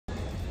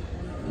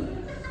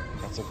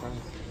Not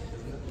surprised.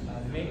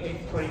 The May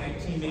 8th,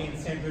 2019 meeting in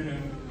San Bruno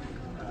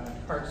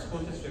Park School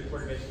District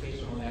Board of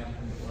Education will now come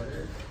to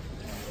order.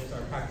 As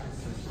our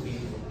practice this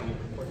meeting will be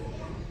recorded.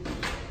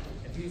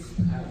 If you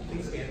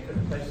please stand for the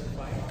pledge of the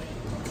flag.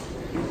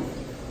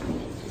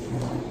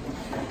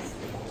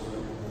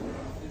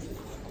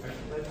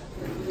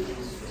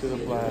 To the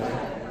flag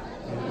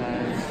of the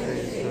United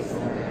States of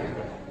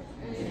America,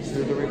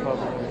 to the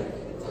republic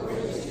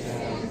which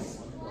stands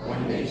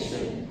one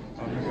nation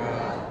under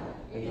God,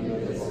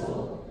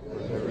 indivisible,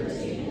 with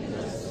liberty and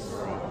justice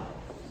for all.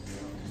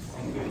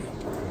 Thank you.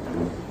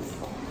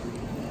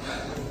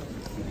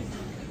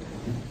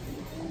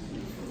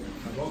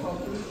 Roll call,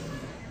 please.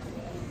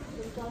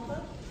 Gustavo?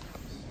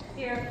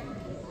 Here.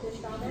 Ms.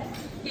 Chavez?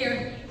 Here.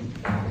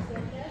 Mr.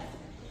 Sanchez?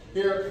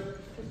 Here.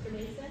 Mr.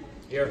 Mason?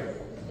 Here.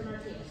 Mr.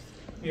 Martinez?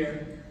 Here.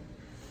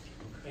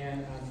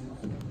 And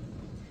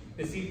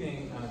this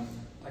evening,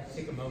 I'd like to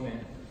take a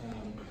moment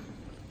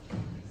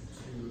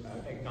to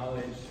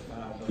acknowledge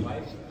the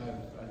life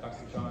of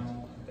Dr.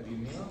 John W.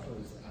 Meal,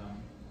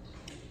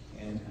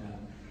 and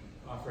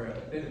offer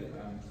a bit of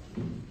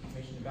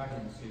information about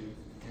him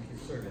and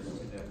his service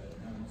to the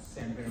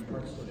San Bruno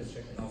Park School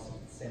District and also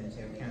San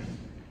Mateo County.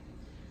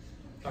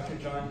 Dr.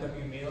 John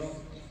W. Meal,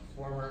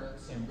 former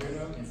San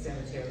Bruno and San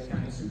Mateo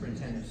County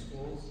Superintendent of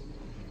Schools,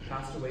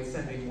 passed away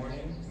Sunday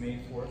morning, May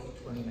 4th,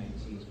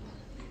 2019.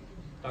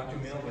 Dr.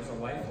 Meal was a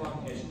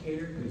lifelong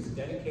educator whose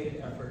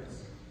dedicated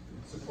efforts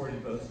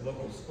supported both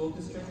local school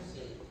districts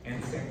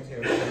and the San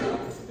Mateo County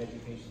Office of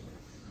Education.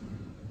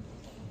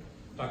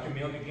 Dr.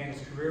 Meal began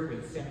his career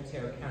with San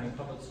Mateo County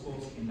Public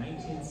Schools in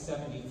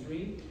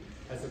 1973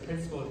 as the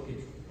principal of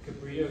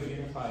Cabrillo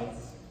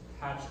Unified's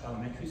Hatch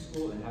Elementary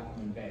School in Half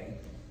Moon Bay.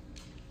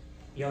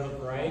 He held a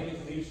variety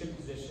of leadership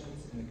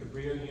positions in the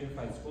Cabrillo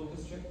Unified School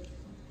District,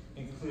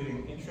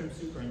 including interim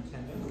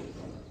superintendent.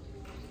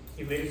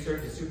 He later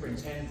served as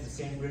superintendent of the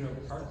San Bruno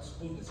Park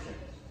School District.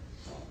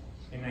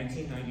 In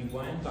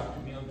 1991, Dr.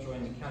 Meal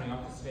joined the County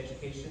Office of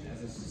Education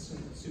as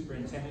Assistant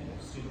Superintendent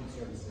of Student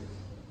Services.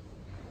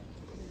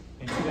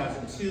 In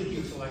 2002, he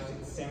was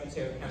elected San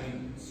Mateo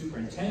County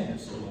Superintendent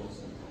of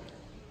Schools,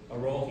 a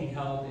role he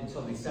held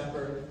until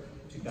December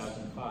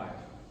 2005.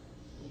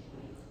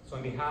 So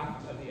on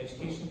behalf of the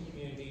education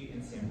community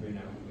in San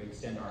Bruno, we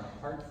extend our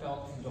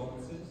heartfelt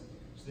condolences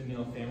to the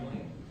Meal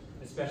family,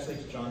 especially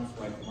to John's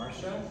wife,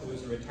 Marcia, who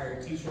is a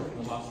retired teacher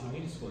from the Los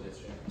Alamitos School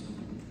District,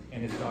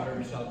 and his daughter,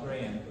 Michelle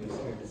Graham, who is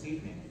here this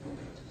evening.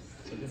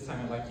 So this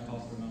time I'd like to call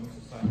for a moment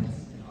of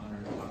silence in honor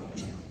of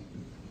Dr. Meal.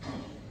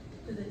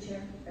 To the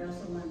chair, I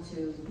also want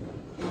to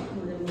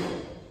include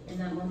in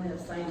that moment of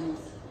silence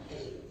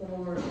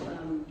for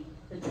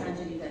the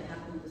tragedy that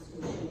happened with the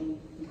school shooting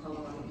in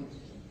Colorado.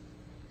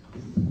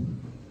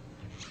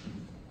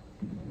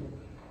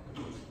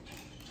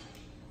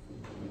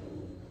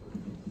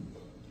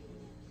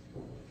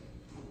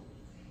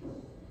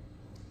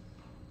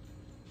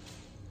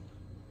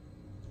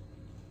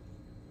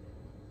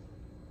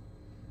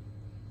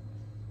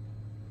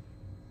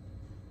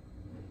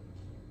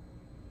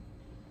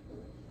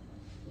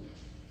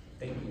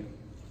 Thank you.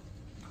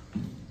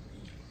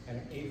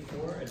 Item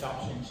 8.4,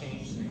 adoption and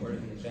change in the order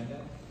of the agenda.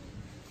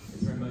 Is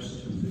there a motion to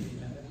approve the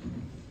agenda?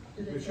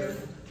 To the chair,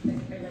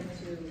 I'd like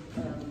to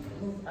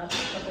move up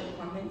public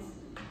comments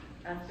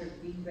after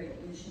the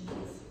recognition,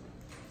 please.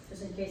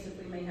 Just in case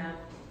if we may have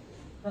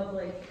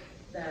public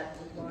that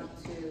would want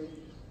to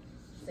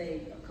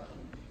say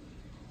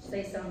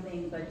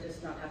something, but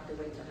just not have to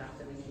wait till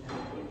after the meeting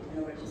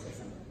in order to say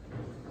something.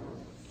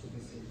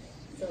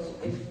 So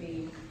it would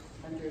be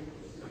under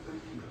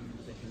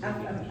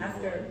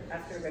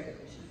after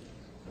recognition.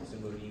 So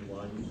move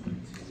E1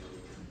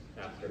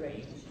 to after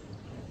recognition.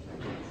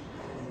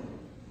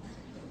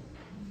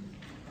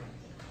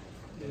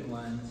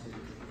 E1 to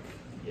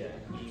Yeah.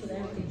 So then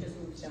everything just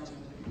moves down.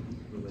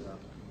 Move it up.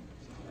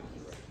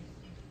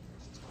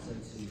 so to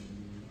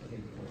okay,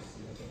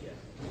 okay. Yeah.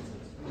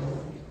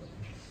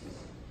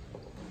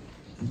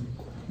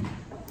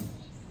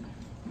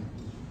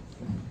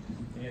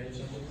 Any other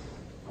changes?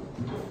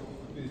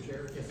 Through the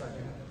chair? Yes, I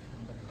can.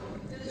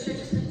 Through the chair,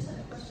 just had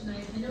a question.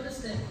 I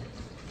noticed that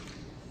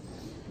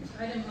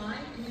item I,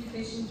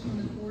 communications from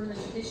the Board of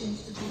Education,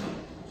 used to be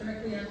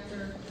directly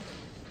after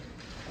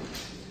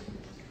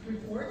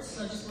reports.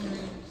 So I was just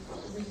wondering the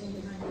reason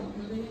behind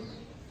moving it.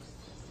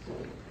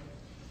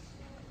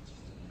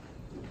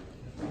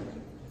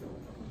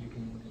 You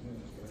can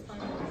It's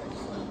fine. I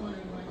just was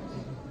wondering why.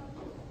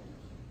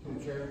 Through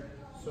the chair,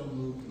 so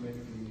moved to make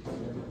the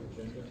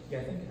agenda. Yeah,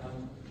 I think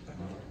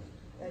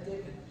I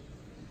did.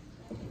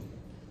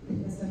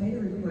 Yes, I made a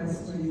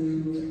request to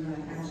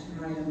action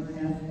item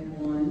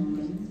F1.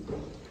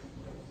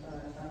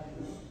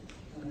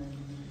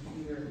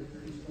 Either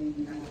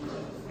between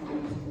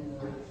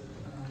or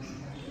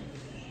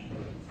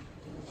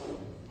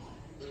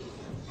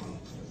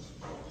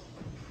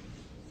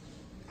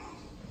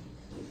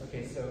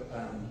okay, so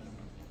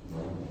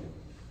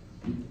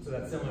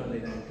that similarly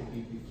then it could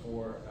be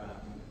before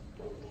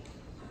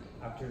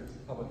after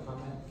public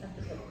comment.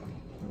 After public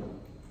comment.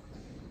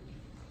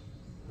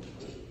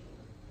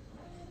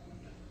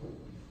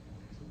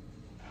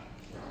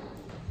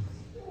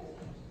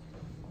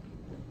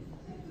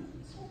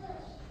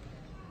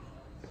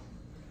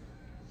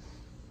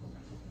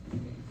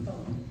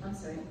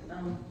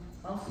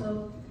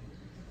 Also,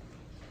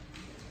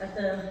 at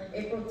the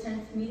April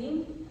 10th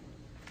meeting,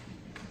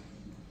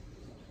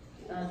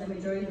 the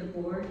majority of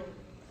the board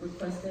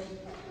requested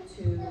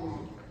to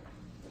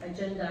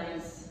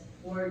agendize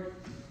board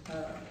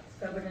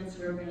governance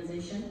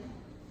reorganization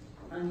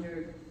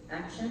under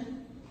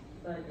action,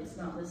 but it's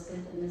not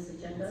listed in this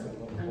agenda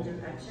under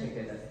action.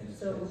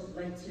 So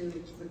I'd like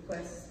to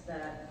request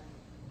that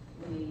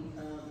we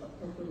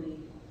appropriately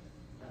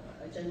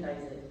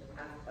agendize it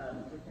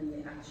within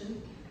the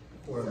action.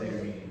 For their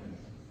meeting.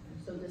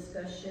 So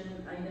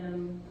discussion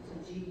item to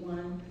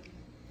G1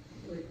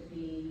 would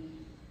be,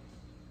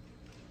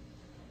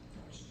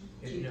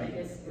 I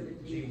guess would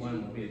it be G1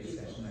 will be a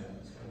discussion item,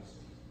 I suppose.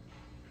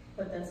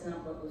 but that's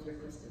not what was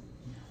requested.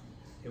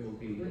 It will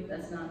be,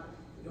 That's not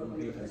it what will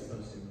was be requested.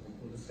 supposed to,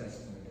 we'll discuss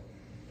it later.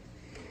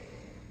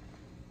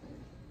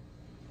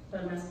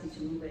 But I'm asking to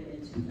move it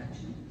into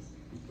action.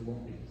 It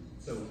won't be.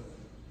 So,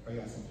 are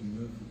you asking to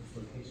move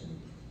this location?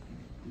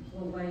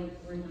 Well, why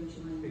don't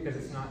you want? Because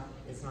it's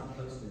not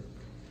posted.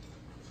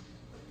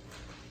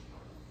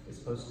 It's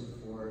posted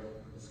for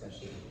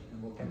discussion,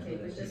 and we'll come to Okay,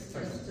 it. but just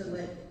to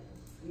let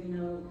you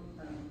know,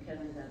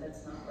 Kevin, that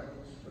that's not what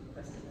was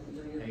requested.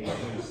 Hey,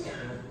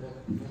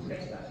 we'll get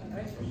to that. All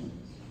right.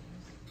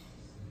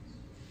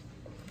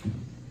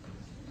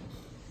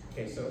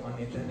 Okay, so on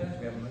the agenda, do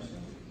we have a motion?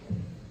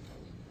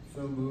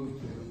 So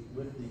moved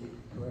with the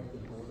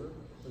corrected order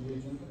for the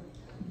agenda.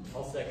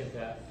 I'll second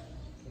that.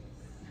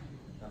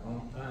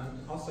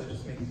 Also,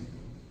 just make a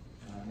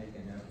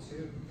note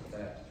too,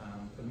 that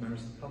for the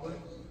members of the public,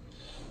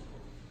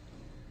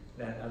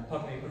 that the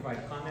public may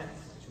provide comments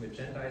to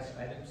agendized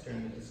items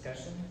during the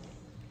discussion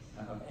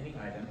of any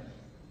item.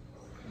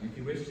 And if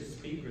you wish to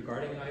speak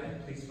regarding an item,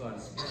 please fill out a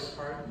speaker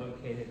card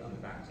located on the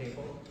back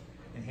table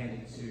and hand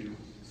it to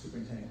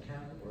Superintendent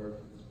Kemp or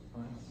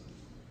response.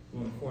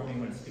 We'll inform you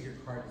when a speaker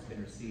card has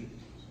been received.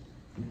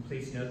 And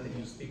please note that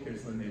each speaker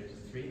is limited to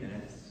 3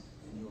 minutes,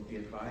 and you will be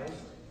advised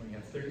when you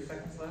have 30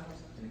 seconds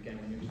left, and again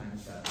when your time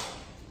is up.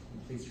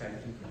 And please try to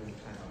keep within the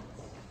time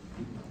limits.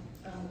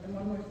 And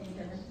one more thing,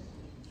 Kevin.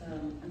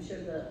 I'm sure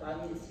the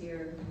audience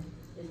here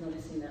is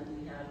noticing that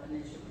we have an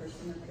extra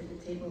person up at the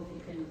table. If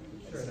you can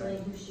explain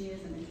who she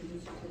is and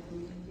introduce her to the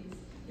community, please.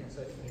 Yeah,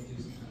 so I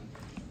introduce,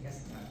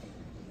 yes,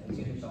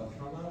 Gina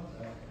Beltramo,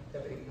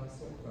 Deputy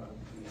Counsel from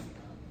the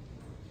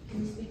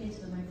Can you speak into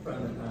the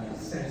microphone? from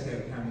San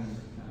Diego County.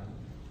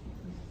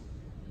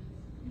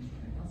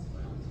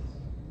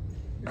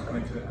 Who's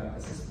going to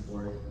assist the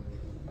board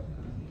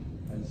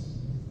as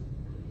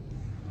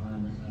on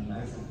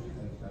matters of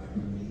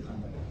community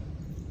conduct.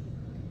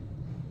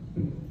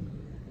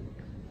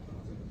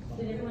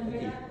 Did everyone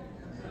hear that?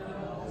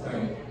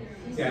 Sorry.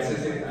 Yeah,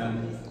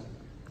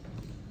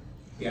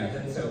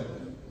 so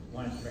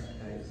wanted to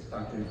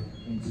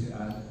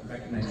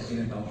recognize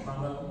Gina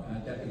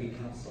Beltramo, Deputy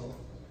Counsel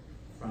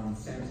from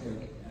San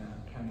Diego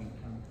County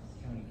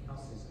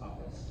Counsel's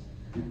Office,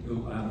 who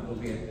will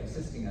be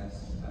assisting us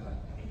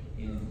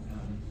in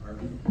our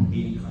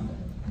meeting conduct.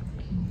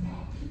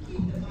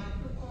 Keep the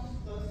microphone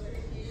closer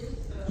to you,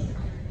 so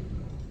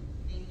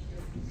thank you.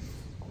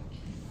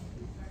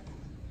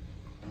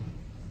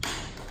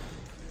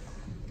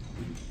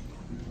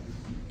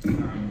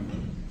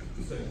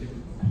 So did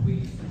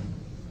we?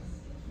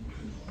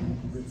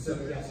 So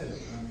yeah, so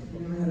We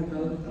never had a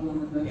vote on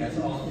the motion. yeah,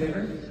 so all in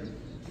favor?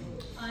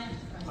 Aye.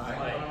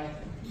 Aye.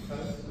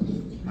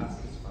 Opposed?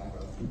 Passes 5-0.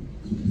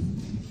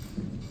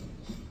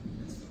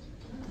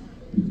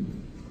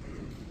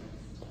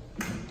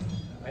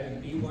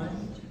 Item B1,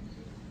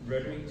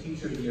 Rotary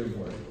Teacher of the Year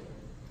Award.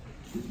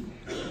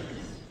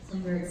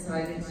 I'm very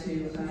excited to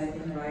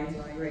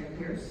invite Greg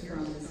Pierce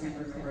from the San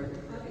Bernardino Rotary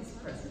Club, he's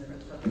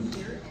president of this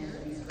year, and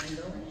Denise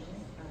Grindle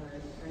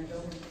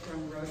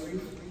from Rotary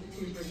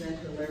to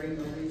present the Larry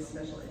Mobley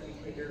Special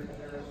Educator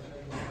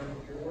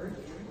Award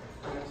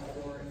for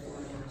former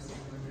San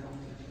Bernardino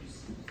teachers.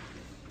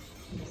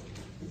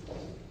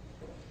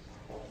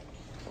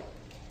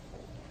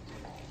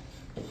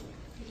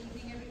 Good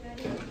evening,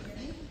 everybody. Can you hear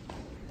me?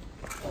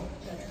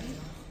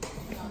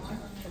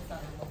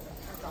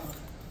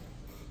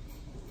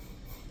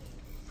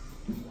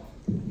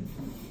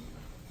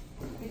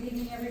 Good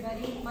evening,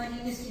 everybody. My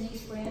name is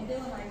Denise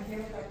Granville, and I'm here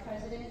with our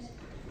president,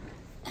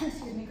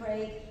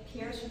 Greg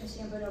Pierce from the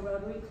San Bernardino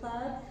Rotary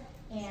Club.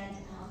 And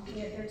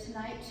we are here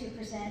tonight to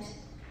present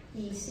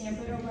the San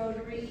Bernardino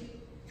Rotary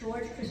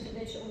George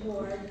Kristovich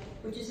Award,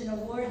 which is an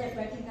award that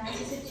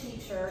recognizes a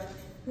teacher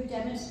who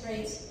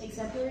demonstrates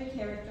exemplary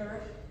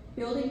character,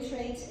 building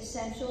traits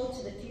essential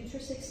to the future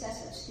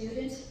success of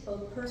students,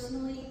 both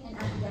personally and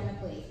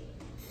academically.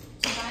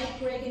 Tonight,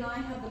 Greg and I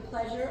have the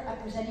pleasure of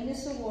presenting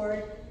this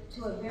award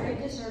to a very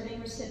deserving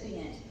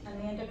recipient,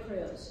 Amanda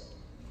Cruz.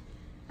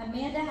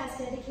 Amanda has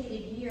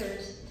dedicated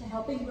years to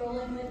helping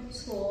Rollingwood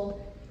School,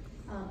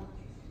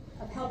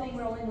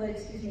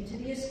 to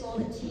be a school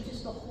that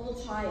teaches the whole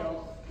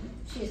child.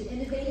 She has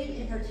innovated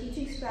in her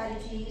teaching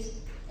strategies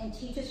and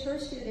teaches her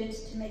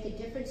students to make a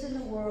difference in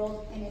the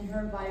world and in her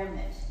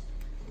environment.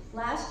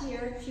 Last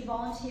year, she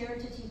volunteered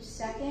to teach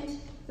 2nd,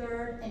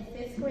 3rd, and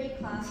 5th grade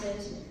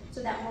classes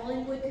so that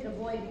Rollingwood could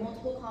avoid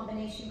multiple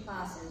combination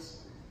classes.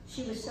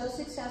 She was so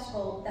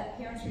successful that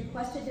parents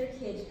requested their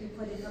kids be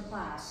put in her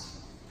class.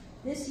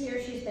 This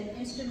year, she's been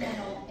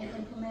instrumental in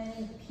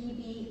implementing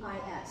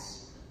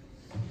PBIS.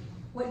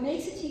 What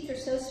makes a teacher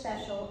so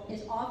special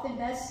is often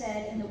best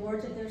said in the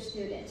words of their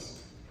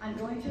students. I'm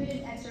going to read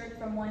an excerpt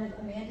from one of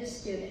Amanda's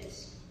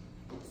students.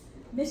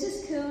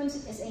 Mrs.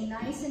 Coons is a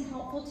nice and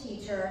helpful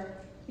teacher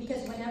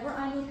because whenever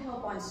I need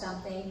help on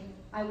something,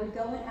 I would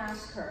go and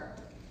ask her.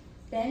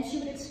 Then she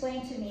would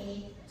explain to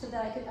me so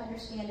that I could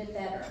understand it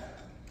better.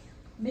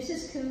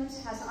 Mrs. Coons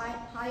has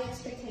high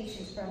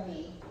expectations from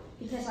me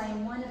because I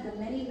am one of the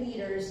many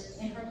leaders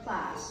in her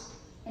class.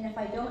 And if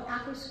I don't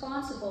act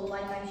responsible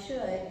like I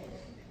should,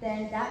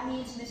 then that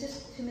means to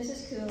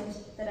Mrs.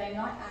 Coons that I'm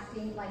not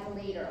acting like a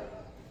leader.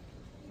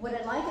 What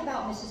I like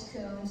about Mrs.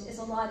 Coons is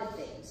a lot of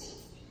things.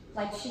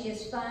 Like she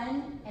is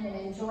fun and an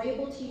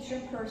enjoyable teacher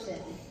in person,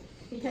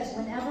 because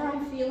whenever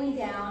I'm feeling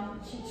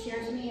down, she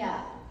cheers me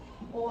up.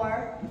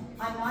 Or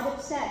I'm not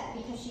upset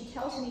because she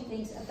tells me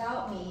things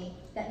about me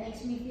that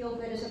makes me feel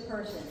good as a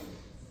person.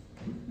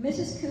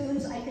 Mrs.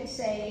 Coons, I could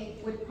say,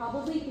 would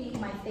probably be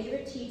my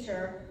favorite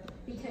teacher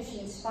because she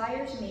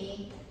inspires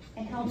me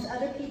and helps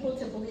other people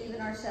to believe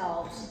in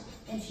ourselves.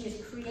 And she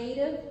is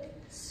creative,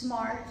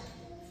 smart,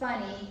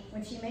 funny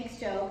when she makes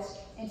jokes,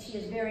 and she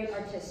is very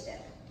artistic.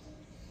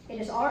 It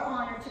is our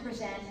honor to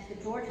present the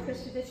George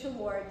Kristovich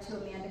Award to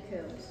Amanda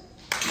Coons.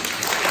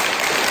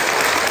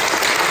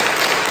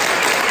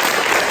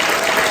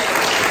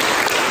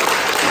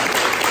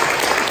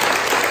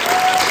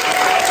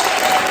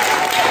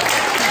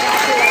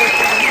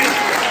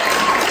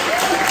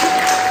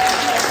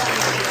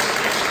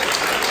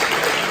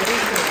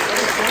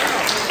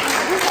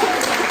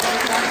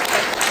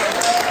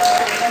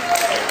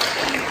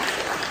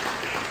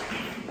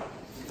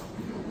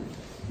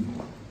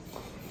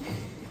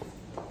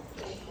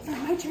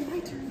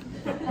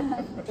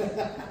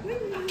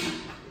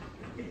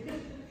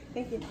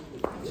 Thank you.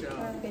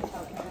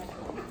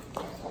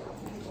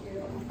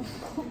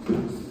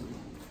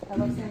 I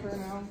love San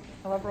Bruno.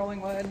 I love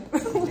Rollingwood.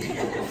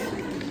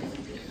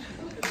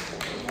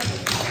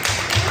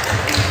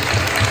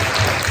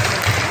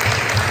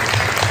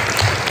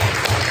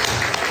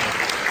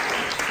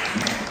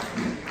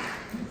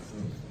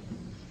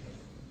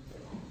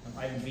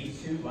 Item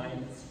B2,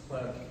 Lions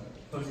Club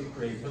Posey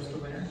Parade poster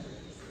winner.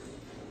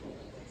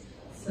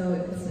 So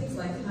it looks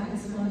like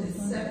Titus One is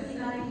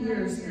 79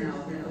 years now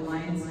that the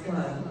Lions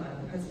Club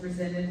has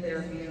presented their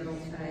annual,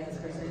 has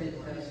presented a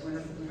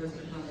wonderful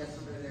poster contest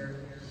for their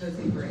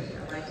Posey Parade.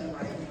 I'd like to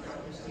invite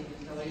Dr. Stephen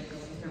Kelly to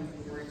come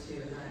forward to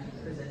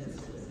present this.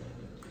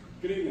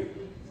 Good evening.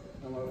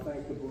 I want to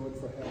thank the board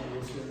for having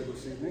us here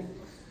this evening.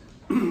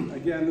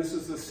 Again, this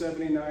is the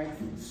 79th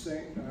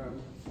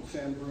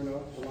San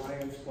Bruno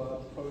Lions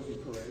Club Posey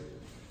Parade,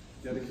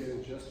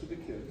 dedicated just to the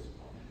kids.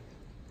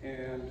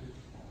 And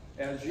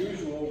as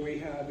usual, we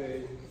have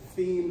a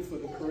theme for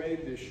the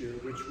parade this year,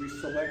 which we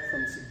select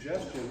from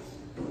suggestions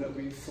that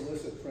we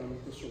solicit from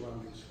the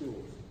surrounding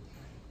schools.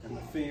 And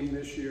the theme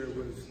this year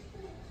was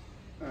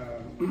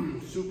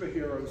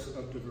superheroes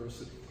of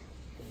diversity.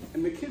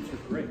 And the kids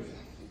are great.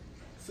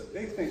 So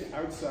they think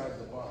outside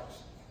the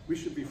box. We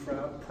should be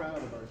proud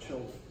of our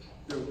children.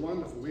 They're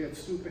wonderful. We had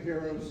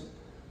superheroes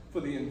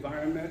for the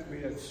environment. We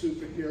had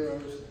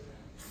superheroes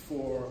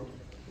for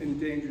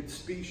endangered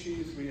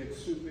species. We had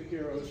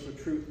superheroes for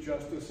truth,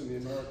 justice, and the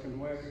American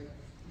way.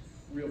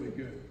 Really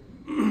good.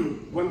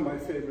 One of my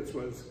favorites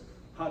was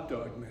Hot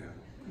Dog Man.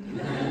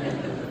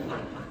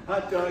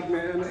 Hot Dog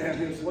Man and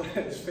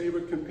his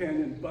favorite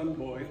companion, Bun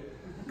Boy,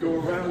 go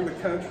around the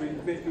country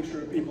making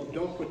sure people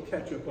don't put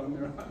ketchup on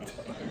their hot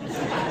dogs.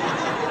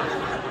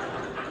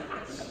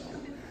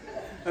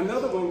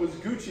 Another one was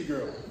Gucci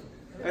Girl.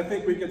 I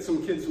think we get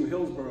some kids from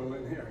Hillsborough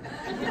in here.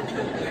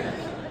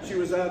 She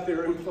was out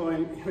there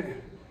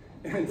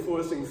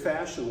enforcing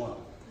fashion law.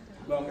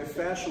 Well, if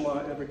fashion law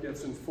ever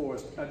gets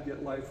enforced, I'd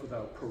get life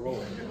without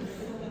parole.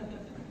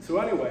 So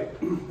anyway,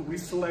 we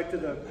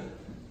selected a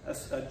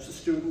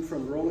student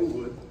from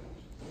Rollingwood,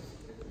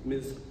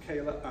 Ms.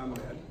 Kayla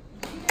Ahmed.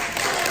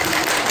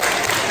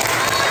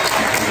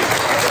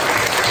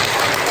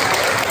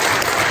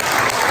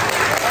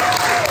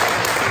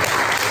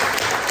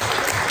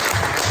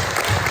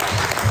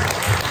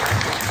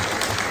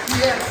 We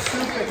have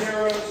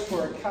superheroes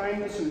for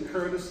kindness and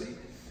courtesy,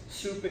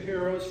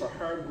 superheroes for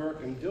hard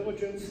work and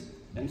diligence,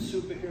 and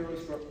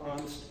superheroes for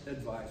honest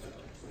advisor.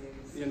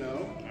 You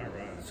know? All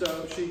right.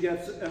 So she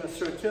gets a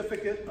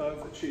certificate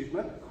of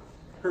achievement.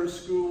 Her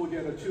school will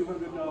get a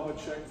 $200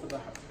 check for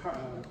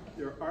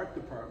their art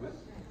department,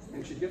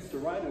 and she gets to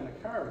ride in a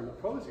car in the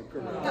Posey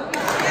Parade.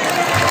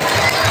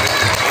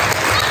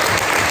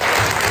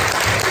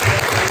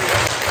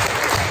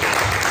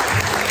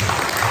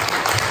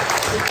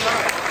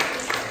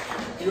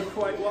 You're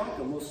quite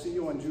welcome. We'll see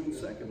you on June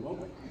 2nd, won't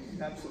we?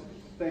 Absolutely.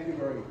 Thank you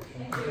very much.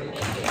 Thank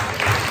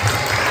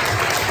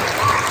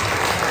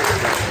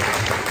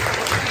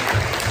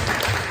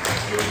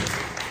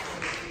you.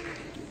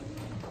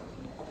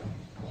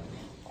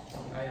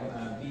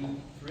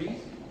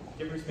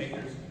 Difference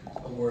Makers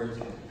Awards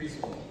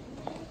Preschool.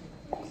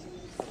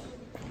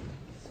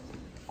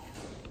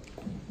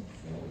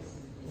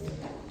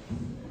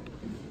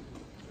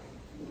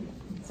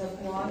 So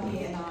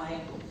Kawhi and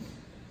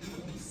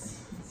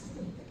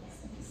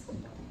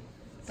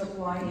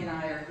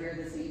I are here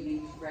this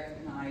evening to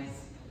recognize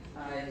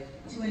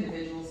two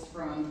individuals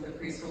from the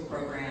preschool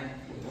program.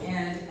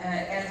 And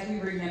as we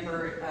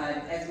remember,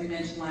 as we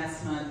mentioned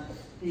last month,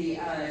 the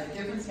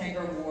Difference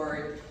Maker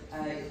Award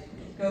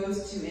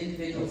goes to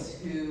individuals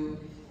who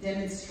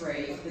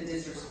demonstrate the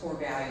district's core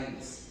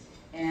values.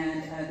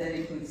 And that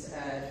includes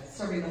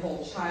serving the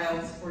whole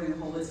child, supporting the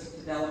holistic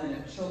development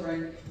of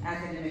children,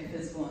 academic,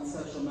 physical, and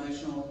social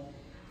emotional,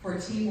 for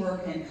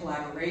teamwork and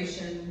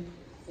collaboration,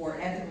 for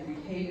ethical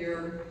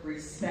behavior,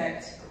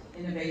 respect,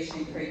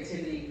 innovation,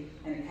 creativity,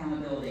 and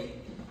accountability.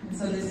 And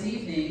so this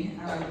evening,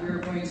 we're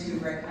going to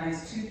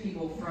recognize two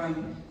people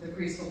from the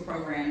preschool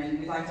program, and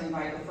we'd like to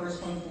invite the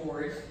first one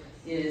forward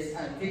is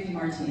Vicki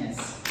Martinez.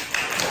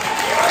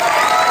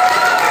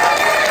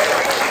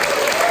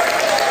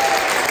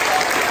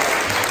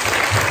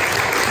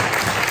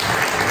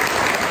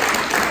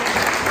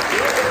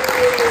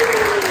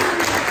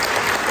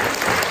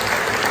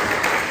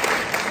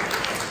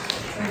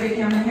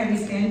 Vicki, I'm going to have you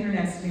stand here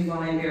next to me while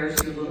I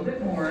embarrass you a little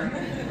bit more. I'm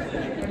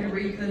going to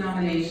read the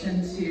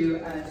nomination to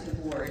the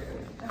board.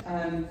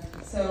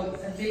 So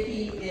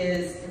Vicki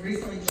is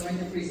recently joined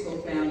the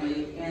preschool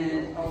family,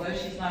 and although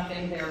she's not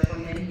been there for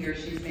many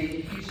years, she's made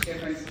a huge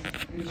difference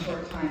in the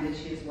short time that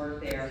she has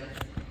worked there.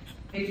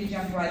 Vicki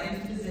jumped right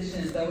into the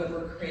position as though it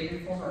were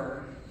created for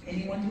her.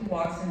 Anyone who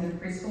walks into the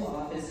preschool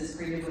office is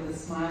greeted with a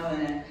smile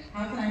and a,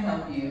 "How can I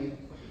help you?"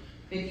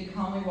 Vicki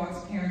calmly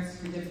walks parents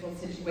through difficult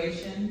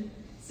situations,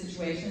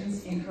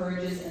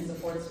 encourages and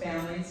supports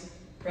families,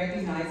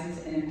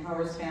 recognizes and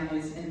empowers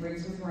families, and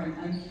brings with her an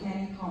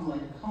uncanny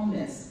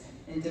calmness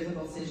in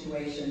difficult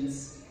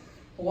situations.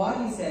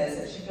 Hawaii says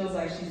that she feels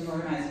like she's an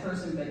organized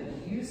person, but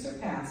you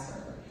surpass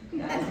her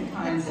 1,000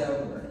 times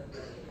over.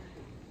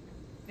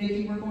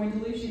 Vicki, we're going to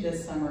lose you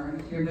this summer.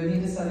 You're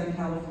moving to Southern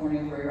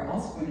California, where you're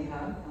also going to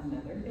have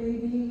another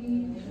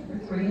baby, number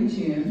 3 in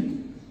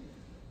June.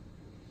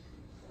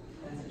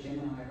 That's a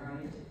Gemini,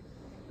 right?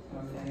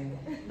 Okay.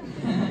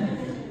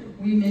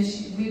 We miss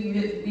you. We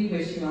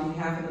wish you, on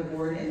behalf of the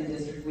board and the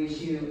district,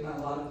 wish you a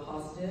lot of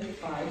positive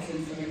vibes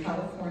in Southern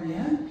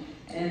California,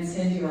 and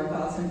send you our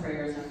thoughts and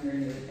prayers on your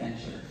new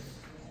adventure.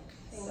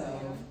 So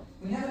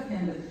we have a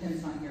pen, but the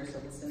pen's not here, so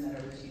we'll send that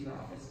over to your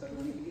office. But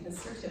let me give you the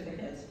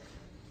certificate.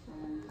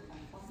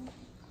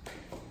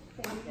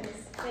 Thank you.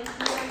 Thank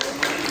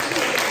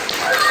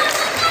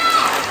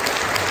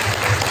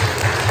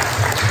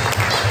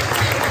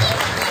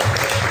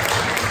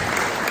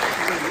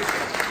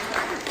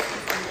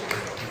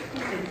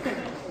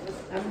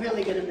I'm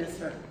really going to miss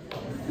her.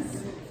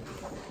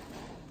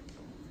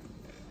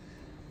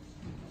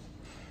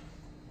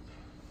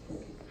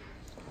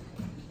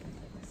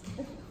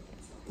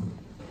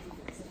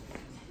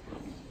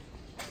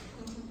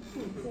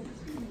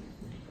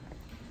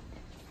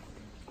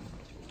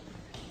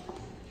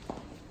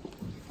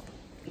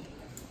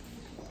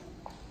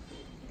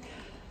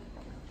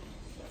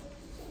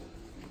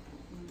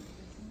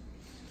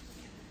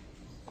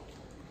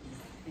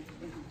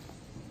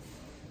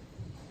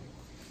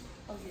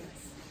 Oh, yes.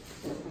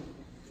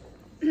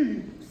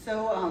 So,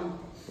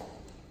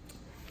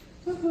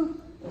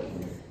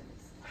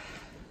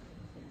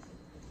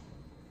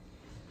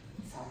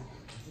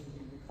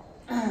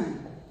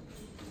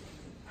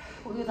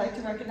 we would like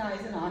to recognize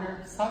and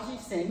honor Saji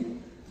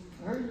Singh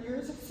for her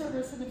years of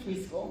service in the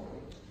preschool.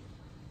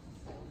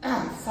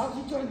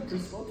 Saji joined the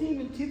preschool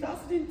team in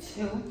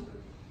 2002,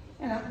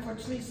 and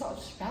unfortunately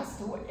Saji passed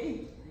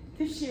away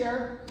this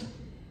year.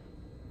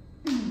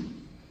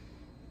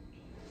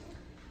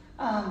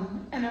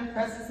 And her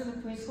presence in the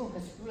preschool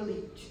was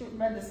really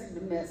tremendously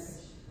to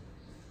miss.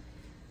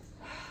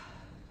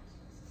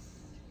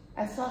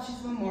 At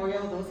Sachi's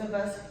memorial, those of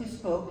us who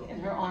spoke in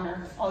her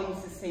honor all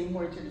used the same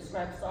word to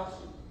describe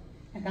Sachi,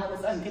 and that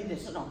was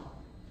unconditional.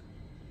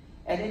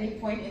 At any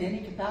point in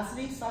any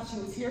capacity,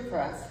 Sachi was here for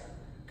us,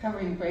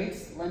 covering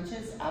breaks,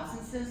 lunches,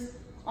 absences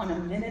on a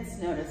minute's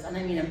notice, and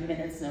I mean a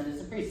minute's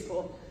notice of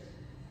preschool.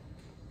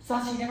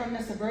 Sachi never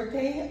missed a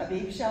birthday, a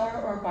baby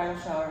shower, or a bridal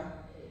shower.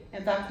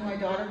 In fact, when my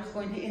daughter was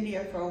going to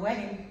India for a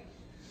wedding,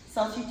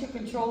 Sachi took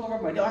control over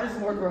my daughter's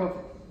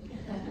wardrobe.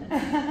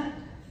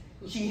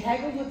 She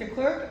haggled with the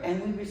clerk,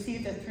 and we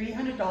received a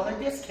 $300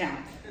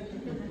 discount.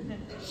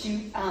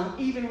 She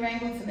even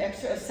wrangled some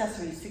extra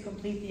accessories to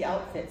complete the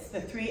outfits,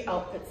 the 3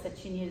 outfits that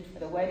she needed for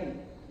the wedding.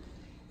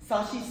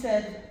 Sachi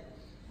said,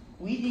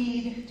 "We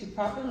need to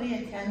properly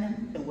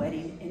attend the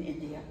wedding in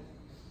India."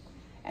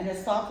 And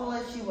as thoughtful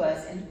as she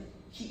was, and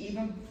she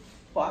even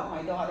bought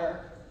my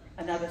daughter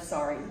another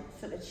sari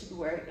so that she could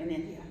wear it in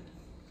India.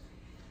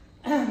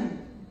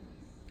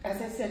 As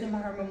I said in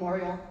her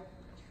memorial,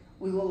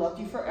 we will love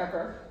you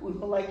forever. We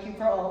will like you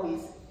for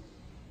always.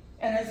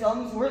 And as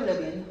long as we're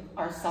living,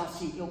 our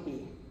Sachi you'll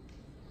be.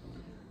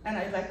 And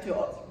I'd like to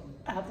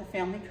have the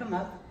family come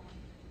up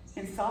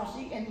in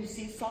Sashi and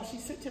receive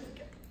Sashi's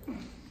certificate.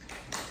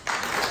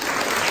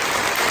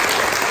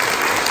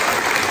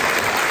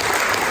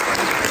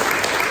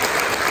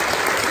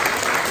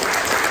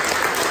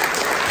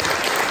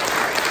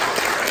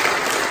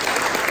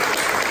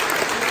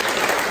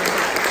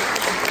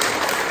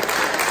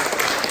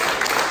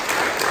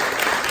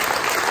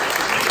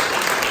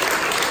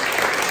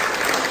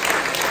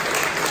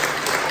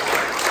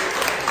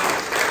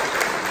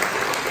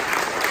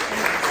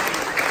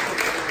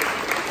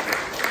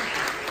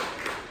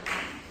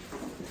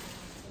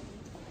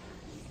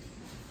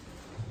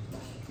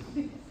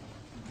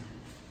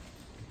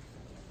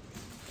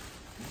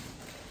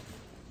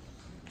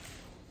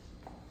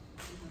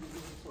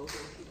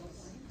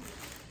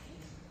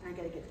 I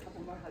gotta get a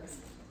couple more hugs.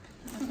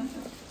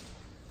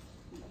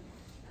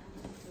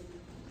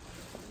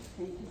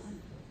 Thank you.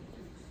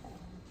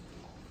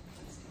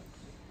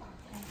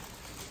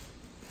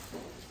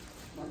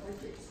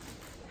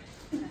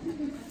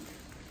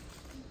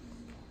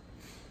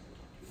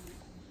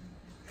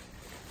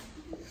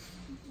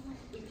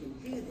 We can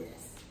do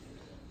this.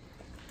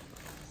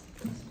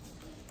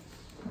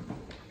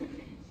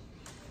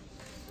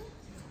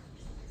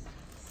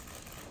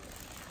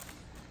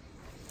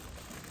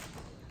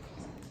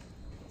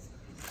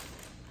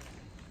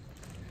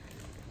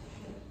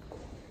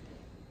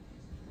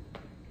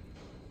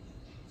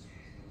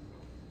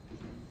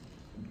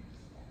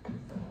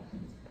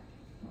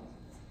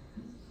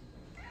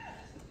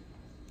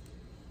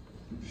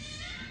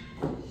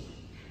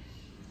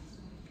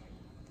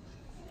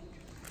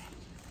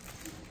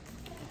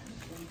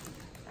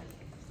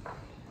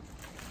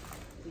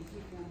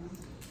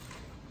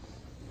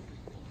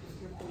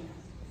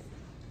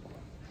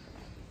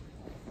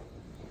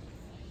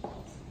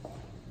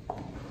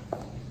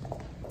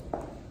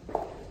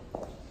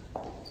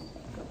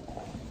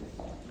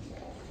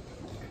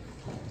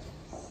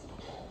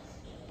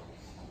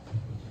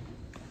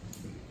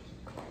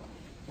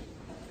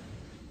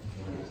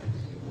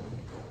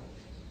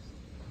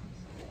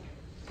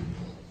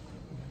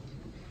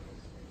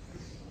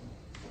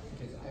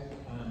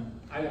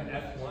 Item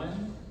F1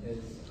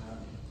 is,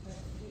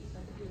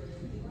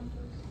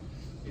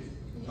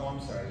 oh, I'm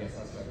sorry, yes,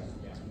 that's right,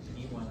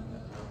 yeah, E1,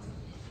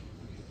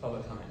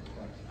 public comment.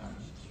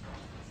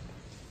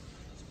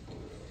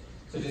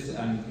 So just give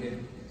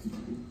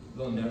a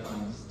little note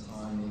on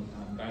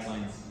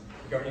guidelines.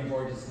 The governing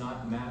board does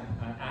not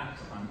act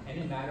on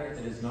any matter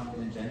that has not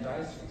been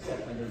agendized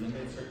except under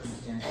limited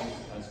circumstances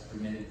as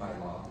permitted by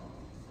law.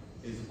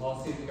 It is the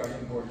policy of the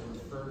governing board to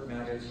refer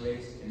matters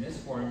raised in this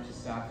forum to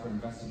staff for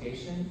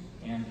investigation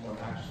and or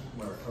action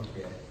where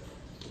appropriate.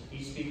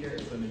 Each speaker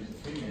is limited to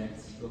 3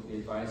 minutes. You will be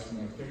advised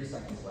when you have 30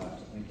 seconds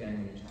left, and again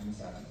when your time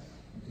is up.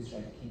 And please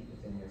try to keep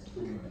within your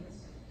 3 minutes.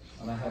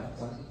 I have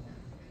one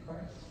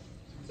card.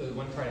 So the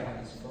one card I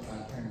have is for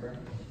Karen Byrne,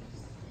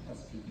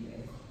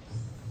 SBPA.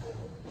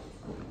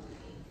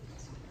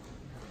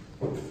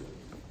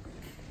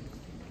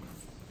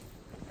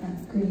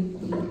 Good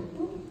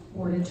evening,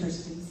 Board of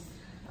Trustees.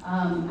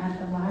 At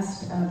the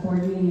last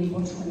board meeting,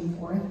 April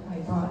 24th, I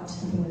brought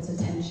to the board's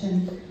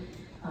attention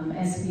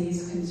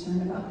SBA's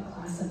concern about the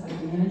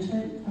classified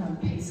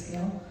management pay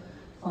scale.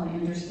 While I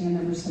understand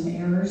there were some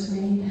errors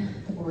made,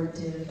 the board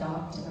did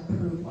adopt and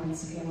approve one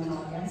scale in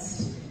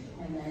August,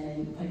 and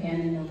then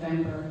again in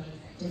November,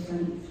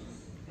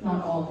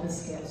 not all of the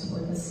scales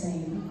were the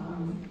same.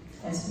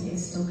 SBA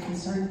is still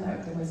concerned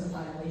that there was a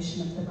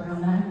violation of the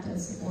Brown Act,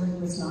 as the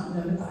board was not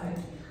notified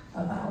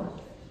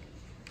about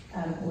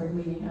at a board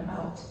meeting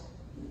about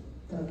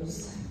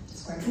those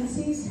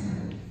discrepancies.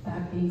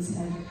 That being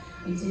said,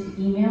 we did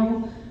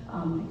email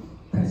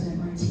President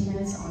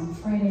Martinez on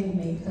Friday,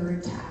 May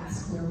 3rd, to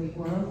ask where we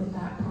were with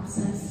that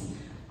process,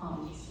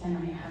 and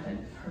I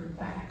haven't heard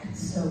back.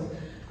 So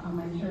I'm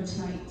here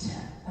tonight to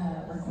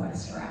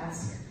request or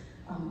ask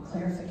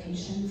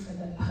clarification for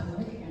the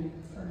public and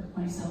for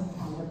myself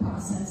on the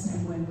process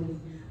and when we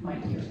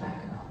might hear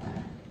back about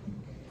that.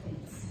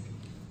 Thanks.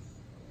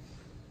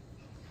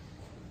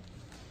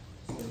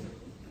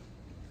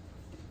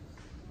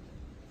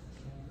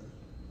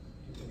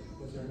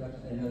 Was there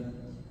I know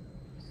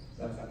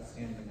that was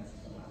outstanding, that's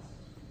the last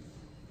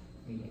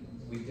meeting.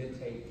 We did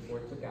take, the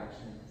board took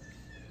action,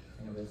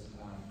 and it was,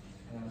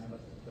 I don't know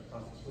what the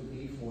process would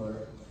be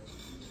for,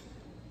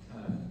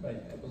 but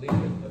I believe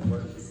that the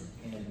work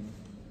in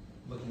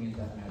looking into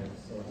that matter is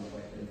still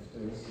underway. If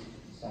there's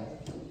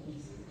status.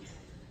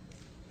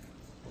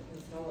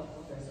 I'll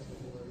address it with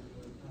the board.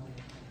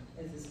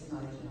 Is this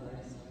not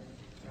agendized?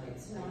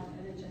 It's not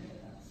an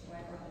agenda, so I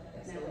brought it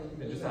up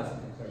now. It just has some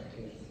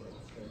clarification for us.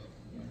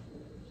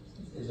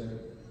 Yeah. Is there?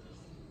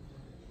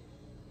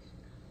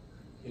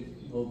 It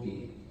will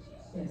be.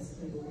 Yes,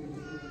 it will be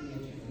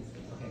agendized.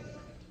 Okay.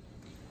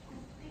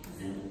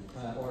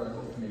 Or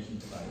information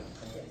provided.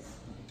 Yes.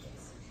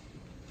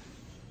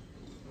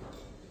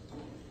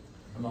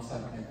 I'm also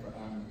having for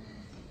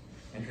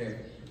Andrea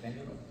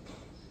Daniel.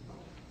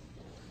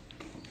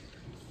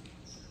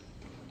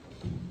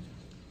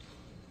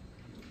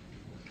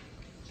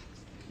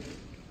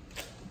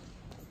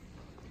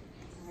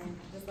 I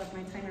just left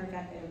my timer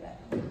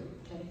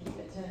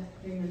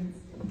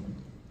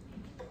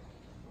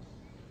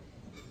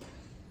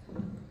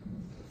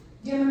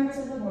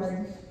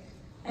board,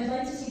 I'd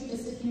like to take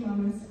just a few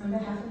moments on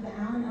behalf of the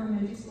Allen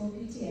Elementary School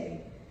PTA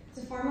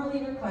to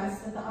formally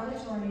request that the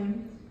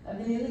auditorium of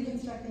the newly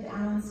constructed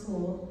Allen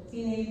School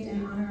be named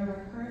in honor of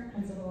our current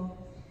principal,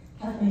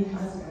 Kathleen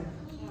Cosgrove.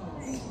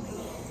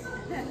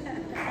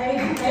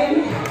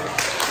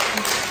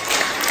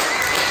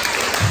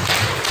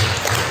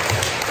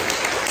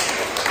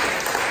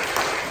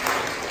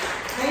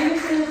 I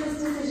understand that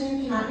this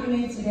decision cannot be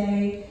made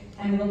today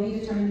and will be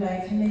determined by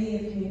a committee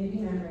of community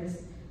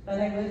members, but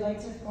I would like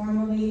to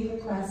formally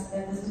request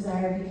that this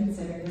desire be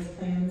considered as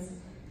plans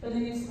for the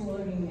new school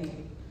are being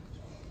made.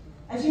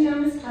 As you know,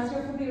 Ms.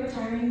 Cosgrove will be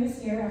retiring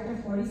this year after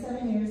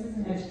 47 years as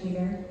an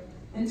educator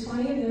and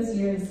 20 of those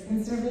years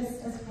in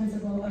service as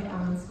principal of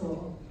Allen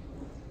School.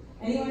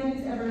 Anyone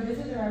who's ever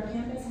visited our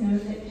campus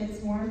knows that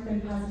Kit's warmth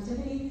and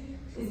positivity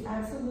is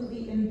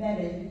absolutely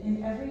embedded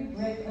in every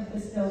brick of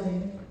this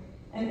building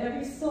and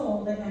every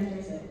soul that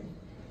enters it.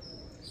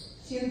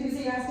 She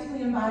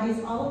enthusiastically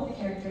embodies all of the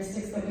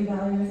characteristics that we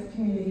value as a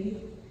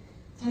community,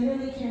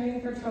 tenderly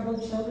caring for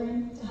troubled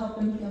children to help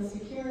them feel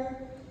secure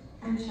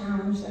and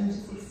challenge them to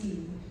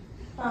succeed,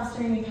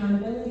 fostering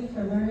accountability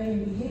for learning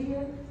and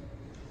behavior,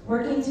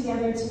 working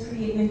together to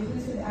create an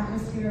inclusive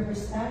atmosphere of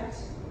respect,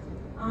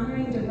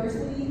 honoring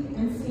diversity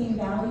and seeing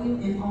value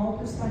in all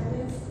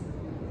perspectives,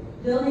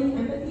 building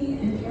empathy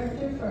and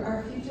character for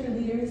our future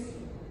leaders,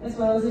 as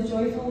well as a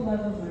joyful love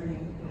of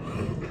learning.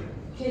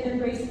 Kit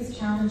embraces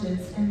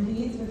challenges and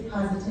leads with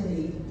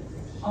positivity,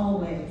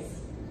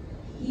 always.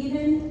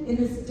 Even in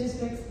this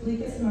district's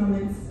bleakest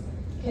moments,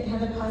 Kit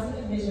had a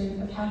positive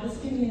vision of how this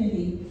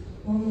community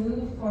will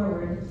move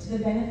forward to the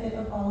benefit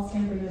of all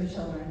San Bruno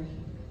children.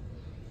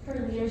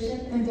 Her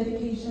leadership and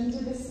dedication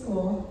to this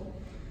school,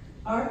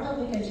 our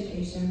public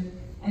education,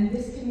 and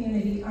this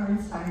community are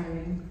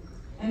inspiring,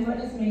 and what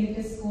has made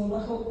this school a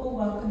hopeful,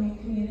 welcoming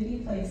community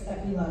place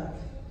that we love.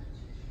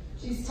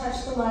 She's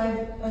touched the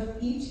lives of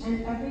each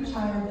and every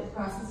child that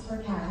crosses her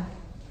path,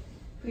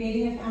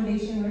 creating a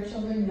foundation where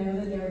children know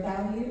that they're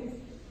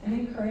valued and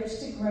encouraged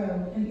to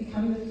grow and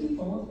become the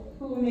people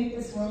who will make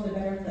this world a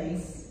better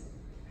place,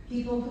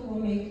 people who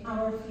will make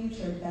our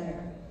future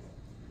better.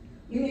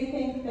 You may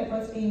think that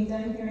what's being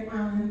done here at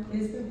Allen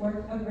is the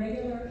work of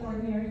regular,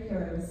 ordinary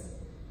heroes,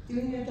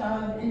 doing their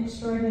job in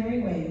extraordinary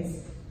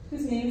ways,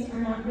 whose names are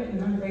not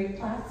written on great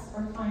plaques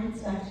or fine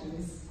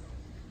statues.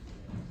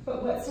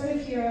 But what sort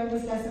of hero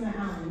was Decima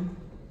Allen?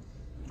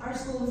 Our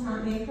school was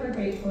not made for a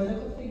great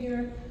political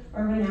figure,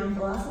 or renowned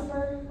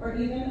philosopher, or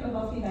even a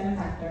wealthy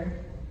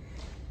benefactor.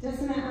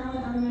 Decima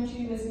Allen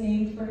Elementary was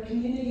named for a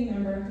community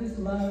member whose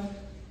love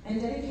and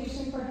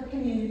dedication for her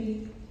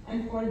community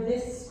and for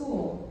this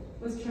school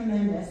was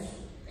tremendous.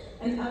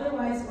 An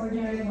otherwise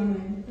ordinary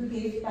woman who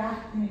gave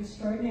back in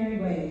extraordinary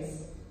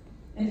ways.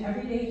 An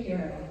everyday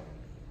hero,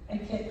 a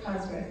Kit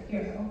Cosgrove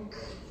hero.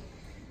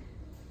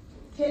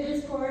 Kit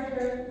has poured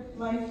her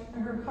life,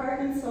 her heart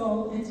and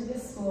soul into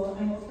this school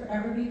and will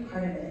forever be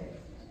part of it.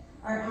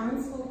 Our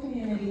Allen School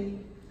community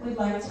would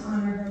like to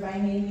honor her by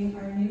naming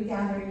our new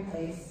gathering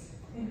place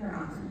in her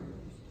honor.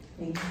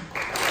 Thank you.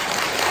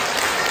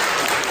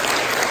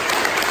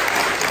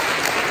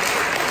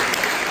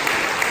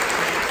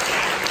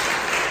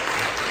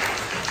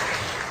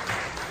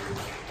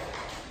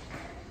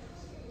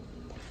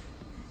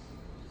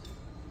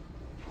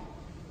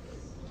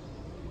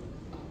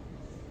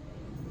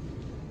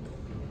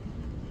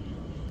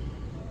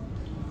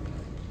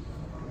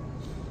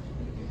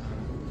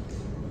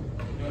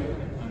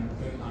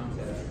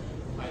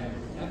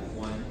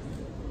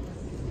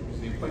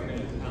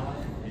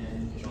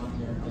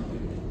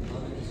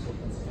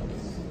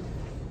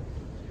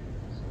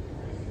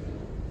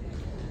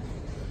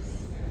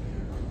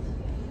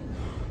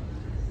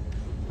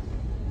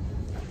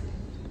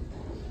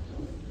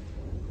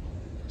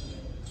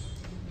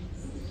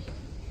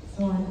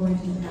 So I'm going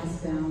to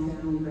pass down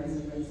the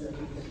resumes of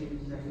the two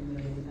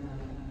recommended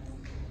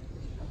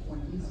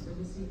appointees for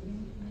this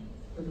evening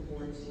for the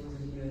board to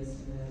review as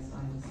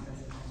I'm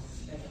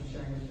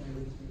sharing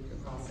with you the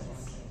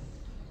process.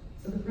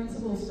 So the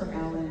principals for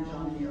Allen and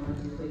John Muir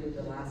completed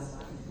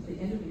the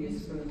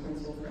interviews for the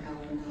principal for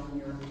Allen and John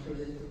Muir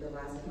completed the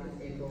last week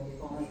of April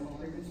following all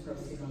previous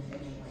proceedings on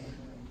page 1.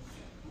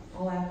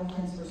 All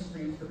applicants were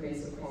screened for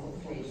basic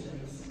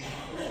qualifications,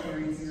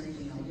 experience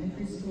teaching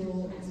elementary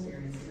school,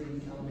 experience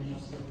leading elementary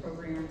school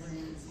programs,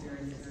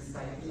 experience as a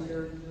site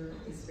leader,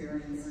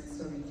 experience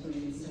serving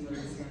communities similar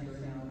to San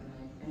Bruno,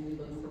 and we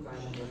look for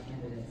bilingual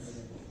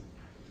candidates.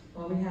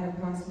 While we had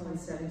approximately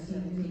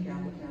 17 unique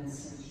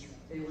applicants,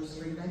 they were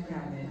screened by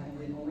cabinet and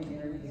we only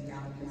interviewed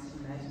applicants who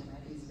met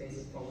these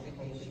basic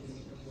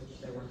qualifications, of which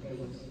there were 8.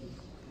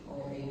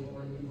 All 8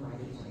 were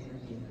invited to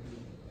interview.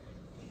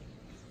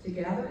 To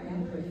gather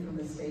input from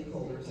the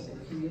stakeholders,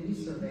 a community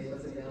survey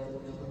was available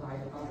to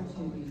provide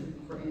opportunity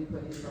for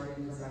input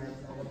regarding desired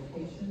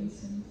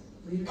qualifications,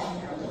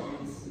 leadership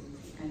attributes,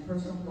 and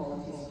personal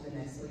qualities for the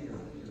next leader.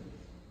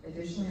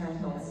 Additionally, I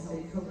held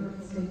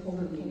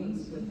stakeholder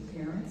meetings with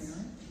parents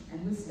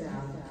and with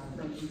staff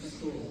from each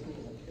school.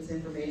 This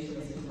information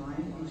was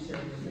combined and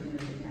shared with the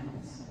interview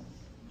panels.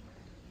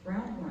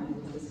 Round one,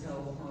 which was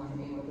held on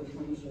April the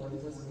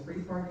 24th, was a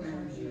three-part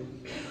interview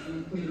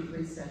and included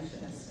 3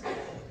 sections.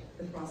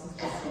 The process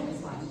was the same as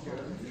last year.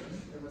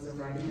 There was a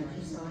writing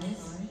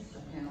exercise,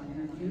 a panel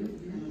interview,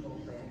 and a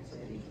role-play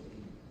activity.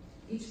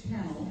 Each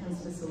panel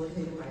was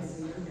facilitated by a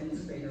senior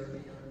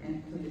administrator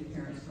and included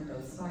parents from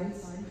both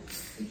sites,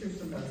 teachers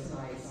from both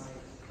sites,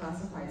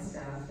 classified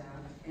staff,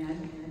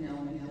 and an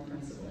elementary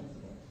principal.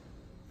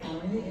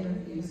 Following the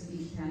interviews,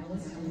 each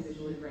panelist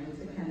individually ranked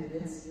the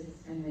candidates,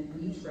 and then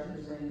each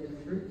representative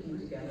group came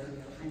together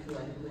and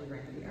collectively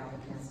ranked the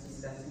applicants,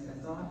 discussing their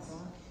thoughts,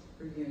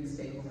 reviewing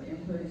stakeholder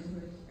input,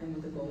 and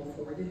with the goal of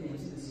forwarded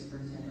names to the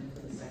superintendent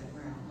for the second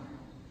round.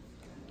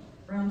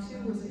 Round two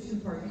was a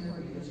 2-part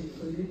interview, which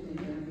included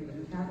an interview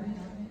with the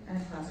cabinet and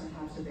a classroom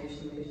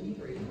observation with a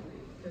debrief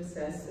to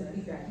assess the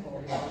feedback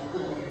quality of the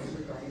candidates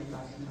regarding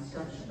classroom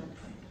instruction.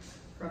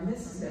 From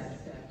this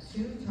step,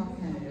 2 top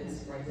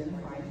candidates were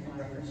identified and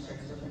reference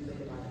checks were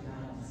completed by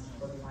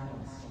the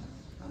finalists.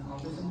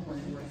 Offers of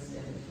employment were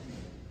extended.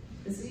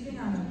 This evening,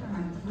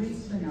 I'm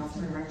pleased to announce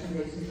my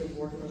recommendations to the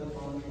board for the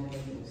following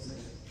individuals.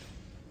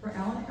 For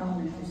Allen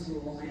Elementary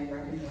School, I am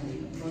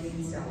recommending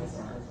Monina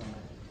Salazar.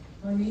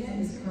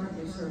 Monina is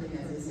currently serving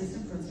as the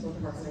assistant principal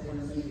at Parkside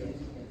Intermediate.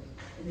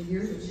 In the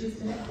years that she has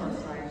been at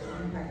Parkside,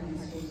 impacting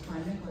the school's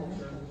climate and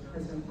culture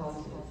has been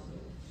positive.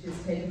 She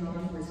has taken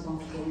on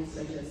responsibilities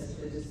such as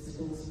the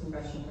school's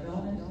professional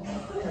development,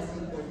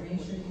 testing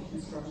coordination,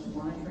 instruction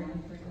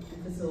monitoring,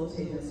 and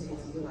facilitating the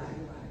school's ELAC.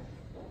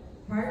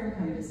 Prior to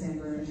coming to San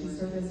Bruno, she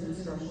served as an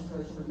instructional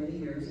coach for many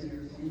years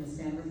in the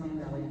San Ramon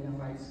Valley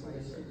Unified School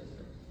District,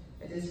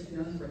 a district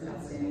known for its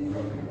outstanding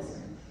programs.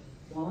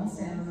 While in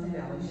San Ramon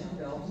Valley, she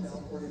developed and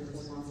supported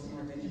response to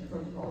intervention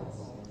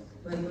protocols,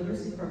 led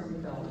literacy program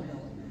development,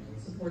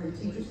 supported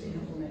teachers to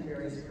implement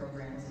various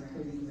programs,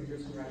 including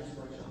Readers and Writers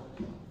Workshop.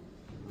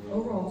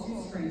 Overall,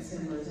 2 strengths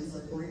in in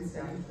supporting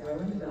staff to grow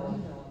and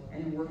develop,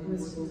 and in working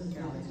with schools and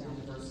families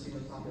with diverse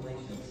student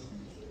populations.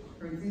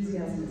 Her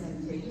enthusiasm is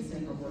contagious,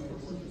 and her work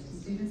with teachers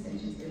and students, and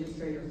she's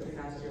demonstrated over the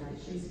past year that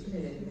she's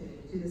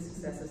committed to the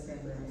success of San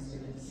Bruno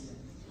students.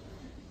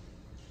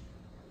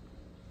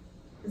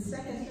 The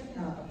second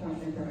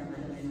appointment that I'm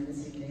recommending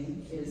this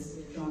evening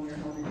is John Muir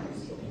Elementary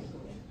School.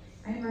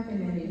 I am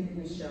recommending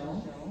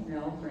Michelle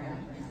Nell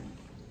Graham.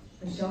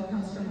 Michelle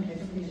comes from an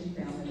education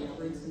family with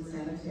roots in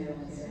San Mateo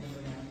and San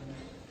Bruno.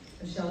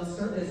 Michelle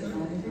served as an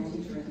elementary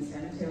teacher in the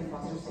San Mateo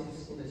Foster State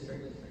School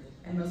District,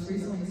 and most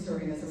recently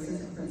serving as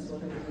assistant principal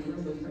at the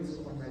Leader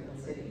Principal in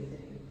Redwood City.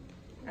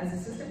 As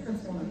assistant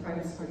principal in a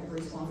private school, her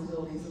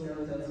responsibilities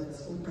mirror those of the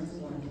school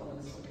principal in a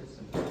public school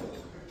district.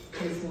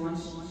 She has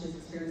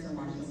experience in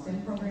launching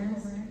STEM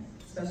programs,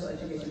 special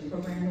education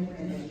programming,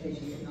 and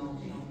education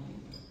technology.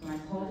 When I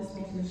called to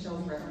speak to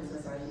Michelle's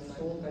references, I was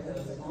told by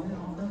those on and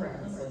off her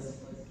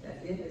references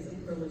that it is a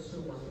privilege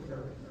to work with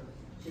her.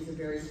 She's a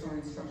very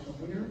strong instructional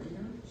leader.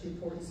 She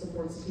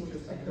supports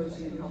teachers by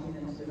coaching and helping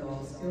them to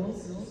develop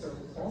skills to serve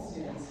all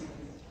students,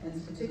 and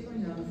is particularly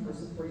known for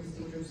supporting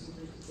teachers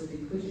with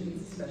inclusion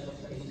needs of special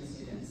education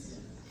students.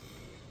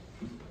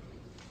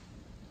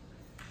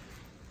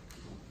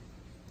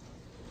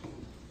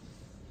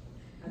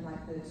 I'd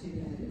like the 2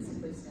 candidates to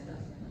please stand up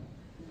and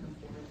come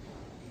forward.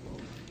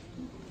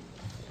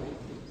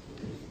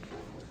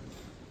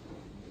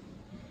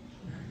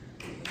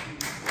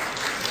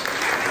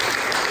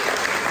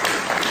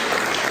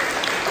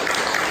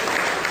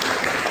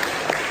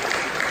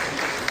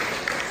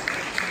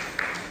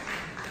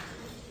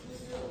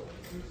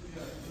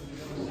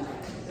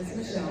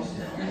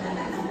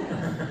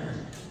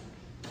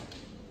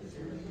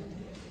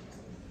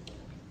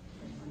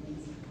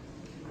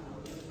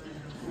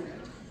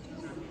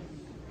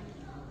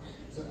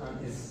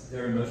 Is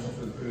there a motion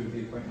to approve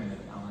the appointment of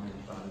Alan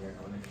and John Muir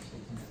Elementary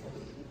School Principal?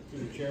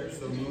 Through the chair,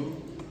 so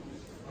moved.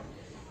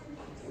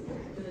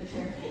 To the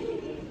chair.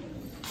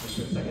 Is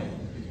there a second?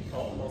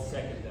 I'll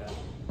second that.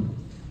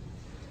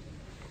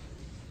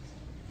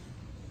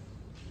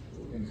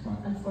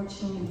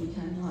 Unfortunately, we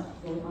cannot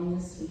vote on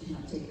this. We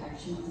cannot take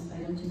action on this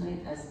item tonight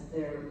as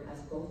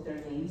both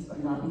their names are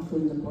not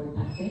included in the board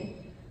packet.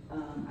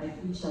 I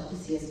reached out to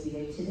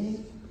CSBA today,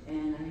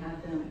 and I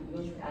have them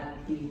look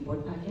at the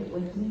board packet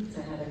with me because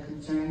I had a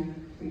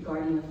concern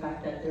regarding the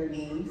fact that their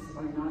names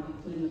are not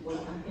included in the board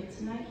packet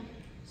tonight.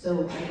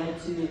 So I'd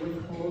like to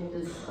withhold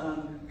this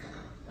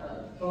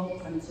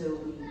vote until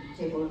we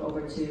table it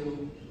over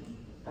to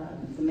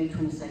the May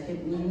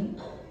 22nd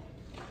meeting.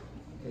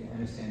 Okay, I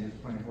understand your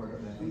point of order,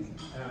 but I think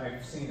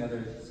I've seen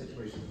other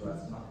situations where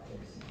that's not the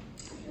case.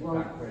 In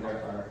fact, where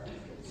there are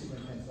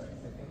superintendents, I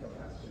think of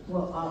last year.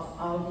 Well,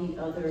 all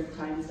the other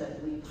times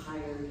that we've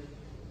hired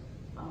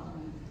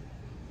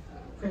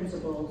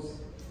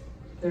principals,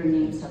 their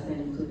names have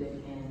been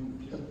included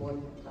in the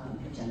board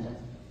agenda.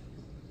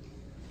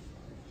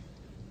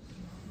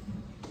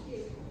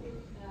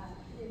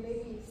 It may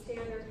be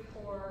standard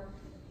for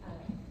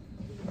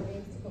the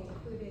names to be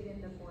included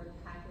in the board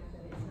packet,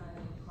 but it's not a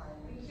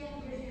requirement. You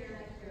can't hear your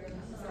lecture.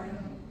 I'm sorry.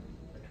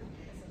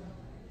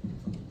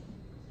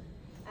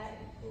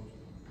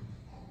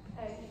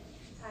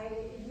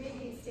 It may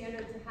be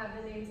standard to have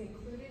names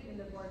included in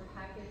the board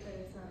packet, but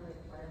it's not a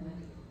requirement.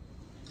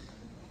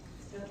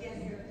 Okay.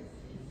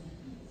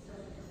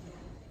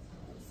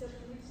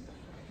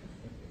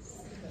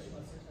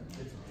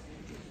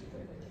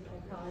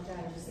 I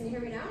apologize. Can you hear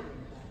me now?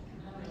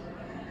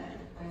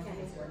 I can't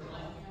use word.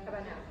 How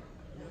about now?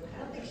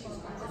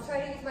 I'll try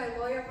to use my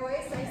lawyer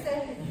voice. I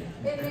said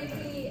it may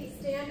be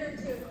standard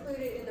to include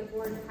it in the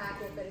board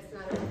packet, but it's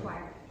not a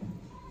requirement.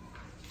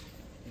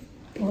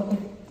 Well,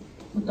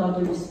 with all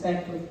due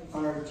respect, with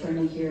our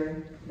attorney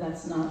here,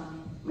 that's not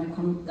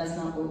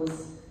what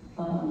was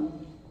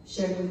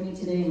shared with me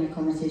today in my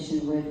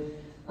conversation with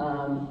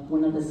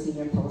one of the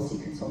senior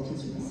policy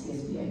consultants from the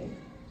CSBA.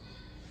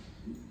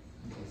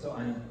 So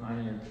on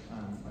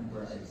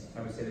where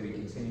I would say that we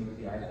continue with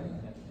the item.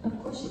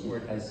 Of course you do. Where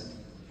it has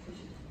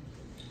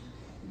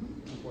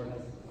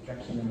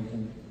objection,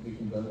 then we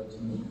can vote to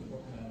move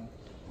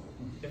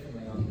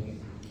differently on the.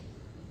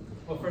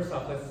 Well, first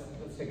off,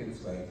 let's take it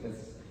this way.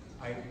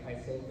 I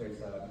say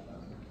there's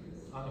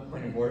on the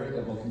point of order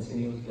that we'll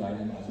continue with the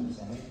item as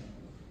presented.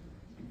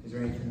 Is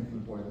there anything from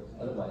the board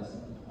otherwise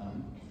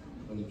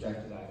would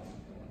object to that?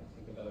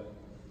 Take a vote,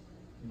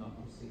 not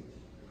proceed.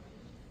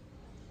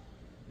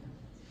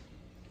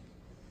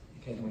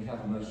 Okay, then we have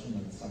a motion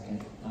and a second.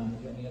 Do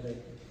you have any other?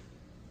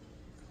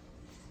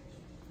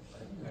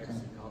 I have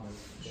some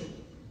comments. Sure.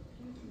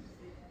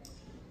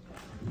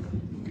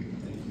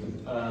 Thank you.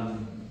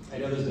 I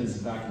know there's been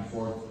some back and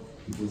forth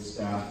with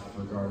staff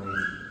regarding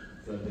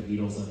the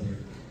beetles up here.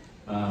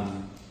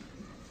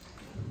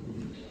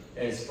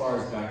 As far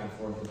as back and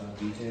forth about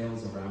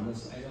details around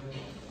this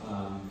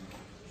item,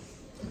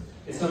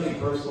 it's nothing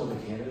personal to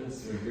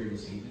candidates that are here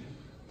this evening.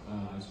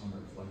 I just want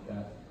to reflect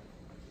that.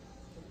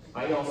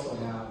 I also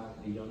have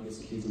the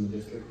youngest kids in the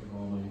district of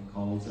all my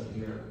colleagues up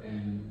here,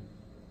 and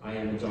I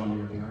am a John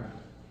Deere parent.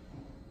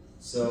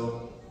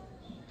 So,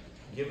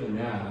 given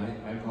that,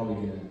 I'm probably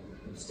going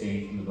to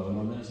abstain from the vote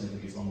on this. I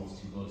think it's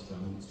almost too close to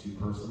home. It's too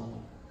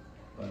personal.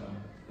 But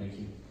thank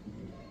you.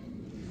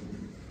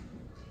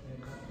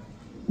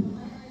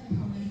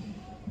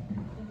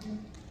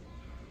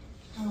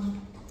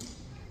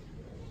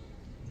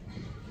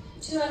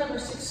 Two out of our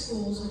 6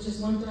 schools, which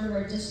is 1/3 of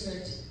our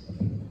district,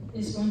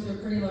 is going through a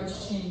pretty large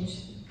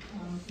change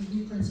from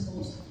new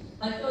principals.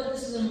 I feel that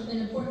this is an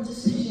important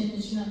decision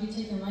and should not be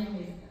taken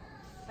lightly.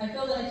 I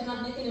feel that I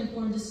cannot make an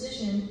informed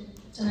decision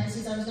tonight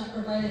since I was not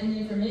provided any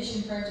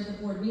information prior to the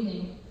board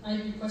meeting.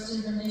 I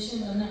requested information,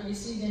 but I've not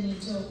received any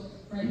until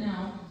right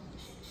now.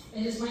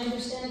 It is my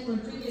understanding from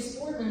a previous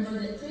board member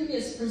that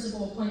previous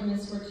principal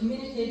appointments were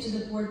communicated to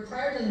the board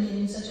prior to the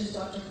meeting, such as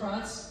Dr.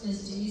 Kratz,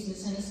 Ms. Dees,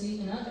 Ms. Hennessy,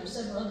 and others,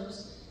 several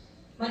others.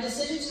 My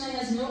decision tonight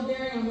has no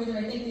bearing on whether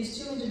I think these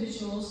 2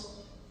 individuals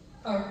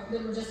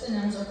that were just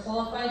announced are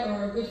qualified or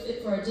are a good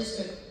fit for our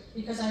district,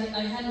 because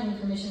I had no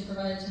information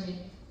provided to me.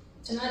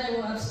 Tonight I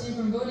will abstain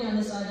from voting on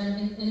this item,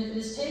 and if it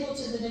is tabled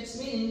to the next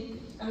meeting,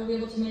 I will be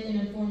able to make an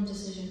informed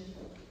decision.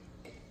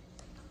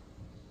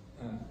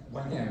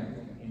 One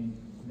thing,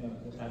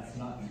 that's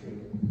not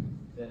true.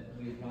 That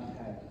we've not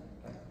had.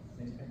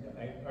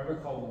 I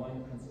recall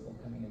one principal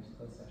coming into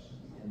closed session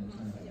and the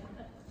turn back.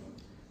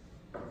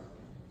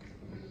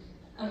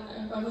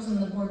 I wasn't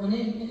on the board when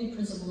any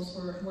principals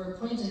were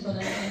appointed, but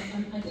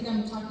I think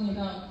I'm talking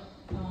about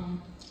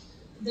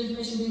the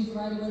information being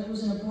provided, whether it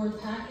was in a board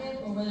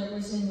packet or whether it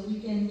was in the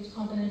weekend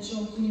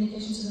confidential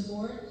communication to the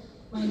board.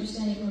 My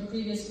understanding from a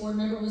previous board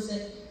member was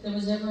that there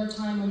was never a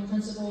time when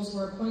principals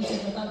were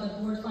appointed without the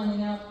board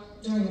finding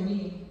out during the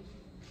meeting.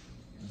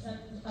 I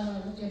don't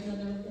know, do you have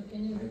another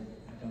opinion?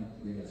 I don't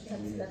believe that's true.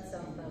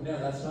 No,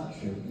 that's not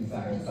true. In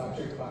fact,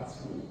 Dr. Kratz,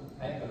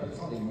 I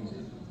recall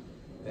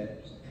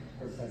that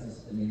her presence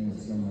at the meeting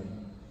was the only.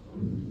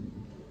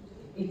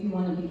 If you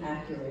want to be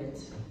accurate,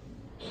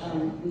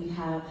 we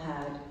have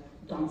had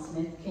Don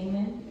Smith came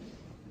in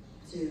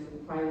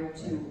prior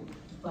to,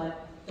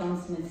 but Don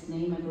Smith's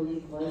name, I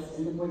believe, was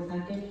in the board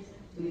packet.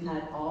 We've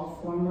had all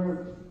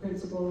former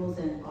principals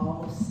and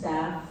all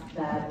staff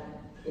that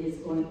was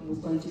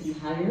going to be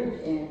hired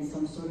and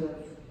some sort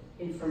of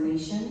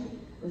information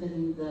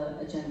within the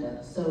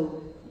agenda.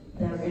 So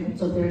their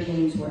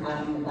names were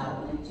out and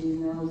about. And I do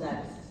know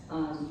that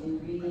in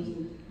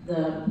reading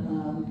the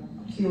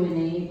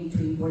Q&A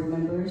between board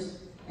members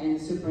and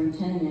the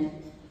superintendent,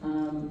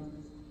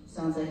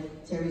 sounds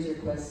like Terry's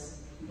request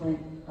went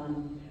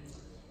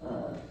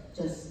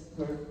just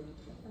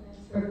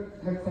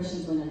her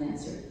questions went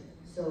unanswered.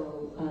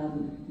 So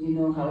you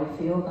know how I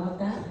feel about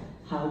that,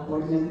 how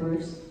board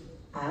members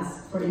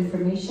ask for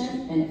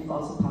information and it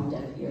falls upon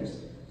deaf ears.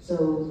 So,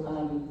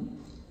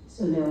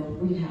 no,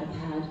 we have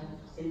had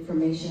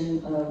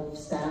information of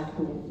staff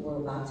who were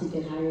about to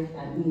get hired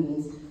at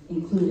meetings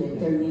included,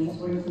 their names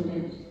were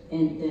included,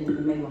 and then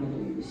you may want to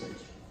do your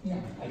research. Yeah,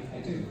 I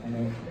do. I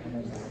know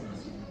exactly.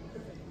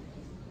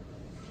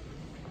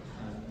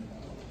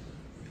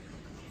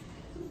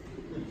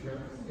 Sure.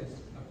 Yes.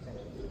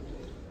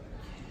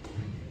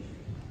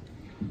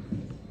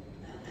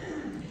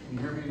 Can you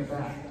hear me in the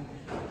back?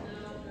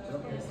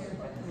 Okay.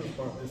 I'm going to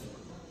start this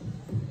one.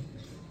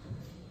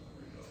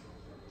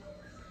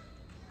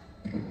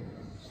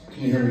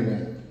 you hear me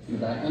then? You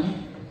back now?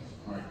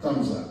 All right,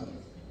 thumbs up.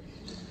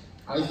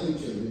 I think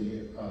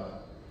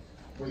that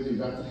whether you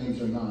got the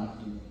names or not,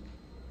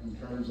 in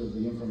terms of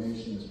the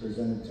information that's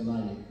presented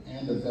tonight,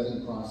 and the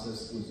vetting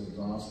process was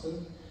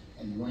exhaustive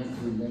and went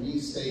through many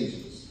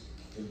stages.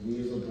 If we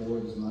as a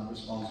board is not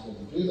responsible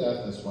to do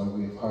that, that's why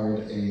we have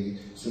hired a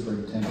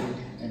superintendent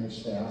and a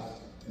staff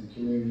and the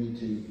community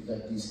to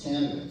vet these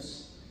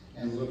candidates.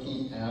 And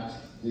looking at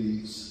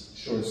the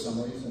short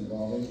summaries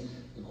involving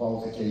the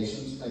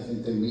qualifications, I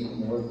think they meet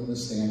more than the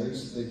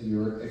standards that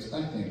you're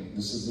expecting.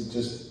 This is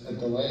just a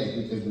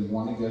delay because we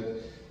want to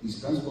get these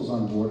principals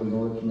on board in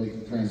order to make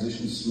the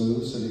transition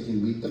smooth so they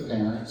can meet the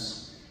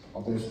parents.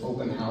 There's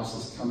open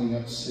houses coming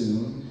up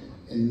soon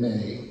in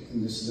May,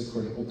 and this is a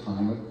critical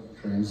time of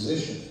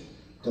transition.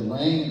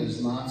 Delaying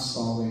is not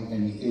solving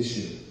any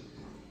issue.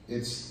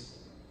 It's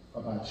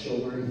about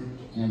children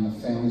and the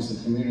families,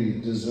 the community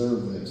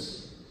deserve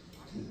this.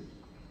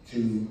 To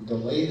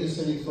delay this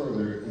any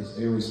further is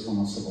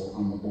irresponsible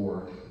on the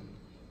board.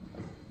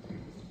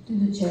 To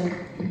the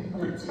chair, I'd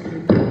like to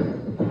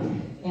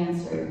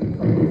answer a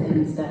couple of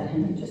things that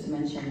Henry just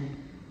mentioned.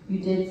 You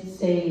did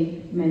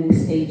say many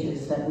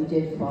stages, that we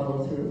did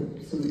follow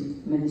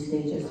through many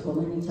stages. Well,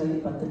 let me tell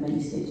you about the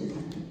many stages.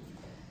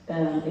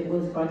 It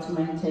was brought to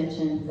my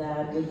attention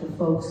that with the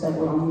folks that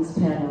were on these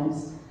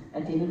panels,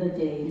 at the end of the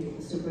day,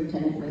 the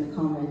superintendent made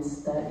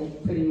comments that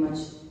it pretty much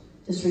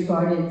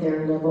disregarded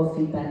their level of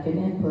feedback and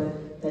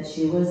input, that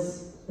she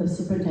was the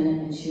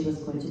superintendent and she was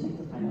going to make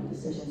the final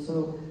decision.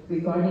 So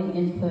regarding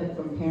input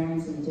from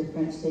parents and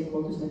different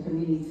stakeholders in the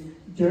community,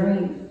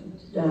 going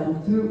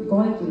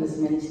through this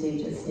many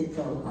stages, it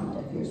fell upon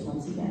deaf ears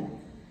once again.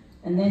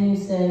 And then you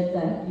said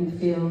that you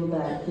feel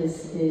that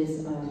this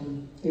is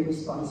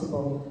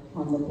irresponsible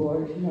on the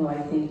board. No,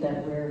 I think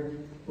that we're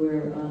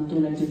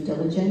doing a due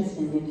diligence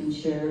and making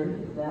sure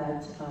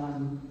that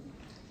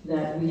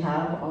that we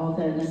have all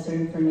the necessary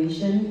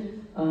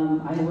information.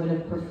 I would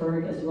have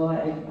preferred as well.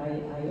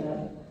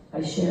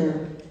 I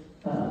share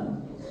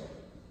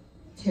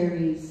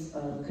Terry's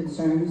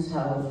concerns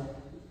how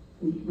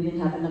we didn't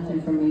have enough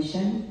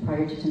information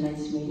prior to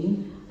tonight's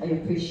meeting. I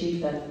appreciate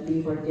that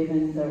we were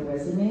given the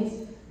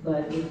resumes,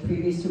 but with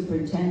previous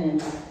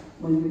superintendents,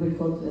 when we would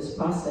go through this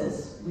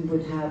process, we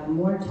would have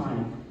more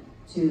time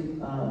to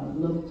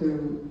look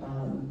through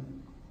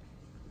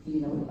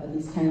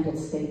these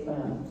candidates'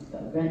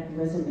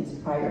 resumes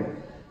prior.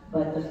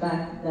 But the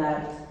fact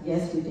that,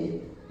 yes, we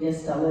did,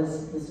 yes, that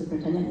was the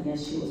superintendent, and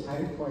yes, she was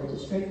hired for a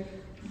district,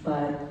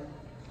 but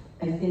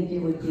I think it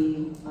would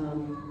be,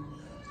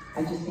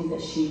 I just think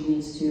that she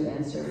needs to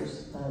answer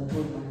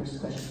board members'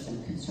 questions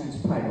and concerns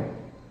prior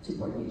to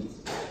board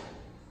meetings.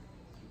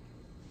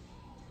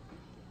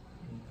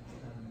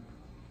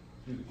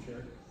 Through the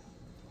chair.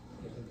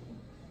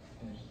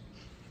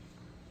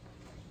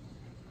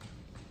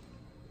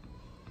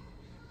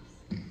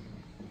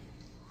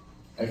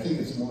 I think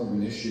it's more of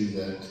an issue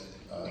that,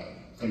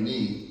 for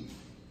me,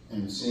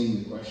 and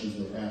seeing the questions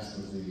that were asked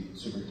of the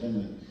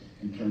superintendent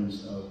in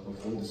terms of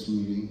before this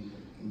meeting,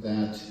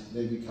 that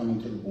they'd be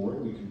coming to the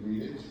board, we could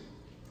read it,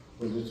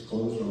 whether it's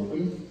closed or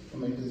open,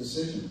 and make the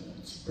decision.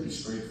 It's pretty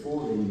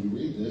straightforward when you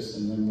read this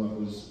and then what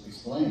was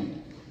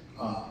explained.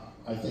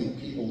 I think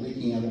people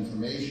leaking out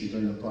information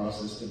during the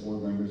process to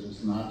board members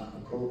is not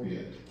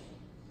appropriate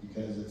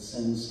because it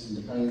sends,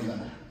 depending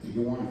on if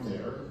you weren't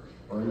there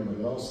or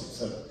anybody else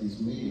except these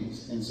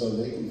meetings, and so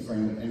they can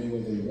frame it any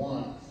way they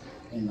want,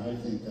 and I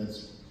think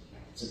it's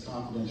a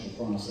confidential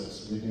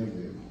process with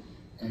interview.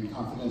 And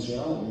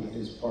confidentiality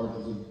is part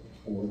of the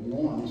board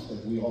norms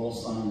that we all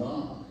signed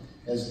on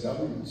as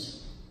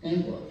governance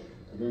handbook,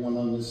 everyone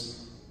on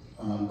this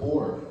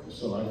board.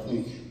 So I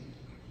think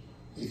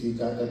if you've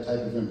got that type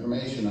of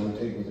information, I would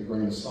take it with a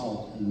grain of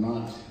salt and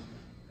not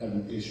have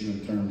an issue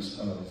in terms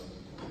of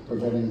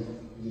preventing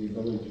the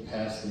ability to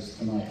pass this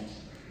tonight.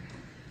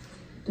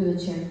 Through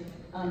the chair,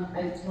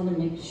 I just want to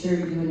make sure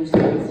you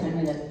understand,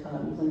 Sammy, that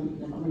I'm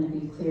going to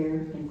be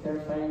clear and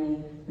clarify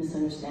any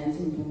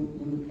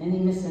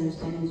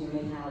misunderstandings you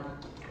may have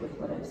with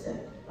what I've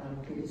said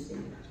previously.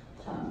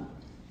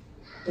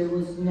 There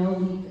was no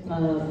leak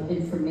of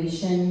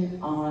information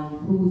on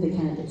who the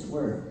candidates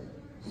were,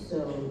 so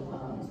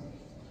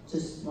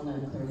just want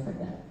to clarify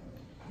that.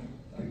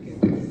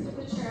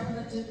 Mr. Chair, I would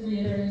like to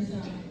reiterate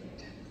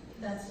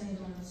that same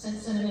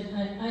sentiment.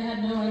 I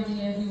had no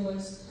idea who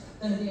was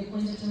going to be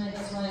appointed tonight.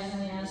 That's why I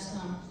asked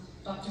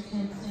Dr.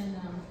 Kemp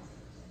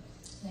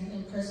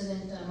and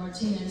President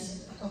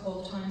Martinez a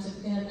couple of times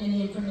if they had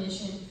any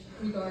information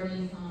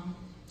regarding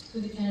who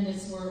the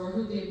candidates were or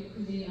who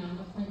the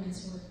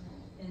appointments were.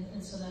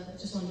 And so that I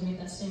just wanted to make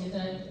that statement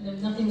that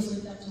nothing was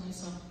leaked out to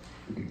myself.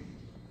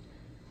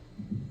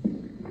 The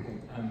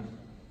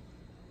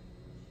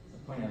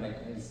point I'd like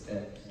to is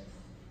that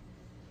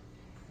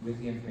with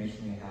the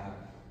information we have,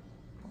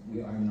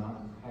 we are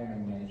not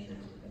hiring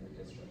managers within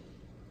the district.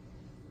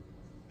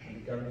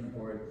 The governing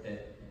board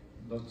that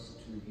looks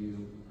to review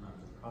the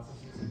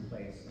processes in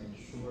place and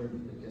ensure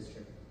that the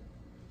district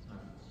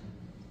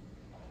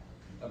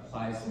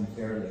applies them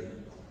fairly.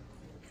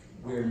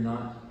 We're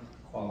not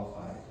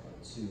qualified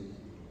to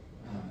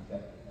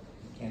that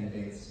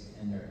candidates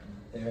and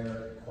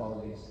their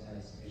qualities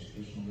as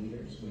educational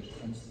leaders, which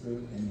comes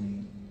through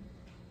in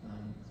the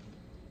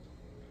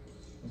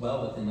well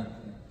within the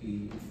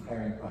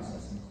hiring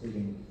process,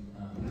 including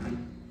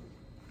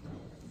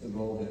the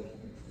role that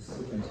the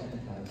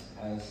superintendent has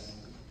as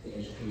the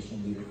educational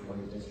leader for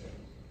the district.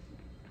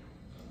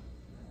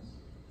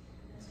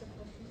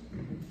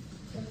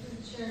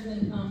 Chair,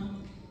 then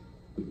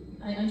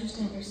I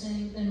understand what you're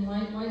saying. Then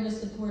why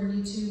does the board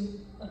need to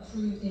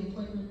approve the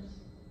appointment?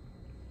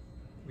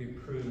 We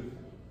approve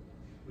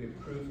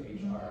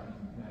HR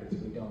matters.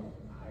 We don't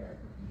hire.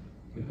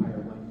 We hire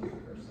one new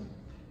person.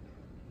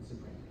 The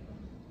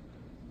superintendent.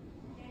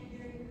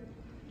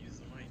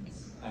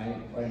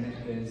 What I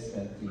meant is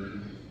that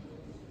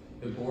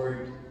the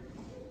board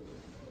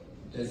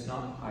does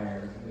not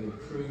hire. We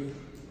approve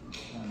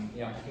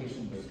the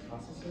application of those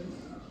processes.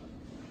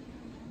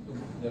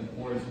 The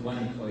board's one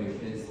employee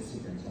is the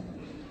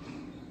superintendent.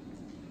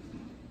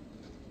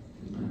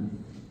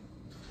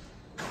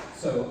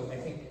 So I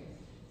think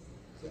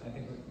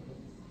we'll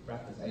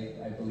wrap this.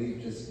 I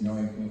believe, just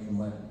knowing from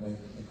what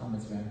the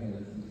comments around here,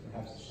 that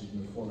perhaps it should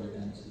move forward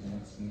then to the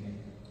next meeting.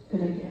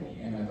 Good idea.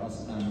 And I've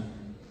also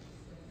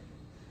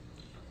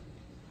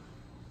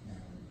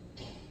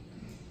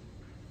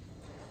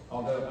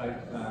although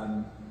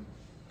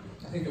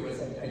I think there was,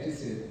 I did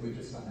see that we've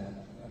just gotten a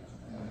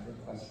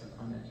request for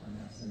comment on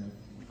this, and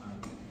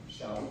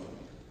shall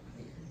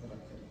we would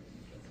like to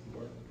get some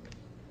board.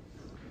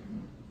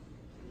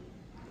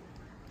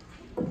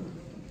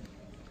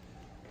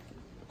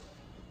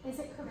 Is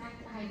it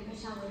correct, hi,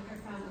 Michelle Laker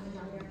from the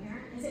John Muir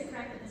Parent, is it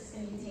correct that this is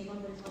going to be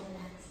tabled until the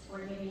next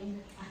board meeting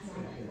as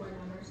all the board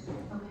members?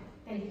 Okay,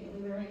 thank you.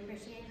 We really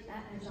appreciate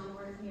that as John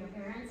Muir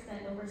Parents,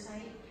 that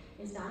oversight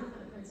is done for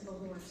the principal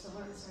who works so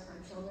hard to serve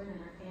our children and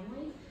our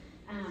family.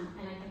 And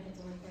I think it's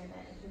only fair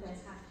that if you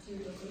guys have to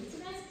agree to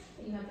this,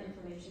 that you have the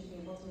information to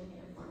be able to make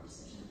an informed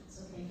decision.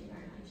 So thank you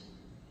very much.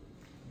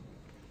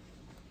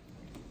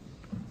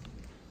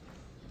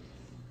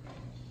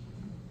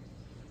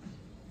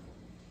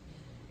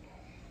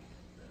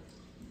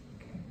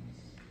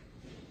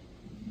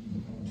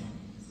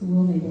 So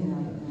we'll need to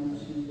have a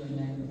motion to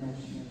amend the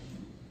motion.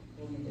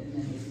 We'll need to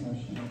amend this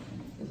motion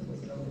because it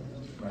was over.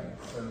 Right.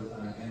 So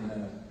and the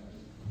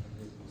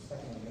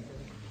second one,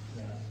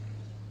 yeah.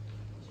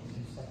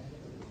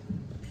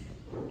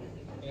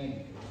 And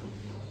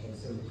okay,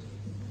 so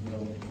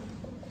we'll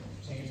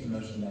change the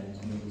motion then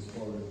to move this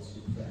forward to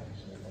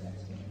action at the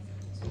next meeting.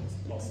 So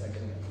I'll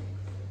second it.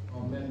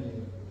 I'll amend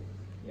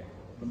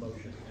the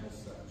motion as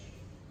such.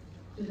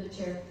 To the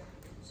chair.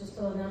 Just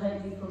so now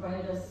that you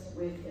provided us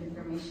with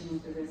information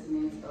with the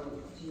resumes,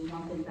 do you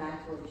want them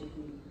back, or do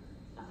you?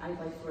 I'd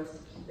like for us to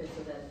keep it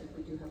so that if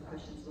we do have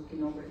questions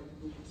looking over it,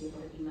 we can be able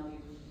to email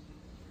you.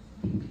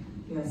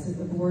 Yes, if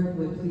the board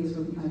would please,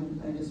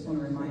 I just want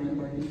to remind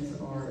everybody these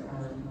are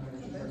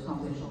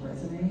confidential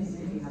resumes.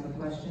 If you have a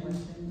question,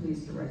 please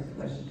direct the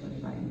question to me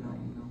by email.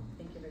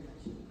 Thank you very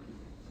much.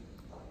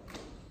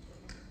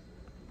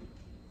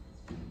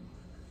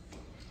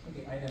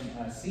 Okay, item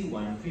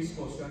C1,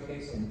 preschool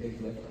showcase and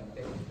big lift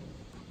update.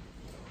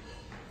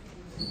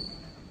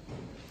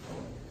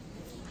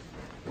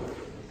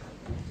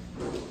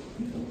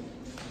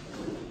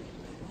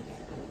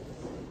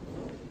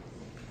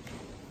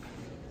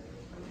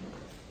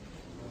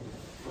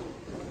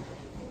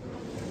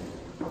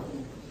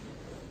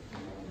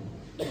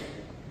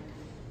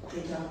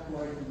 Good job,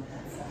 board on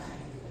that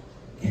side.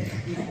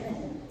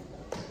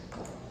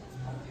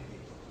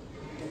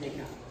 There they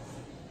go.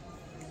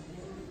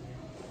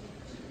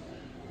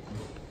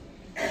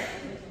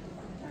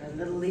 Our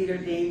little leader,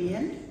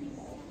 Damien.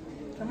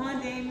 Come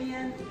on,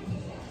 Damien.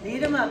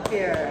 Lead him up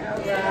here.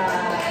 All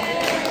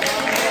right.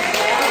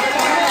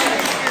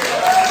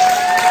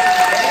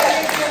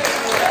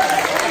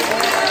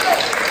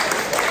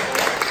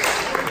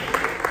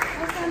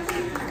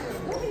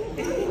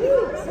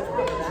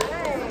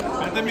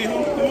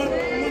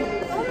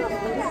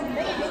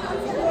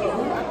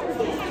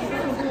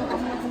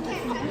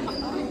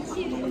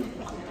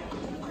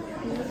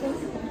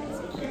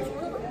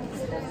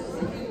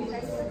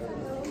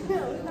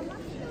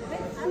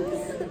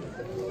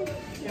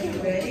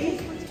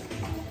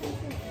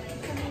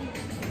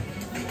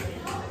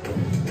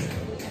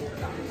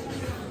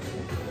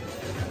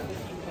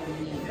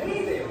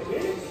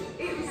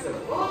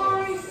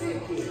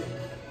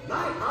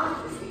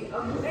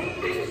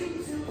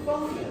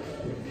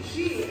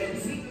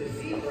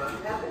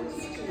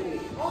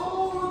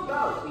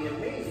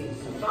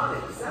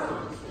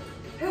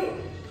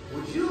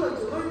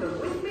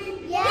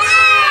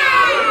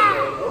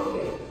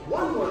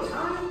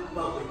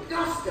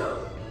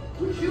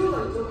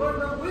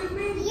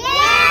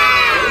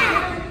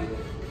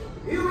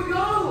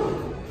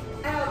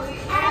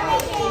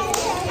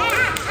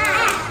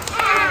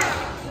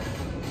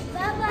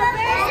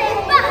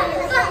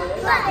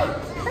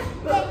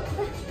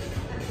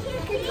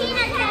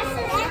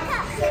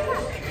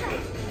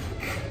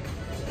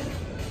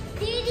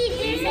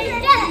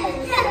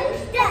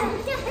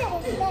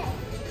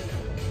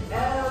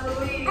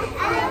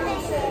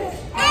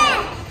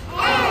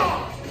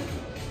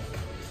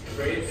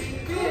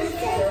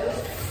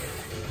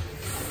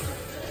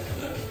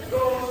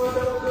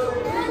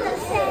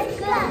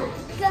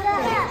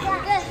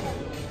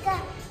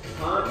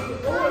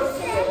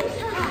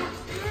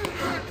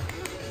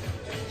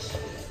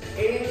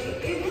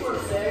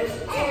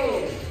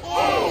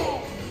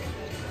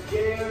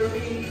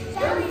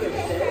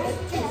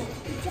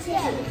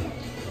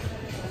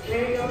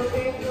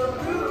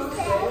 Kangaroo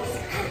says,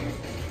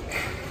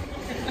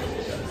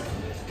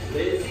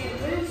 Lizzie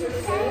Lizard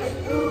says,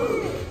 ooh,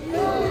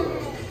 ooh.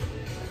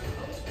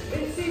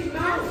 Mincy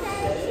Mouse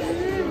says,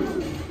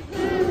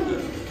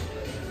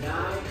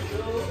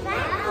 Nigel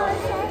Mouse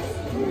says,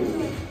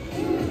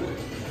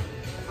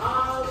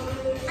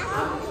 Olive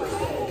Apple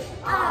says,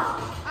 ah,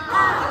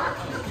 ah.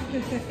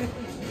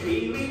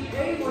 Pee-wee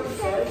Penguin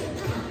says,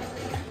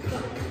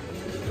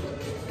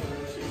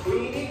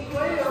 Queenie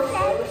Quail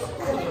says,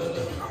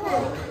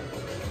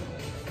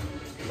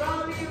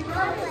 Robbie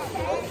Rabbit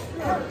says,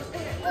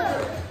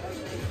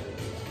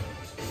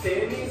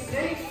 Sammy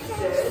Snake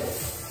says,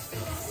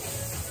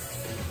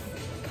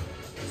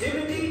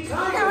 Timothy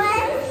Tiger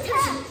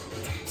says,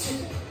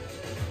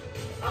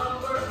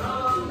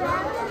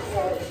 Umbrella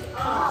says,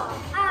 ah,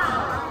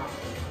 ah.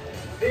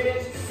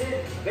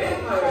 Vincent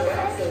Vampire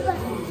Bat says,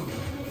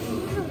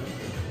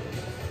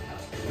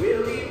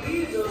 Willie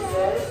Weasel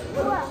says,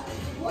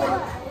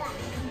 what?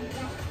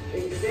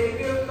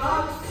 Xavier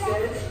Fox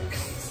says,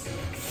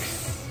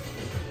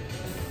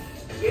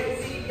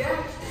 Yancy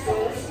Yak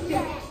says,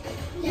 yeah.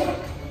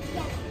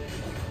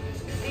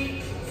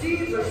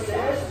 Zebra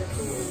says,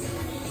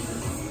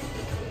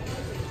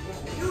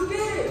 you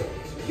did it!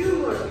 You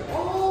learned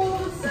all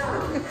the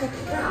sounds.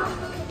 Now,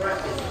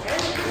 practice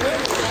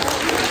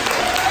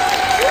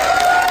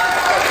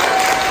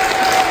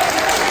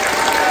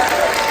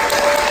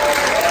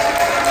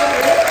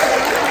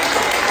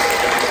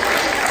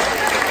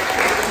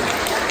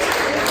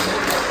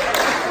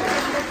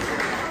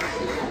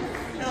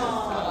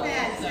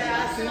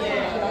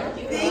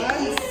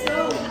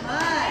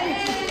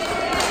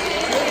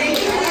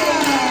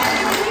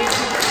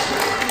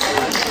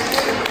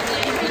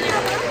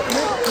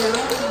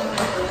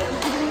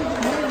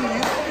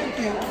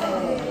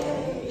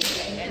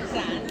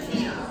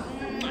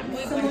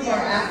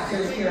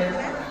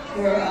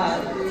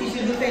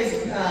Teacher Lupe's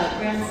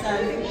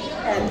grandson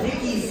and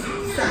Vicky's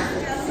son.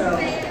 So,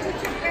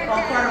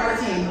 all part of our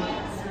team.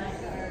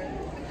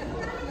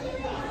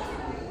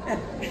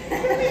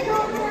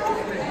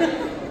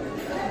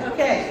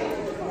 Okay.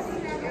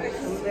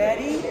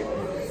 Ready?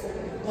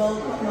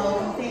 Welcome,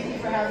 welcome. Thank you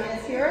for having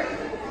us here.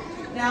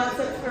 Now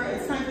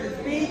it's time for the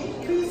big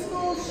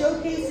preschool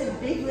showcase and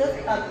big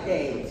lift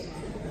update.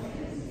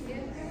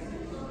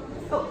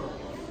 Oh,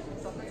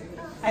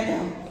 I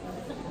know.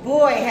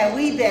 Boy, have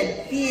we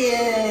been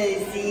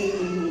busy.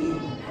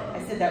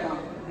 I said that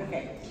wrong.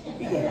 Okay,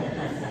 you get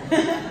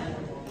it.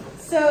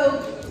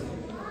 So,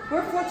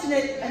 we're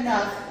fortunate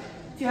enough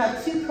to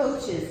have 2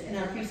 coaches in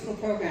our preschool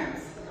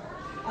programs.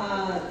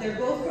 They're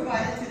both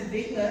provided through the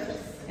Big Lift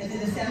and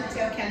through the San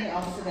Mateo County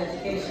Office of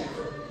Education.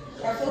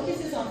 Our focus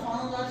is on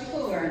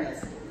phonological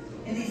awareness.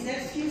 In these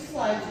next few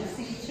slides, you'll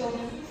see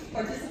children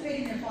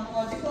participating in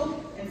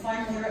phonological and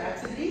fine motor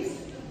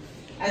activities.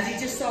 As you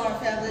just saw our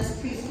fabulous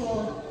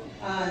preschool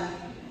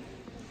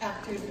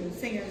actors and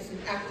singers and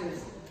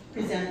actors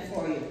present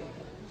for you.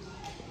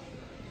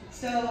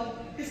 So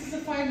this is a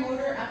fine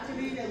motor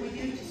activity that we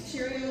do, just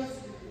Cheerios,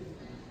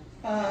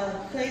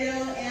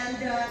 Play-Doh, and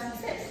some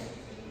sticks.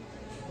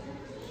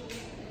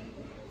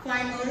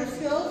 Fine motor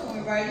skills when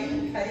we're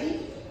writing,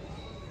 cutting.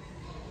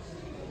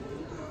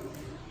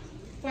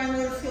 Fine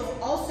motor skills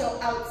also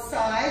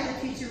outside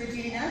with teacher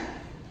Regina.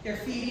 They're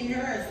feeding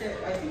her,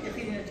 I think they're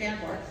feeding her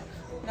tampons,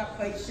 not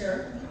quite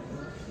sure.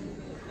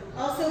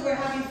 Also, we're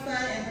having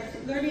fun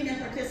and learning and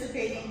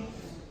participating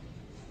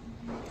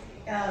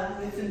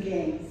with some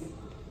games.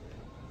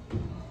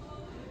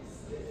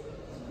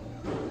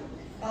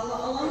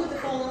 Along with the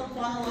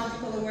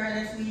phonological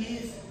awareness, we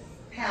use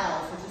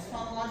PALS, which is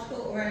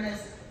Phonological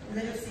Awareness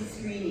Literacy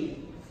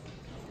Screening.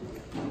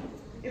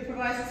 It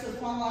provides us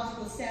with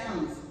phonological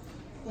sounds,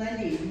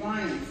 blending,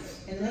 rhymes,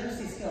 and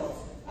literacy skills,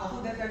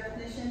 alphabet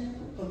recognition,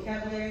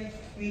 vocabulary,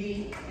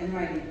 reading, and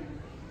writing.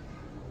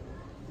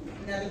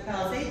 Another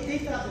PALS, they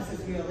thought this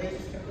was real. They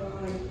just kept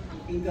going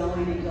and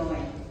going and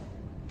going.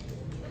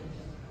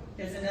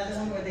 There's another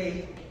one where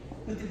they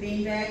put the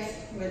bean bags,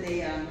 where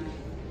they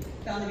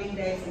found the bean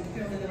bags and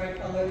threw them in the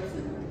right colors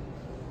and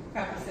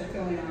practiced their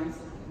throwing arms.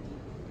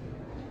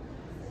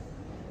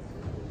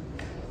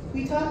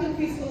 We talk in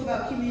preschool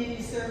about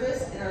community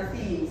service and our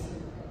themes.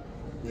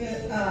 We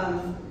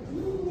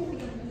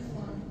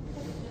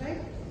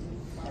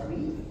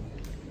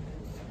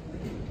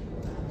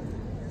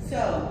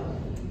So,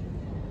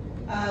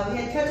 we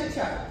had Touch a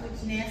Truck,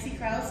 which Nancy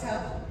Krause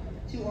helped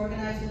to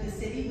organize with the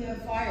city. We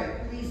have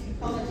fire, police,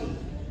 ecology,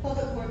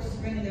 public works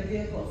bringing their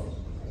vehicles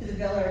to the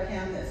Bel Air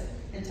campus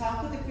and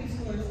talk with the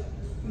preschoolers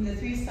from the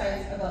 3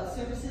 sites about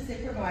services they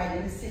provide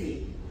in the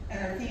city, and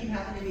our theme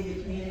happened to be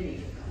the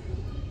community.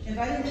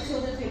 Inviting the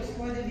children to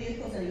explore the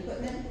vehicles and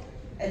equipment.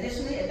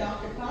 Additionally,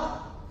 Adopt a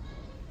Cop,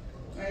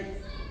 right?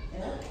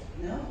 Yeah?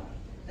 No?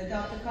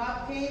 Adopt a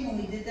Cop came when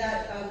we did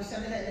that. We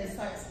started that in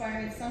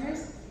Inspiring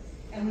Summers,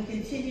 and we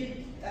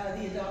continued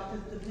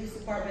the police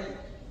department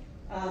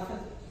for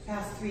the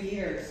past 3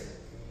 years.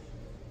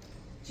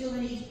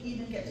 Children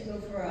even get to go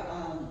for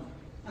on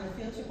a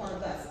field trip on a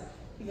bus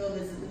to go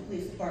visit the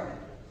police department.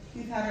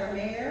 We've had our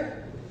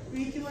mayor,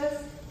 read to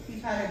us.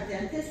 We've had our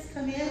dentists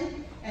come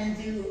in and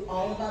do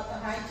all about the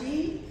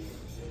hygiene.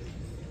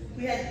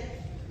 We had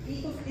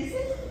Eagle, is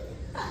it?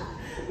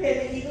 We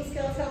had the Eagle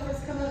Scouts helpers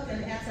come up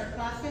and enhance our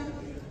classroom.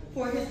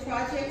 For his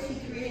project,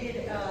 he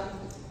created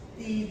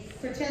the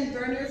pretend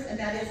burners, and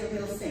that is a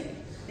real sink.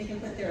 They can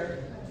put their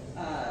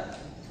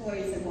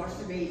toys and wash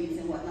their babies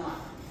and whatnot.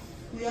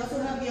 We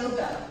also have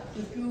yoga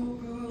with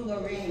Guru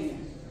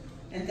Lorraine,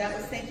 and that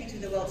was thank you to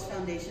the Welch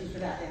Foundation for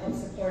that. They help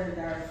support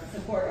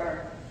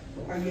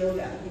our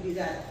yoga. We do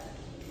that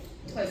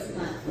twice a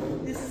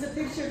month. This is a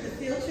picture of the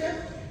field trip.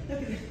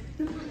 Look at it.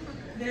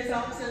 There's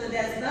Officer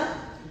Ledesma,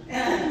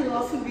 and who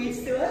also reads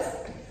to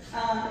us,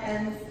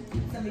 and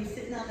somebody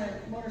sitting on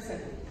their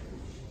motorcycle.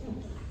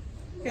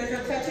 Here's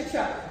our Touch a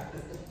Truck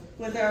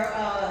with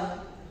our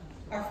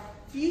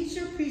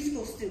future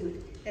preschool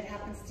student that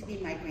happens to be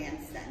my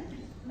grandson.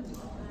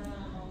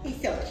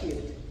 He's so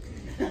cute.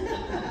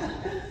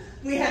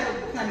 We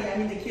had plenty. I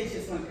mean, the kids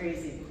just went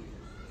crazy,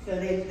 so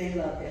they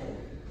loved it.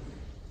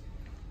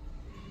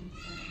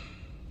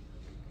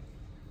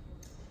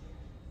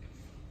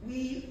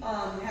 We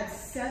had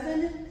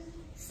 7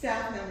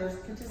 staff members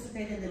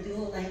participate in the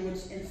Dual Language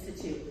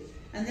Institute.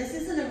 And this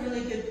isn't a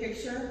really good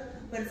picture,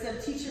 but it's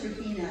of teacher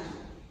Regina.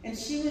 And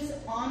she was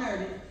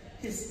honored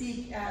to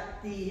speak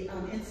at the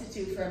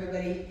Institute for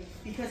everybody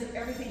because of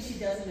everything she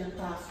does in her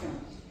classroom.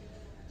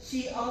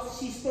 She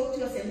spoke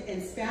to us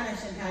in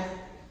Spanish and had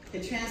the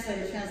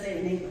translator translate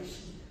in English.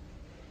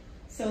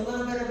 So a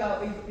little bit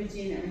about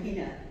Regina.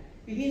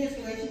 Regina's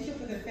relationship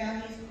with her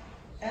families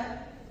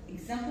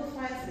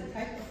exemplifies the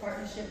type of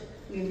partnership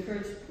we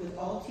encourage with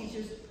all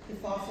teachers to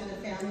foster the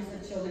families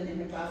and children in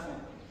her classroom.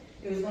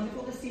 It was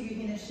wonderful to see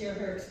Regina share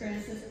her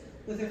experiences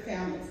with her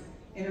families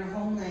in her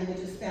home language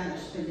of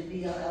Spanish from the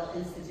DLL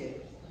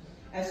Institute.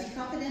 As she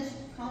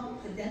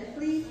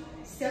confidently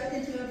stepped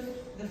into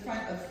the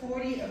front of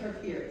 40 of her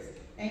peers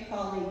and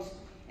colleagues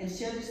and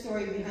shared the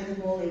story behind the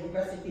Mole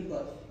recipe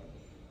book.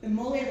 The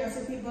Mole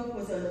recipe book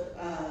was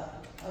a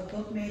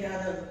book made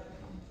out of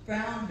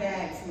brown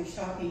bags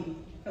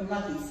from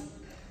Lucky's.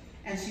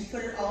 And she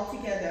put it all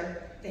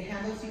together, the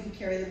handles you could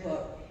carry the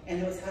book,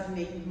 and it was how to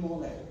make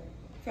mole.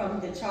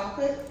 From the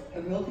chocolate,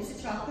 a real piece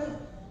of chocolate,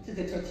 to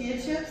the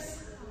tortilla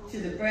chips, to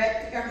the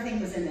bread, everything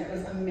was in there. It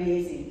was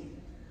amazing.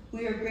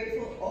 We are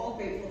grateful, all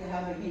grateful to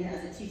have Regina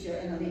as a teacher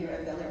and a leader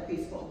at Bel Air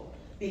Preschool,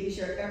 making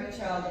sure every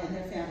child and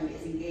their family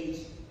is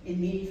engaged in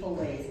meaningful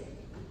ways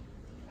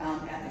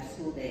at their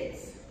school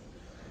days.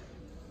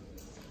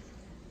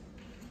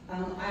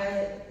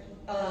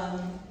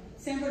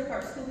 San Bruno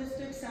Park School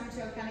District, San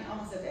Mateo County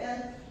Office of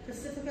Ed,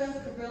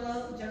 Pacifica,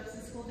 Cabrillo,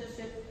 Jefferson School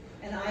District,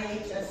 and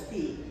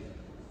IHSD.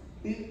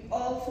 We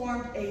all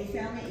formed a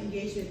family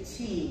engagement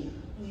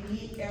team. We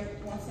meet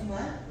once a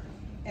month,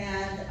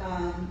 and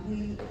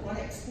we want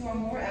to explore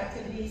more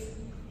activities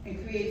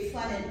and create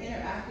fun and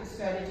interactive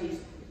strategies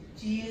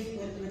to use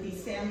with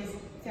these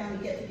family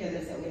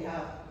get-togethers that we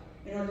have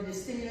in order to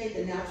stimulate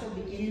the natural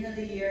beginning of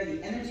the year,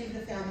 the energy of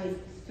the families,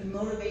 to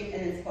motivate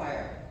and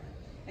inspire,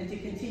 and to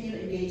continue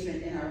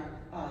engagement in our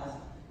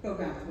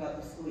program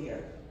throughout the school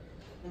year.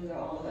 Those are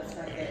all of us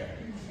right there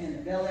in the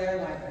Bel Air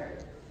Library.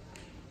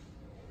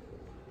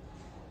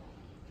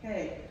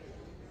 Okay,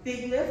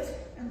 Big Lift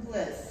and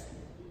Bliss.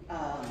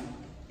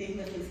 Big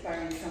Lift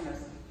Inspiring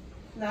Summers.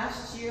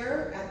 Last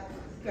year at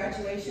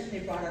graduation, they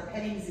brought our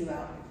petting zoo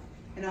out,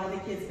 and all the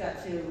kids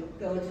got to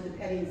go into the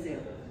petting zoo.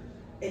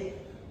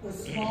 It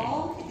was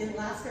small, it didn't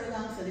last very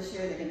long, so this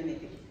year they're going to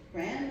make it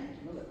grand,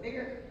 a little bit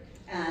bigger,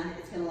 and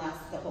it's going to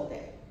last the whole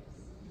day.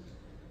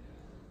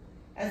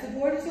 As the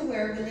board is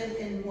aware, we live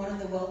in one of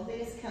the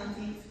wealthiest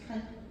counties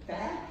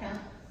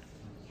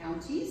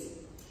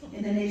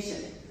in the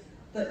nation,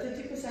 but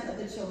 50% of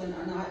the children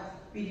are not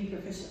reading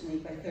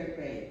proficiently by 3rd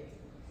grade.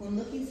 When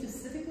looking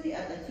specifically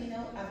at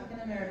Latino,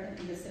 African American,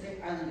 and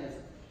Pacific Islanders,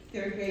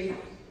 3rd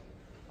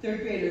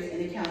graders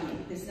in the county,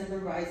 this number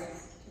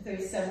rises to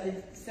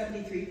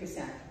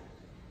 73%.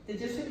 The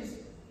district is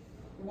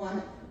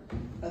one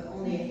of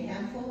only a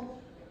handful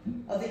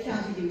of the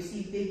county to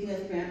receive Big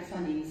Lift grant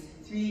fundings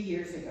 3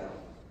 years ago,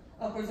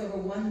 upwards over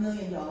 $1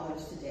 million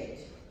to date,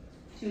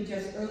 to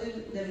address early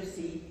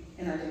literacy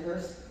in our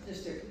diverse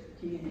district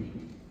community.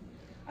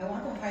 I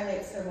want to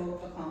highlight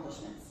several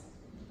accomplishments.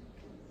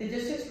 The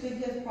district's Big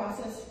Lift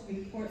process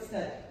reports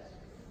that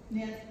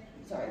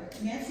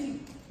Nancy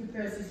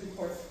prepares these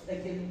reports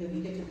that we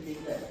give to the Big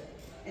Lift,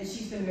 and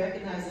she's been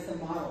recognized as a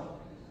model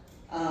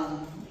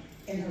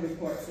in her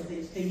reports. So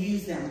they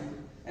use them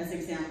as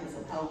examples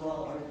of how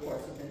well our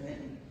reports have been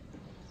written.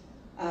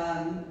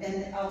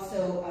 And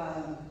also,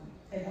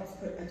 it helps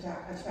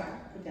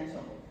attract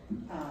potential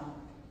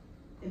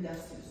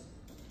investors.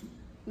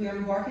 We are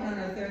embarking on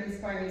our 3rd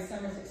Inspiring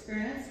Summers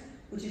experience,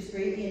 which is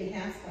greatly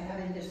enhanced by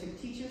having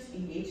district teachers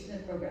engaged in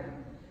the program.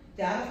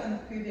 Data from the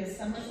previous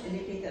summers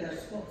indicate that our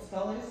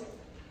scholars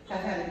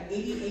have had an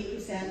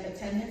 88%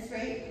 attendance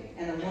rate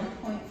and a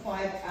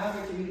 1.5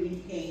 average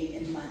reading gain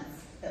in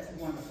months. That's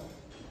wonderful.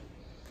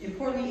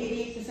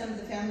 Importantly, 88% of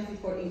the families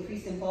report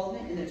increased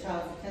involvement in their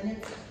child's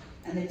attendance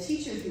And the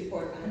teachers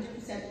report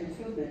 100%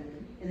 improvement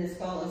in the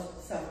scholars'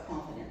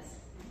 self-confidence.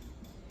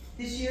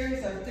 This year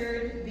is our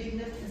third Big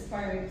Lift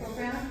Inspiring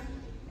program,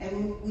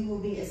 and we will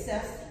be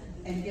assessed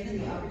and given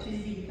the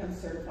opportunity to become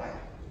certified.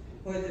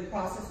 Where the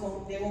process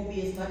there won't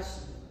be as much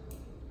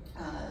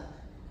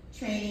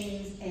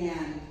trainings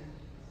and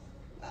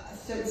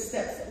certain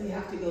steps that we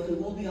have to go through.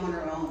 We'll be on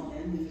our own,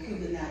 and we've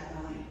proven that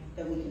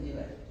that we can do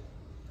it.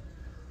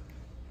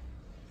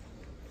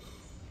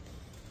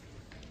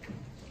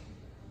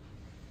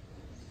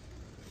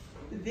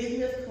 The Big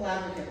Lift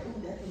Collaborative.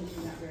 Ooh, that thing's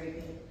not very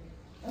good.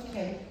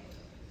 Okay.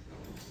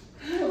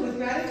 With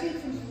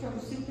gratitude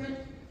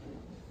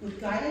with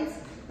guidance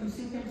from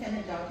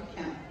Superintendent Dr.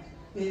 Kemp,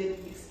 we've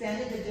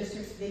expanded the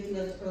district's Big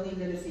Lift Early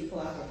Literacy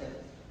Collaborative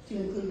to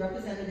include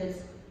representatives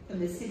from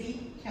the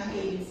city, county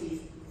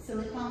agencies,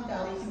 Silicon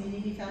Valley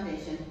Community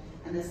Foundation,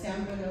 and the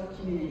San Bruno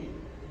community,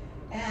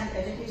 and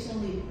educational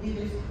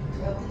leaders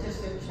to help the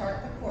district chart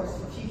a course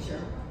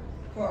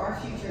for our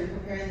future in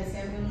preparing the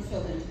San Bruno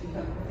children to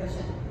become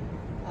proficient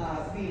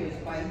readers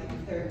by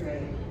third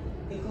grade.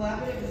 The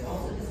collaborative is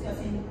also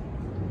discussing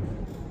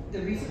the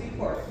recent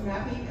report,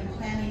 Mapping and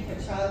Planning for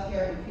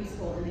Childcare and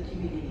Preschool in the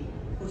Community,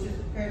 which was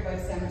prepared by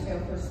San Mateo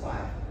First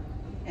 5,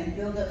 and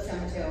Build Up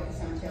San Mateo for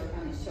San Mateo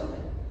County's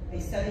children,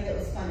 a study that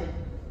was funded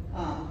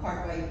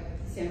part by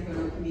San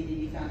Bruno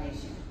Community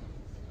Foundation.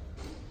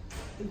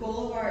 The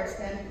goal of our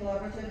expanded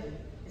collaborative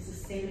is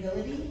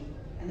sustainability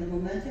and the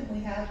momentum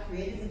we have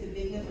created with the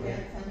Big Lift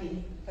grant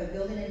funding by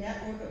building a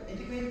network of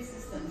integrated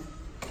systems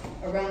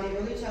around the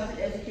early childhood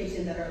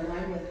education that are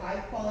aligned with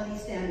high quality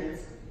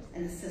standards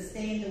and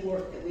sustain the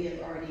work that we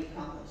have already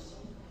accomplished.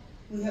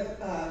 We have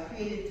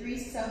created 3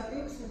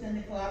 subgroups within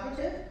the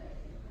collaborative,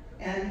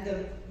 and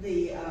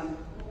the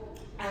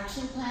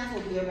action plans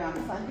will be around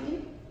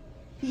funding,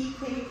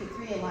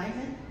 K-3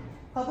 alignment,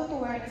 public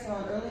awareness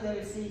around early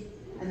literacy,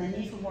 and the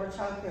need for more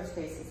childcare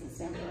spaces in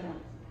San Bruno.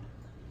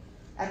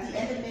 At the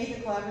end of May,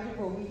 the collaborative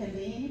will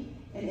reconvene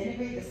and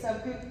integrate the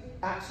subgroup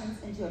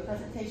actions into a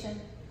presentation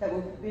that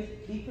will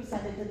be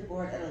presented to the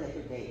board at a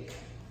later date.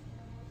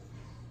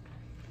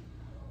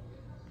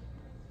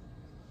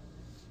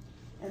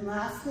 And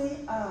lastly,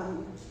 I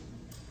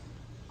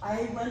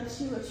went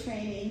to a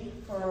training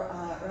for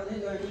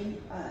early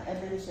learning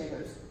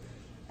administrators.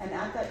 And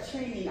at that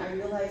training, I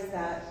realized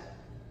that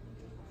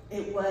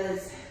it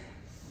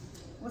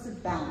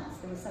wasn't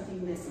balanced. There was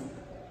something missing.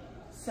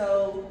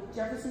 So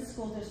Jefferson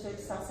School District,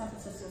 South San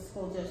Francisco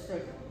School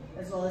District,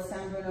 as well as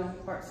San Bruno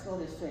Park School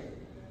District,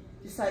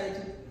 decided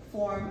to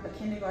form a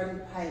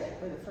kindergarten pilot.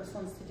 We're the first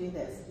ones to do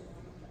this.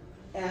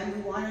 And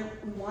we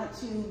want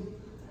to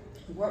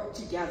work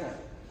together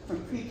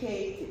from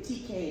pre-K to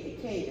TK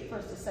to K to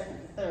first to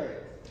second to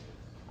third.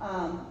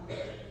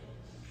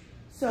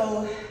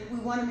 So we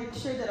want to make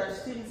sure that our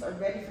students are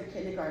ready for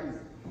kindergarten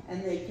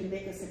and they can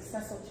make a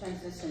successful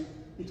transition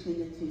between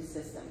the 2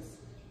 systems.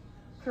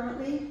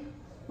 Currently,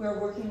 we're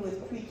working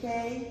with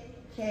pre-K,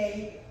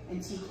 K,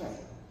 and TK.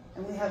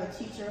 And we have a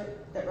teacher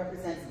that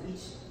represents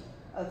each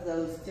of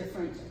those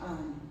different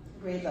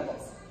grade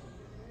levels.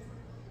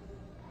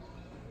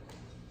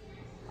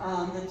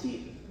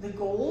 The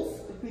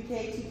goals, the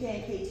pre-K, TK,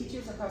 and K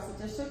teachers across the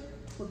district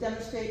will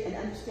demonstrate an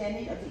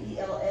understanding of the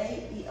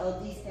ELA,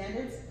 ELD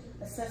standards,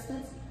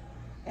 assessments,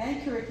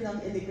 and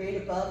curriculum in the grade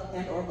above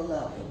and or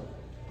below.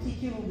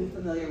 TQ will be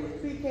familiar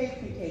with pre-K,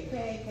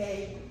 pre-K,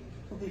 K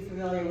will be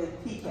familiar with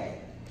PK,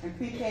 and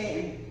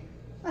pre-K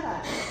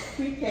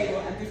will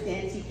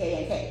understand TK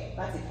and K.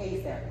 Lots of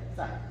Ks there,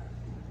 sorry.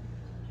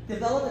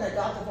 Develop and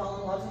adopt a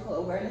phonological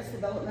awareness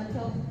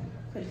developmental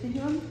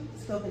continuum,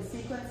 scope and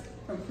sequence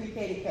from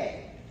pre-K to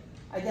K.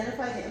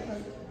 Identify and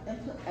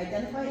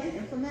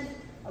implement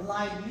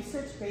aligned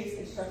research-based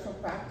instructional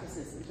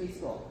practices in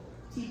preschool,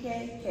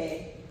 TK,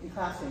 K, in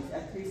classrooms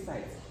at 3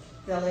 sites,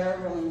 Bel Air,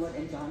 Rollingwood,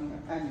 and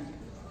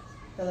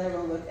Bel Air,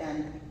 Rollingwood,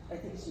 and I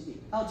think it should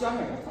be, John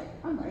Muir,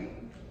 I'm right.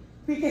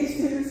 Pre-K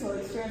students will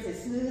experience a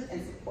smooth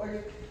and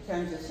supportive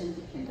transition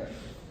to kinder.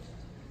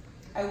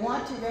 I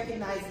want to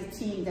recognize the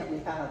team that we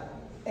have.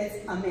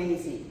 It's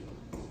amazing.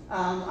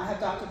 I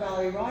have Dr.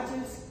 Valerie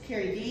Rogers,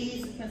 Carrie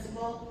Dees, the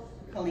principal,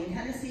 Colleen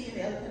Hennessy,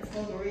 the other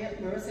principal,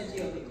 Marissa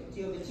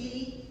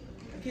Giovacchini,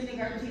 a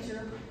kindergarten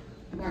teacher,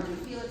 Margie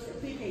Felix, a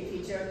pre-K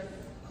teacher,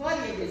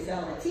 Claudia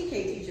Rizal, a TK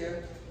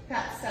teacher,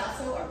 Pat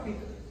Sasso, our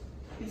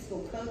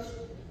preschool coach,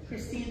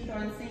 Christine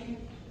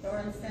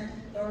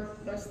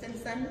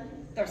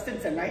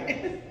Thorstensen, right?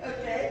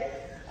 Okay.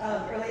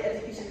 Early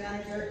education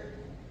manager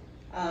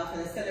for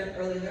the Center of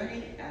Early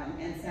Learning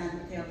and San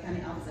Mateo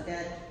County Office of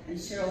Ed, and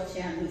Cheryl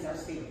Chan, who's our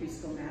state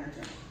preschool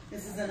manager.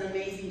 This is an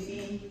amazing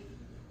team.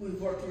 We've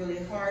worked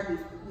really hard.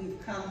 We've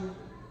come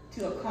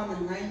to a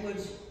common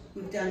language.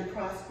 We've done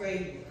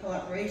cross-grade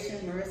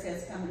collaboration. Marissa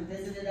has come and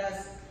visited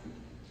us.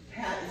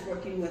 Pat is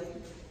working with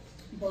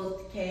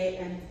both K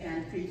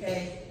and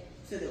pre-K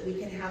so that we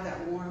can have that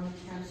warm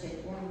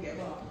handshake, warm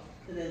give-off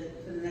to the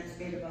next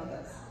grade above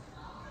us.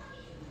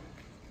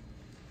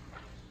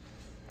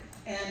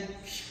 And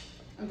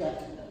I'm done.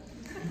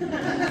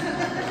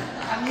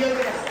 I'm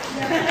yielding.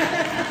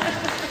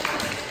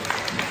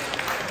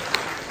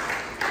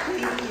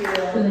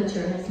 through the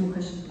chair, I have some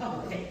questions.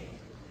 Oh, okay.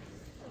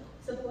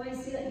 So, boy, I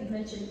see that you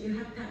mentioned you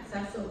have Pat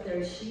Sasso up there.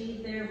 Is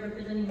she there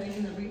representing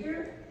Mason the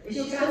Reader? Is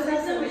she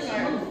still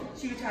retired.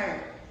 She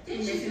retired Did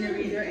from she Mason the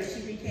really? Reader, and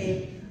she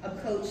became a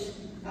coach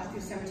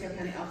through San Mateo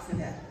County Office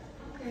of Ed.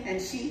 Okay.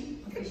 And she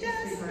Okay, she's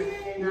does sweetheart.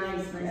 it.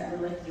 Nice, Yeah.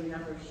 we're lucky we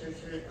have her, sure.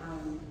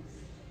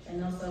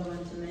 And also I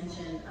wanted to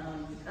mention,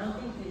 I don't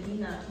think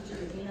teacher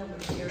Regina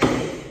was here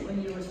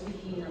when you were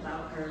speaking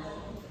about her.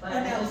 But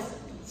Oh, no.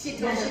 she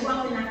told she me.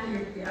 walked in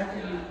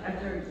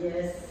after,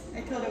 yes.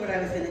 I told her what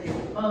I was gonna do.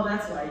 Oh,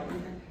 that's right.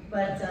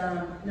 But,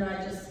 no,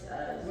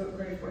 we're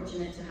very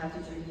fortunate to have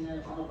teacher Regina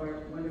and all of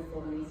our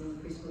wonderful, amazing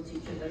preschool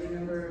teachers. I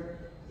remember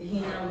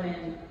Regina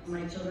when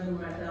my children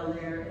were at Bel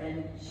Air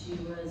and she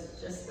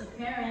was just a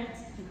parent,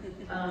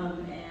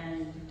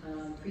 and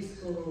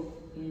preschool,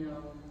 you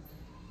know,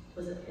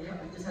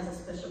 it just has a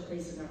special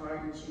place in her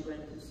heart, and she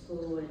went to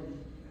school,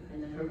 and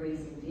then her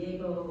raising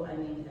Diego, I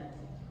mean,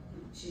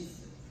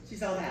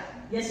 she's all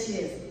that. Yes, she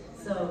is.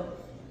 So,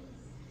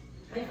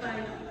 high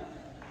five.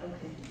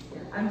 Okay,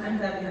 yeah, I'm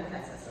glad we have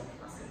Pat Sasso.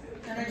 Awesome.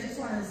 And I just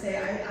wanted to say,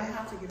 I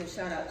have to give a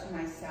shout out to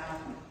my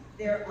staff.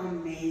 They're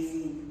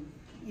amazing.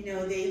 You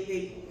know,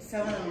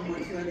 some of them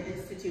went to an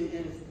institute,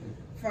 and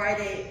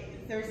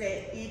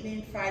Thursday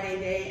evening, Friday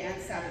day,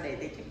 and Saturday.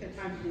 They took their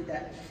time to do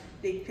that.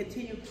 They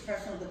continue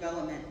professional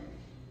development.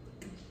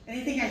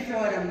 Anything I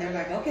throw at them, they're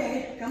like,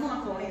 okay, come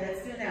on, Chloe,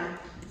 let's do it now.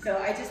 So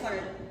I just want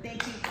to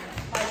thank you. And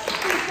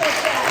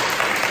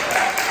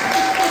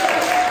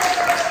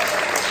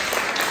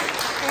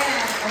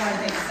I want to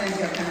thank the San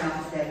Diego County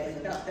Office today, because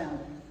without them,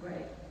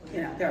 right,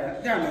 you know,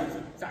 they're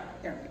amazing. Sorry,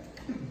 they're amazing.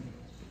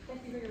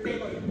 Thank you for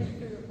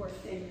your report.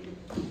 Thank you.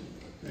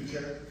 Good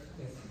chair.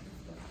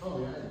 Oh,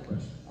 yeah, I have a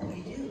question. Oh,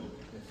 you do?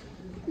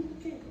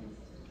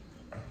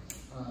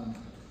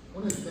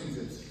 One of the things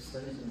that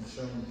studies have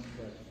shown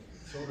that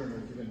children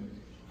are given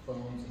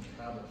phones and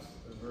tablets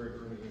at a very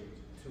early age,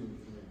 2 and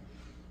 3.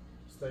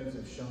 Studies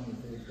have shown that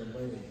they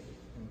delay,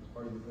 in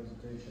part of the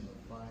presentation, of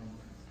fine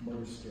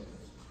motor skills.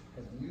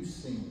 Have you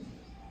seen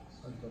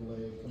a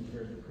delay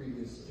compared to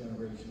previous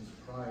generations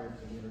prior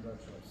to the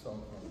introduction of cell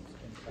phones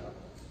and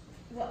tablets?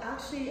 Well,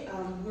 actually,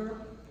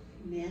 we're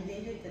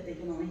mandated that they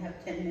can only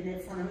have 10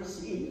 minutes on a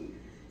machine.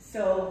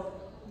 So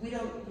we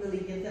don't really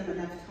give them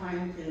enough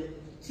time to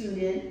tune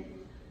in.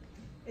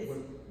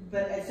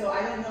 So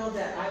I don't know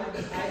that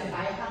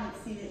I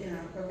haven't seen it in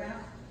our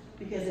program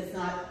because it's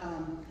not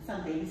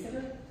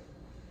babysitter.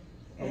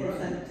 And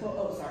it's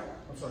sorry.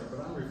 I'm sorry, but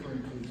I'm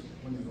referring to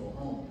when they go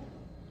home.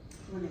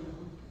 When they go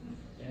home.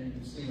 And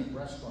you see them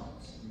at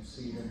restaurants, you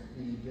see them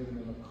being given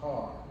in a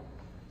car,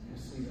 you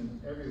see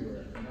them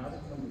everywhere. And now they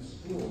come to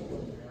school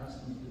and you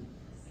ask them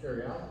to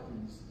carry out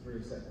these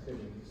various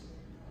activities.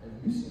 Have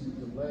you seen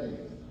a delay?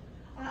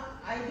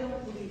 I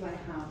don't believe I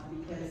have,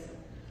 because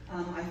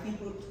I think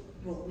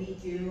what we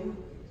do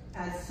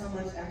adds so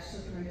much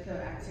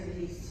extracurricular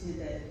activities to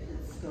the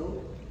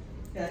scope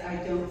that I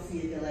don't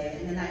see a delay.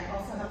 And then I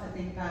also have to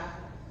think back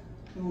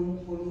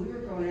when we were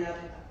growing up,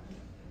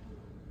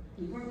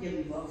 we weren't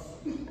given books,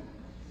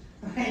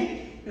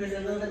 right? It was a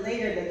little bit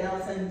later that all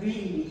of a sudden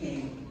reading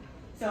became.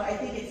 So I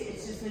think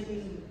it's just what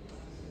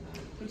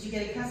you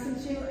get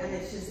accustomed to, and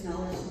it's just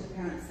knowledge to the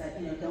parents that,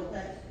 you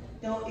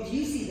know, if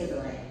you see the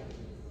delay,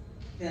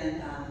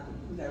 then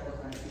we gotta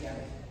work on it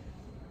together.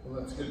 Well,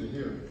 that's good to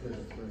hear, because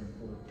it's very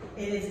important.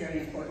 It is very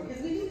important,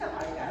 because we do have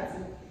iPads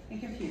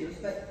and computers,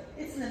 but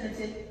it's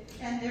limited,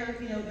 and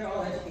they're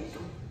all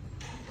educational.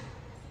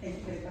 Thank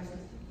you for the question.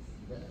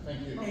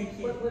 Thank you. Thank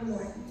you. One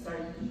more,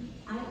 sorry.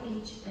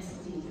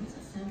 IHSD, what's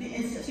that? The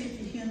Institute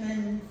for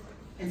Human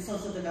and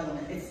Social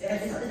Development. Is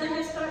that how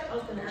I start? I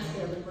was going to ask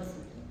you, but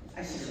wasn't.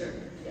 I should. Sure.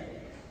 Yeah.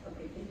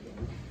 Okay, thank you.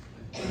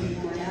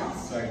 Anyone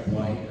else? Sorry,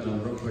 Dwight,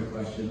 real quick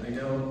question. I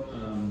know,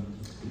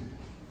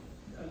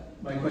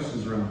 my question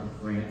is around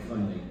grant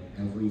funding.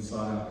 Have we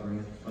sought out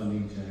grant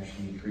funding to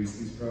actually increase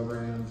these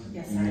programs?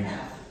 Yes, I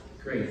have.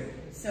 Great.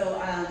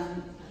 So,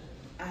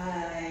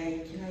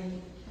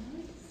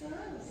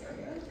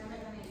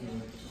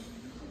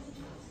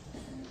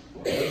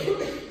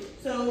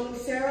 So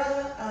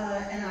Sarah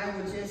and I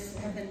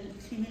have been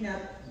teaming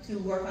up to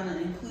work on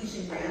an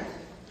inclusion grant,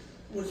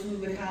 which we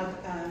would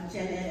have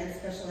gen ed and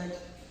special ed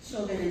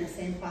children in the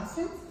same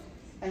classroom,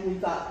 and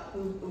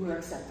we were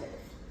accepted.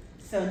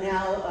 So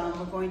now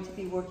we're going to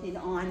be working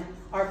on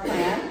our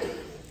plan.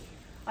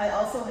 I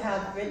also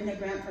have written a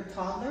grant for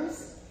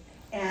toddlers,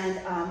 and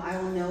I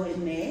will know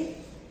in May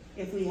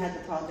if we had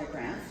the toddler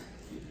grant.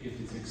 If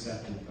it's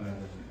accepted by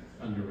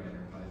the underwriter,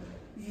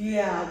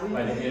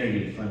 by the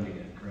entity funding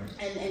it, correct?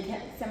 And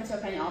San Mateo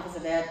County Office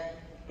of Ed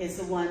is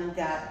the one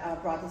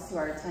that brought this to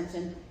our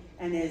attention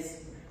and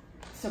is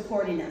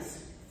supporting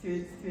us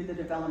through the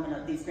development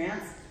of these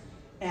grants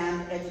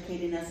and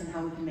educating us on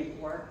how we can make it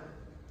work.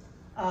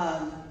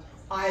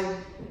 I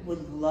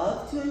would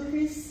love to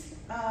increase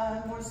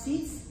more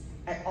seats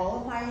at all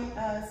of my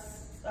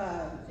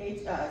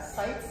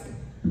sites.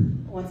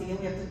 Once again,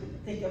 we have to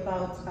think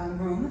about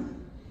room.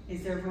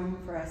 Is there room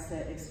for us to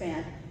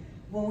expand?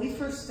 When we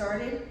first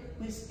started,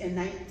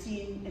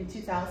 in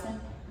 2000,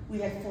 we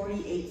had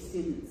 48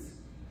 students.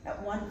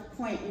 At one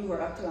point, we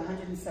were up to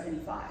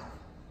 175.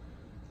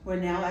 We're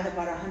now at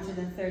about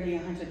 130,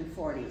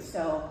 140.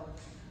 So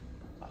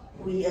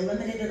we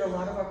eliminated a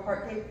lot of our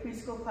part-day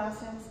preschool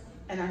classrooms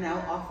and are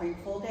now offering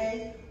full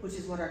day, which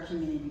is what our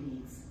community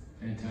needs.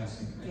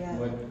 Fantastic. Yeah.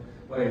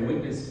 What I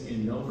witnessed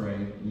in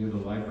Millbrae, near the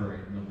library,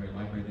 Millbrae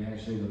Library, they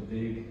actually have a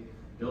big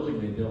building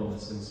they built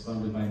that says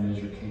funded by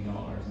Measure K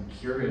dollars. I'm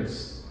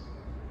curious,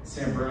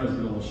 San Bruno's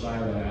been a little shy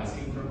about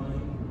asking for money,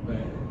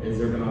 but is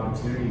there an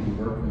opportunity to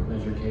work with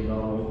Measure K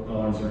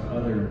dollars or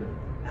other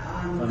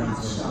funding Not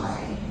sources?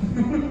 shy.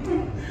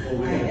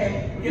 Well,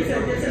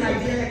 There's an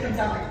idea that comes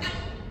out like,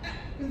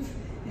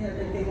 you know,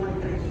 that they want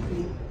to kind of keep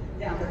me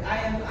down, but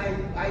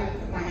I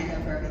put my hand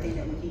up for everything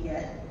that we can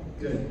get.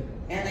 Good.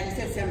 And like I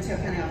said, San Mateo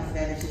County Office of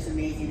Ed is just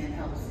amazing and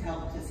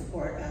help to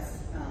support us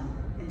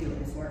in doing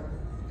this work.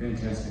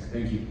 Fantastic.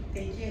 Thank you.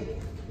 Thank you.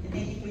 And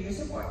thank you for your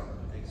support.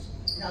 Thanks.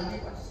 And I'll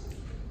get questions.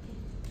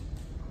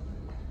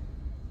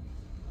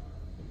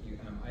 Thank you.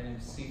 Item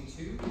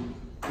C2,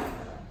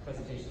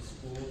 presentation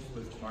schools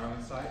with tomorrow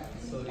inside,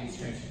 facilities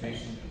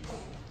transformation.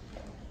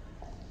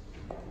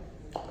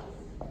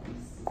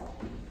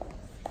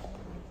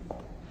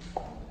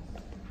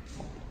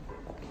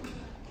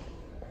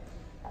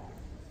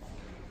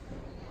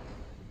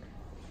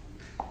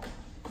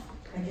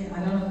 Again, I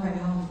don't know if I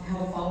know how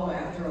to follow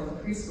after all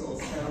the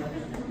preschools, so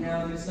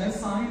no, there's no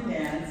song and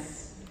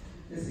dance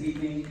this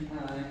evening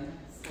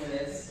for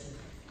this.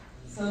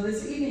 So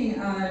this evening,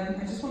 I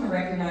just want to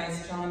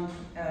recognize John,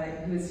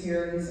 who is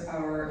here, who's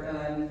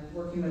our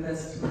working with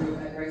us through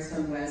at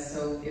Greystone West.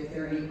 So if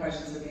there are any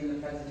questions at the end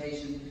of the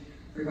presentation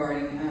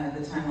regarding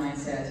the timeline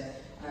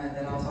set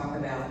that I'll talk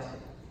about,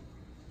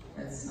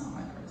 that's not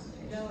my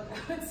presentation. No,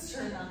 it's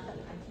sure not.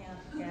 I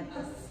can't get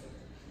this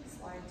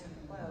slide to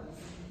close.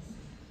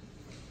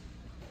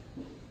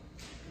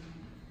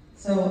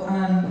 So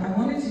I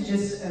wanted to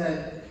just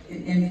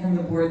inform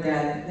the board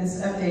that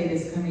this update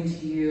is coming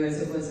to you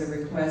as it was a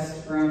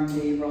request from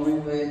the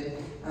Rollingwood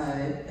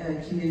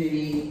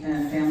community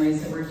and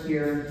families that were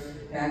here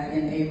back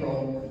in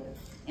April.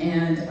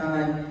 And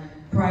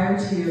prior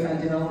to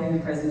developing the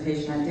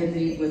presentation, I did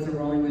meet with the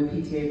Rollingwood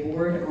PTA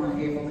board on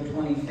April the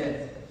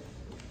 25th.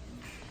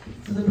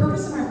 So the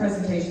purpose of my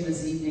presentation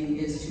this evening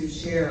is to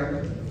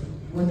share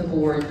with the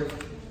board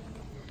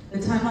the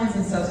timelines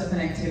and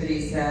subsequent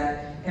activities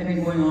that have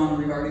been going on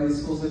regarding the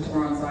schools with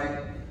tomorrow on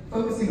site,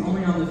 focusing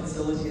only on the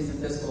facilities and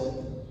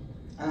fiscal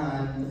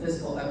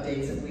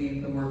updates that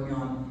we've been working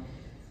on.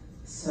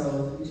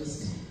 So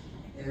just,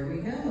 there we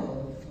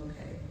go.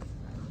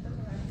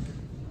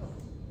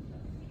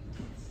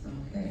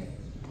 Okay.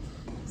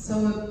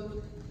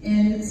 So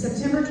in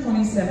September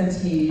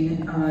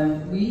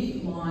 2017,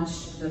 we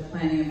launched the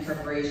planning and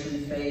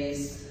preparation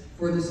phase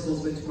for the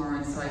schools with tomorrow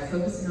on site,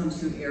 focusing on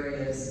two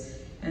areas.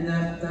 And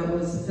that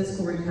was the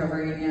fiscal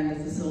recovery and the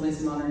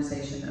facilities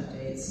modernization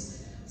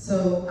updates.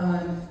 So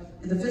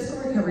the fiscal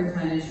recovery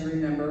plan, as you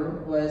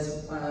remember,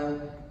 was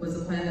a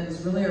plan that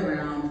was really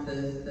around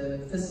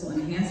the fiscal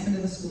enhancement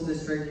of the school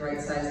district,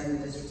 right-sizing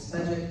the district's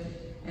budget,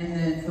 and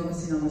then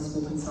focusing on the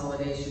school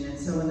consolidation. And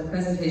so in the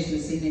presentation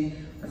this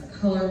evening, I've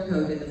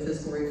color-coded the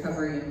fiscal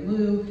recovery in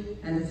blue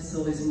and the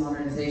facilities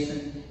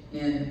modernization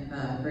in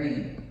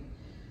green.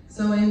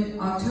 So in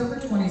October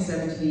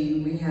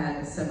 2017, we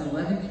had the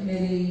 7-Eleven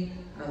committee,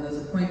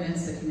 those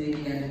appointments, the committee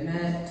began to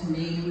met to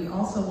meet. We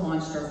also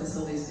launched our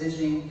facilities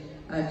visioning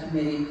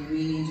committee.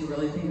 We need to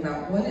really think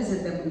about what is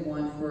it that we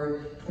want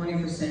for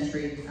 21st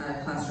century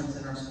classrooms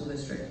in our school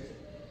district.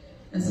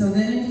 And so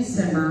then in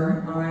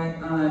December,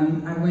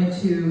 I went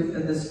to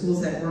the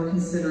schools that were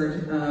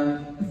considered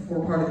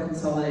for part of the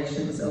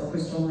consolidation. It was Elk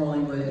Crystal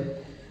and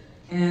Rollingwood,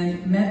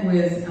 and met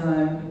with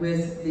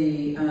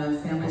the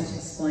families to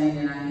explain,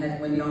 and I had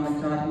Wendy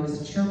Almondot, who was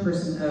the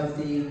chairperson of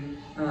the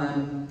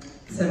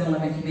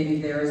 7-Eleven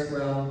committee there as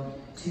well,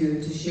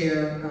 to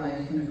share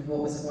kind of what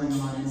was going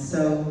on. And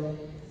so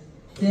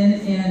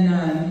then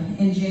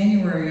in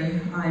January,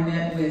 I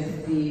met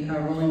with the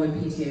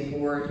Rollingwood PTA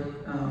board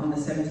on the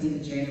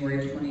 17th of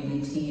January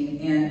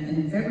 2018, and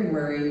in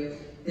February,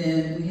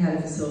 then we had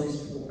a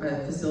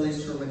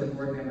facilities tour with the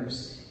board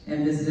members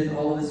and visited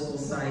all of the school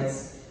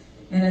sites.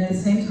 And at the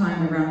same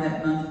time, around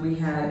that month, we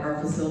had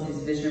our facilities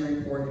vision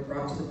report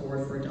brought to the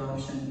board for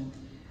adoption.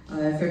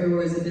 February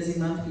was a busy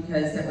month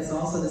because that was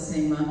also the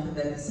same month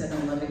that the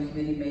 7-Eleven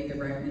committee made the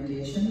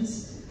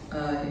recommendations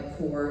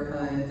for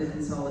the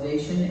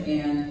consolidation,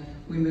 and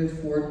we moved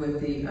forward with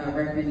the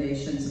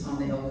recommendations on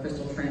the Elk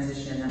Crystal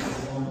transition that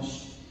was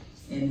launched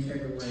in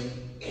February.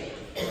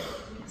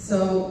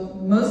 So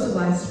most of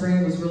last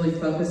spring was really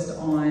focused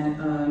on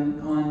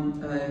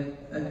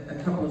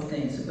a couple of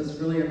things. It was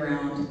really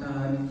around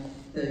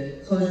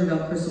the closure of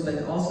Elk Crystal,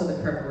 but also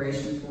the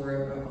preparation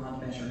for a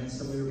bond measure. And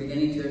so we were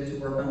beginning to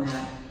work on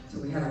that. So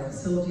we had our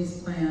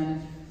facilities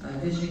plan,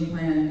 visioning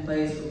plan in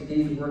place. We're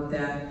beginning to work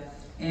that,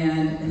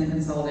 and the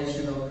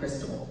consolidation of Elk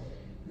Crystal.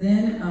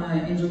 Then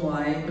in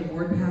July, the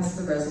board passed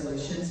the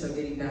resolution, so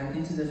getting back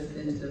into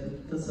the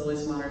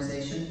facilities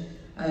modernization,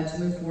 to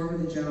move forward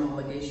with the general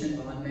obligation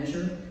bond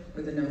measure,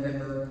 for the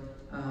November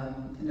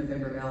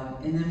ballot.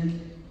 And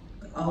then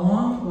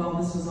while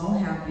this was all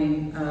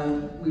happening,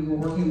 we were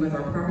working with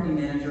our property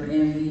manager,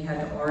 and we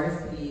had the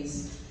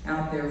RFPs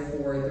out there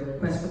for the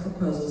request for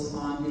proposals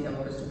on the El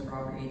Crystal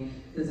property,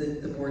 because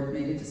the board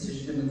made a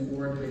decision to move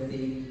forward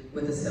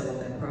with the sale of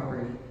that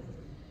property.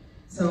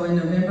 So in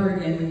November,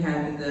 again, we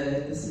had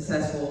the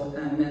successful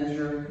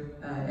Measure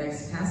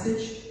X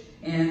passage,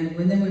 and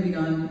then we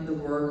began the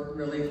work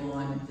really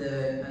on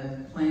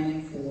the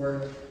planning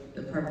for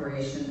the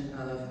preparation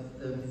of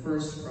the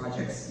first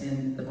projects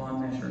in the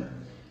bond measure.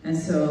 And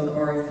so the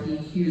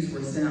RFPs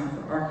were sent out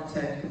for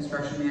architect,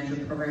 construction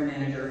manager, program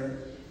manager,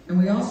 and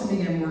we also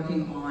began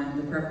working on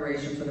the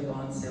preparation for the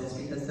bond sales,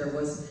 because there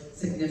was a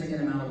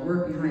significant amount of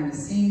work behind the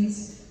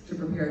scenes to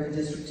prepare the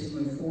district to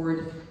move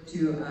forward,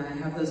 to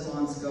have those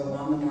bonds go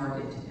on the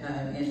market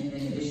and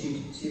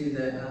issued to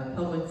the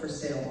public for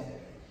sale.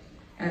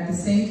 At the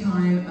same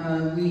time,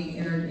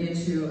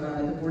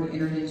 the board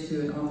entered into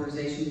an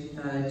authorization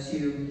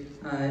to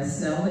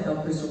sell the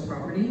El Crystal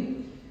property.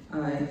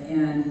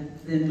 And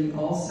then we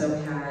also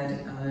had,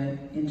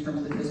 in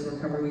terms of the fiscal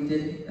recovery, we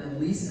did a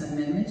lease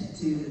amendment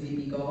to the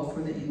VB Golf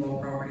for the Ingwell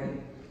property.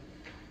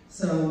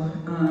 So,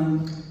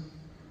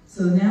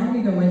 so now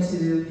we go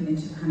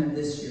into kind of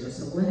this year.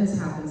 So what has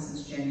happened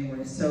since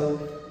January? So,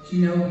 as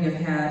you know, we have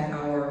had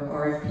our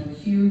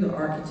RFPQ, the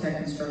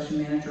architect,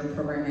 construction manager, and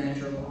program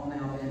manager have all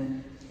now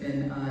been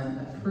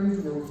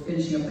approved. We're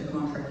finishing up the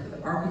contract with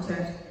the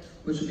architect,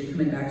 which will be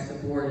coming back to the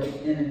board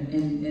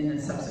in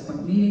a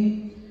subsequent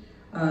meeting.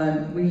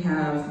 We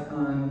have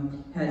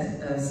had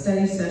a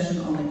study session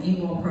on the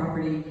Ingwell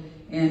property,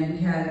 and we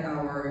had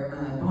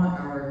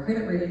our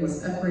credit rating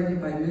was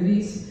upgraded by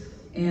Moody's,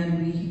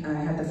 and we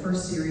had the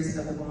first series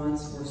of the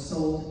bonds were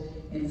sold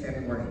in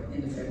February,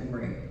 into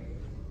February.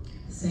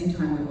 At the same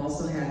time, we've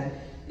also had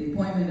the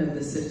appointment of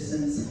the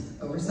Citizens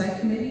Oversight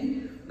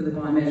Committee for the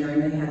bond measure,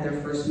 and they had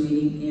their first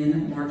meeting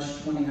in March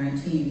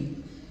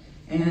 2019.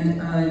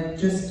 And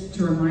just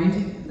to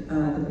remind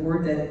the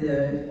board that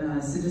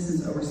the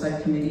Citizens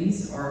Oversight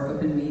Committees are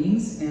open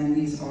meetings, and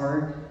these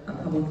are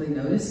publicly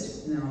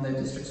noticed on the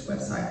district's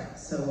website.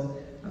 So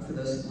for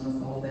those who want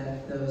to follow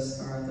that, those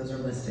are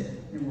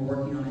listed, and we're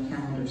working on a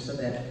calendar so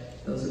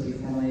that those will be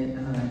formally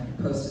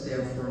posted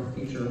there for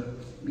future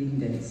meeting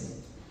dates.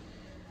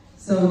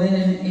 So then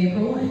in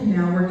April,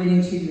 now we're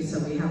getting to, so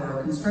we have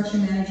our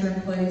construction manager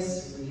in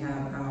place, we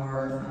have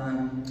our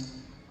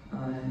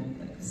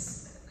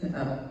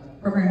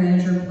program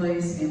manager in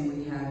place, and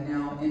we have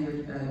now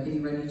entered,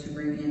 getting ready to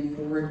bring in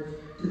forward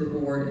to the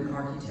board an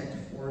architect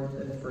for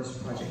the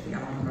first project, the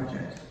Allen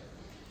project.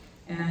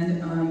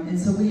 And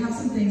so we have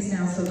some things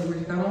now, so that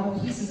we've got all the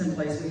pieces in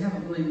place. We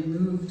haven't really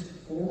moved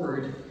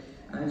forward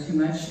too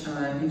much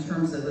in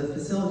terms of the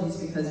facilities,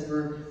 because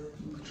we're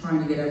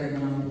trying to get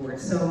everyone on board.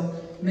 So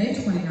May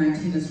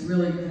 2019 is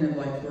really kind of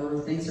like where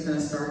things are going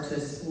to start to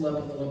spool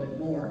up a little bit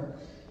more.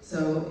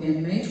 So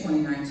in May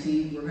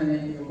 2019, we're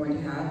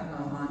going to have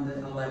on the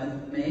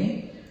 11th of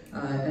May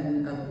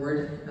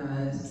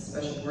a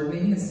special board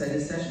meeting, a study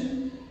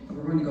session.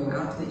 We're going to go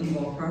out to the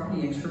Ingwell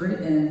property and tour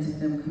it,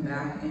 and then come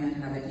back and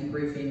have a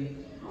debriefing.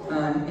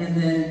 And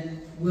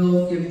then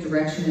we'll give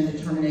direction and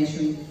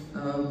determination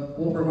of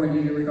what we're going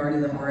to do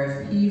regarding the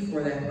RFP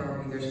for that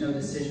property. There's no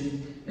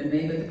decision been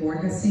made, but the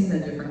board has seen the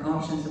different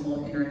options, and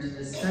we'll enter into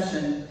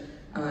discussion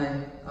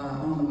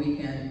on the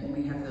weekend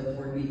when we have the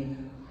board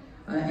meeting.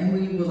 And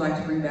we would like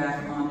to bring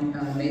back on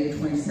May the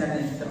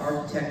 27th the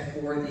architect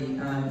for the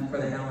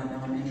Allen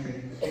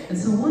Elementary. And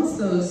so once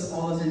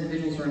all those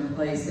individuals are in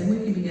place, then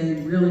we can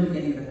begin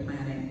the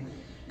planning.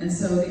 And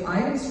so the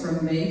items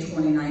from May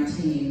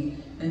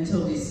 2019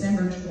 until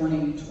December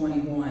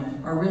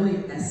 2021 are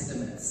really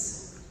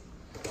estimates.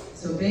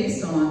 So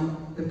based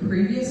on the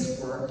previous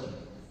work,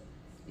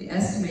 the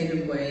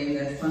estimated way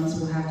that funds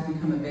will have to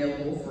become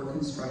available for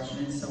construction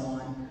and so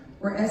on,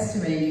 we're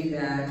estimating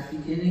that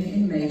beginning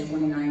in May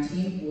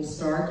 2019, we'll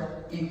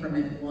start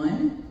increment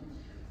 1,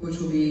 which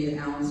will be the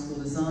Allen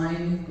School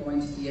Design,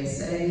 going to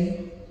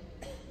DSA.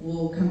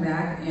 We'll come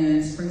back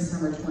in spring,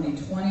 summer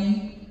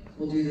 2020.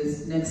 We'll do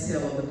this next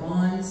sale of the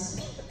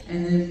bonds.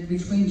 And then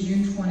between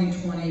June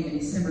 2020 and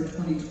December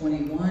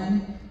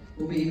 2021,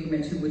 will be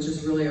increment 2, which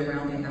is really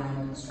around the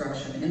Allen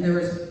construction. And there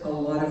is a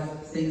lot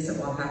of things that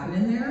will happen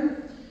in there.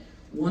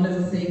 One of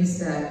the things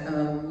that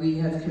we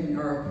have,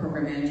 our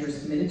program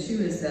managers committed to,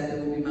 is that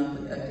there will be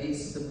monthly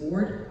updates to the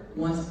board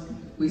once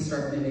we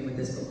start moving with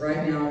this. But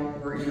right now,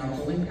 we're in a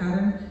holding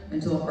pattern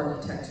until an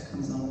architect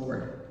comes on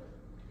board.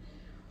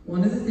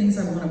 One of the things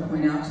I want to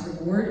point out to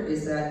the board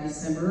is that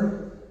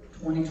December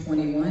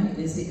 2021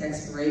 is the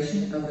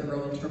expiration of the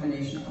early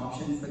termination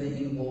option for the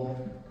Ingwell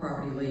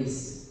property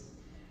lease.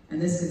 And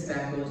this gets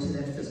back really to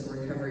that fiscal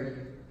recovery.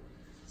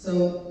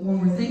 So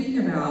when we're thinking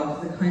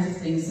about the kinds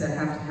of things that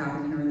have to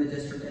happen here in the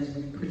district as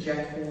we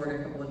project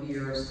forward a couple of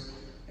years,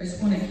 I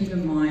just want to keep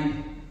in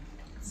mind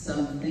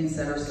some things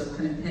that are still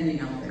kind of pending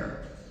out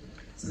there.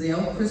 So the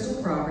El Crystal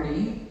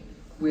property,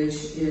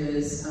 which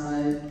is,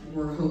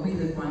 we're hoping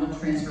the final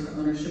transfer of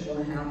ownership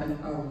will happen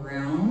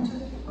around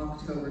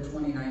October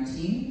 2019.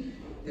 2019.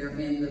 They're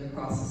in the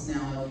process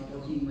now of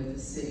working with the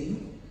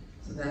city.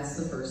 So that's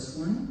the first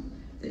one.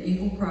 The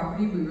Engel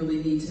property, we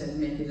really need to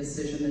make a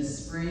decision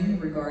this spring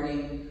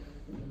regarding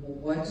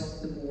what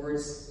the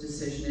board's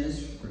decision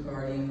is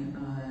regarding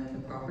the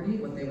property,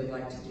 what they would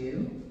like to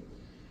do.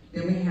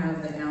 Then we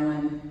have the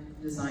Allen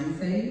design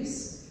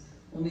phase.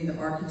 We'll need the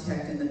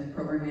architect and the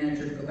program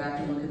manager to go back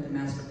and look at the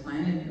master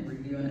plan and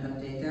review and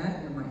update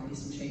that. There might be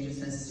some changes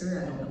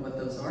necessary. I don't know what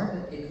those are,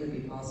 but it could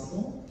be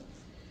possible.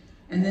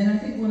 And then I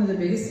think one of the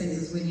biggest things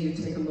is we need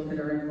to take a look at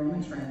our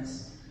enrollment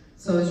trends.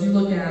 So as you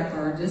look at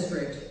our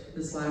district,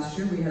 this last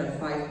year we had a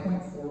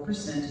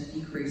 5.4%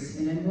 decrease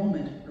in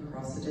enrollment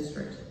across the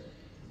district.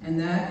 And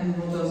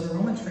those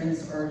enrollment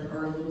trends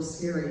are a little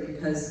scary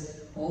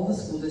because all the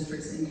school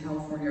districts in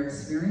California are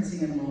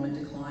experiencing enrollment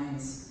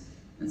declines.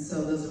 And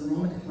so those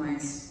enrollment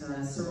declines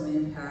certainly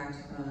impact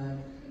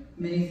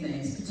many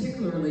things,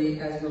 particularly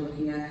as we're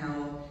looking at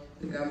how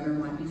the governor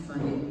might be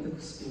funding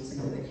the schools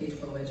into the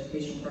K-12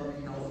 education program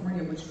in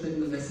California, which could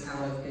move us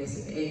out of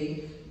basic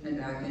aid and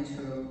back into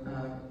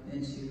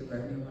the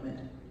revenue limit.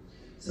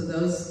 So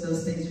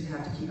those things you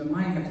have to keep in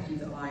mind, you have to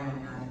keep an eye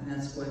on that, and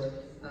that's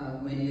what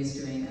Wendy is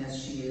doing as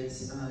she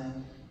is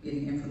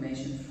getting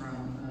information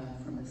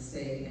from the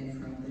state and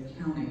from the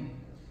county.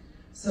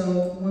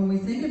 So when we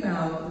think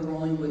about the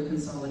Rollingwood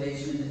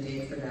consolidation and the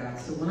date for that,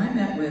 so when I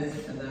met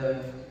with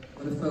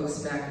the folks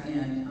back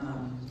in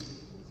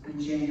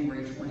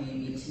January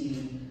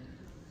 2018,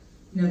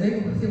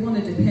 they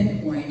wanted to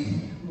pinpoint,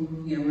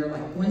 we were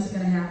like, when's it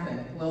going to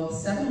happen? Well, the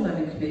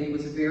 7-Eleven committee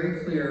was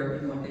very clear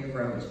in what they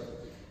wrote.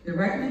 The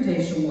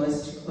recommendation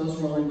was to close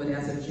Rollingwood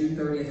as of June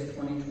 30th,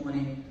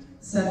 2020,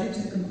 subject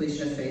to the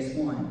completion of phase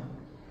 1.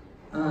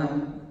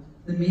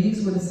 The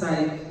meetings with the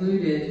site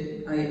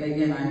included,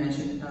 again, I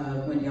mentioned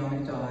Wendy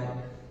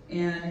McDodd,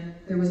 and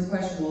there was a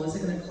question, well, is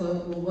it going to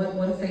close? Well,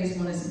 what if phase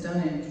 1 isn't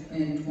done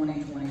in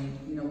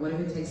 2020? What if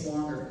it takes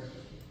longer?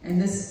 And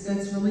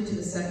that's really to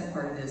the second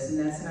part of this, and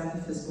that's about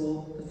the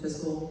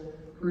fiscal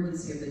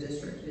prudency of the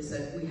district, is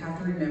that we have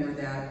to remember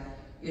that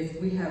if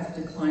we have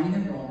declining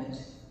enrollment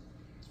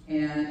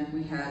and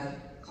we have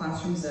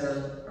classrooms that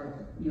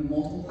are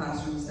multiple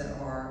classrooms that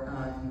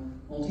are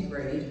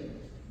multi-grade,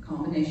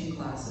 combination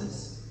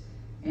classes,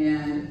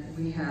 and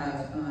we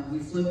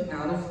flip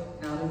out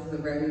of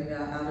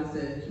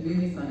the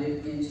community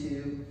funded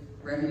into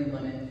revenue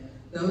limit.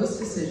 Those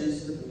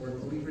decisions to the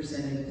board will be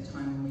presented at the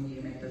time when we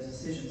need to make those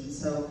decisions. And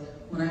so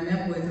when I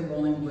met with the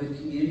Rollingwood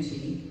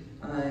community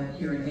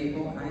here in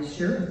April, I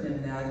shared with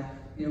them that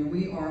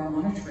we are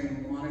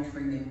monitoring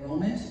the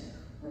enrollment.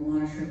 We're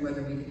monitoring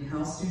whether we can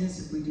house students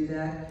if we do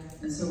that.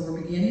 And so we're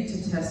beginning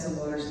to test the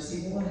waters to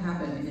see what will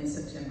happen in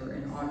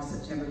August,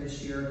 September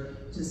this year,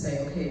 to say,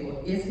 okay,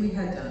 well, if we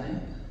had done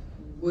it,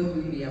 would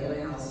we be able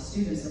to house the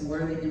students, and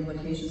what are the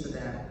implications of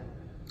that?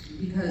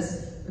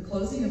 Because the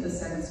closing of the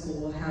second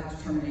school will have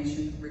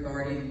determination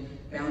regarding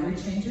boundary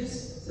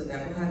changes, so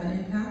that will have an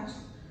impact.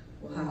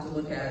 We'll have to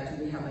look at,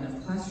 do we have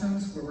enough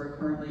classrooms where we're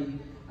currently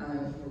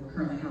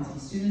housing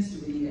students?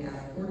 Do we need to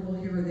add a portable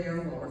here or there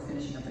while we're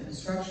finishing up the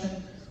construction?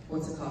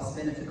 What's the cost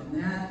benefit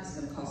on that? It's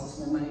going to cost us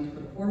more money to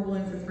put a portable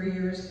in for 3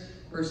 years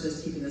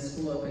versus keeping the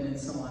school open and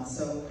so on.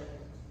 So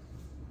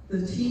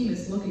the team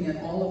is looking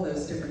at all of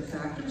those different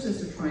factors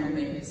as they're trying to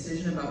make a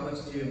decision about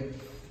what to do.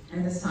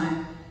 At this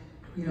time,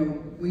 we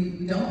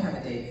don't have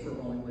a date for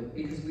Rollingwood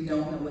because we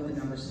don't know what the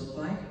numbers look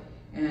like.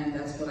 And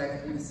that's what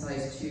I've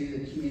emphasized to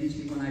the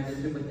community when I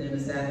visited with them,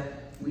 is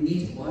that we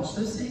need to watch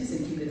those things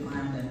and keep an eye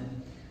on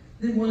them.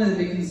 Then one of the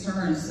big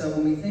concerns, so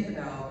when we think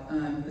about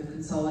the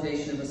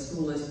consolidation of a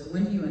school, is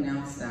when do you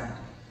announce that?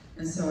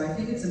 And so I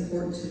think it's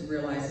important to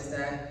realize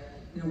that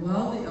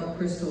while the El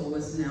Crystal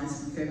was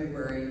announced in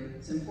February,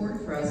 it's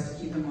important for us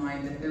to keep in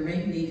mind that there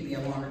may need to be a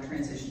longer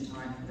transition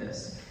time for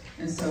this.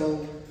 And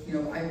so,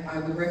 I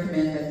would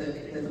recommend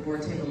that the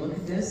board take a look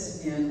at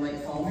this in late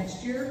fall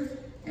next year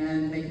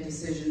and make a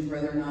decision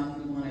whether or not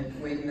we want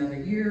to wait another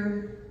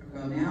year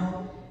or go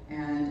now,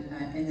 and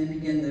then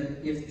begin to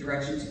give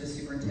direction to the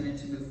superintendent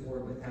to move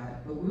forward with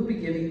that. But we'll be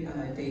giving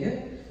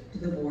data to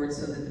the board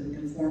so that an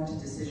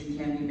informed decision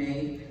can be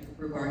made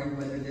regarding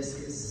whether this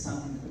is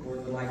something that the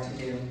board would like to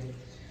do.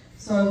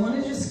 So I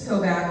want to just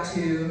go back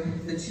to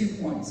the 2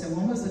 points. And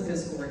one was the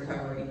fiscal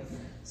recovery.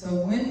 So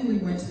when we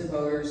went to the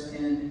voters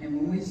and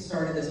when we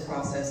started this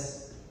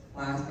process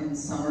in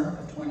summer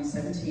of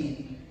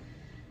 2017,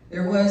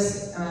 there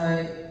was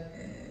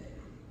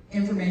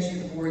information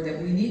to the board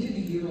that we needed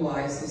to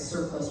utilize the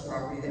surplus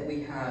property that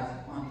we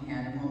have on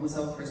hand. And one was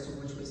El Crystal,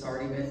 which has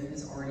already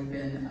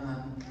been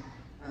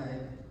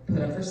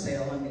put up for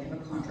sale, and we have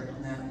a contract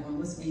on that. One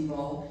was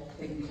Engel,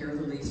 taking care of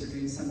the lease or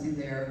doing something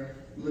there,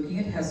 looking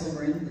at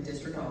Hesselgren, the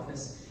district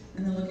office,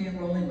 and then looking at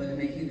Rollingwood and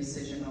making a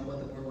decision on what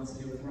the board wants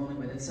to do with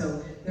Rollingwood. And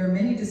so there are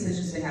many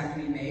decisions that have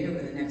to be made over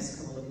the next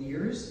couple of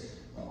years,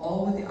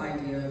 all with the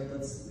idea of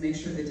let's make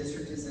sure the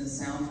district is in a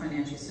sound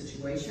financial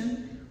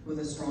situation with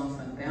a strong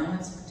fund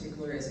balance,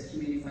 particularly as a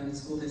community-funded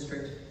school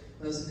district.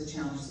 Those are the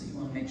challenges that you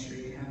want to make sure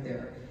you have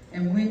there.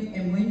 And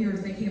when you're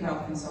thinking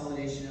about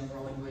consolidation of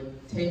Rollingwood,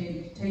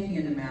 taking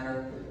into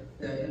matter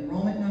the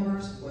enrollment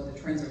numbers, what the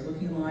trends are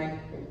looking like,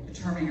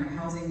 determining our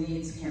housing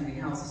needs, can we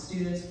house the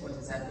students, what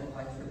does that look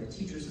like for the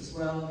teachers as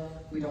well.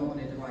 We don't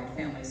want to divide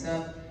families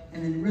up.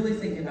 And then really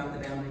thinking about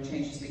the boundary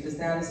changes, because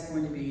that is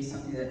going to be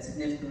something that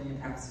significantly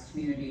impacts the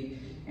community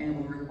and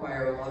will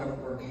require a lot of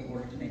work in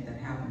order to make that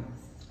happen.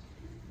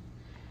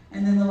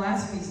 And then the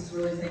last piece is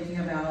really thinking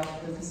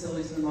about the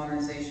facilities and the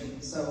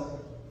modernization. So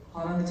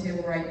hot on the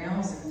table right now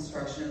is the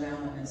construction of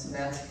Allen, and so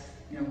that's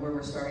where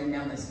we're starting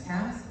down this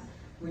path.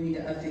 We need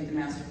to update the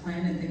master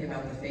plan and think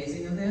about the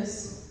phasing of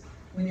this.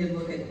 We need to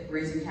look at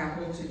raising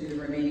capital to do the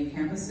remaining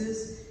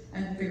campuses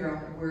and figure out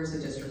where's the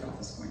district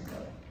office going to go.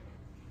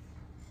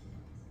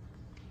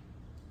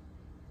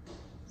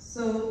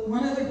 So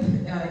one other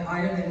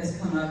item that has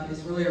come up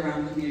is really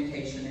around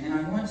communication, and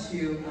I want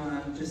to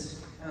just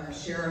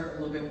share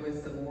a little bit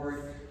with the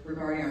board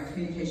regarding our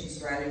communication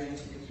strategy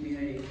to the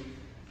community.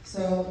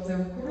 So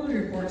the quarterly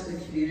report to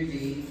the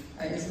community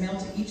is mailed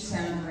to each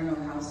San Bruno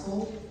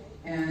household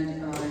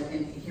and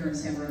here in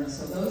San Bruno.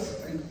 So those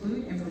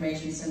include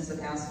information since the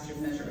passage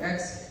of Measure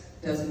X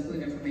does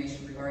include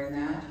information regarding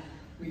that.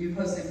 We do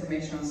post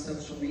information on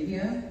social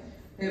media.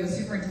 We have a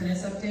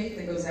superintendent's update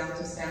that goes out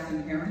to staff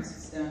and parents.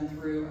 It's done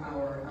through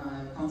our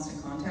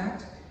constant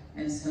contact,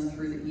 and it's done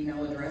through the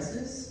email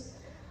addresses.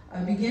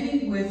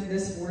 Beginning with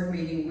this board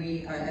meeting,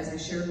 we, as I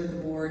shared with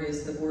the board,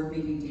 is the board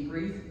meeting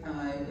debrief.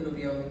 It'll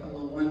be a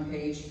little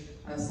one-page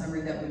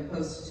summary that we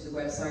post to the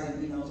website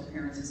and email to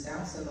parents and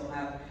staff, so they'll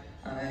have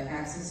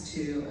access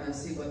to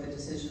see what the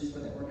decisions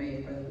that were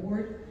made by the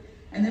board.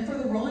 And then for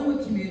the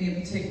Rollingwood community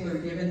in particular,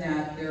 given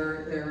that they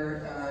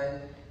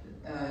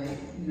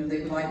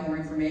would like more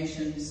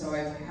information, so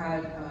I've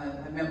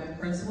met with the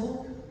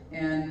principal,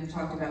 and we've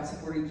talked about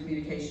supporting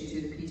communication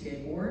to the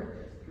PTA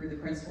board through the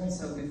principal.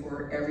 So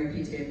before every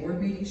PTA board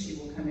meeting, she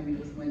will come and meet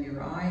with Wendy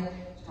or I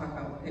to talk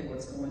about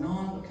what's going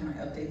on, what can I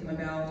update them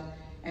about.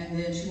 And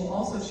then she will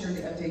also share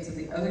the updates of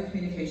the other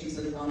communications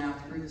that have gone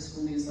out through the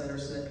school newsletter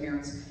so that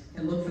parents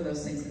can look for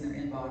those things in their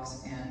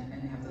inbox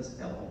and have those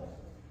available.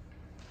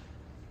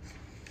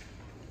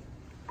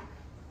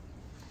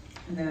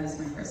 And that is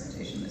my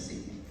presentation this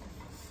evening.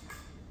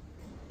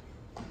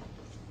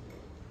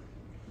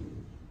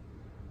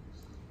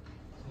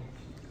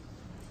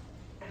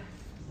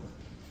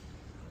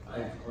 I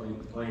have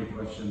plenty of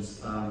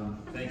questions.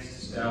 Thanks to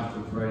staff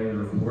for providing the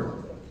report.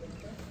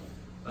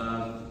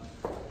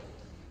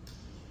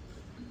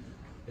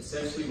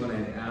 Essentially, when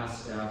I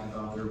asked staff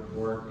about the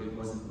report, it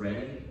wasn't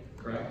ready,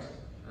 correct?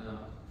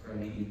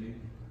 Friday evening.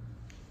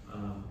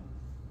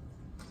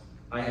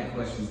 I had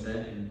questions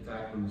then. In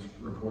fact, when the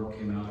report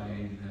came out, I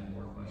even had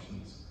more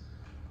questions.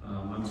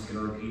 I'm just going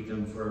to repeat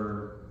them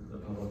for the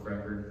public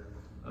record.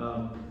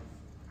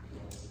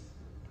 Let's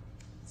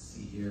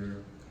see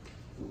here.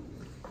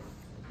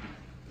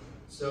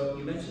 So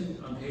you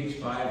mentioned on page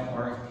 5,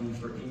 RFP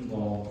for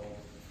Ingval.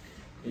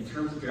 In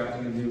terms of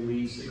drafting a new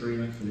lease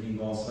agreement for the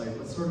Ingval site,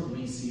 what sort of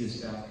lease is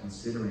staff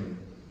considering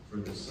for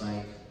the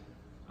site?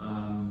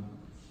 And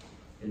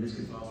this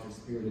could foster a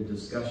spirited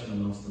discussion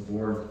amongst the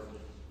board.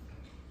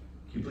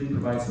 Can you please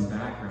provide some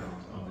background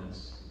on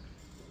this?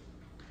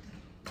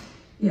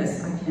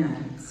 Yes, I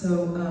can.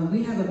 So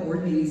we have a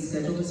board meeting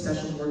scheduled, a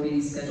special board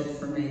meeting scheduled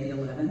for May the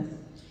 11th.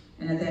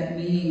 And at that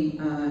meeting,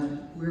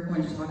 we're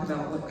going to talk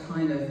about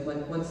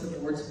what's the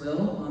board's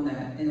will on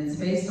that. And it's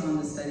based on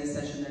the study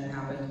session that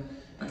happened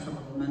a couple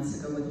of months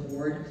ago with the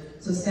board.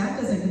 So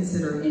staff doesn't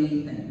consider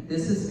anything.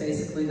 This is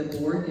basically the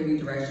board giving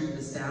direction to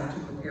the staff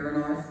to prepare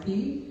an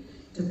RFP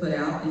to put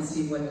out and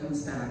see what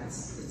comes back.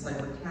 It's like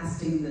we're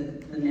casting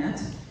the net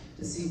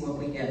to see what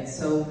we get.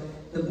 So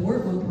the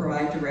board will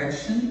provide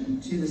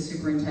direction to the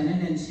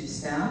superintendent and to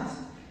staff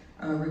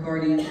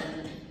regarding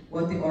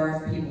what the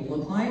RFP will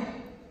look like,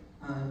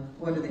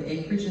 what are the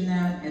acreage in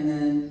that, and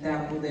then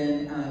that will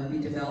then be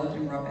developed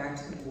and brought back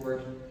to the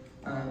board,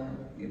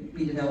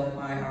 be developed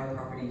by our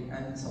property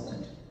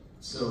consultant.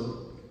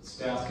 So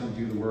staff's going to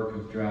do the work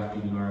of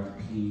drafting an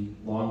RFP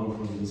long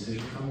before the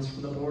decision comes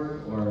from the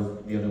board, or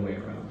the other way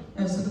around?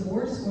 No, so the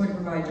board is going to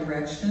provide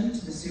direction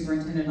to the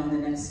superintendent on the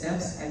next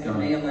steps at the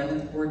May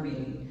 11th board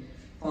meeting.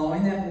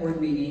 Following that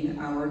board meeting,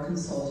 our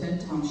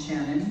consultant, Tom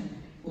Shannon,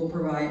 will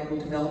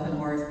develop an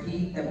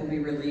RFP that will be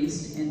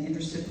released, and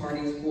interested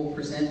parties will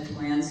present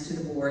plans to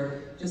the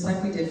board, just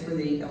like we did for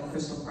the El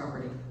Crystal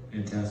property.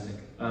 Fantastic.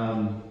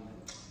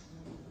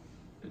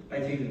 I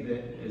think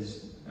that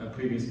as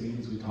previous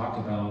meetings we talked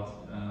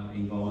about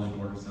involvement in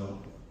Border, so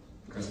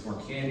Crestmore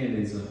Canyon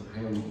is a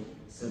highly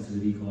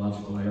sensitive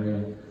ecological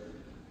area.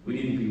 We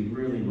need to be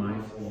really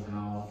mindful of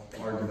how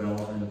our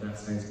development of that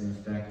site is going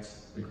to affect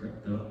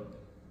the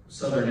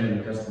southern end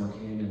of Crestmore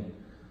Canyon.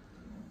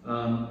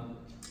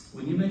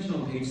 When you mentioned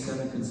on page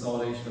 7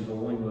 consolidation of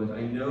Rollingwood,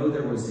 I know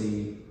there was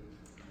a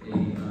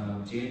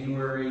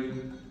January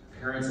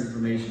parents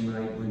information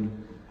night when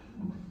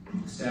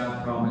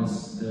staff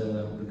promised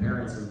the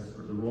parents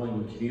of the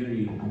Rollingwood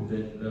community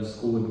that the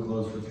school would be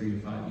closed for 3 to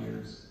 5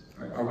 years.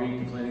 Are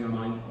we planning on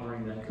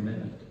honoring that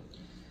commitment?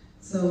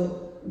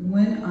 So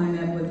when I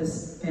met with the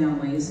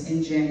families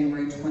in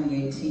January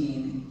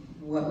 2018,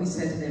 what we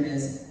said to them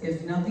is,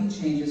 if nothing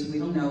changes, we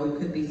don't know, it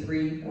could be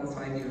 3 or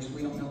 5 years,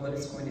 we don't know what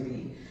it's going to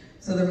be.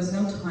 So there was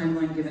no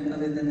timeline given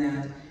other than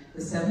that.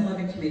 The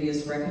 7-Eleven committee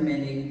is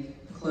recommending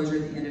closure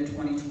at the end of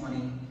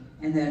 2020,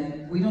 and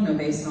then we don't know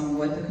based on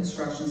what the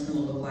construction is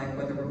going to look like,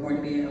 whether we're going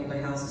to be able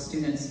to house the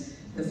students.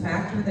 The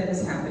factor that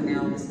has happened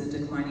now is the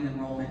declining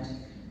enrollment.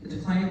 The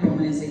declining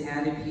enrollment is the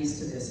added piece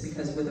to this,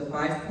 because with a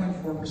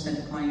 5.4%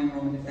 declining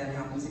enrollment, if that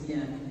happens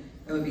again,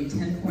 that would be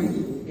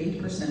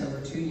 10.8% over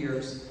 2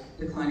 years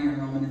declining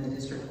enrollment in the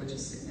district, which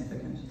is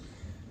significant.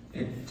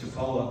 And to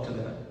follow up to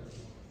that,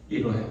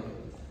 yeah, go ahead.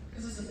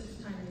 Because it's a bit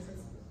of time.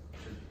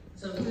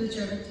 So through the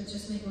chair, I'd like to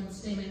just make one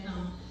statement.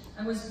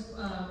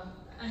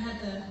 I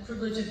had the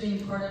privilege of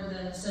being part of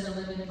the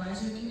 7-Eleven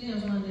advisory committee. I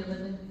was one of the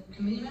 11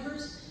 committee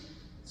members.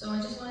 So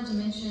I just wanted to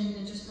mention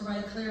and just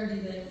provide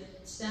clarity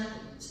that staff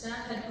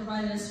had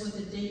provided us with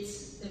the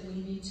dates that we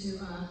need to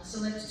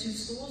select 2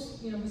 schools.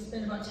 You know, we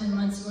spent about 10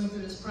 months going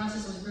through this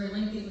process. It was very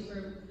lengthy.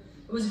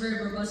 It was a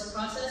very robust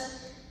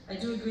process. I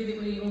do agree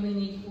that we only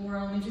need 4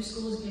 elementary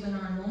schools given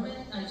our enrollment.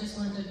 I just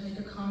wanted to make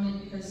a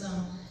comment because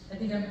I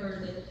think I've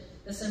heard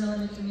that the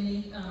 7-Eleven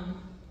committee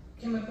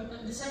the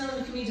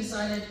 7-Eleven committee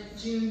decided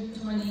June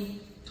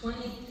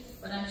 2020,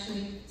 but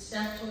actually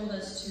staff told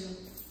us to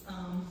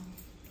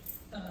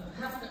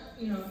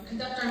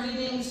conduct our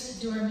meetings,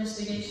 do our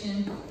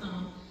investigation,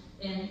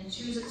 and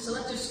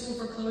select a school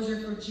for closure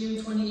for June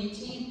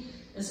 2018,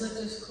 and select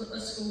a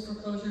school for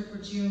closure for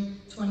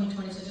June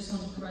 2020. So I just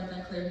wanted to provide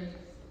that clarity.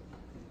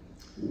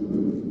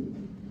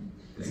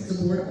 So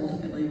the board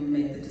ultimately will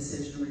make the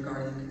decision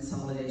regarding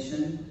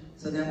consolidation.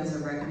 So that was a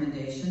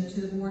recommendation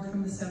to the board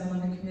from the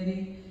 7-Eleven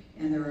committee,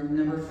 and there are a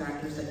number of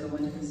factors that go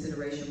into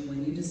consideration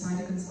when you decide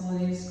to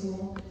consolidate a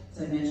school.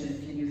 As I mentioned,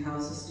 can you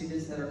house the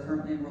students that are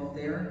currently enrolled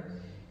there?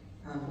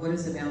 What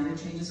is the boundary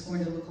changes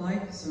going to look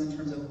like? So in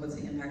terms of what's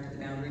the impact of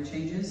the boundary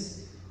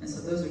changes? And so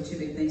those are 2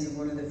 big things, and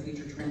what are the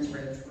future trends for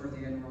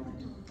the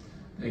enrollment?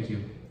 Thank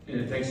you.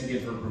 And thanks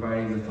again for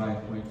providing the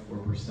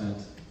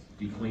 5.4%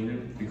 decline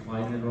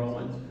in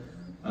enrollment.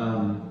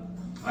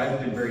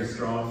 I've been very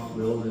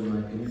strong-willed in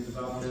my opinions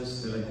about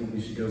this, that I think we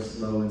should go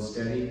slow and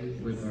steady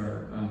with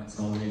our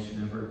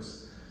consolidation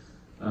efforts.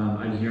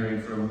 I'm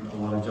hearing from a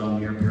lot of John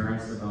Muir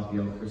parents about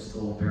the El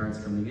Crystal parents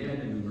coming in,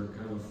 and we're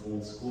kind of a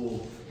full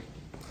school.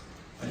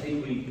 I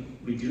think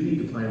we do need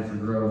to plan for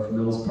growth.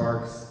 Mills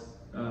Park's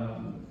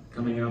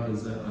coming up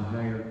as a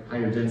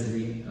higher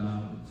density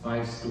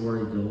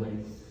 5-story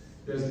building.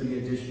 There's going to be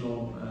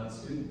additional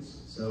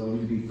students, so we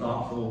need to be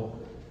thoughtful,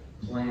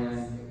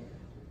 plan,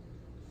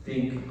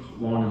 think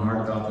long and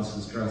hard about this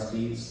as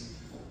trustees.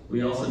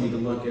 We also need to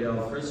look at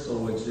El Crystal,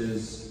 which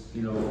is,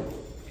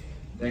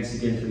 thanks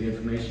again for the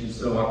information.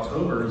 So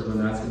October is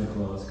when that's going to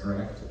close,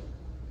 correct?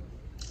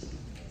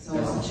 So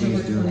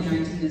October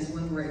 2019 is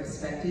when we're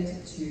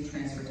expected to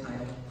transfer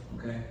title.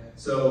 Okay.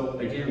 So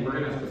again, we're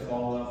going to have to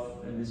follow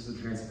up, and this is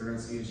a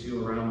transparency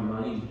issue around the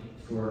money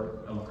for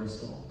El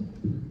Crystal.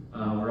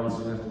 We're also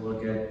going to have to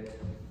look at,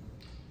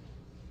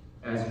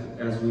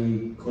 as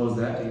we close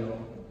that deal,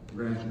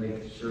 we're going to have to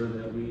make sure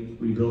that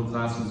we build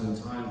classrooms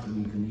in time to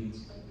meet the needs.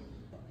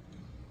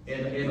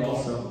 And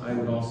also, I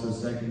would also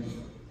second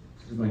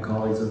to my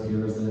colleagues up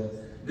here is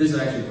that this is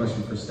actually a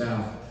question for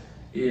staff.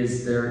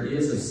 There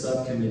is a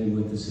subcommittee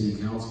with the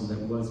City Council that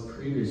was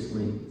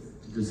previously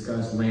to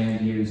discuss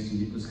land use, to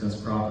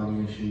discuss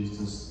property issues,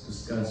 to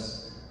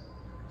discuss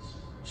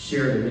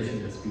shared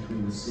initiatives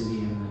between the city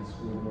and the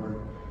school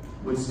board.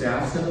 Would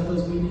staff set up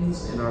those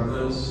meetings, and are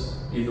those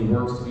in the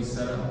works to be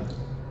set up?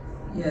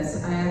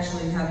 Yes, I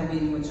actually have a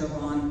meeting with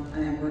Jovan,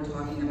 and we're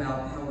talking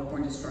about how we're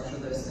going to structure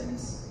those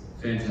things.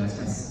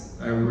 Fantastic. Yes.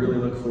 I really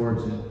look forward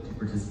to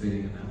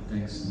participating in that.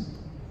 Thanks.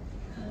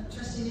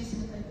 Trustee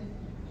Mason, if I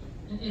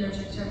could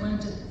interject here, I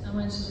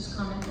wanted to just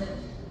comment that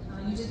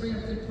you did bring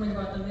up a good point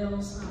about the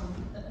Mills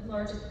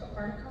large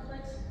apartment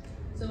complex.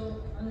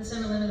 So on the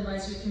 7-Eleven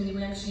advisory committee,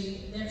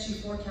 they actually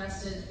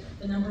forecasted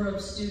the number of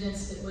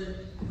students that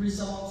would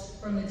result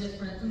from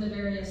the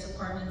various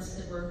apartments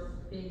that were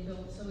being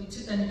built. So we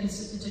took that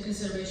into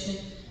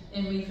consideration,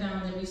 and we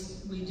found that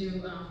we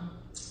do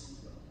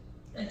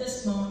at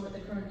this moment with the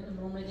current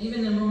enrollment,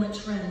 even the enrollment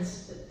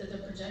trends that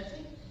they're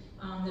projecting,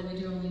 that we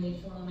do only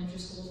need 4 elementary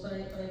schools. But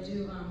I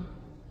do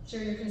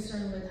share your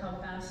concern with how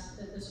fast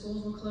that the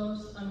schools will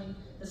close. I mean,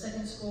 the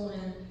second school,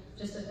 and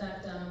just the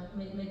fact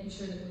making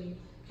sure that we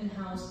can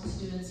house the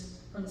students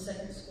from the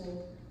second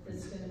school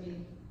that's going to be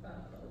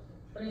closed.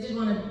 But I did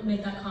want to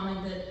make that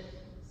comment that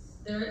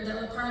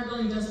the apartment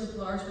building does look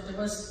large, but there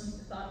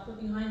was thought put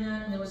behind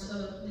that, and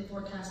they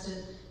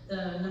forecasted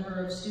the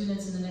number of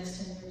students in the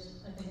next 10 years,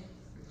 I think.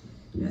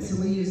 Yeah,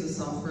 so we use a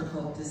software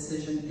called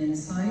Decision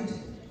Insight.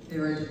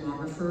 They're a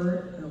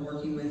demographer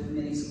working with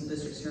many school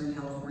districts here in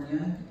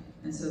California.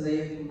 And so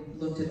they've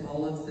looked at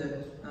all of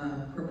the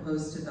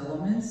proposed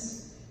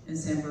developments in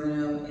San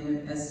Bruno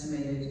and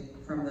estimated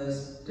from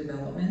those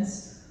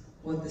developments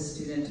what the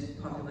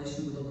student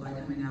population would look like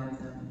coming out of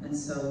them. And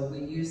so we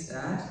use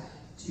that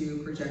to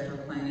project our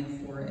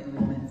planning for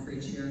enrollment for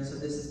each year. And so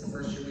this is the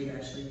first year we've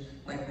actually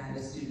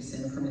added students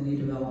in from a new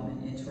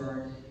development into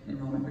our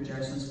enrollment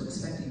projections. We're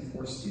expecting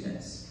 4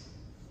 students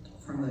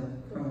from the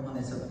one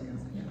that's opening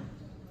up. Yeah.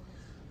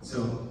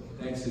 So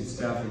thanks to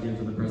staff again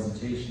for the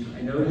presentation.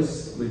 I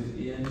noticed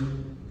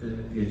within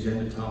the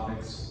agenda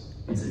topics,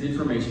 it's an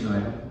information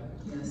item.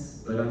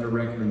 Yes. But under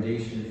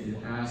recommendation,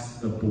 it asks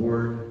the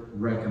board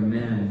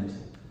recommend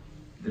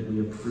that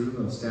we approve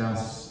of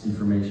staff's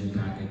information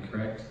packet,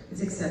 correct?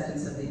 It's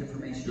acceptance of the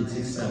information. It's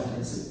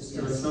acceptance.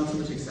 So it's not so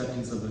much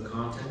acceptance of the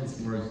content, it's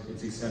more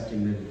it's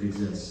accepting that it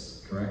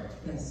exists, correct?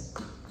 Yes.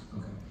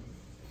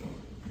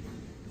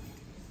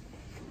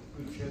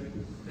 Okay.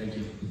 Thank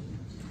you.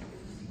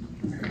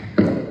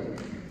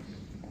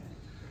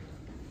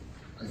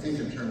 I think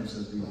in terms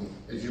of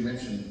as you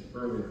mentioned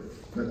earlier,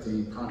 that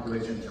the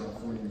population in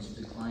California is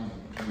declining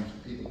in terms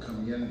of people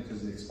coming in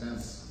because of the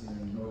expense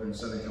in Northern and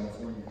Southern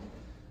California.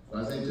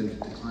 But I think the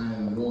decline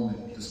in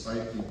enrollment,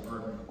 despite the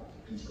apartment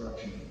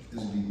construction, is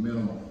to be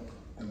minimal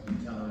and be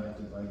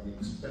counteracted by the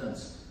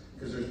expense.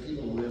 Because there's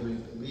people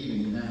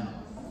leaving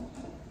now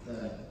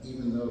that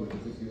even though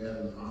if you have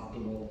an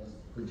optimal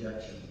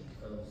projection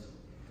of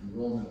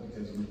enrollment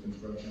because of new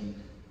construction,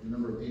 the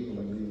number of people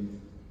are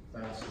leaving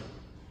faster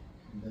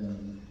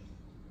than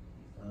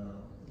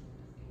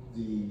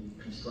the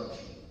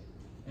construction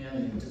and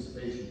the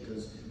anticipation,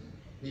 because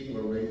people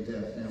are ready to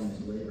have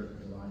families later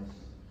in life.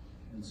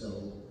 And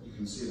so you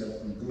can see that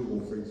from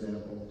Google, for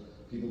example,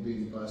 people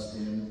being bused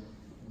in,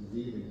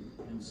 leaving.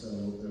 And so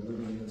they're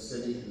living in a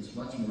city that's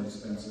much more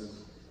expensive.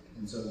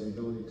 And so the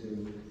ability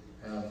to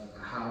have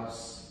a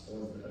house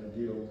or the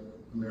ideal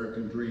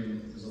American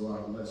dream is a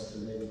lot less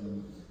today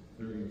than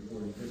 30,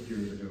 40, 50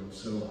 years ago.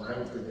 So I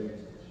would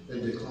predict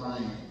the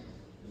decline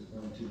is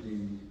going to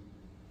be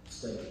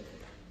steady.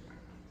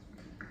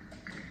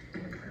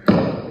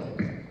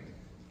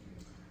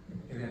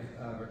 We have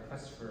a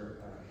request for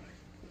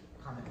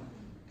comment.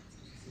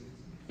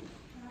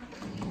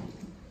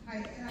 Hi,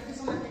 I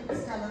just want to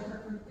thank Stella for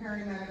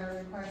preparing that at our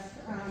request.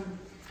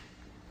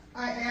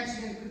 I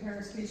actually didn't prepare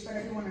a speech, but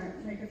I do want to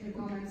make a few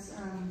comments.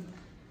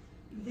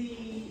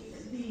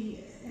 The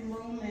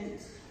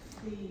enrollment,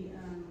 the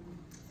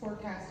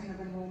forecasting of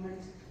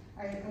enrollment,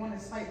 I want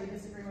to slightly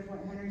disagree with what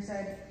Henry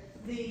said.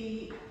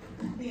 The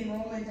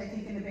enrollment, I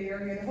think, in the Bay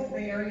Area, the whole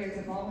Bay Area is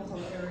a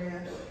volatile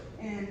area,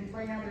 and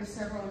right now there's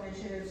several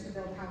initiatives to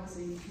build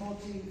housing,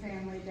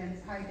 multi-family,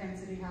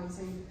 high-density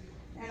housing.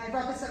 And I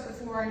brought this up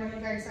before. I know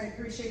you guys, I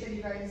appreciate that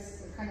you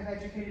guys kind of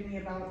educated me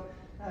about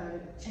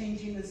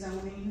changing the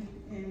zoning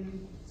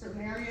in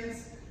certain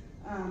areas,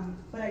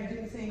 but I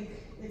do think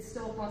it's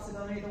still a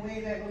possibility. The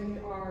way that we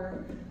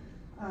are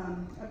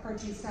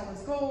approaching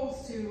Stella's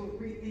goals to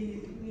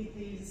meet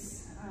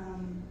these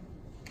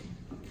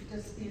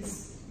just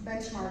these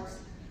benchmarks,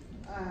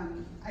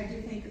 I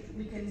do think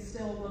we can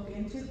still look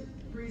into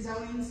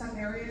rezoning some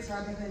areas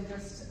rather than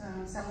just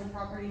selling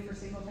property for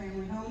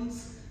single-family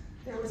homes.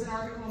 There was an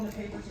article in the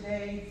paper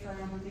today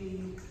from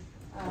the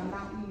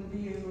Mountain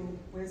View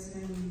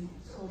Wisman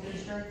School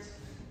District.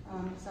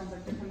 Sounds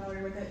like you're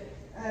familiar with it.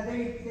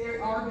 They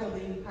are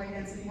building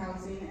high-density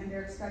housing, and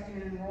they're expecting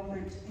an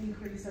enrollment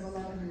increase of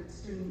 1,100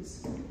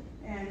 students.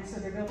 And so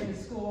they're building a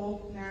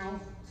school now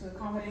to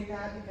accommodate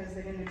that because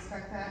they didn't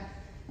expect that.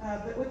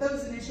 But with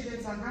those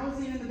initiatives on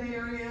housing in the Bay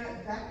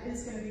Area, that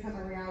is going to become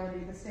a reality.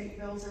 The state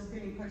bills are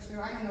getting pushed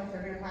through. I don't know if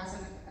they're going to pass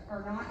it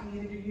or not,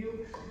 neither do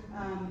you.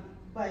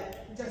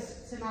 But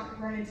just to not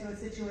run into a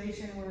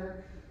situation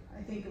where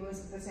I think it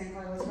was the San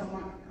Carlos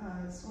Belmont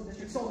School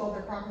District sold all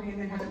their property and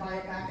then had to buy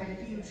it back at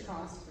a huge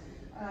cost.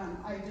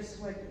 I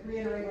just would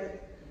reiterate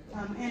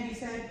what Andy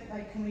said,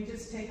 like, can we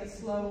just take a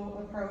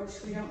slow approach?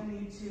 We don't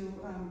need to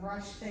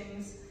rush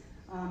things,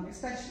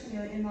 especially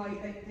in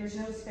light, like, there's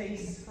no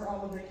space for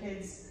all of the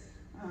kids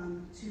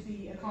to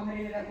be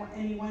accommodated at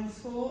any one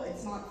school.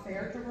 It's not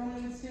fair to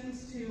Roman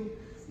students to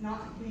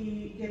not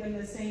be given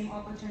the same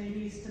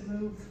opportunities to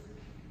move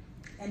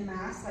en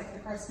masse, like the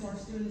Crestmore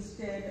students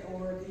did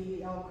or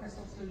the El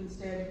Crystal students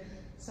did.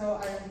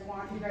 So I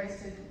want you guys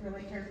to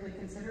really carefully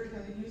consider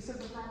the use of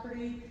the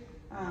property.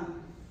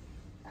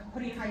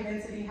 Putting high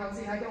density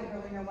housing, I don't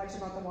really know much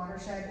about the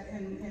watershed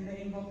in the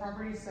Inglewood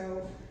property,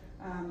 so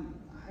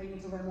I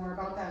need to learn more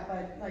about that.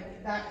 But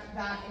like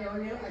that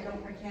area,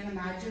 I can't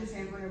imagine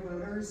San Bruno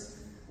voters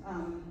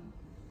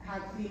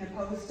being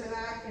opposed to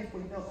that. If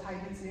we built high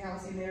density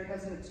housing there, it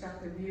doesn't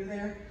obstruct their view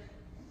there.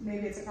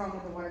 Maybe it's a problem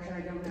with the watershed,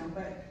 I don't know.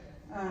 But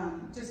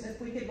just if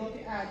we could look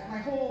at, my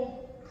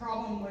whole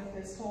problem with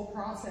this whole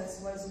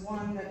process was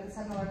one, that the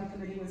 7-Eleven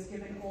committee was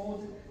given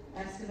old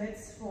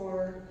estimates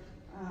for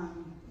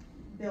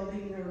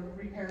building or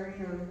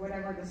repairing or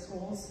whatever the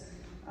schools.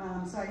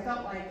 So I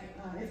felt like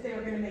if they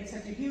were going to make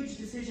such a huge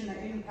decision that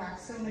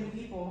impacts so many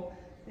people,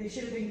 they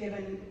should have been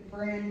given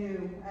brand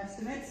new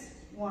estimates,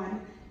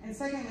 one. And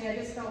secondly, I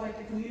just felt like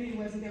the community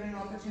wasn't given an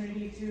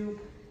opportunity to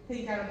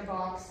think out of the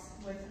box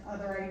with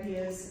other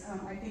ideas.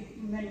 I think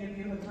many of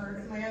you have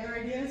heard my other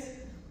ideas.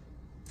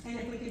 And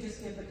if we could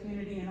just give the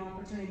community an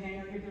opportunity, I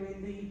know you're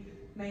doing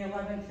the May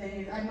 11th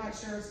thing. I'm not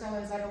sure, Stella,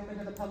 is that open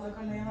to the public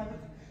on May 11th?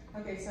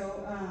 Okay,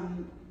 so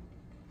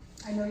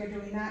I know you're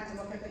doing that to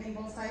look at the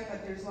Ingalls site,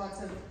 but there's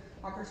lots of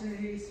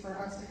opportunities for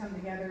us to come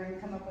together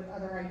and come up with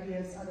other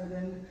ideas other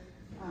than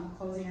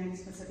closing any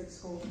specific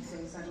school so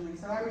suddenly.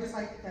 So I would just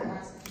like to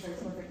ask if you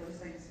guys look at those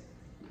things.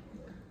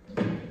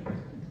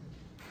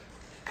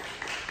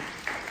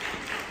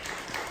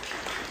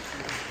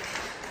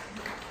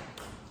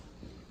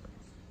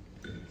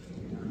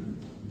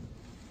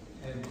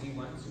 And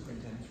D1,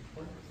 Superintendent's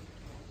Report.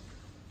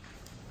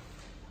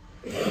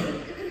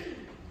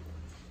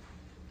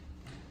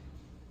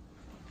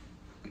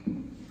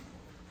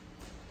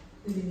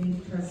 Good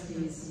evening,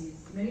 trustees.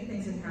 Many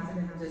things have happened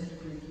in our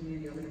district and the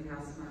community over the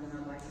past month,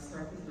 and I'd like to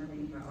start this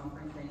meeting by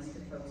offering thanks to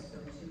folks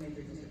for the two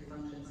major district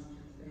functions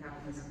that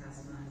happened this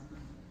past month.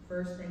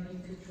 First, thank you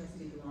to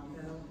Trustee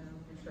Blanco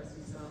and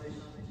Trustee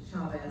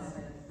Chavez,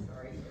 and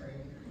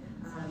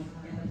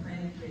the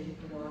planning committee,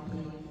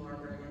 Milwaukee,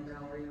 Barbara, and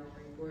Valerie,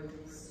 for a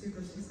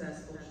super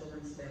successful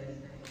Children's Day.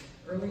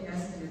 Early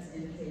estimates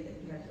indicate that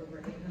we had over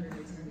 800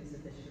 attendees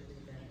at this year's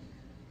event.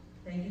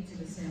 Thank you to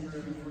the San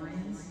Bruno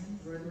Lions,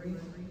 Rotary,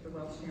 the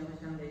Welch Family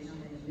Foundation,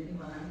 and the many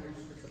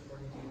volunteers for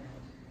supporting the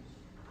event.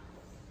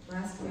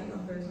 Last week,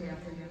 on Thursday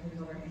afternoon, we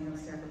held our annual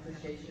staff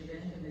appreciation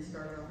event, and they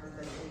started off our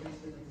festivities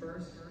with the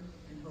first,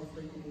 and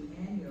hopefully to the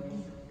annual,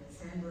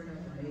 San Bruno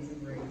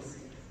Amazing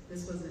Race.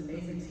 This was an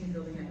amazing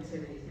team-building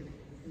activity.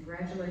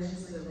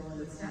 Congratulations to the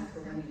Rolling staff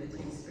for winning the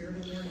Team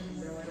Spirit Award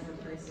and Bellwether for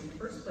placing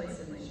first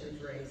place in this year's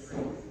race.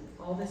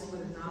 All this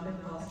would have not been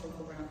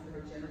possible without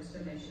the generous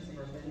donations of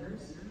our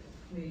vendors,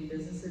 community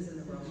businesses, and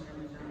the Welch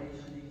Family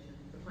Foundation.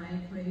 The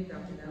planning committee,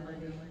 Dr.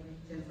 Melody,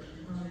 Jennifer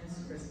Conis,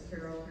 Chris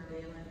Carroll,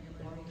 Galen, and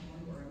Bonnie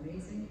were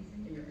amazing,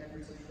 and your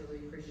efforts are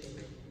truly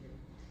appreciated.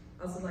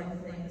 I also like to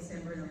thank the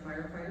San Bruno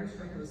firefighters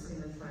for hosting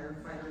the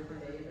Firefighter of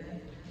the Day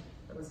event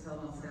that was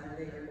held on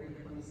Saturday, April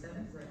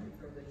 27th, right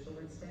before the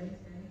Children's Day.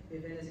 The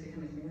event is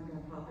becoming more and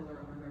more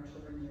popular among our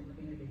children in the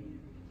community.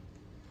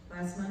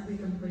 Last month, we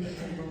completed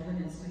the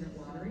enrollment in student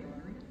lottery.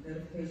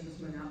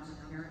 Notifications went out to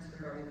parents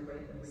regarding the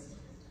wait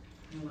list.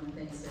 I want to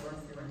thank Sarah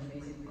for an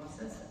amazing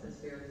process that was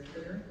very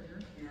clear,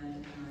 and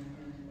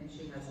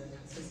she has a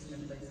system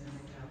in place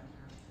now.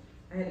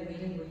 I had a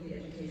meeting with the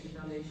Education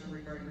Foundation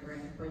regarding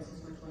grant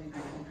proposals for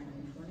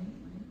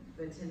 2019-2020.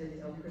 I attended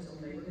the El Crystal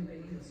Neighborhood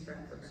meeting with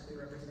Stratford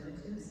School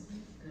representatives,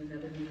 and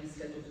another meeting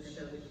scheduled to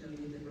show the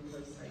community the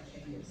proposed site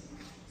changes.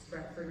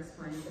 Stratford is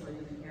planning to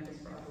open the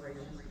campus for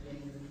operations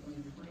beginning in the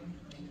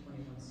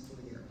 2020-2021 school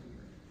year.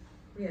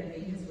 We had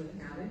meetings with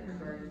Abbott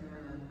regarding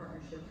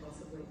partnership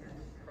possibly at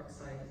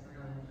Parkside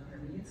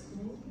Intermediate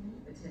School.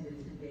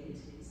 Attended the date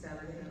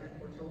Saturday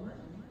at Portola.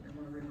 I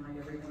want to remind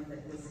everyone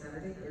that this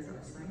Saturday is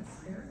our science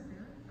fair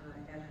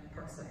at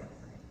Parkside.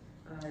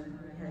 We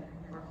had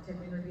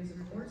architect interviews,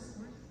 of course,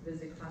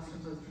 visit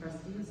classrooms with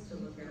trustees to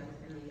look at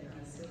any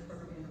SIL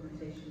program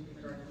implementation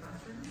with our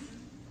classrooms.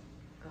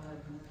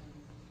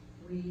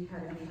 We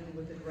had a meeting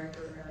with the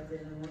director of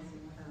the North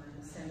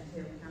San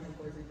Mateo County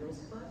Boys and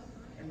Girls Club,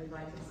 and we'd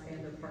like to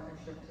expand their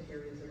partnership to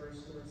areas of our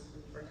schools,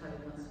 our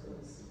Title I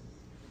schools.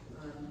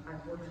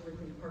 I've worked with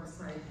the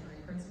Parkside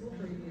principal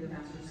to review the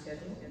master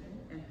schedule,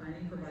 and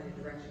planning provided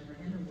direction for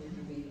him, and we'll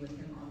be meeting with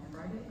him on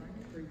Friday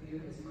to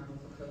review his final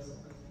proposal.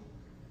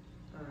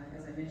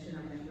 As I mentioned,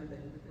 I'm a member of the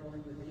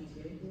Rolling with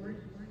PTA Board.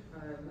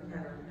 We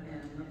had our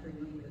monthly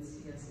meeting with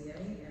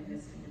CSEA and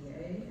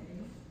SBPSD.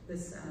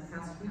 This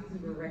past week,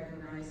 we were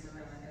recognized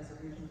as a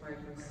Region 5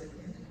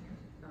 recipient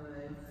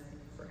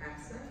for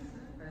AXA,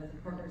 the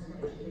Partners in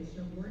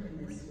Education Award, and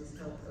this was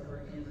held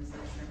over in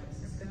South San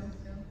Francisco.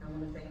 I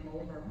want to thank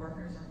all of our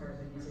partners as part of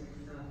the music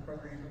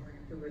program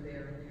who were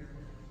there.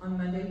 On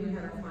Monday, we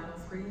had our final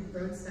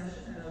third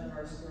session of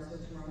our Schools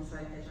with Tomorrow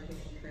Site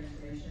Education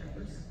Transformation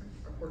efforts,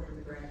 our Portrait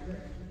of the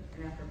Graduate.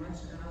 And after much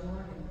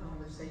dialogue and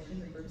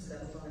conversation, the group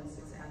settled on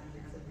 6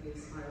 attributes that we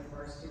aspire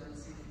for our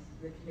students.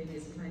 The committee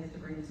is planning to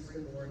bring this to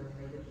the board on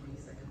May the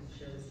 22nd to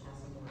share this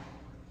awesome work.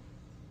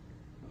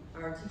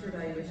 Our teacher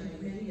evaluation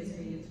committee is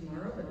meeting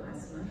tomorrow, but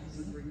last month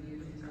we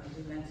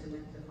met to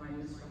look at the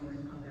findings from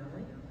Rincon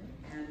Valley,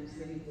 and the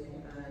committee will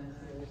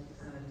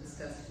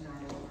discuss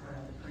tomorrow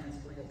the plans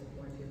for what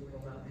we're going to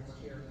roll out next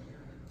year.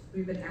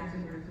 We've been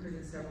actively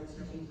recruiting several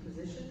teaching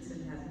positions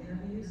and have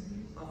interviews,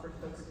 offered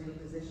folks many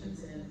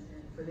positions, and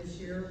for this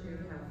year we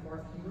have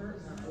far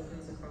fewer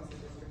openings across the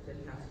district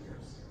than past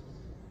years.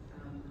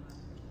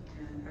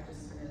 And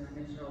I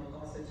mentioned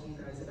also to you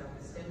guys about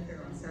the STEM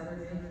fair on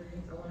Saturday.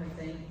 I want to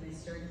thank the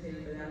steering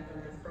committee for that,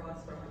 Dr.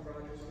 Frost, Dr.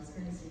 Rogers, Ms.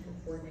 Hennessy for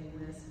coordinating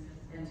this,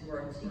 and to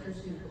our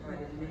teachers who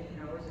provided many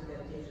hours of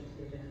dedication to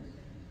the event.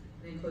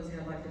 And in closing,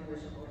 I'd like to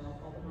wish all the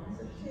moms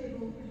at the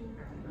table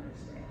happy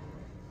Mother's Day.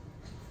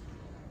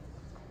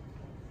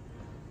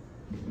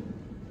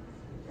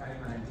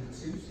 Item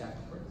D2, staff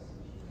reports.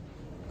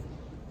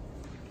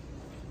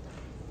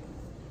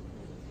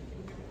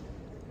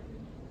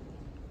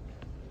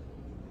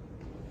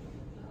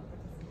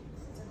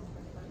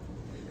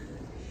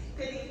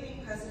 Good evening,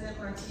 President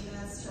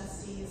Martinez,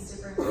 trustees,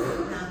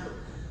 Superintendent Knapp.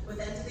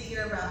 With end of the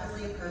year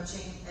rapidly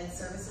approaching, Ed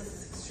Services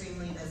is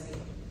extremely busy.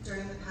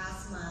 During the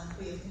past month,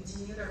 we have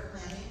continued our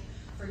planning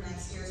for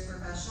next year's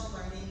professional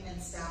learning and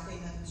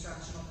staffing of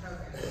instructional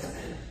programs.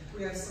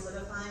 We are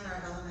solidifying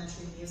our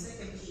elementary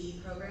music and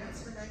PE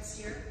programs for next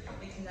year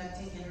and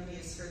conducting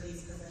interviews for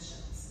these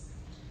positions.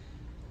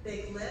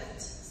 Big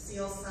Lift,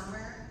 SEAL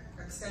Summer,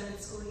 our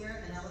extended school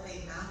year, and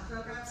Elevate Math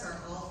programs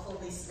are all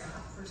fully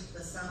staffed for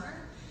the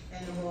summer,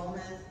 and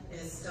enrollment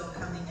is still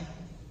coming in.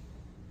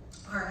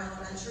 Our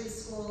elementary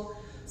school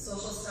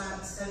Social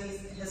Studies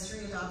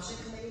History Adoption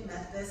Committee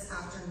met this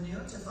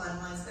afternoon to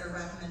finalize their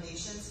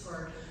recommendations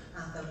from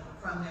their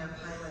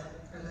pilot,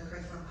 or the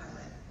curriculum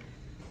pilot.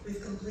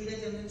 We've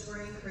completed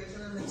inventory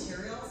curriculum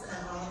materials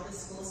at all of the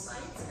school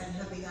sites and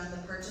have begun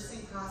the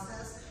purchasing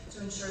process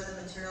to ensure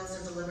that materials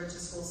are delivered to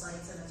school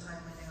sites in a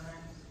timely manner.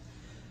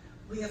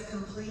 We have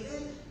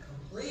completely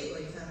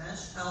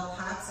finished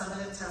LPAC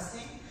summative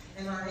testing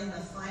and are in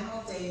the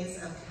final days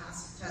of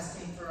CASP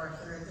testing for our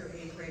 3rd through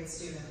 8th grade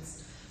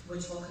students,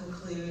 which will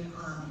conclude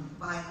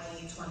by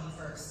May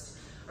 21st.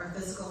 Our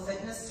physical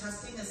fitness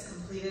testing is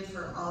completed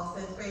for all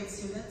 5th grade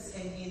students,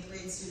 and 8th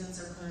grade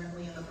students are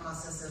currently in the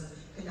process of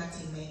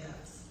conducting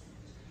makeups.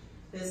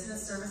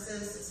 Business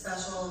services,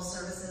 special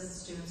services,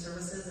 student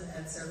services, and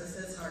ed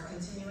services are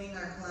continuing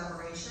our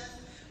collaboration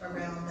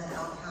around the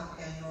LCAP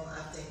annual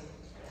update.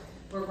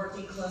 We're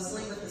working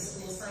closely with the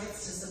school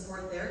sites to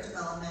support their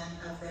development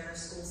of their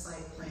school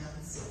site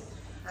plans.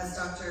 As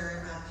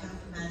Dr.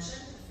 Kemp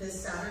mentioned,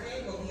 this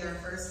Saturday will be our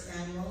first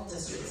annual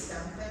district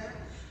STEM fair,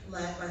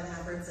 led by the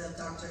efforts of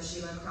Dr.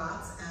 Sheila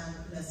Krotz and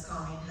Ms.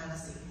 Colleen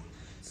Hennessy.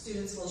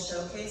 Students will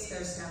showcase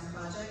their STEM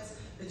projects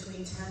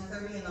between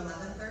 10:30 and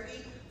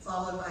 11:30,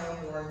 followed by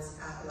awards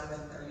at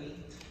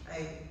 11:30.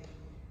 I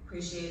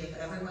appreciate if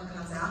everyone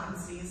comes out and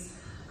sees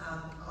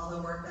all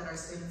the work that our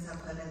students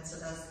have put into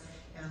this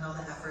and all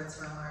the efforts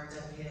from our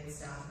dedicated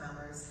staff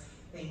members.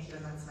 Thank you,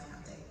 and that's my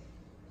update.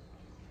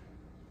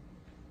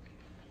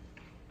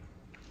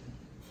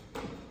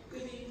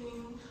 Good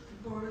evening,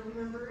 board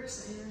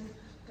members and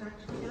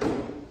Dr. Kemp,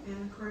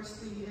 and of course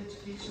the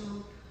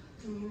educational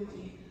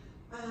community.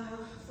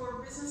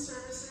 For business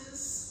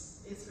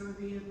services, it's going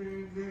to be a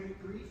very, very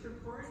brief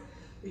report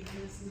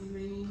because the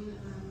main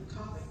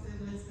topic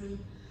that has been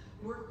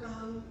worked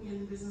on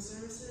in business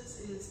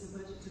services is the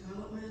budget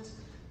development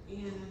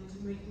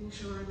and making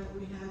sure that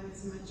we have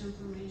as much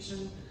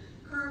information,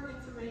 current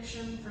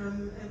information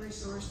from every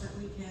source that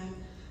we can,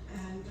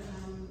 and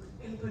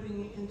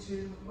inputting it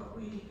into what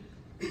we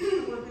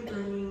will be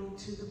bringing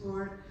to the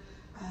board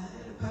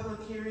at a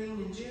public hearing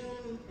in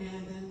June,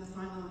 and then the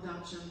final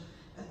adoption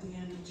at the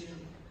end of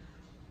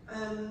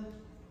June.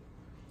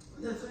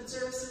 The food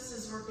services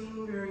is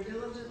working very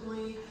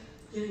diligently,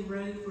 getting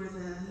ready for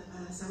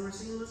the Summer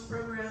Seamless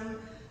program,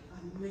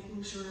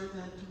 making sure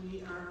that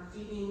we are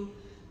feeding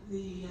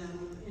the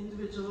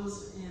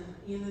individuals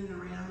in and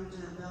around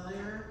Bel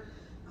Air.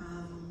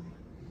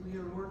 We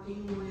are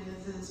working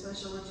with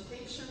special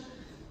education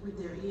with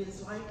their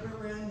ESY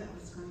program that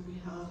was going to be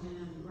held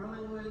in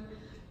Rollingwood,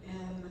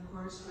 and of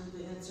course for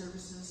the ed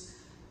services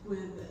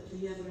with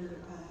the other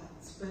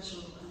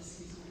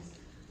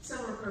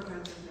summer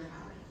programs that they're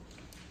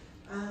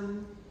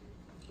having.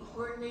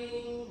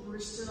 Coordinating, we're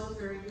still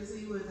very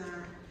busy with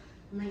our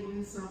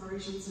maintenance,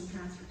 operations, and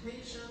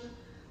transportation.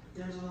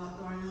 There's a lot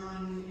going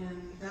on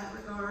in that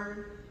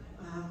regard.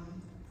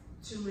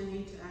 Too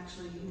many to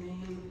actually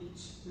name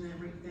each and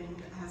everything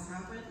that has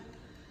happened.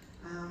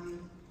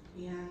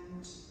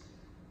 And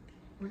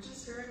we're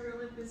just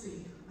really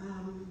busy.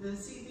 The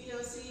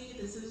CBOC,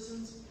 the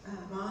Citizens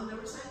Bond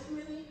Oversight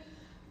Committee,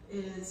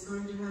 is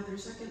going to have their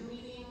second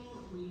meeting.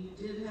 We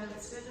did have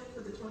it scheduled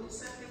for the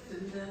 22nd,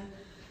 and then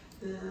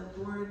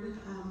the board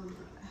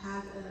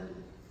had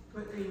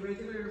put a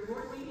regular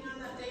board meeting on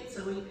that date,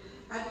 so we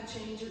had to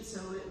change it, so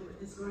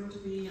it is going to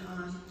be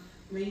on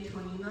May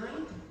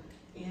 29th,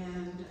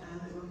 and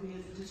it will be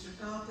at the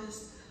district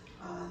office.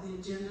 The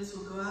agendas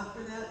will go out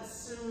for that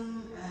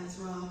soon, as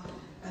well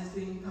as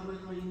being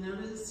publicly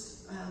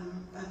noticed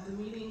at the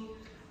meeting.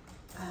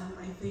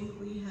 I think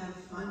we have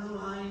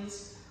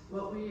finalized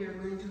what we are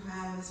going to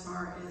have as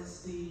far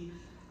as the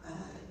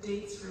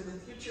dates for the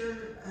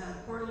future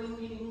quarterly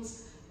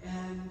meetings,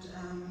 and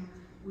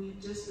we've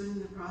just been in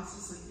the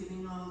process of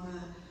getting all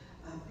the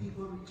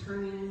people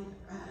returning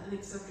and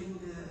accepting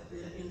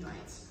the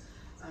invites.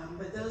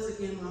 But those,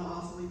 again, will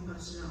also be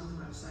posted on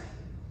the website.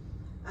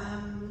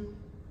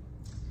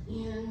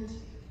 And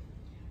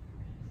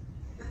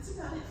that's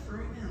about it for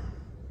right now.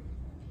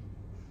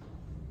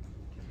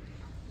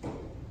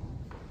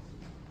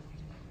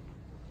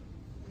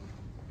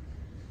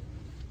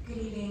 Good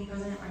evening,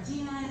 President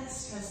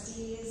Martinez,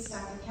 trustees,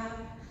 Dr. Kemp.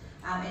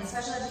 In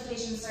special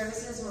education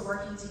services, we're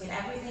working to get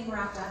everything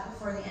wrapped up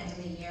before the end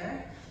of the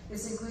year.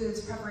 This includes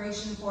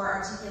preparation for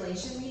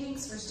articulation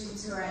meetings for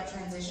students who are at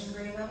transition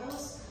grade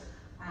levels,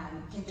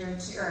 pre-K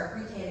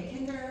to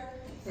kinder,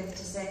 5th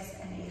to 6th,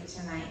 and 8th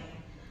to 9th.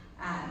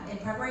 In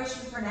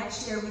preparation for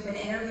next year, we've been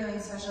interviewing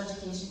special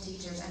education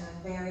teachers, and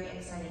I'm very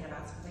excited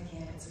about some of the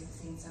candidates we've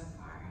seen so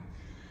far.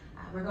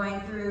 We're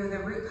going through the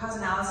root cause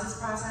analysis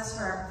process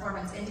for our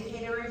performance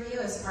indicator review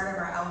as part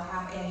of our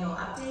LCAP annual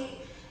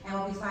update, and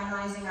we'll be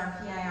finalizing our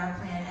PIR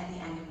plan at the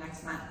end of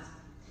next month.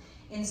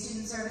 In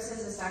student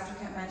services, as Dr.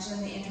 Kemp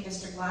mentioned, the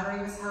interdistrict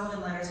lottery was held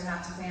and letters went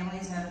out to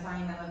families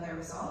notifying them of their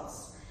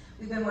results.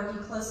 We've been working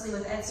closely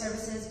with Ed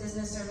Services,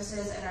 Business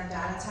Services, and our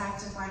data tech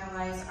to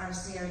finalize our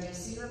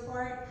CRDC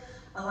report,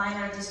 align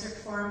our district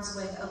forms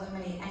with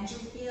Illuminate entry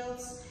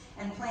fields,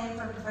 and plan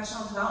for a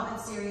professional development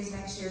series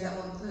next year that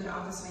will include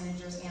office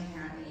managers and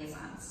parent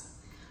liaisons.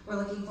 We're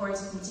looking forward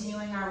to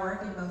continuing our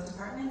work in both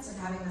departments and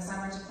having the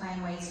summer to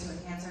plan ways to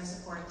enhance our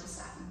support to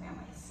staff and families.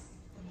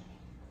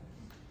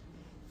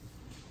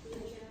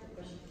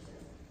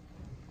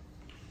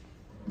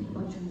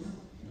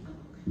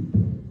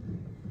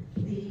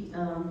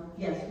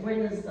 Yes, when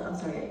is the, I'm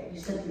sorry, you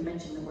said you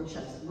mentioned the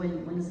workshops.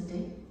 When is the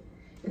date?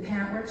 The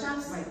parent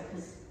workshops? Right,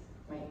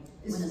 when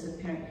is the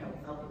parent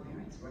helping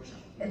parents workshop?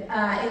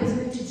 It was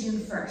moved to June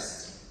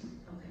 1st.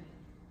 Okay.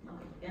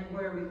 And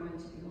where are we going to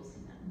be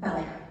hosting that? Bel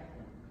Air.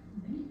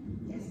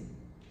 Yes.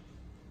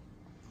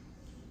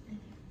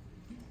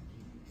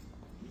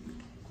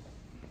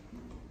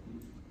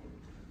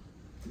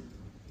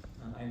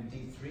 Item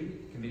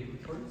D3, committee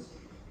reports.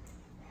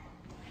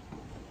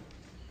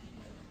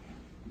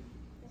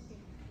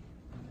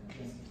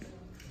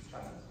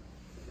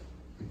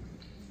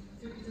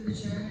 Through the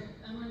chair,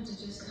 I wanted to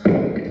just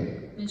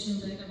mention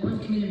that one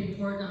committee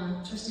report.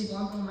 Trustee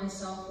Blanco and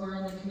myself were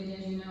on the committee,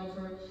 as you know,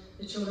 for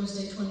the Children's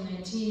Day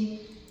 2019.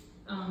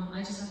 I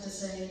just have to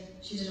say,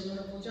 she did a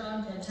wonderful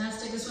job,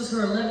 fantastic. This was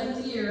her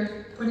 11th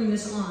year putting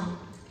this on.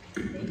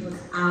 It was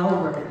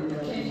our 11th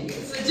year.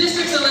 It's the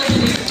district's 11th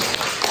year.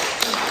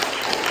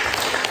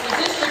 The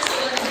district's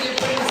 11th year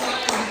putting this on.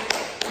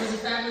 It was a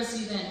fabulous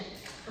event.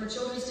 For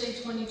Children's Day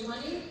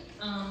 2020,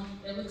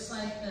 it looks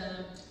like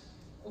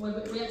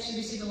we actually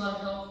received a lot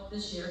of help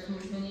this year from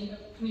many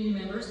community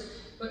members,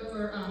 but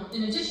for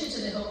in addition to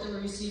the help that we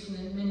received from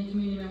the many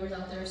community members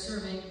out there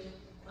serving,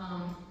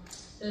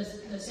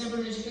 the San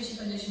Bruno Education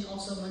Foundation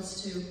also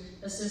wants to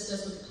assist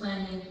us with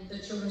planning the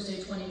Children's Day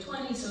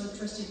 2020, so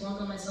Trustee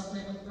Blanco and myself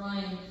met with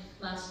Brian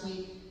last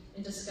week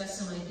and discussed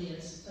some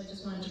ideas. So I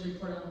just wanted to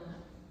report on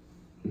that.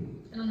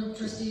 I don't know,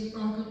 Trustee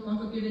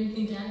Blanco, do you have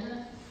anything to add to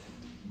that?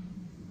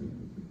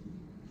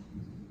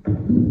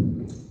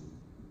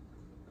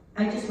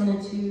 I just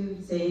wanted to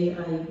say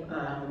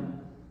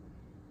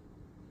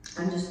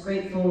I'm just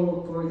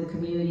grateful for the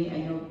community. I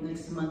know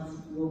next month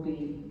we'll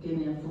be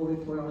giving a full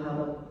report. I'll have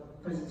a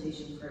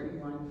presentation for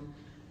everyone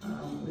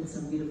with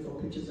some beautiful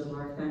pictures of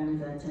our family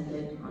that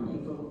attended on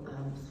April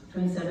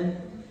 27th.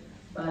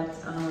 But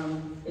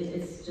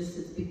it's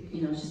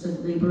just a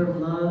labor of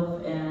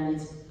love, and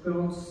it's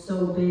grown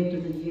so big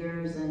through the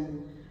years,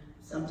 and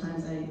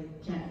sometimes I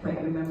can't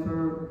quite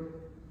remember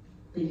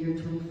the year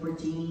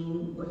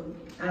 2014.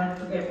 I don't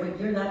forget what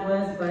year that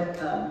was,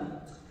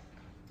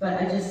 but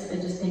I just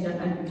think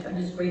I'm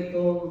just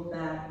grateful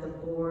that the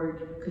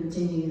board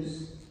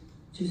continues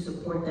to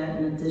support that,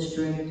 and the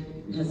district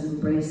has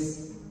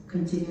embraced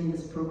continuing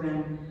this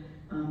program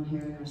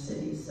here in our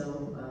city.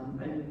 So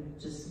I'm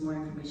just more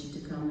information to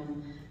come,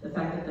 and the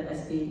fact that the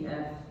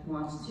SBF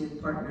wants to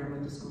partner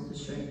with the school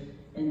district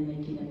in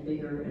making it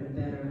bigger and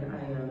better,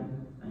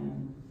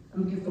 I'm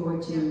looking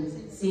forward to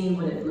seeing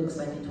what it looks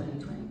like in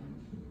 2020.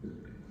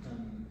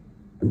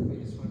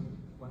 Just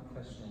one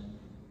question.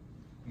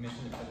 You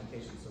mentioned the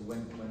presentation, so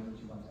when would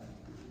you want that?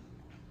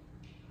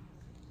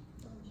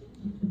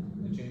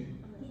 June?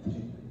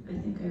 I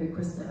think I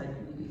requested that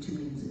maybe 2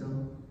 meetings ago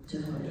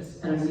to have it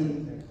at a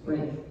meeting,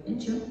 right, in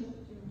June.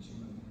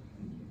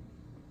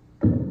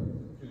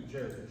 Through the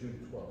chair for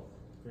June 12th,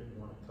 if you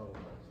want to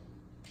televise.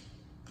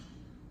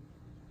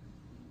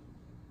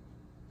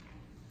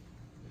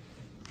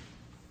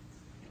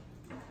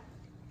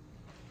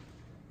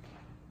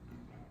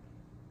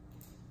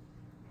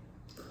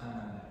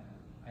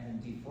 Item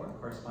D4,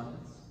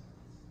 correspondence.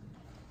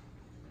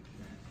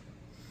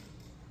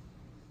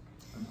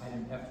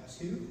 Item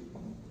F2,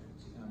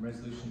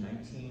 resolution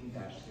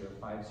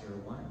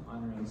 19-0501,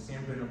 honoring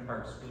San Bruno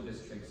Park School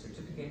District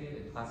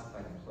certificated and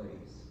classified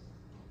employees.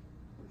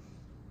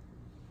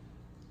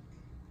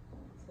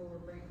 So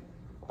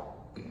we're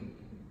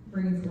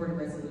bringing forward a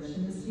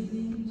resolution this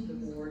evening to the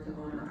board to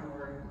honor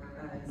our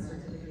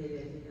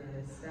certificated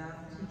staff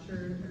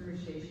teacher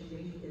appreciation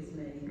week is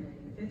May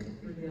 5th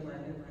through the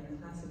 11th,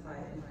 and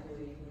classified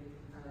employee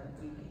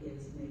week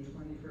is May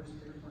 21st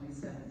through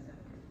 27th.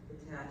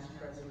 Attached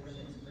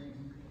resolutions bring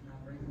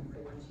them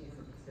forward to you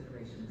for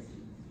consideration this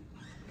evening.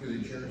 Through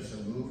the chair, so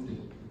moved.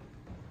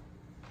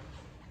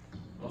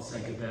 I'll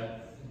second that.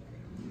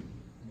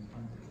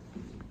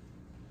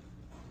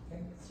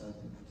 Okay, so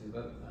to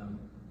vote,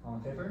 all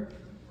in favor?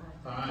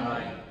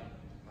 Aye.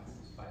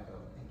 Passes 5-0.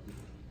 Thank you.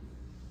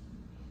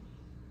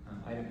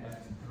 Item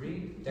F3,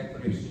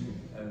 declaration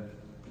of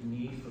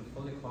need for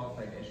fully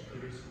qualified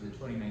educators for the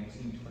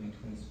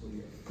 2019-2020 school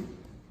year.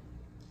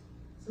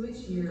 So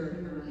each year,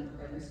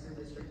 every school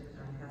district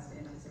has to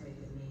anticipate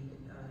the need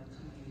to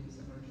use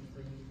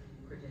emergency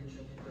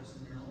credentialed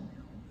personnel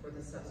for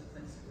the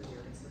subsequent school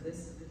year. And so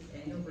this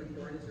annual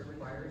report is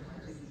required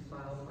to be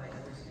filed by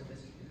every school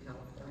district in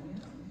California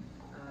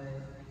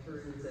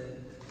through the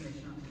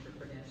Commission on Teacher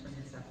Credentialing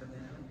in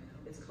Sacramento.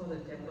 It's called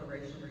a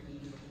Declaration of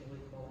Needs for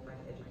Fully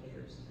Qualified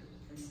Educators.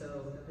 And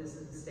so this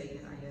is the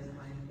statement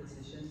identifying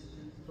positions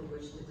for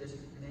which the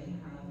district may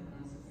have an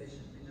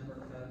insufficient number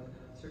of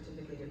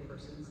certificated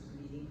persons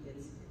meeting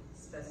its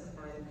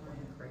specified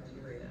employment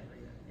criteria.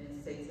 And it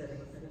states that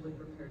if a fully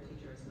prepared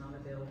teacher is not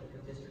available,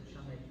 the district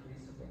shall make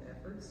reasonable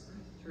efforts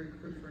to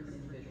recruit for an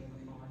individual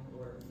on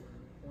or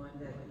one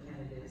that the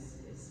candidate is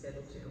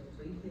scheduled to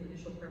complete the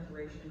initial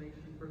preparation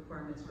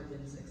requirements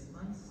within 6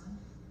 months,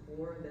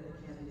 or that the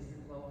candidate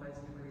qualifies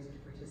and agrees to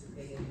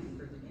participate in an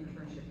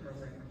internship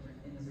program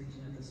in the region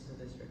of the school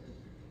district.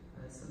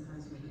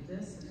 Sometimes we do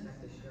this. In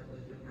fact, this year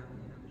we have an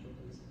individual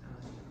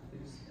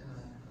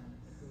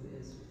who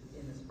is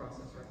in this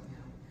process right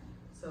now.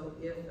 So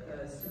if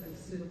a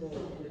suitable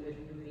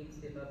individual who meets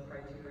the above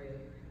criteria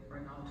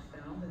are not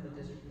found, then the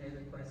district may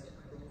request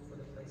approval for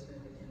the placement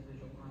of the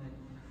individual on an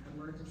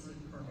emergency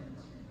permit.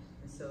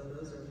 And so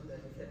those are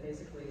that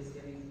basically is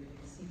giving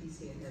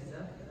CPC a heads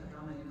up of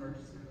how many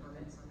emergency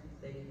permits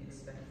they can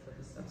expect for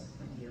the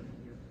subsequent year.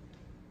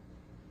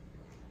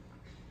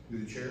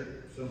 Through the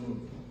chair, so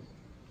moved.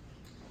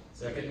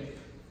 Second. Any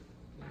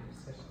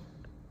discussion?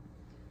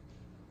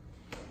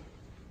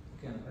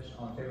 Okay, on the question,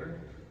 all in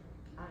favor?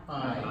 Aye.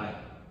 Aye.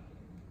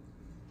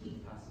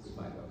 Passes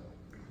 5-0.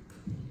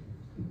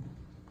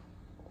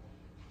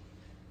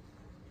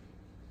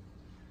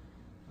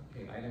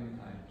 Okay, item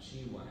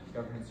G1,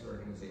 governance or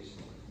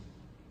organization.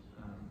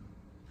 I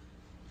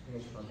think I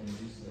should probably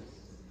introduce this.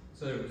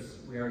 So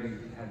we already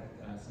had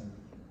some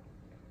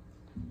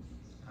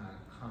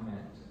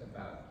comment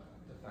about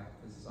the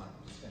fact that this is on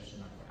discussion,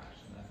 not for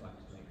action. I'd like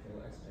to make a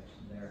little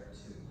explanation there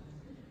too.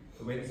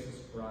 The way this was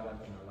brought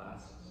up in our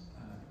last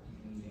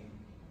meeting,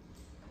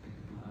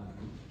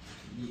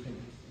 you can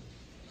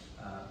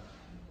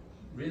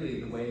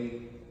really the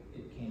way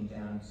it came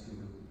down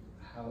to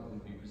how it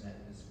would be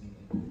presented this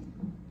meeting.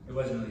 It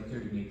wasn't really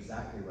clear to me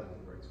exactly what the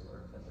words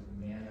were, but the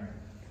manner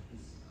of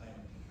this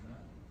item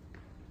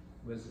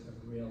was a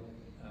real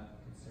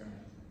concern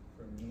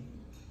for me.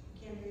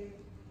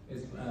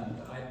 Is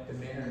the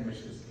manner in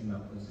which this came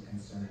up was a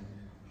concern.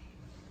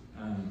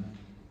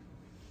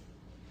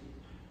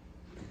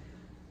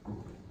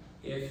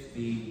 If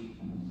the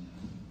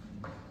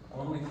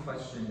only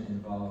question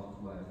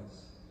involved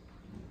was,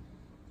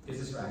 is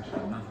this for action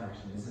or not for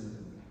action? It's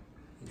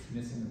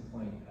missing the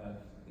point of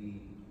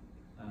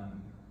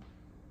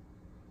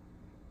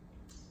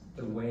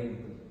the way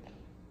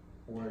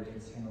the board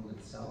has handled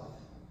itself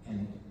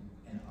and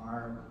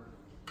our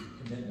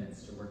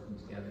commitments to working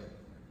together.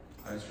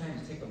 I was trying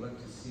to take a look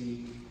to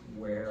see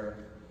where,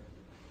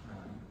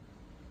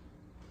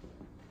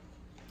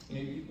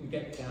 you can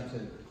get down to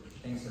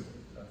things of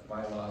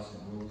bylaws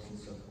and rules and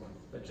so forth,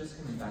 but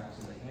just coming back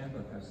to the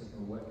handbook, I was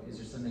thinking, is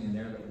there something in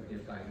there that would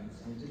give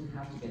guidance? And it didn't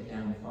have to get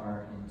down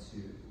far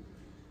into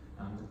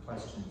the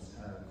questions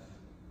of,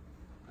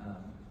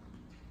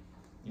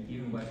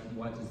 even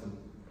what does the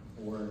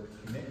board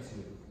commit to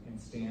and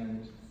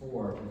stand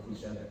for with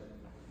each other.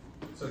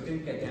 So it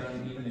didn't get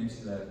down even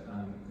into the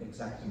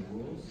exacting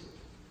rules,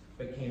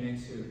 but came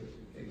into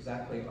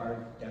exactly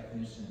our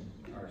definition,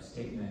 our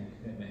statement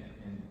and commitment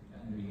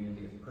under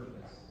unity of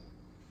purpose,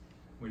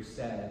 which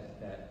said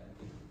that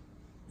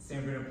the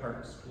San Bruno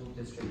Park School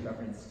District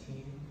Governance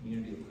Team,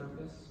 unity of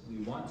purpose, we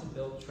want to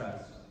build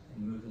trust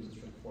and move the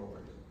district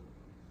forward.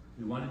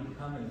 We want to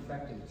become an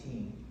effective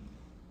team.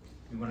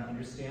 We want to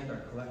understand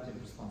our collective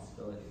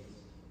responsibilities.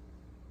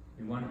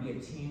 We want to be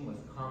a team with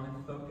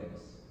common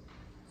focus,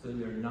 so that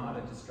we are not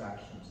a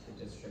distraction to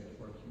the district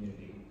or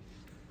community,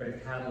 but a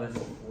catalyst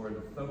for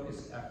the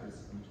focused efforts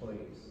of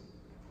employees.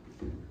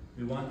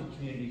 We want the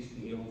community to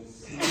be able to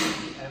see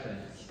the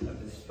evidence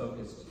of this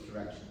focused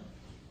direction.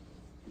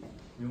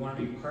 We want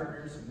to be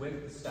partners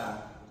with the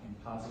staff in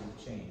positive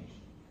change.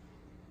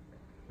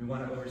 We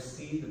want to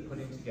oversee the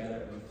putting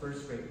together of a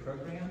first-rate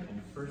program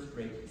and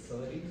first-rate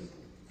facilities,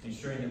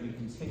 ensuring that we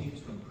continue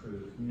to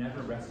improve,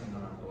 never resting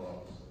on our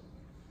laurels.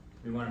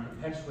 We want to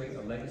perpetuate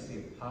a legacy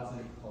of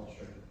positive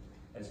culture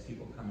as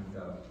people come and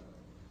go.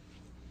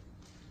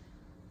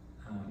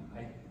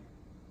 I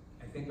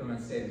think I'm going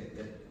to say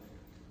that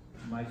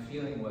my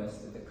feeling was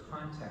that the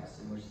context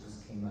in which this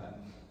came up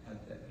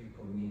at the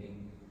April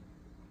meeting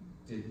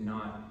did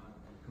not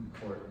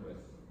comport with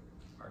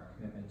our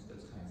commitment to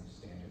those kinds of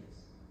standards.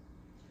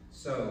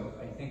 So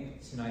I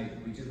think tonight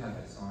we do have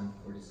this on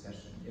for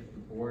discussion. If the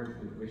board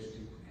would wish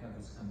to have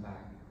this come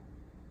back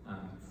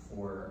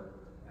for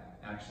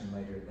action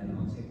later, then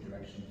I'll take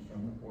direction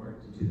from the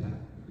board to do that.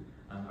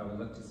 I would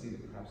look to see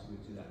that perhaps we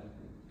would do that at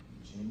the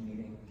June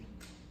meeting,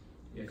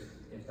 if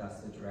that's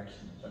the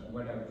direction. But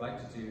what I would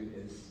like to do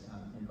is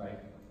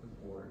invite the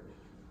board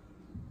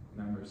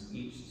members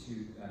each to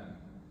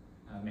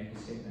make a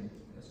statement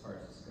as far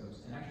as this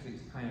goes, and actually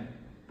to kind of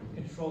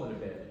control it a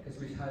bit, because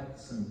we've had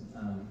some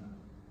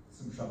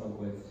trouble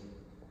with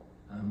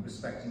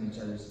respecting each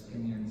other's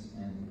opinions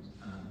and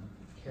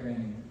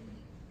carrying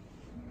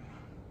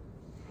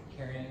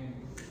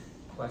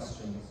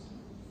questions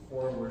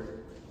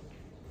forward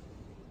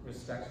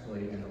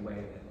respectfully in a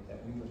way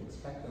that we would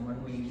expect them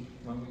when we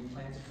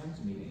plan to come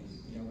to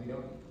meetings. You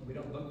know, we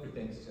don't look for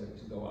things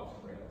to go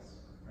off the rails,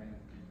 right?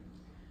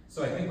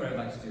 So I think what I'd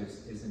like to do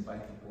is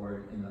invite the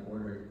board in the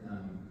order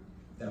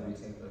that we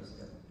take those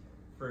steps.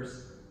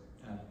 First,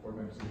 board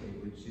members, if they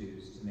would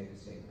choose to make a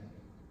statement.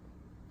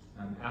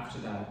 After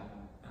that,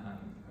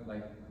 I'd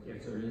like,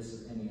 if there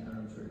is any, I don't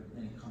know if there are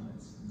any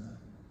comments from the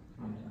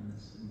community on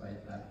this,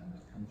 invite that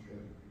to come through.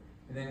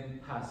 And then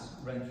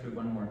run through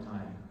one more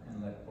time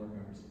and let board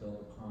members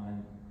build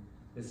upon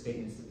the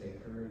statements that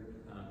they've heard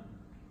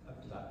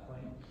up to that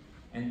point,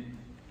 and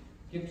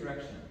give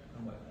direction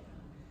on what.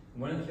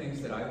 One of the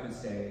things that I would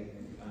say,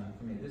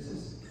 for me,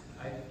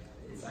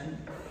 it's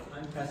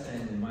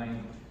unprecedented in my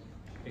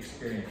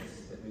experience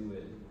that we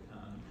would,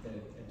 that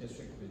a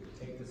district would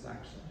take this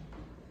action.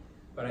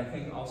 But I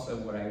think also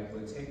what I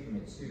would take from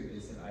it too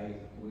is that I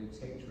would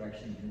take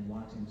direction in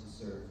wanting to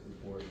serve the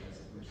board as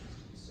it wishes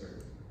to be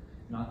served.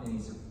 Not the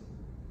needs of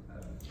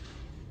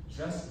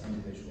just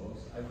individuals.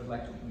 I would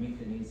like to meet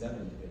the needs of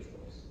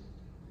individuals,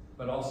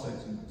 but also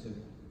to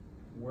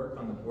work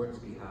on the board's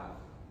behalf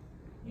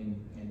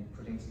in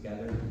putting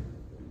together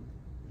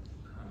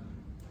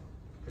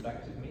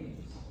productive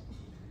meetings.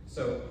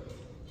 So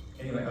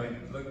anyway, I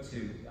would look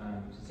to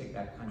take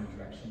that kind of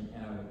direction,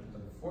 and I would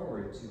look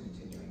forward to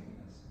continuing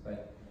this.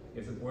 But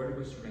if the board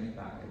wishes to bring it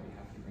back, I'd be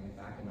happy to bring it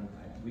back,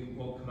 and we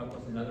will come up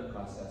with another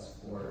process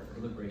for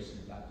deliberation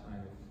at that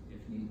time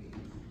if need be.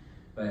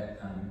 But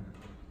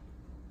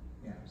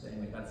yeah, so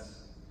anyway,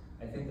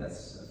 I think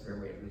that's a fair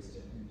way at least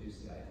to introduce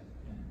the item.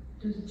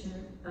 To the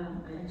chair, I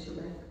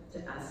actually like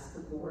to ask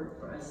the board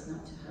for us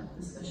not to have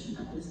discussion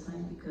at this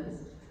time because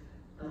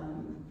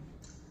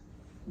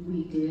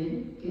we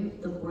did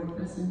give the board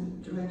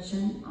president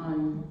direction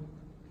on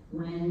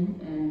when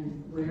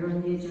and where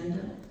on the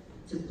agenda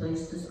to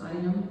place this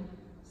item.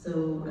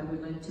 So I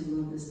would like to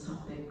move this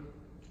topic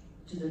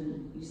to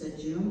you said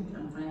June?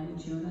 I'm fine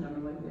with June. I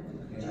don't know what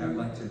we're June. I would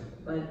like to.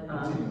 But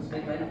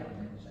I'd like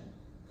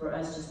for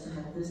us just to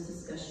have this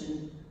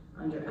discussion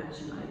under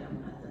action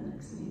item at the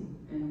next meeting.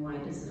 And why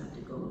does it have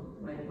to go,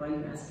 why are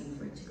you asking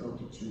for it to go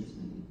to June's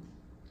meeting?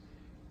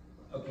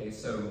 Okay,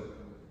 so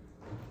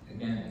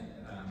again,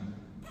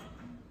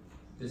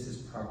 this is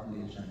properly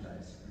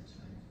agendized for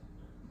tonight.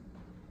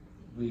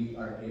 We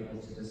are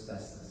able to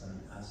discuss this, and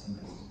I'm asking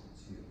us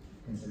to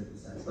consider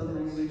this as. But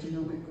my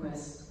original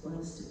request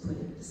was to put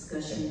a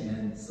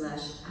discussion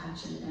 /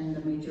 action, and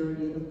the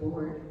majority of the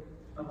board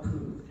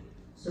approved.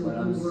 So you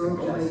were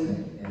already,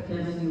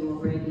 Kevin, you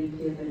already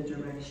given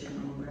direction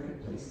on where to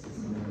place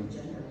this on the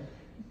agenda.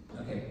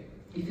 Okay.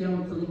 If you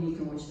don't believe me, you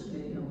can watch the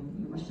video.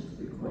 You watch the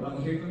recording.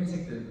 Well, here, let me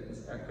take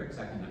a quick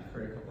second. I've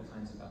heard a couple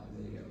times about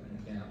the video, and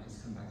again, I'll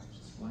just come back to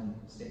just one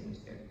statement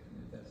to get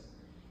into this.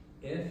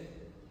 If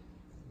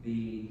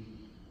the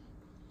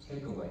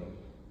takeaway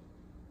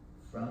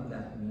from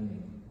that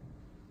meeting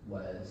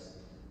was,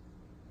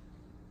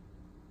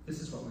 this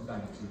is what we've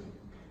got to do,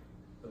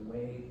 the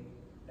way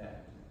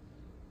that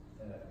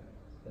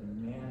the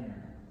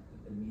manner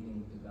that the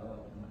meeting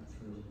developed and went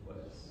through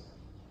was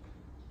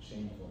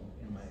shameful,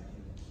 in my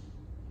opinion.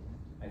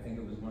 I think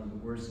it was one of the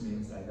worst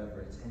meetings that I've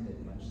ever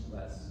attended, much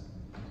less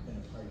been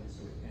a party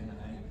to it. And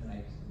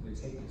I would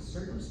take a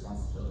certain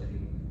responsibility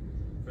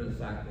for the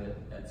fact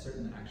that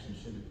certain actions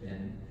should have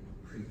been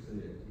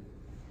precluded.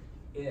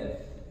 If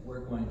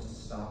we're going to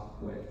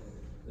stop with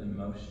the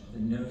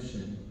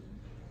notion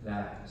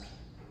that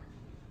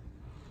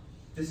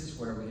this is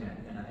where we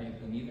end, and I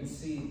can even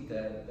see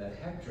the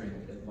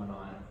hectoring that went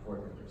on at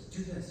board members.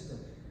 Do this.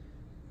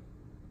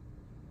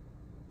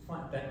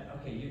 Fine.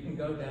 Okay, you can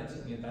go down to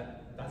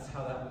that's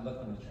how that would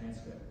look on the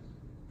transcript.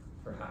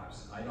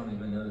 Perhaps I don't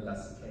even know that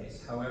that's the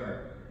case.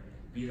 However,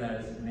 be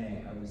that as it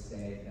may, I would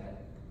say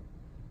that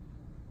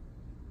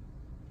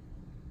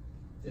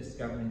this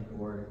governing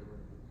board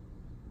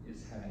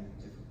is having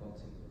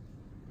difficulty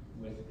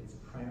with its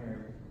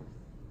primary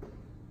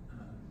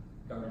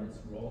governance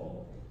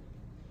role,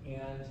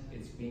 and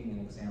it's being an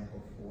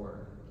example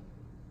for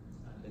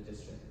the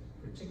district,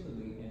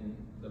 particularly in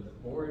the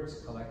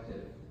board's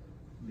collective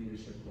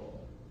leadership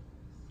role.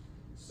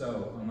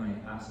 So I'm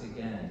going to ask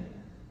again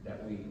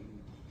that the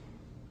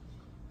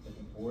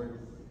board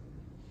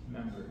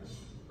members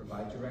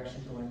provide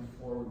direction going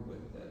forward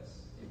with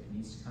this. If it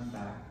needs to come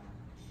back,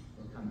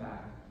 it'll come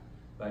back.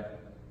 But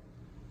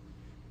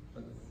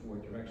look for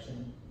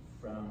direction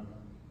from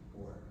the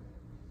board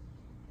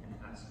and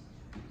ask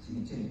to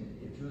continue.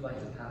 If you would like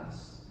to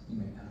pass, you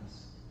may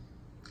pass.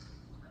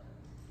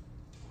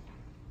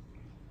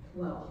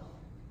 Well,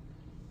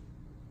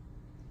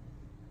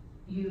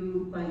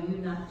 by you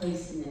not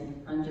placing it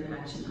under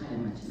action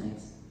item at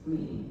tonight's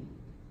meeting,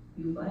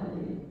 you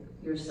violated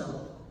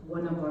yourself,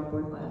 one of our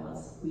board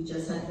bylaws. We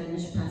just had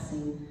finished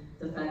passing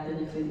the fact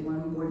that if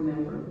one board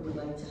member would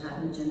like to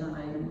have an agenda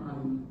item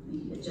on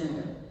the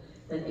agenda,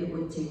 that it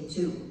would take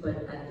two.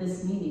 But at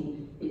this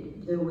meeting,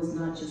 there was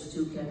not just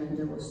two, Kevin,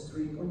 there was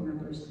 3 board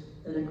members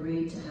that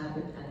agreed to have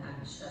it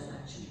as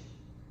action.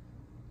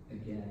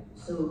 Again.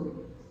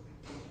 So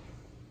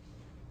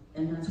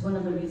And that's one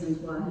of the reasons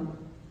why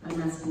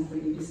I'm asking for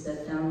you to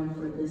step down and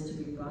for this to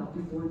be brought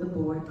before the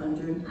board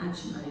under an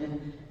action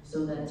item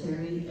so that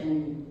Terry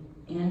and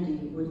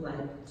Andy would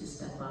like to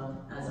step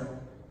up as our,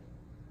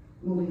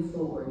 moving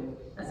forward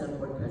as our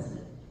board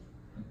president.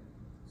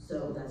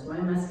 So that's why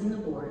I'm asking the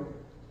board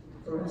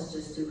for us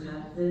just to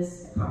have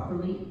this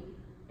properly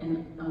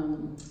and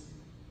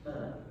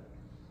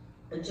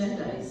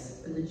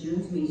agendized for the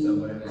June's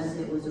meeting as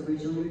it was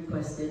originally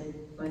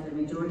requested by the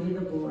majority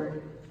of the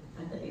board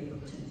at the April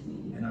 10th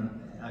meeting. And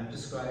I've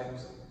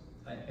described,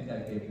 I think I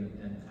gave you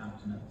an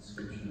apt enough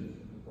description of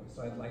the report.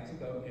 So I'd like to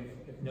go,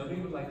 if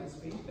nobody would like to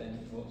speak,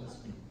 then we'll just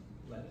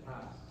let it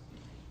pass.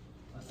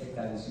 I'll take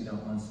that as you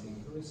don't want to speak.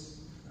 Louis,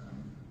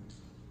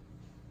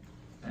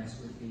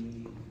 next would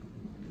be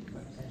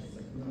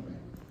potentially no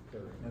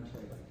Terry.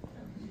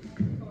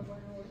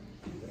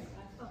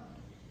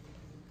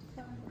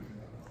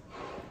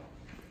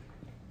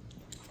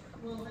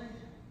 Well,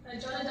 I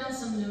jotted down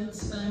some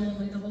notes, but I won't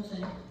read the whole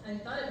thing. I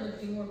thought it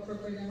would be more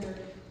appropriate under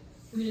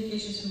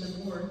communications from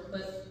the board,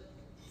 but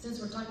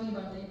since we're talking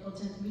about the April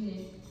 10th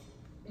meeting,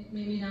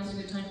 maybe now's a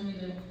good time for me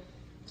to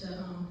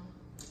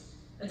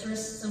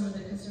address some of the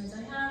concerns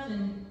I have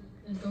and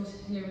go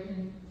here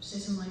and say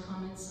some of my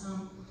comments.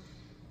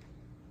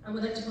 I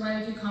would like to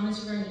provide a few comments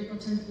regarding the April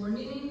 10th board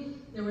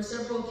meeting. There were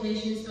several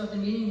occasions throughout the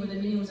meeting where the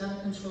meeting was out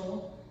of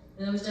control,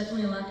 and there was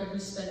definitely a lack of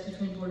respect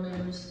between board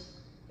members.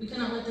 We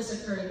cannot let this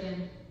occur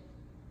again.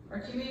 Our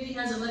community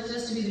has elected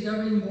us to be the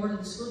governing board of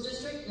the school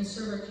district and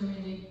serve our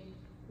community.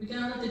 We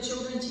cannot let the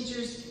children,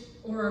 teachers,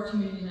 or our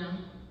community down.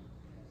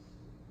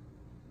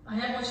 I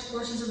have watched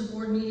portions of the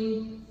board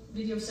meeting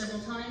video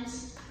several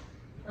times.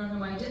 I don't know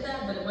why I did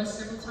that, but it was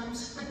several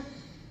times.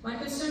 My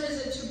concern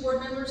is that two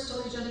board members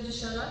told each other to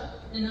shut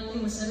up, and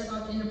nothing was said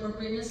about the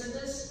inappropriateness of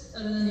this,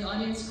 other than the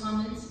audience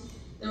comments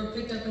that were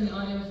picked up in the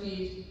audio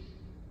feed.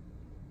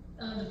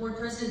 The board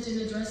president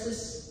didn't address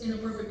this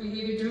inappropriate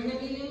behavior during the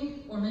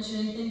meeting or mention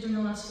anything during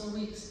the last 4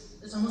 weeks.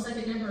 It's almost like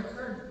it never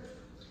occurred.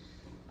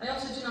 I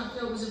also do not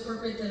feel it was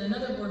appropriate that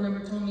another board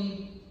member told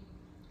me,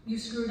 "You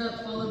screwed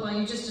up," followed by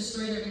 "You just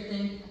destroyed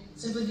everything,"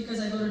 simply because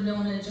I voted no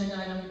on an agenda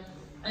item.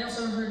 I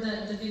also heard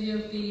that the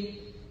video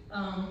feed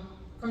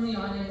from the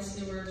audience,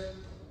 they were,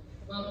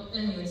 well,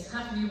 anyways,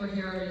 half of you were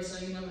here already,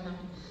 so you know what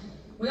happened.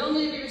 We all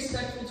need to be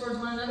respectful towards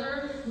one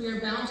another. We are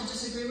bound to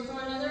disagree with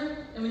one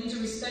another, and we need to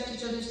respect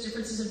each other's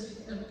differences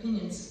of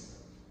opinions.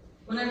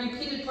 When I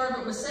repeated part of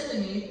what was said to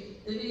me,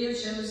 the video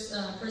shows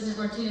President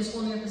Martinez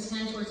holding up his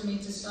hand towards me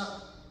to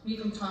stop me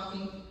from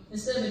talking.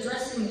 Instead of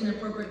addressing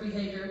inappropriate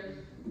behavior,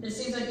 it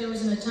seems like there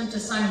was an attempt to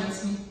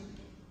silence me.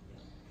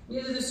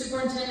 Neither the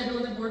superintendent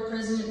nor the board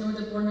president nor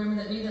the board member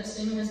that made that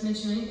statement has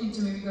mentioned anything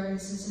to me regarding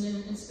this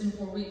incident. It's been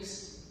 4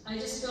 weeks. I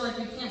just feel like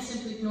we can't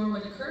simply ignore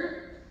what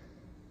occurred.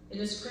 It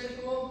is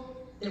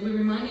critical that we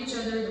remind each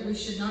other that we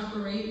should not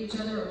berate each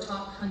other or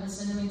talk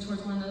condescendingly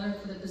towards one another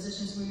for the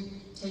positions we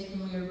take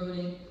when we are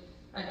voting.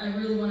 I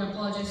really want to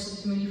apologize to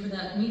the community for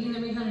that meeting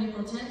that we had on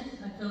April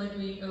 10th. I feel like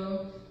we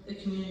owe the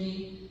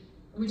community,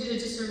 we did a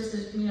disservice to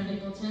the community on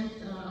April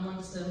 10th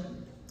amongst the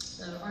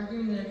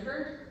arguing that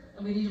occurred.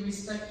 And we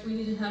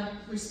need to have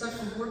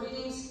respectful board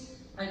meetings.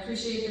 I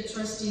appreciate that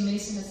Trustee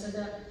Mason has said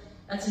that.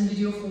 That's in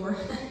video 4.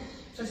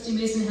 Trustee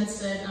Mason had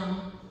said,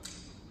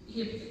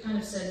 he kind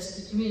of said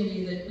to the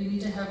community that we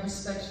need to have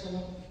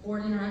respectful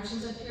board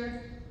interactions up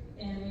here,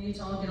 and we need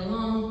to all get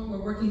along. We're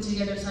working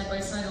together side by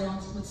side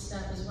along with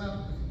staff as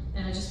well,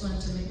 and I just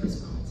wanted to make those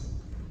comments.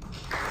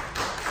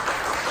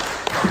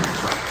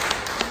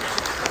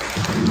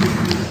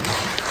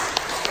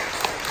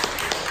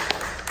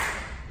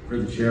 For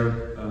the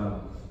chair,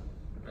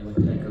 I'd like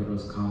to echo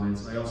those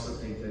comments. I also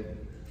think that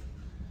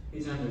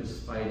anytime there's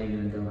fighting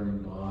in a governing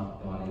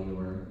body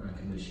or a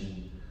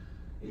commission,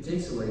 it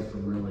takes away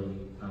from really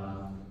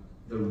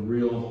the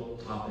real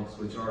topics,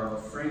 which are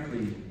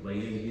frankly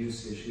land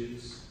use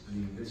issues. I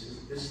mean, this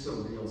is the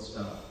real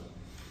stuff.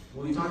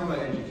 When we talk about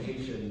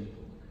education,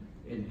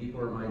 and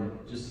people are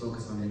reminded, just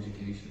focus on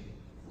education.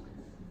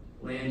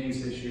 Land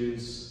use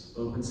issues,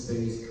 open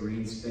space,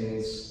 green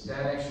space,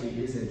 that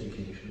actually is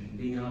education.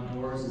 Being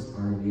outdoors is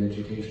part of the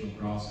educational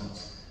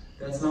process.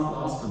 That's not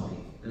lost on me.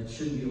 That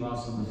shouldn't be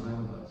lost on the 5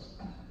 of us.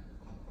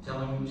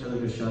 Telling each other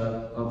to shut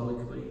up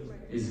publicly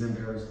is an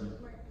embarrassment.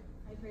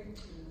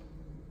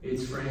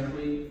 It's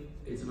frankly,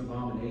 it's an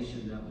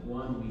abomination that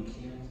one, we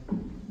can't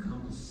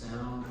come to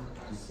sound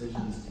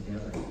decisions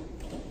together.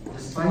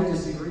 Despite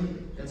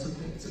disagreeing, that's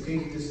okay. It's okay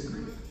to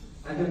disagree.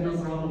 I've got no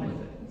problem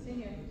with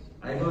it.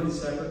 I voted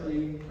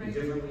separately and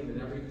differently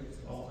than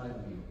all 5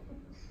 of you.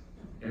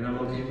 And I'm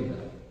okay with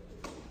that.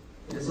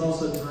 It's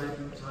also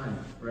time,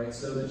 right?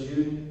 So the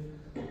June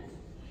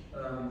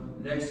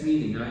next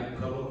meeting, I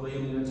publicly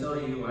am going to tell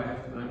you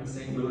I'm in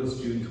St. Louis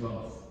June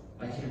 12th.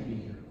 I can't be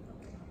here.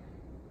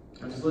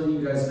 I'm just letting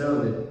you guys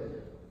know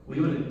that we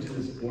went into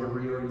this board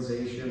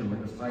reorganization and we're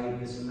going to fight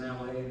this and that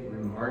way. We're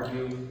going to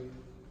argue.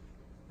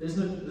 There's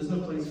no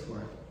place for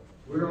it.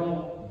 We're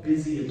all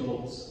busy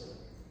adults.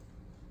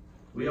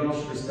 We all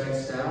should respect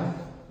staff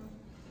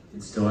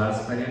and still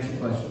ask financial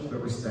questions,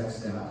 but respect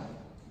staff.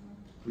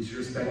 We should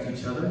respect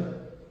each other.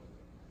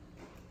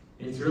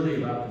 It's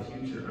really about the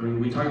future. I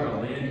mean, we talk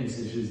about land use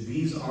issues.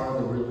 These are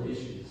the real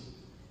issues.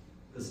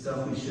 The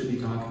stuff we should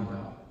be talking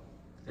about.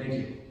 Thank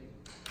you.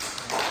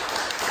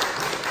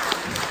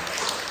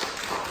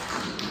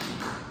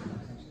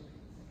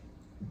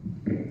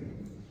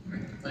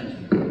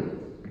 Thank you.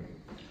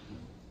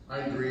 I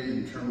agree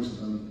in terms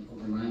of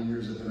over 9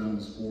 years I've been on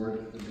this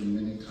board. There have been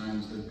many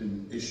times there have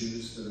been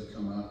issues that have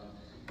come up.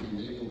 And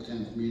the April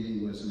 10th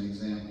meeting was an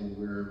example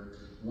where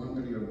one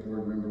particular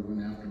board member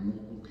went after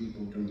multiple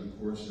people during the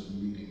course of the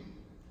meeting.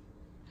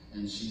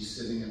 And she's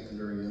sitting at the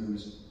very end,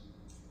 Ms.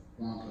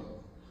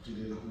 Blanco. She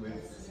did it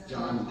with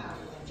John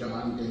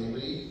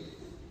Daly.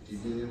 She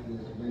did it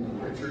with Wendy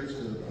Richards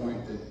to the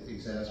point that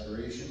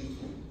exasperation.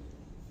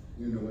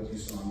 You know what you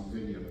saw on the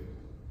video.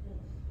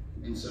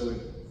 And so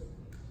it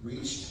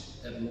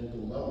reached at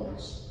multiple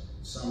levels.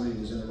 Somebody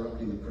was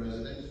interrupting the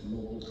president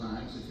multiple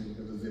times, if you look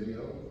at the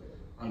video,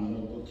 on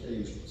multiple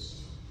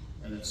occasions.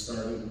 And it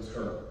started with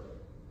her.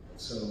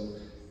 So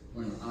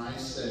when I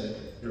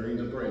said during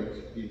the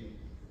break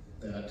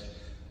that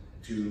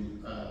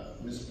to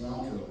Ms.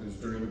 Blanco, it was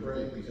during the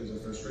break because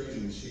of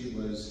frustration, she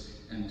was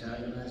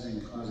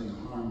antagonizing, causing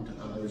harm to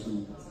others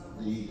in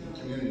the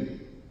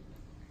community.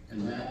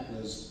 And that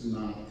was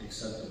not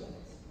acceptable.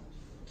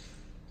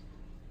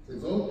 The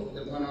vote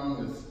that went on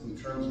with, in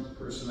terms of the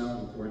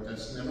personnel report,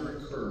 that's never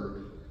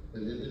occurred,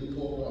 that it didn't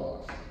pull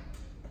off,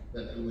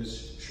 that it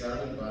was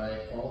shrouded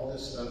by all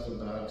this stuff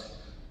about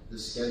the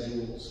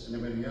schedules and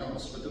everything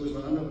else, but there was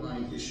an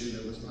underlying issue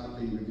that was not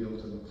being revealed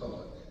to the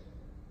public.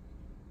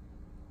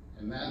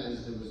 And that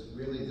is,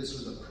 this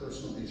was a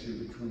personal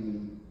issue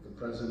between the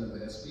president of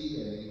the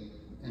SBA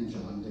and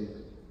John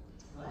Daly.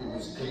 It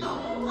was,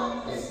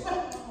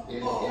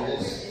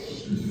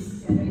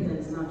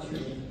 That's not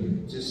true.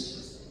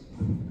 Just,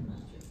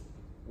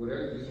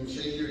 whatever, you can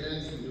shake your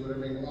head, you can do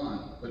whatever you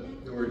want, but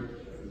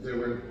there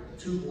were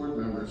 2 board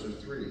members or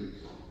 3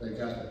 that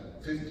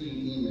got 15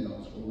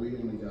 emails, but we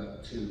only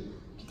got 2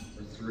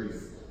 or 3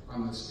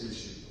 on this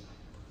issue.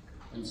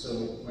 And so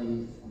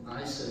when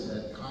I said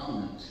that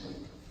comment,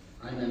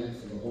 I meant it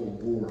for the whole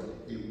board.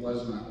 It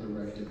was not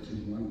directed to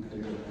one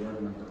particular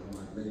board member when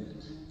I made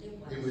it.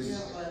 It was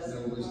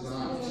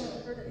not.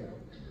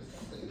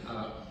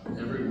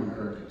 Everyone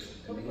heard it.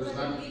 It was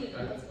not.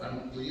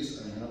 I'm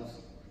pleased.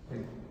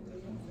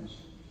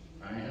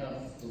 I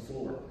have the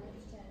floor.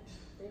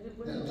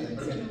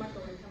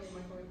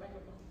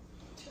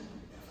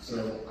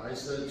 So I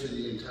said to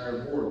the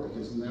entire board,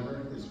 because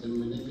never has been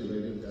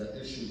manipulated that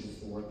issue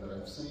before that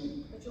I've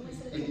seen.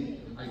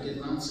 And I did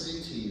not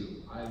say to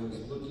you, I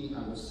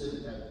was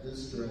sitting at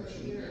this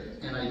direction,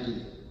 and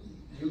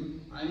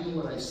I know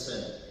what I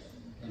said,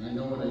 and I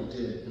know what I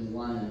did, and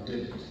why I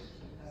did it.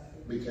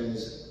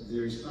 Because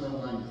there's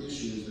underlying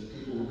issues that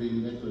people will be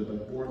manipulated by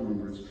board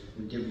members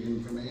who give you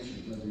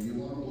information. Whether you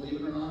want to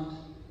believe it or not,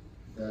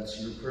 that's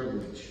your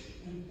privilege.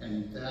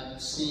 And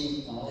that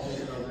seeing all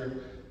the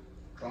other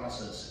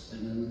process,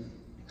 and then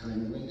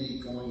having Wendy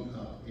going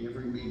up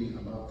every meeting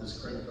about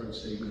this credit card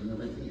statement and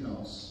everything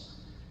else,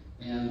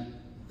 and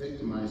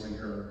victimizing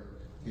her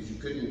because you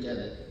couldn't get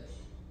it.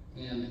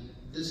 And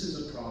this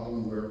is a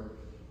problem where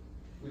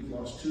we've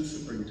lost 2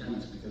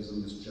 superintendents because of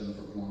Ms.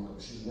 Jennifer Blanco.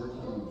 She's working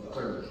on the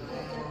 3rd.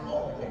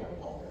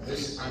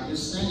 I'm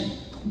just saying,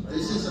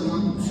 this is a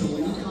month, so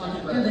when you talk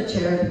about— You're the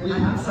chair.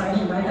 I'm sorry,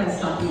 I gotta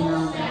stop you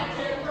now.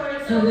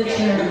 You're the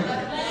chair.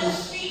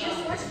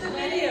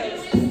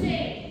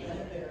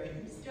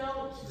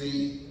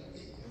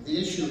 The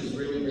issue is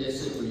really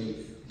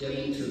basically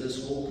getting to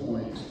this whole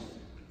point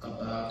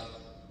about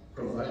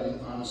providing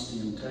honesty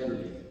and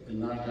integrity and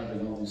not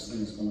having all these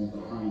things going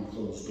behind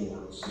closed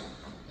doors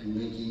and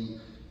making,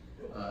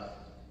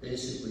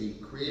 basically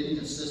creating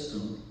a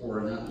system or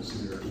an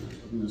atmosphere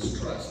of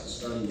mistrust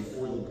starting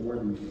before the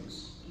board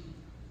meetings,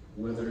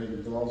 whether it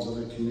involves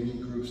other community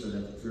groups that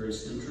have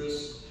various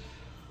interests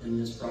in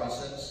this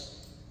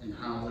process and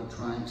how they're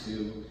trying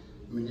to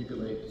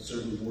manipulate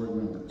certain board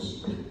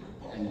members.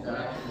 And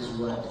that is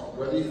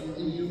whether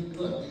you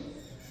look,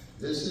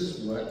 this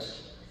is what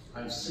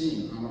I've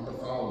seen. I'm a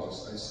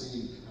pathologist. I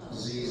see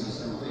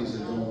diseases and things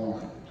that go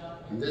on.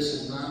 And this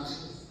is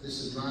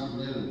not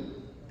new,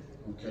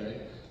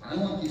 okay? I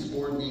want these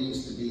board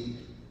meetings to be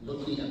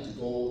looking at the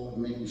goal of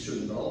making sure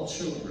that all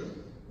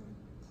children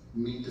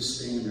meet the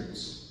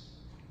standards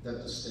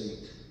that the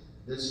state.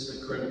 This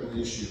is the critical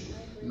issue,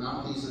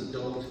 not these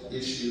adult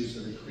issues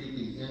that are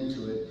creeping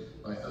into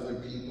it by other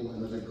people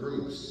and other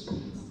groups.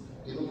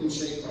 People can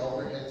shake all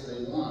their heads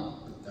they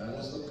want, but that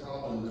is the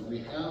problem that we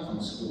have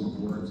on school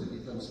boards. It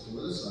becomes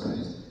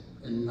politicized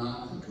and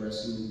not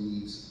addressing the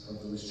needs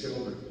of those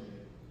children.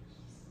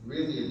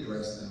 Really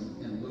address them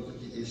and look at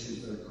the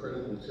issues that are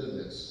critical to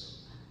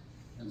this.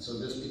 And so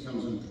this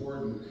becomes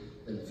important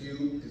that if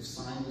you have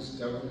signed this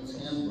governance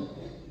handbook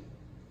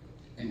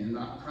and you're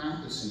not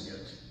practicing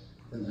it,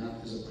 then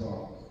that is a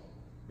problem.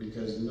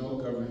 Because no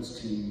governance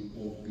team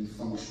will be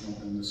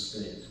functional in this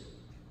state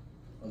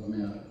of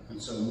matter.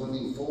 And so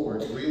moving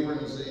forward,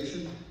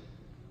 reorganization,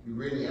 You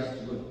really have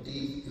to look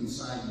deep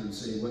inside you and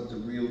say what the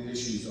real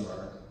issues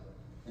are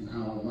and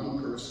how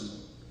one person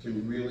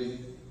can really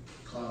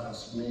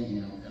cause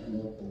mayhem at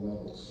multiple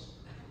levels.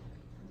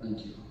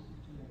 Thank you.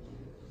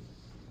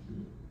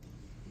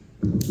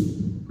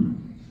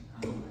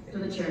 To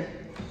the chair.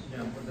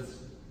 No, let's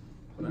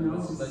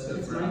go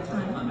it's for my public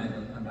time. comment.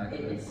 We'll come back.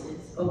 It's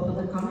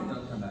public comment?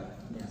 We'll come back.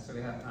 Yeah, so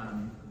we have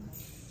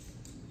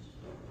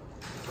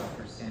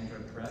Dr. Sandra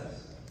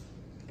Perez.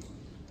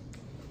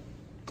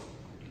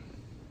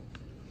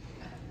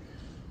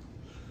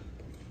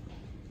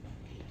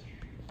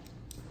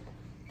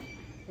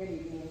 Good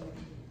evening.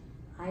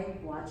 I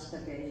watched the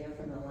video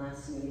from the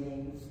last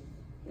meeting,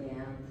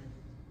 and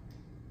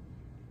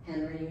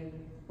Henry,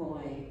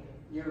 boy,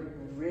 you're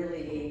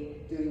really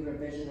doing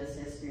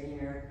revisionist history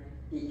here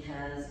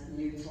because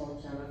you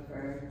told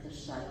Jennifer to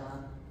shut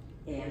up,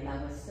 and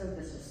that was so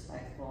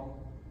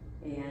disrespectful.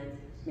 And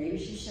maybe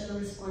she should have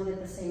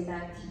responded the same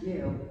back to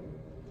you,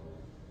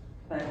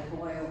 but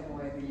boy, oh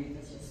boy, were you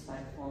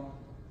disrespectful.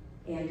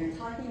 And you're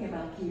talking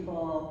about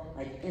people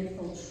like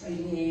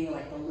infiltrating,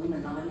 like the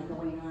Illuminati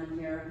going on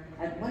here.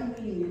 At one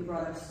meeting you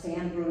brought up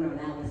San Bruno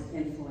now is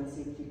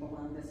influencing people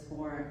on this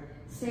board.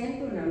 San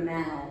Bruno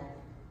now,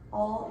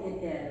 all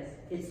it is,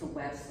 it's a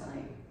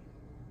website.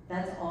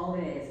 That's all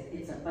it is.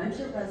 It's a bunch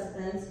of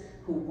residents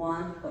who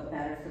want but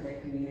better for their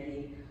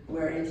community.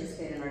 We're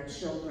interested in our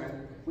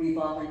children. We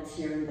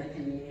volunteer in the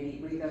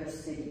community. We go to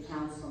city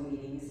council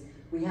meetings.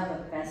 We have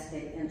a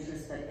vested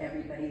interest that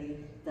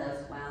everybody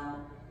does well.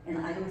 And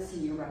I don't see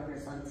you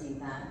representing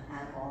that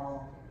at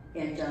all.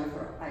 And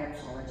Jennifer, I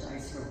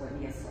apologize for what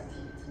he has said to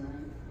you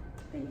tonight.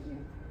 Thank you.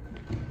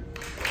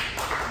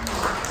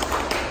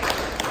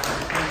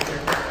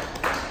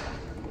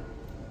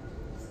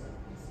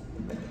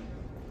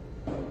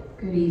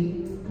 Good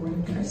evening, Board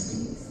of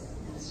Trustees,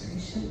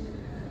 Administration.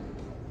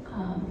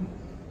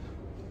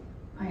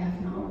 I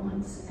have not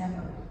once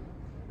ever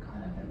got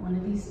up at one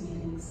of these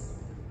meetings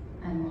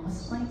and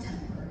lost my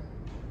temper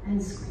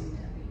and screamed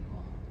at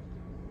people.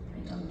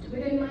 I don't do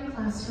it in my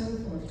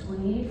classroom full of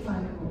 28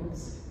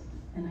 5-year-olds,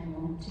 and I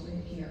won't do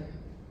it here.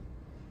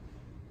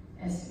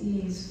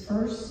 SBA's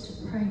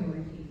first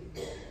priority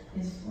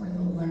is for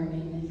the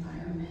learning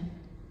environment,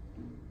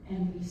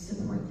 and we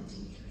support the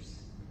teachers.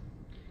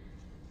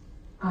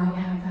 I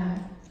have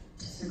had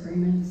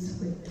disagreements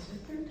with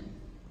Mr. Richard.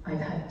 I've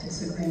had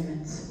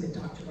disagreements with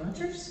Dr.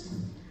 Rogers.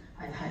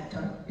 I've had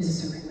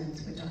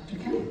disagreements with Dr.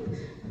 Kemp.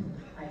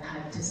 I've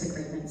had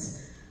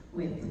disagreements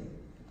with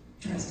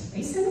Trustee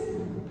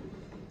Mason.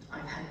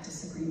 I've had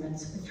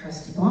disagreements with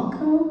Trustee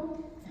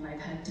Blanco, and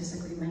I've had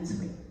disagreements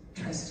with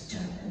Trustee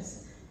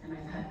Chavez, and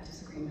I've had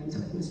disagreements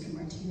with Mr.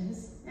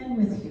 Martinez and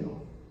with you.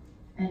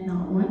 And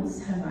not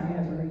once have I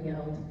ever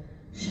yelled,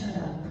 "Shut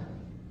up."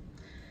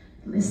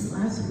 This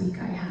last week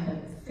I had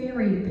a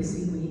very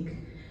busy week.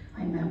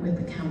 I met with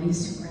the County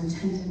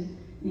Superintendent,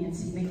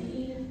 Nancy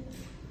McGee,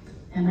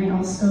 and I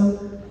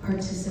also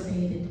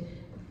participated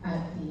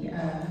at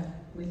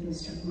with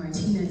Mr.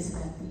 Martinez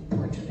at the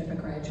Portrait of a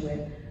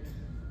Graduate,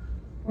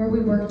 where we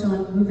worked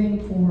on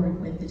moving forward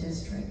with the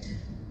district,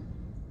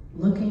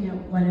 looking at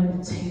what it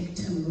will take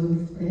to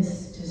move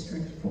this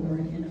district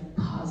forward in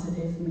a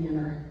positive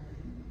manner.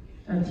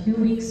 A few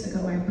weeks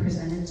ago, I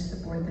presented to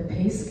the board the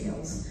pay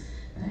scales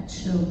that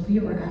showed we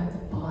were at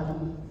the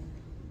bottom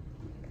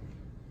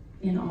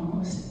in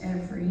almost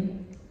every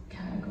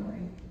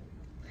category.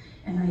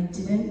 And I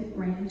didn't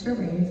rant or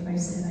rave. I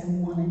said I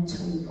wanted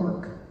to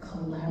work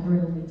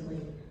collaboratively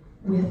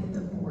with the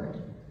board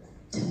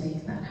to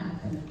make that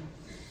happen.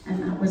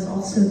 And that was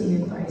also the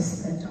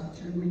advice that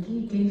Dr.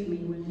 McGee gave me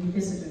when we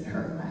visited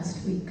her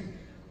last week.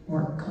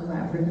 Work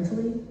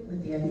collaboratively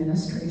with the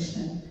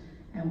administration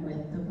and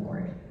with the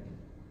board.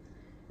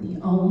 The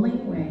only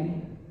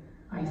way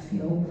I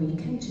feel we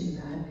can do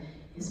that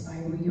is by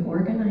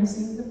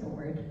reorganizing the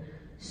board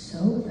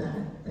so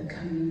that the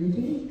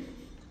community,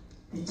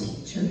 the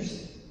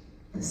teachers,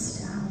 the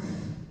staff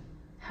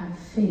have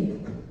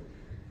faith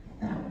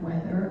that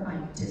whether I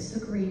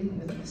disagree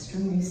with Mr.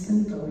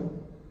 Mason's vote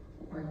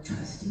or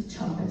Trustee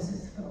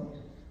Chavez's vote,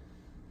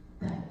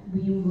 that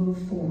we move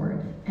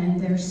forward and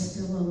there's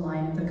still a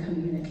line of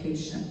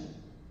communication.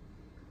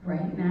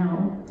 Right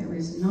now, there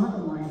is not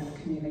a line of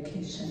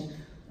communication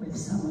with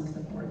some of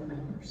the board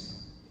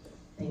members.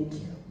 Thank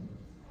you.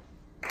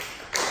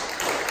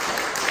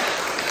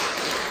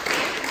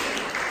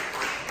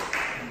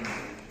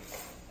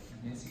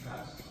 Nancy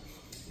Krause.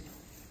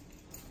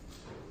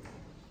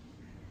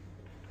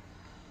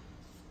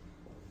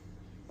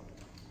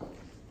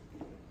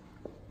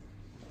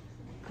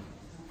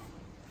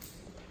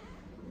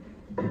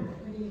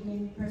 Good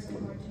evening,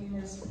 President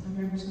Martinez,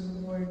 members of the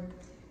board.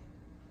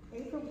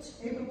 April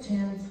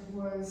 10th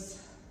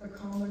was a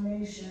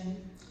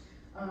culmination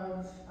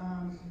of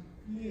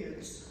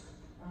years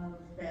of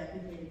bad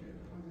behavior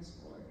on this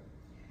board.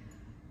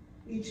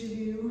 Each of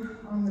you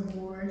on the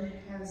board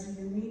has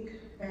a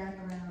unique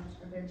background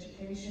of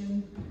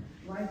education,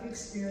 life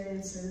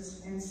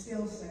experiences, and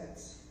skill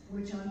sets,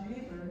 which on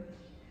paper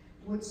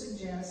would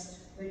suggest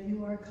that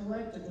you are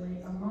collectively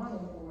a model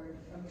board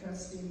of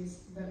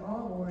trustees that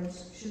all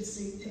boards should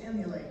seek to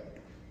emulate.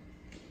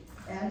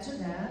 Add to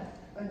that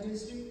a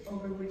district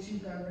over which you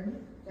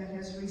govern that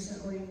has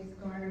recently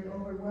garnered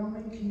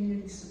overwhelming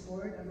community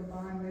support of a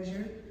bond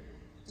measure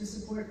to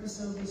support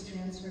facilities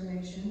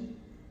transformation,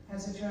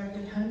 has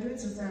attracted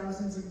hundreds of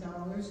thousands of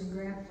dollars in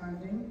grant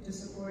funding to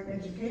support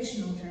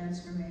educational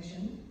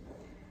transformation,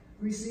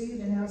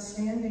 received an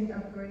outstanding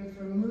upgrade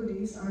from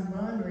Moody's on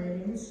bond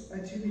ratings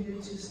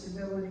attributed to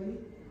stability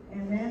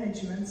and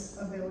management's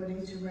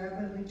ability to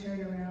rapidly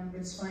turn around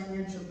its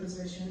financial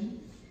position,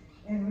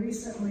 and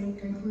recently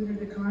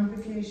concluded a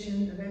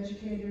convocation of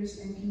educators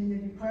and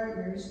community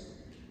partners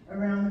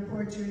around the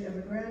portrait of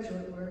a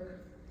graduate work.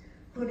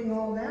 Putting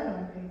all that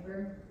on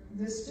paper,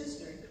 this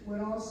district would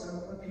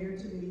also appear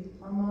to be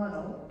a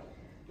model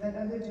that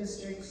other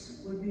districts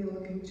would be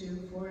looking to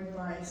for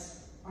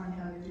advice on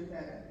how to do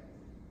better.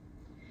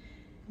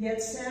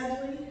 Yet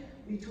sadly,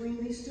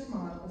 between these two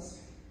models,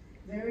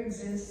 there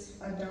exists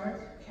a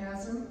dark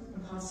chasm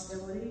of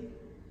hostility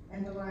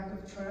and a lack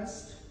of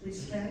trust,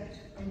 respect,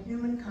 and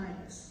human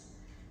kindness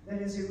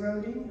that is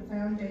eroding the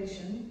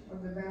foundation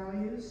of the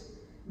values,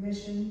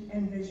 mission,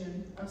 and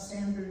vision of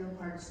San Bruno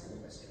Park School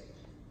District.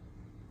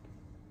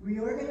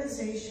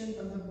 Reorganization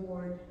of the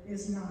board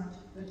is not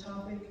the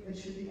topic that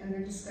should be under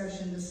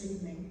discussion this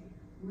evening.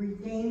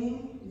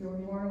 Regaining your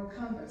moral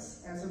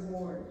compass as a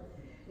board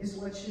is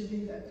what should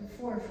be at the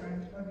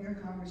forefront of your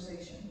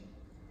conversation.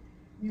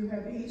 You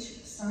have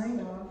each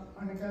signed off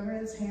on a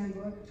governance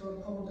handbook to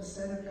uphold a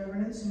set of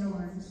governance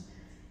norms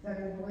that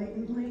are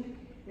blatantly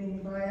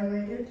being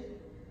violated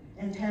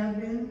and have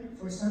been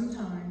for some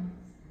time,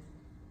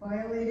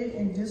 violated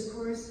in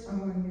discourse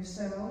among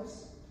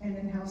yourselves and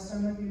in how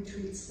some of you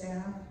treat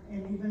staff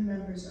and even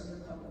members of the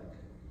public.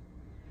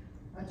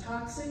 A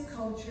toxic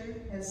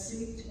culture has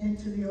seeped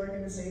into the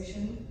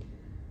organization.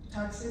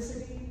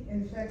 Toxicity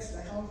infects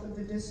the health of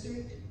the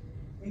district,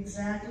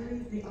 exactly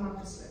the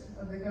opposite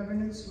of the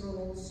governance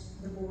rules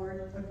the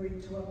board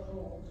agreed to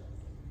uphold.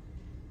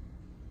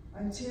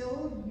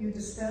 Until you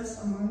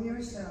discuss among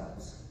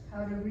yourselves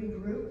how to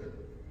regroup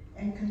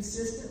and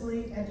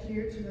consistently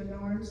adhere to the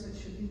norms that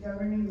should be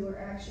governing your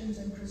actions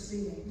and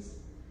proceedings,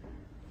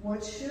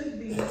 what should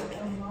be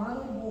a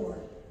model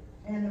board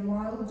and a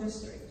model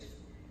district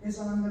is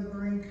on the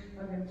brink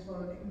of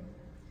imploding.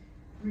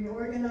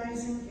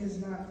 Reorganizing is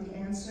not the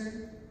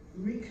answer.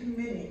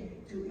 Recommitting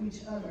to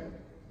each other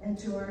and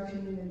to our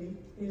community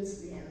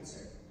is the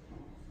answer.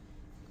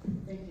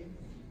 Thank you.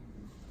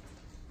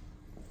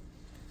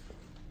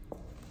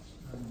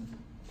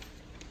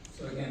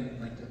 So again,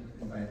 I'd like to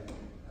invite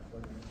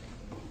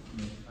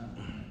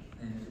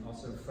and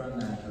also from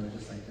that, I would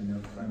just like to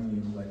know from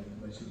you what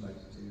you'd like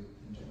to do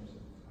in terms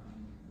of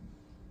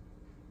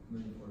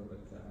moving forward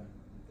with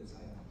this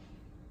item.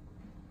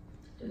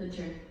 To the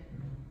chair.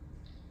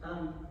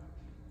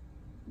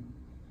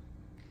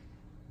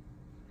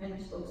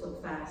 I spoke so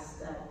fast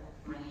that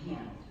my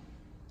hand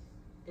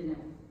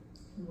didn't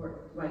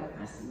work right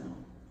fast enough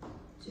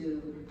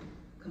to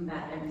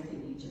combat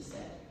everything you just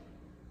said.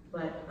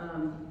 But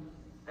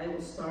I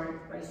will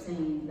start by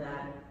saying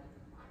that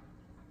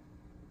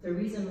the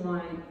reason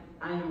why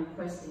I am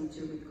requesting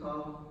to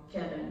recall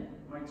Kevin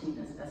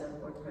Martinez as our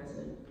board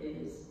president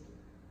is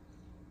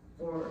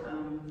for,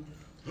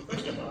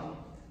 first of all,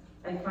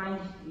 I find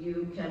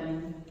you,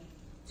 Kevin,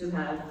 to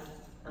have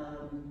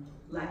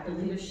lacked the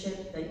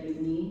leadership that you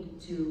need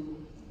to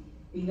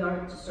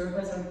serve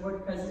as our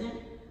board president.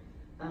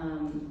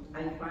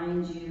 I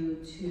find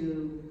you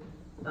to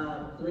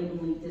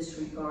blatantly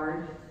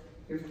disregard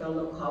your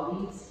fellow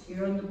colleagues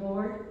here on the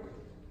board,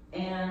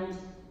 and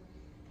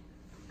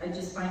I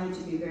just find you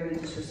to be very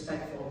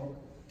disrespectful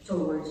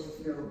towards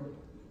your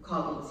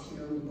colleagues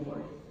here on the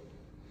board.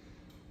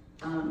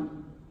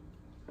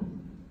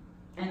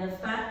 And the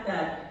fact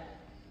that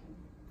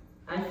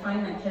I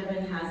find that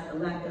Kevin has a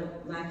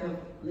lack of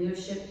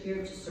leadership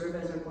here to serve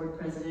as our board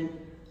president.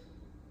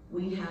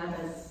 We have,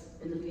 as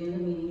in the beginning of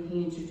the meeting,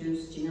 he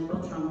introduced Gina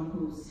Beltramo,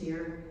 who's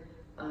here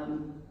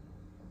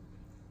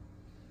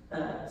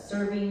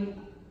serving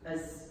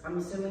as, I'm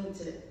assuming,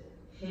 to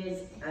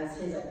his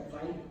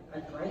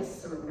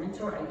advice or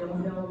mentor. I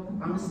don't know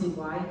honestly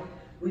why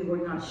we were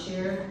not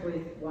shared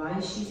with why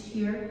she's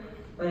here,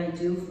 but I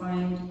do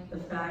find the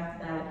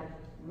fact that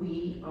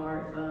we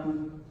are,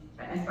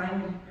 I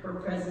find her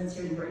presence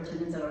here and her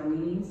attendance at our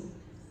meetings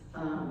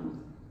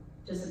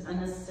just an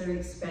unnecessary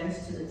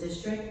expense to the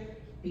district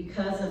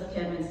because of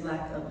Kevin's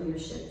lack of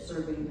leadership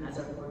serving as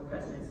our board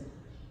president.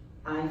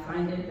 I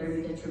find it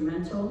very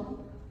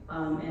detrimental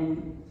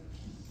and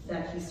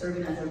that he's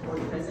serving as our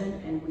board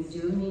president, and we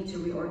do need to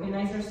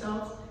reorganize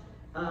ourselves.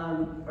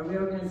 A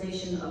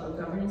reorganization of a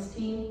governance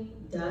team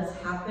does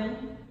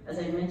happen. As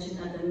I mentioned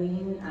at the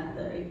meeting, at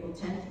the April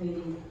 10th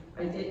meeting,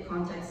 I did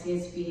contact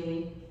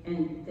CSBA,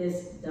 and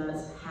this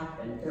does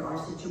happen. There are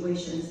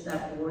situations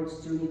that boards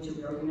do need to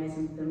reorganize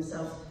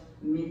themselves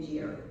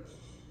mid-year.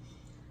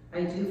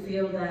 I do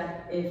feel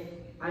that if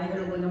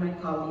either one of my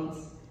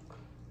colleagues,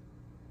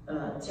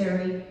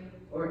 Terry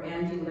or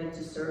Andy, would like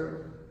to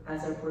serve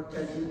as our board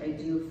president, I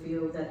do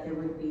feel that there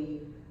would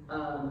be,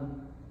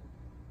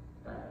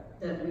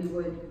 that we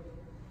would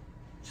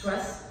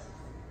trust,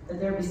 that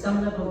there would be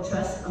some level of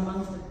trust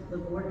amongst the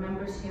board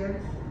members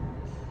here.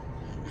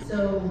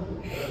 So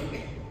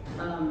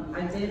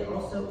I did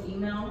also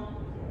email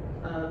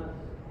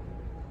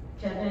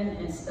Kevin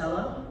and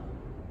Stella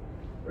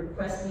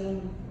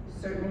requesting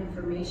certain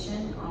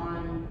information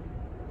on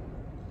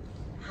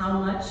how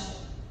much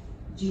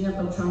Gina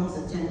Beltran's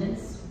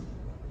attendance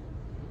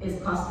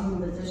is costing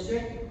the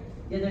district.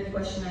 The other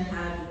question I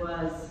had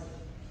was,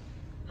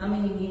 how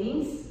many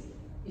meetings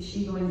is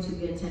she going to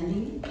be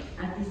attending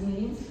at these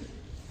meetings?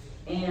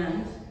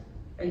 And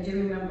I do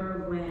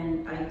remember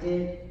when I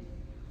did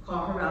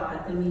call her out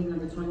at the meeting on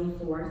the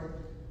 24th,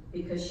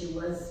 because she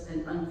was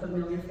an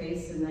unfamiliar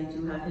face, and I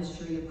do have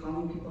history of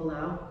calling people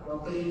out,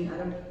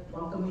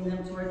 welcoming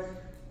them to our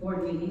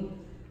board meeting.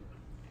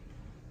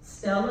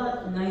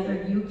 Stella,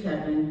 neither you,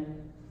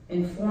 Kevin,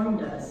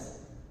 informed us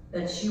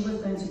that she was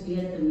going to be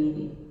at the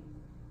meeting.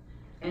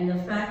 And the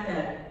fact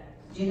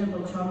that Gina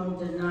Beltran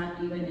did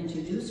not even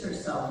introduce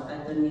herself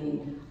at the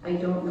meeting, I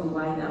don't know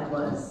why that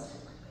was.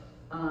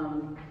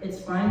 It's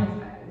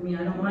fine, I mean,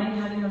 I don't mind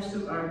having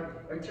our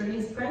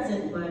attorneys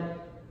present,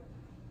 but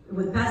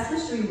with past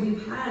history,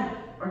 we've had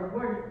our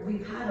board,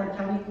 we've had our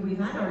county, we've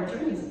had our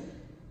attorneys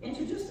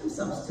introduce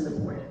themselves to the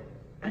board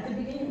at the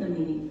beginning of the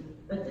meeting,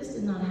 but this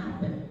did not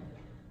happen.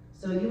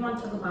 So you want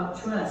to talk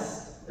about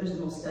trust, there's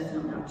most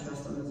definitely not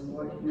trust on this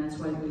board, and that's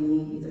why we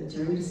need either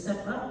Terry to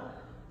step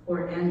up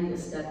or Andy to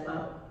step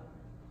up.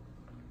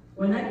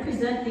 When I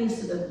present things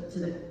to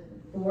the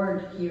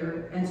board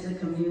here and to the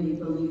community,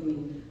 believe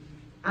me,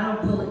 I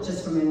don't pull it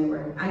just from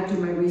anywhere. I do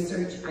my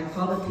research, I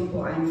call the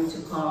people I need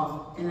to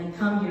call, and I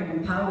come here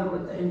empowered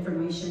with the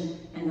information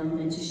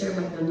and to share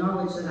the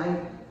knowledge that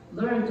I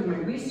learned through my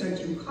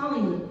research and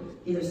calling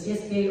either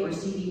CSBA or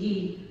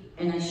CDE,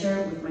 and I share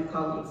it with my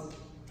colleagues.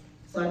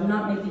 So I'm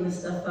not making this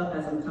stuff up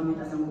as I'm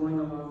going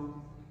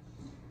along.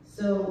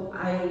 So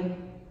I'm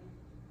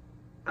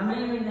not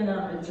even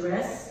gonna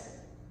address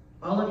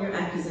all of your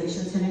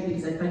accusations, Henry,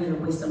 because I find it a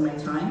waste of my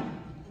time.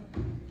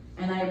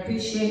 And I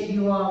appreciate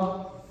you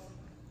all,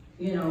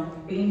 you know,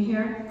 being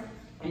here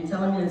and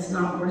telling me it's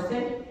not worth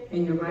it,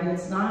 and you're right,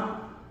 it's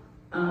not.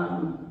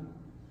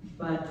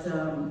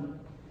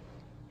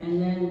 And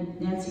then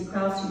Nancy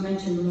Krause, you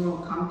mentioned the moral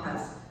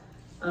compass.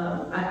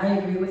 I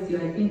agree with you.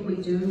 I think we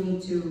do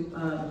need to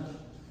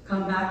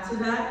come back to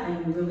that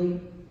and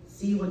really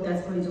see what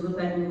that's going to look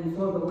like moving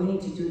forward, but we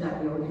need to do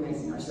that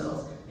reorganizing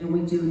ourselves, and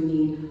we do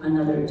need we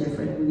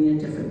need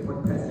a different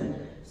board president.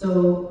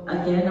 So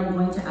again, I'm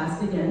going to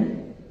ask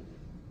again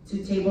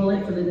to table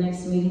it for the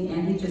next meeting.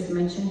 Andy just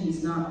mentioned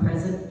he's not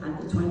present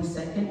at the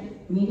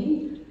 22nd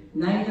meeting,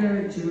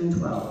 neither June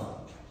 12th.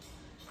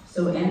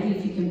 So Andy,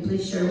 if you can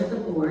please share with the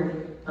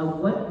board of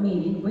which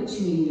meeting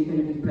you're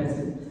going to be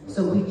present,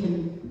 so we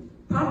can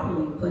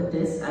properly put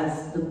this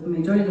as the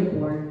majority of the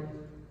board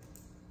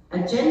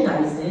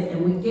agendized it,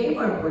 and we gave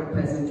our board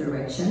president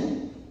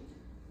direction,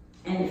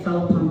 and it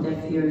fell upon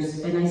deaf ears.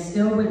 And I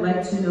still would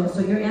like to know,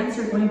 so your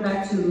answer, going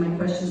back to my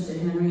questions to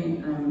Henry,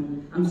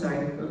 and I'm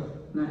sorry,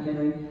 not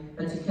Henry,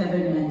 but to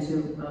Kevin and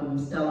to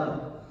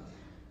Stella,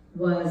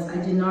 was I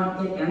did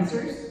not get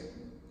answers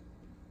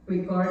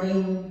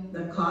regarding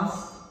the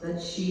cost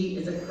that she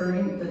is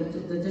incurring,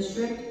 the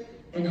district,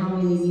 and how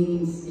many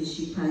meetings is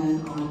she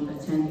planning on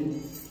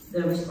attending.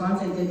 The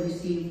response I did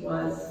receive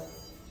was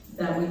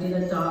that we did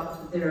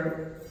adopt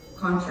their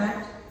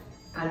contract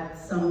at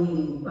some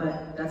meeting,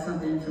 but that's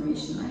not the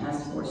information I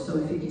asked for. So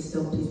if you could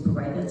still please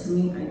provide that to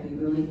me, I'd be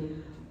really,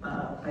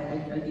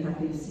 I'd be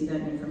happy to see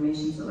that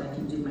information so I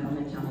can do my own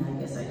accounting. I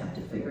guess I have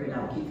to figure it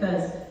out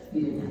because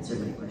you didn't answer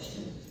my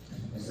question.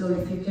 So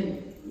if you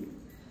can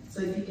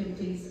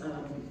please,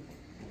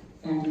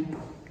 Andy,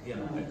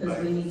 because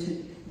we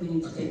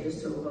need to take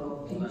this to a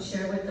vote. Can you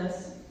share with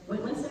us?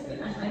 Wait 1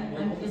 second.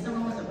 I guess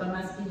someone was up. I'm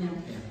asking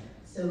him.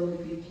 So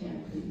if you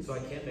can, please. So I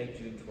can't make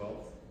June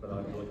 12th, but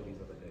I'll go at these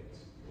other dates.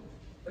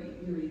 But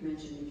you already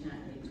mentioned you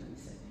can't make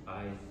 22nd.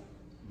 I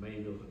may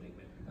be able to make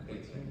it. Okay,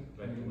 so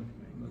Right.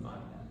 move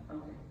on now.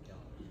 Okay.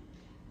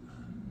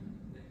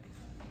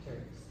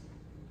 Terry.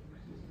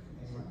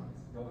 Any more comments?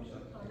 What would you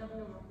like? Oh, no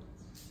more.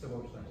 So what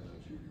would you like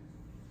to do?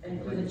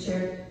 And for the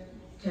chair,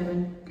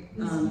 Kevin,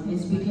 in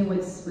speaking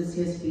with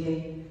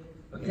CSBA,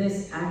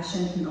 this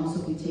action can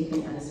also be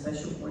taken at a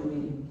special board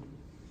meeting.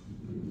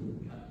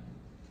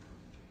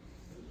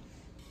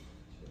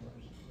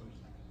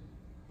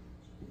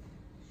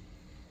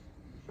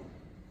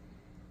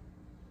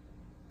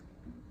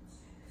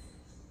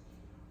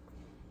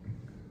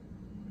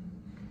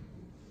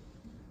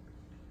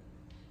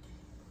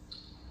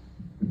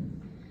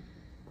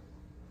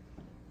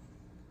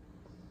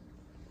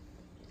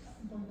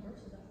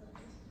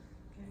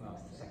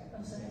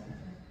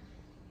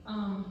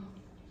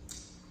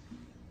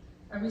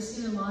 I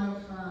received a lot of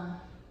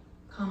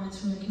comments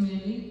from the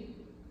community,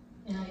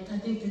 and I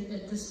think that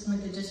at this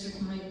point the district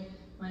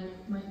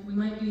we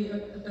might be a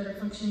better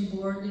functioning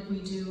board if we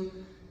do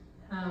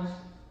have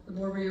the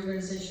board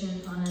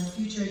reorganization on a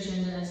future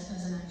agenda as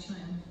an action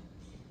item.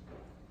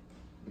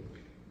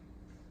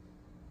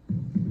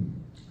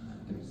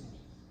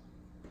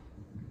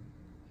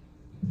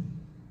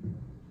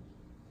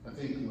 I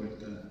think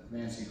what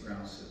Nancy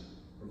Krause has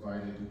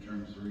provided in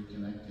terms of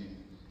reconnecting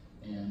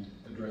and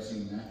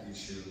addressing that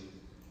issue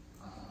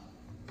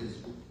is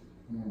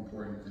more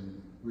important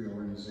than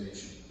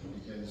reorganization,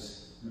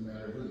 because no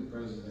matter who the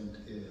president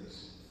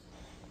is,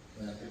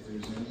 that if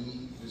there's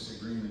any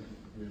disagreement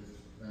with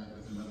that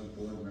with another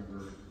board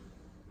member,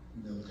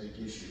 they'll take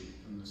issue,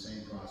 and the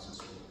same process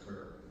will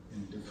occur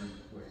in different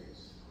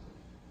ways.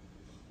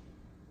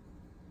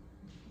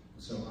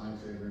 So I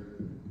favor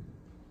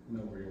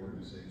no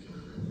reorganization.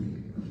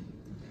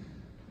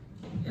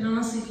 It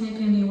honestly can't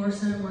get any worse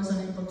than it was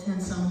on April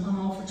 10th, so I'm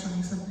all for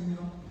trying something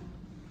out.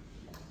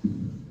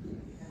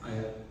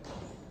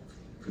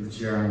 For the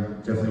chair,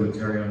 I'm definitely with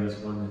Terry on this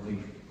one. I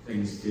think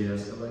things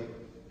de-escalate,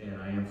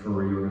 and I am for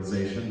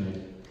reorganization. And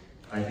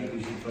I think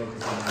we should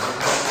focus on that.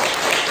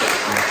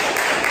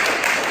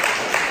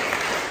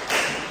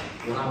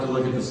 We'll have to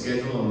look at the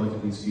schedule and look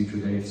at these future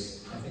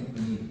dates. I think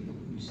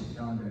we should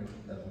calendar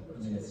the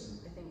minutes.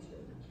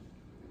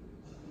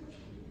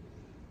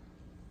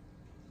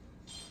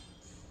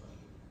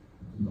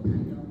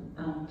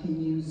 Can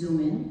you zoom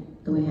in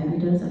the way Henry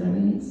does at our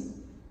meetings?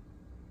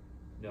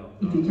 No.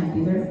 If you can't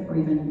be there, or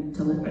even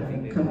to I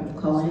think maybe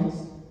call in?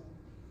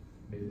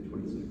 Maybe the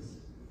 26th.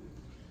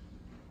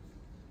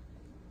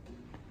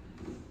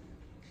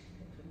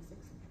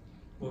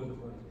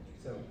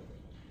 So,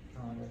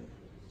 calendar.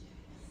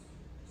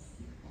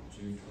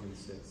 June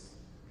 26th.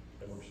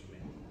 That works for me.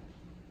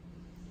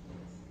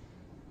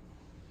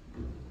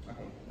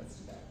 Okay, let's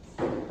do that.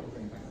 We'll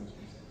bring it back on the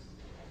 26th.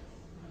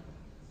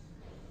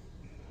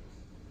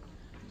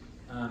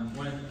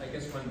 I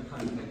guess one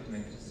conflict to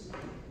make just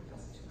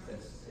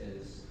exists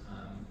is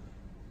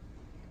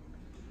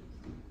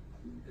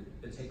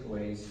the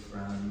takeaways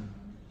from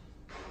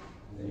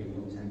the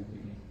April 10th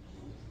meeting.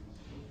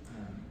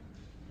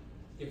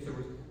 If there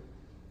were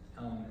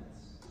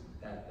elements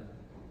that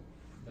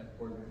that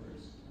board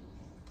members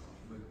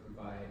would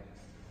provide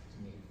to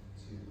me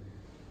to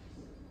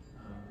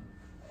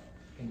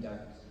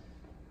conduct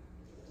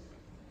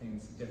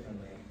things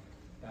differently,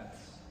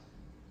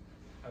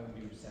 I would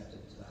be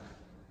receptive to that.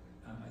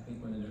 I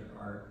think when there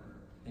are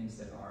things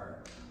that are,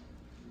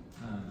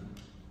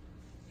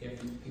 if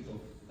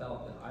people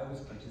felt that I was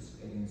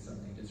participating in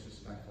something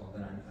disrespectful,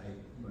 then I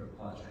would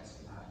apologize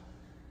for that.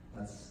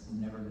 That's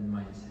never been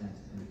my intent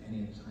in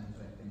any of the times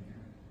that I've been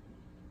here.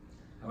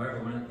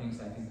 However, one of the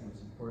things I think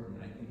was important,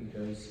 I think it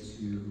goes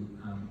to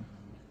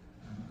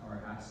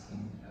our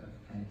asking of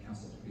county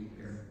council to be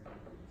here,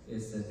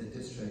 is that the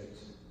district,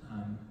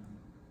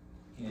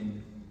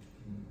 in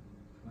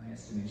my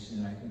estimation,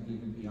 and I think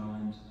even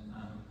beyond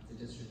the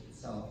district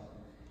itself,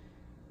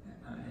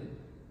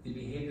 the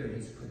behavior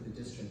has put the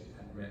district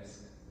at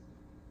risk,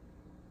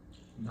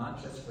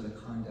 not just for the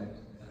conduct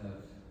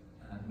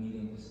of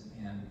meetings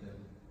and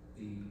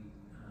the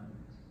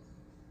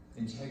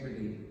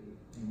integrity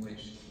in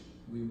which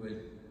we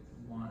would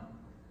want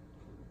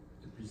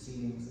the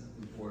proceedings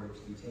of the board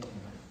to be taken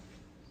on.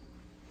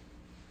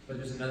 But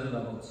there's another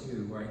level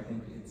too, where I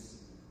think it's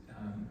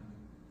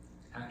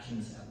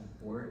actions at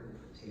the board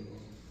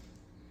table,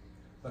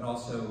 but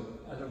also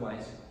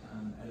otherwise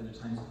at other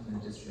times within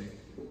the district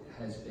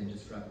has been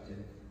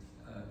disruptive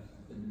of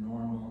the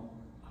normal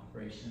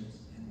operations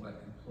and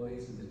what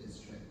employees of the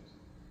district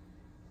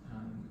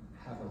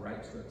have a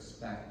right to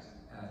expect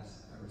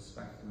as a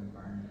respectful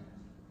environment.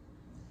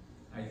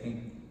 I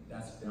think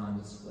that's been on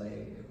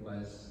display. It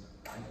was,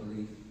 I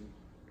believe,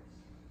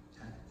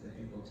 at the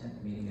April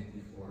 10th meeting and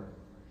before.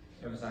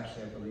 It was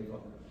actually, I believe,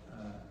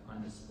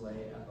 on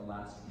display at the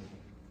last meeting.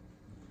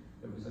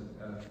 There was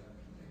a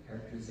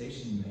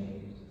characterization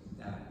made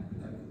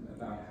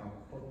about how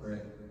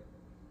corporate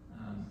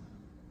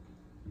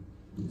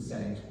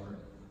settings work.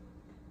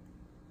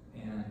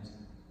 And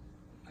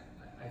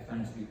I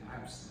found it to be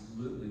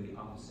absolutely the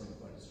opposite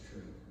of what is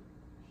true.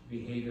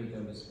 Behavior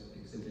that was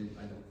exhibited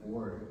by the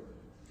board,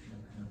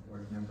 and a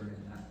board member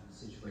in that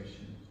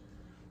situation,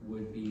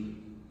 would be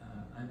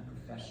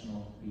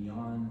unprofessional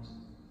beyond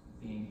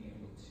being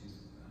able to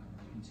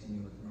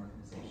continue with an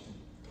organization.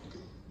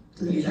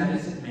 Be that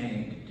as it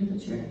may, to the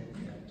chair.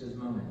 Yeah, just a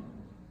moment.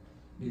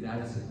 Be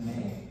that as it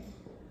may,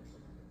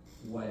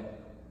 what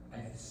I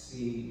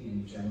see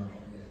in general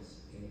is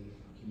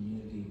a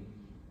community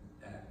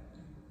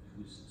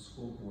whose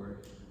school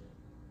board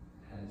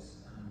has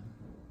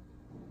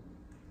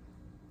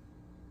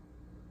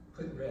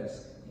put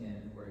risk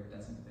in where it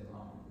doesn't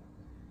belong.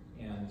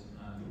 And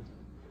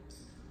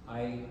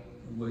I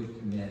would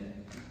commit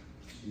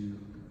to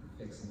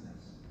fixing this.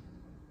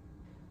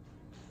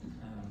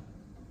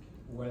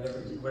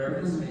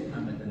 Whatever this may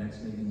come at the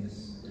next meeting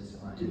is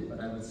fine, but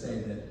I would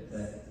say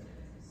that's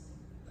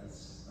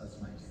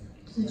my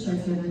take. Mr. Chair,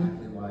 That's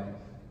exactly why.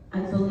 I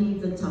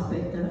believe the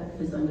topic that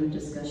is under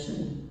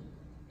discussion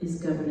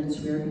is governance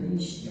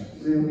reorganization.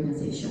 Yes.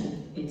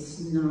 Reorganization. It's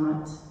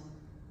not,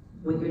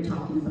 what you're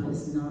talking about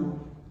is not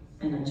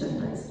an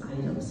agendized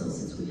item. So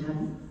since we have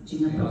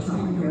Gina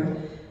Beltran here,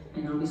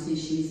 and obviously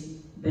she's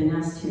been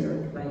asked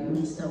here by you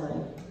and Stella,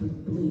 I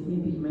believe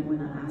maybe you might want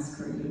to ask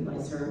her,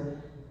 utilize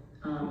her.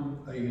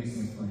 Are you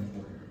making a point of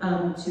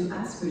order? To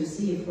ask her to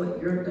see if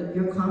what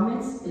your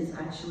comments is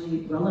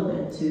actually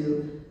relevant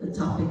to the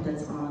topic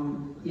that's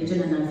on the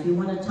agenda. Now, if you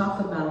want to talk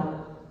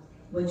about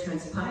what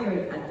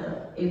transpired at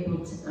the April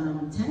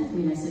 10th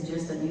meeting, I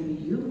suggest that maybe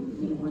you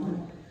may want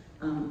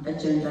to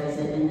agendize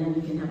it, and then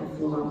we can have a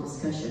full-on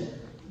discussion.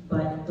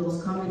 But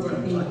those comments, I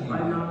think,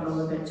 are not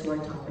relevant to our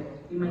topic.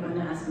 You might want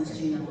to ask Ms.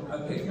 Gina.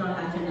 Okay. If not,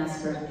 I can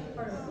ask her.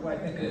 What I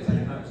think it is, I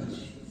don't know,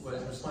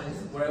 was responding.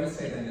 What I would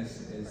say then is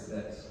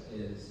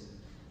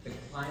the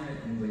climate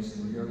in which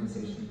the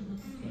reorganization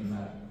came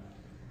up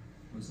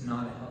was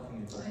not a healthy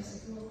environment.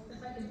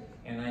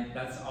 And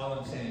that's all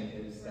I'm saying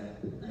is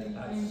that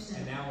that's,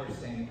 and now we're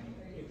saying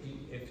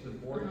if the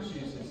board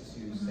chooses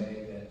to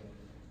say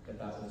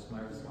that was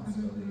my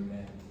responsibility,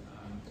 then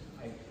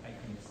I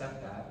can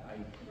accept that.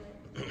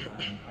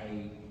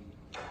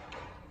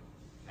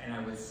 And I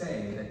would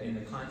say that in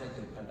the context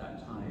of at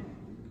that time,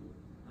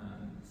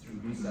 through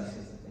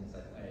recesses and things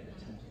that I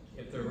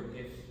had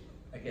attempted,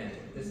 again,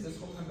 this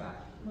will come back,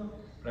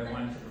 but I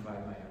wanted to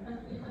provide my own.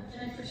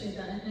 And I appreciate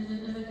that.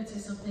 And if I could say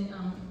something,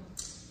 how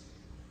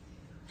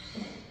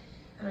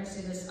do I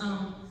say this?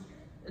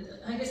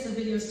 I guess the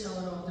videos tell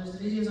it all. There's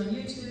the videos on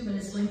YouTube, and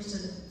it's linked to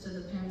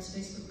the parents'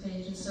 Facebook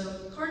page. And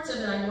so parts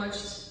of it I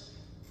watched,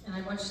 and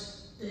I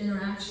watched the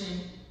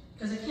interaction.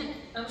 Because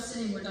I was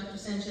sitting where Dr.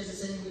 Sanchez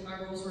is sitting,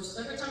 our roles were,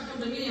 every time I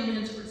come to a meeting, I'm in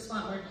a different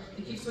spot where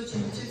they keep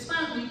switching. So it's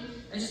fine with me.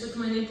 I just look at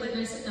my nameplate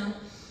and I sit down.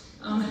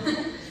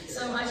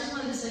 So I just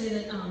wanted to say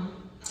that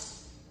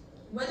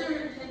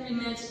whether Henry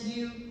meant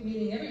you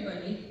meeting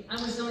everybody, I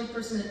was the only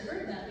person that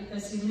heard that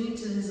because he leaned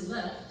to his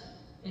left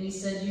and he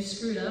said, "You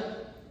screwed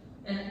up."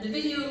 And the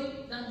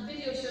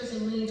video shows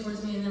him leaning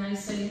towards me, and then I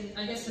say,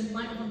 I guess the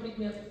microphone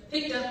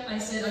picked up, I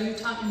said, "Are you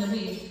talking to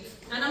me?"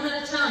 And I'm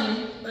not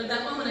Italian, but at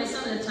that moment I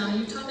sounded Italian.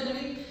 "You talking to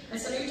me?" I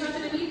said, "Are you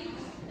talking to me?"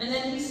 And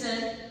then he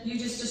said, "You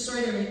just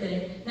destroyed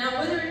everything." Now,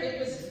 whether it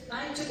was,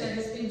 I took that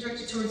as being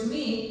directed towards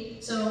me,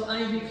 so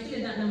I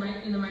repeated that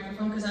in the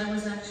microphone because I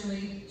was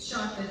actually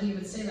shocked that he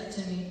would say that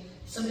to me.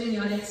 Somebody in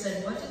the audience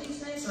said, "What did he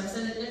say?" So I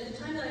said, at the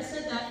time that I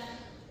said that,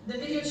 the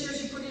video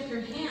shows you putting up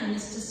your hand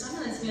is to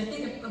silence me. I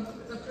think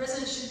a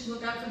president should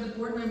look out for the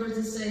board members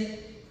and say,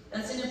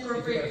 "That's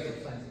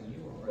inappropriate."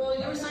 Well,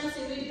 you were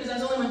silencing me because I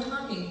was the only one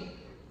talking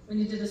when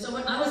you did this. So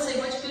I would say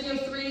watch video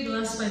 3, the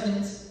last 5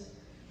 minutes.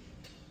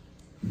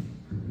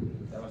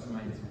 That wasn't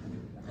mine.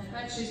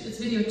 Actually, it's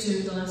video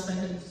 2, the last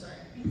 5 minutes, sorry.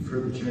 For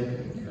the chair,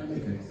 can I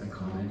make a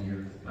comment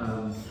here?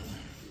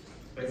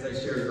 As I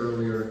shared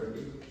earlier,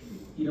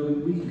 we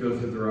can go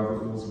through the Robert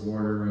Rules of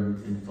Order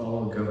and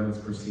follow governance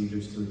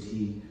procedures to a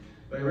T,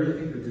 but I really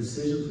think the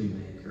decisions we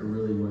make are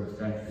really what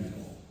affect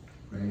people,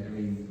 right? I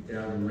mean,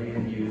 down to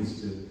land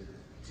use,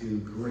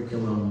 to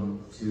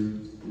curriculum,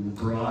 to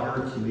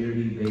broader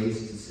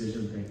community-based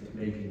decision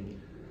making.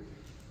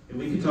 And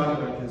we can talk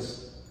about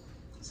this,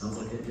 sounds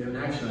like an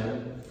action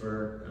item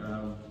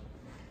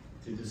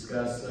to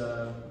discuss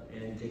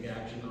and take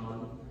action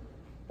on,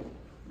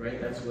 right?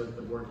 That's what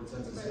the board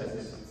consensus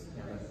says.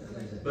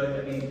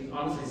 But I mean,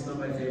 honestly, it's not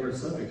my favorite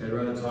subject. I'd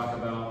rather talk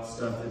about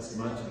stuff that's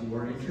much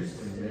more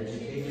interesting: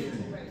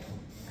 education,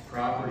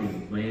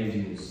 property, land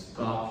use,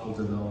 thoughtful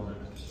development.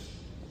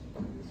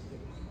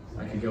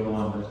 I could go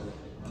on, but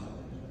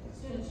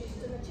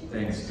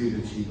thanks,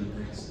 student achievement,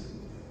 thanks.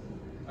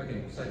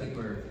 Okay, so I think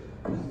we're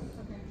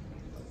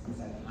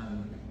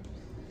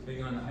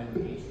moving on to item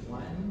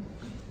H1,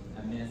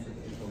 minutes of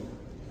April.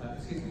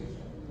 Excuse me.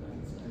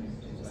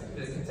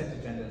 The consent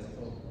agenda as a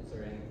whole. Is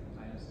there any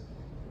items?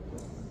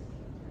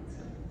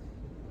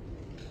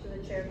 To the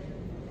chair.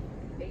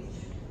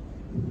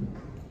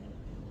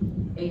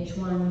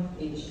 H1,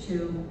 H2,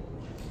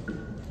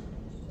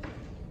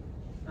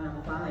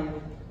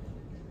 5.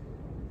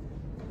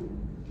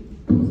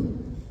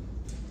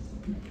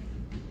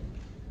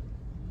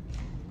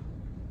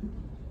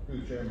 Through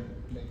the chair,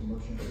 make a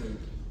motion to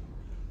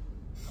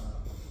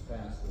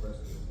pass the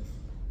rest of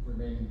the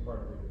remaining part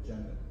of the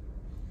agenda.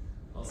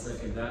 I'll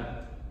second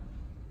that.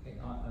 Okay,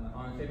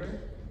 all in favor?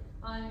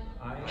 Aye.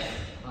 Aye.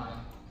 Aye.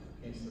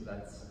 Okay, so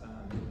that's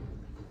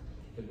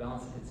the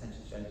balance of consent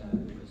agenda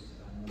was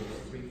numbers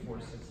 3, 4,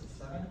 6, and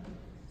 7.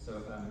 So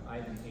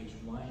item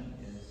H1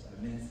 is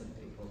minutes of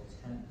April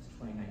 10th,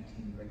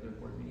 2019 regular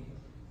board meeting.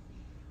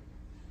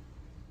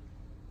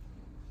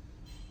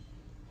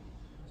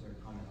 Is there a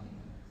comment on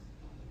that?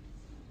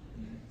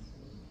 Minutes.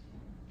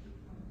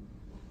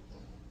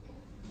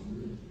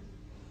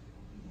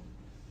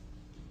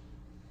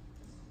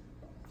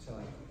 So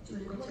Do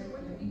you want to go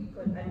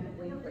to I'm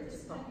waiting for it to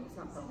pop. It's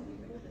not popping.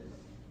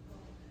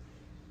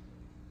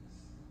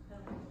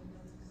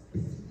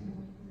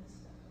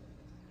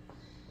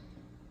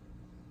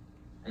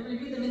 I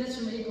reviewed the minutes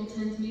from the April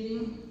 10th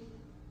meeting,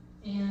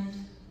 and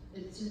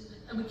it's just,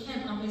 we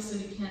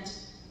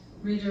can't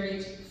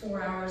reiterate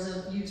 4 hours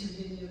of YouTube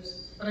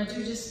videos, but I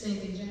do just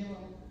think in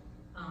general,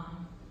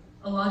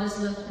 a lot is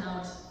left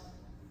out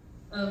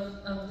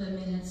of the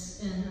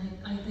minutes, and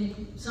I think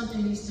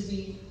something needs to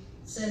be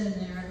said in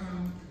there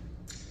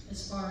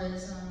as far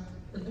as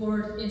the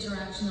board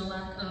interaction, the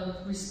lack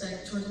of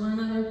respect towards one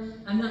another.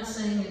 I'm not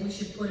saying that we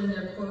should put in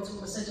there quotes,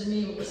 what was said to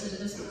me, what was said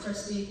to this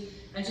trustee.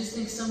 I just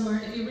think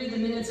somewhere, if you read the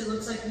minutes, it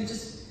looks like we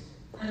just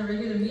had a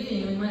regular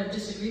meeting. We might have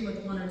disagreed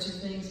with one or two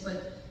things,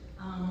 but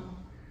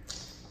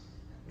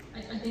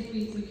I think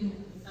we can,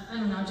 I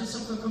don't know, I just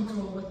don't feel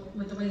comfortable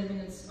with the way the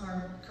minutes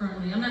are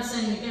currently. I'm not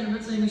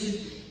saying we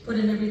should put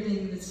in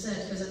everything that's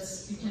said,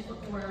 because you can't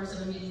put 4 hours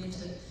of a meeting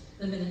into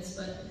the minutes,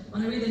 but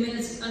when I read the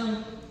minutes,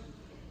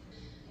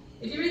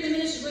 if you read the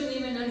minutes, you wouldn't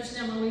even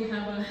understand why we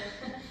have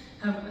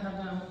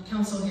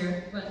council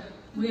here, but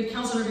we have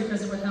council here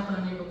because of what happened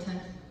on April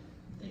 10th.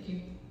 Thank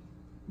you.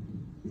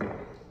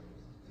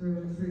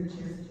 Through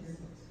Chair.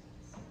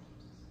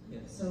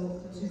 Yes.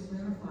 So to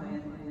clarify,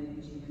 am I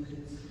letting Gina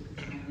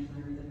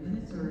during the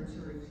minutes or to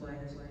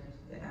reflect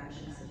the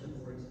actions that the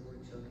board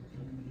took in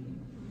the meeting?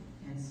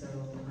 And so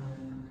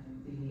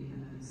the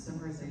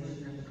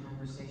summarization of the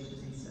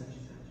conversations and such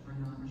are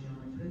not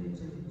generally put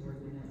into the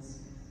board minutes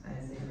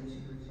as they are to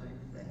reflect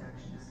the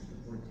actions that the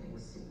board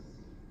takes.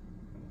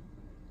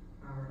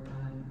 Our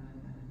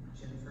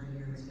Jennifer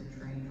here has been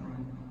trained on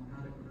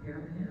how to prepare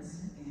minutes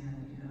and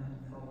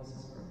follows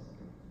this protocol.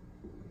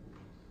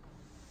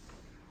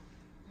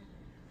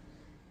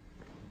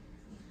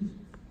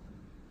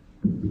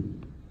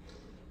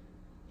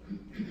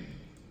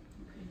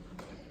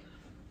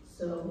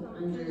 So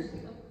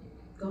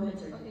go ahead,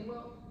 sir. Okay,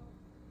 well,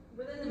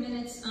 within the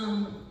minutes,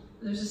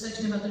 there's a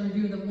section about the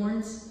review of the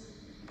warrants.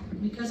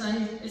 Because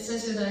it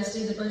says here that I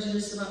stated the budget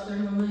is about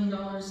 $31 million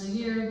a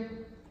year.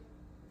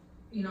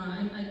 You know,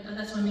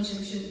 that's why I mentioned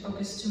we shouldn't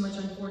focus too much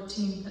on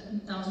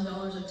 $14,000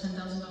 or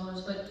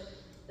 $10,000. But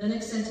the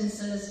next sentence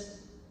says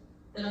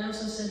that I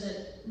also said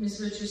that Ms.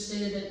 Richards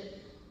stated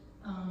that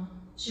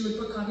she would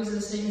put copies of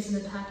the statements in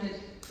the packet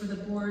for the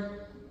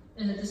board,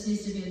 and that this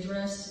needs to be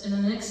addressed. And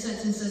the next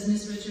sentence says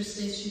Ms. Richards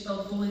states she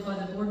felt bullied by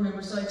the board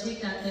members. So I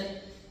take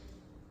that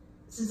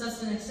since that's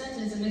the next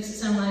sentence, it makes it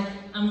sound like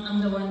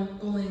I'm the one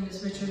bullying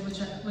Ms. Richards,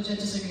 which I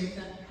disagree with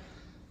that.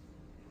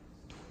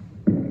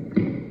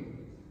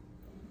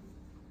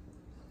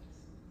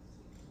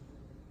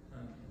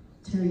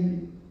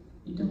 Terry,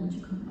 you done with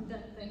your comment? I'm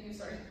done. Thank you.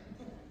 Sorry.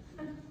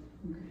 Okay.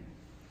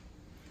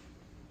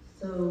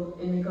 So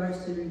in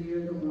regards to review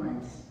of the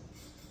warrants,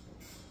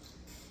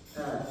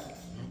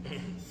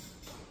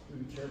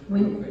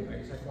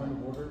 Point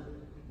of order,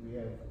 we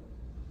have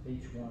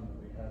H1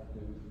 that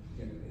we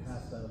have to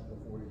pass that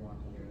before we want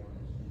to the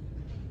warrants.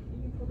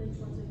 you can pull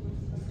H1s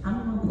again. I'm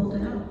the one who pulled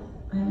it out.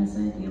 I haven't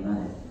said anything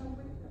about it.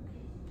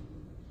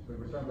 But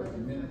we're talking about the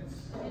minutes.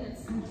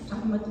 I'm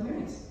talking about the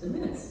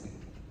minutes.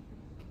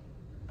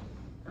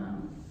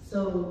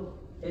 So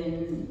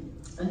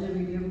under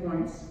review of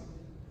warrants,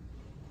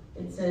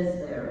 it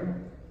says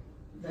there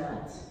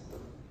that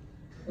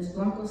Ms.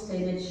 Blanco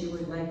stated she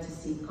would like to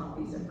see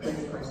copies of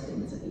credit card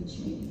statements at each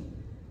meeting.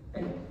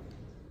 I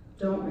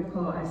don't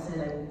recall I said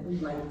I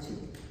would like to.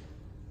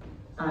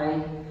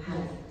 I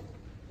have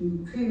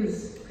in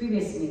previous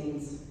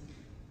meetings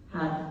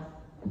have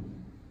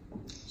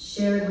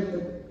shared with the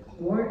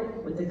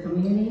board, with the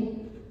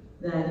community,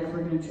 that if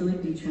we're going to truly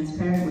be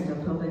transparent with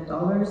our public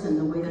dollars and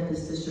the way that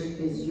this district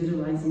is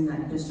utilizing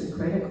that district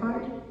credit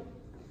card,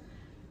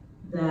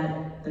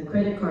 that the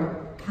credit card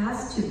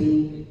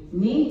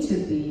need to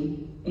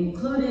be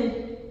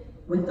included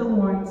with the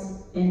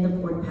warrants in the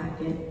board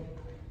packet.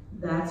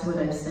 That's what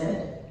I've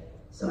said.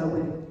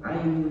 So I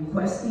am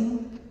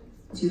requesting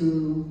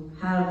to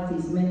have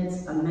these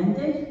minutes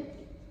amended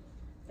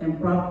and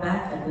brought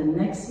back at the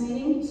next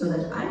meeting so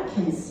that I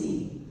can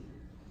see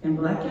in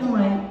black and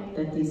white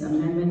that these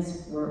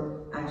amendments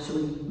were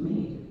actually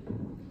made.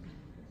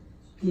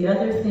 The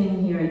other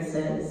thing here, it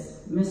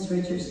says, Ms.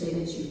 Richards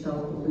stated she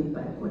felt bullied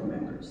by board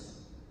members.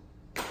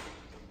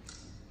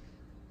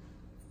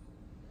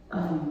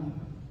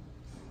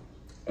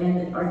 And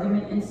an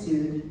argument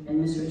ensued, and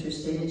Ms. Richards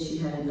stated she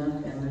had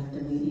enough and left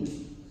the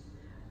meeting.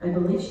 I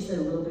believe she said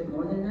a little bit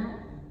more than that.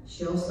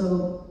 She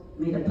also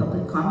made a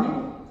public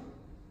comment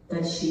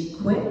that she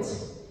quit,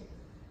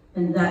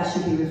 and that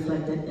should be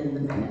reflected in the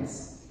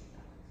minutes.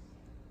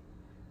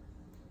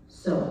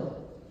 So,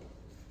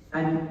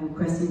 I'm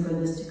requesting for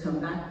this to come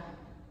back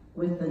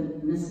with the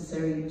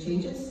necessary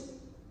changes.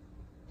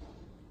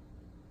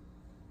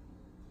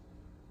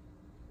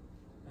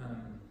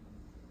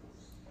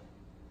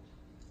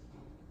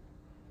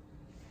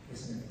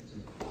 Listen,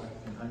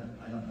 I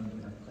don't know if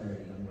we have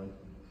clarity on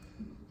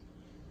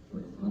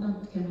what. Hold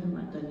on, Kevin, I'm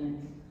not done yet.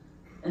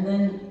 And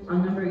then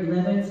on number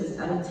 11, it says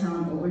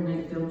out-of-town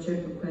overnight field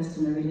trip request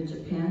to Narita,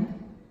 Japan.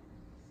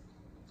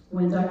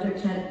 When Dr.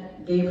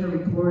 Kat gave her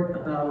report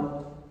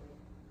about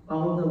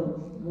all the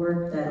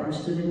work that our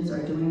students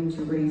are doing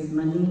to raise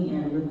money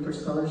and look for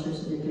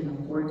scholarships so they can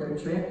afford their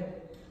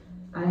trip,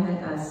 I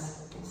had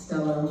asked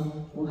Stella,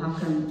 well,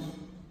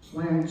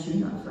 why aren't you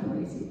not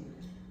fundraising?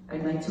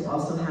 I'd like to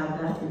also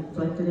have that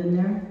reflected in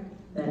there,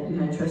 that you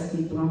had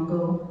Trustee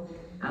Blanco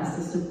ask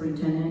the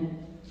superintendent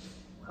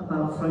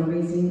about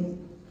fundraising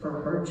for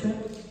her trip.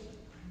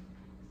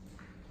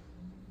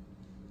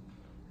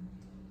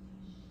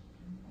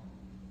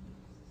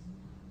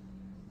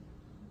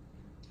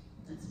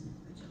 That's a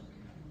joke.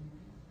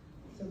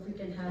 So if we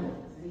can have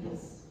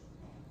these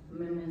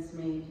amendments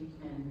made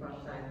and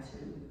brought back to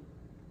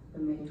the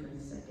May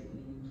 22nd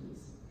meeting,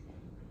 please.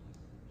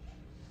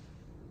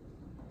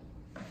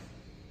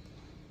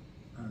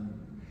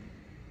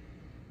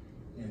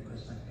 Yeah,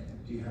 question.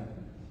 Do you have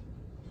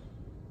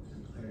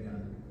some clarity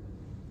on?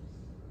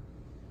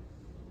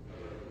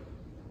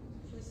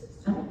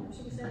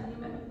 Should we send an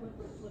email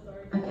with our?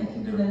 I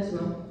can do that as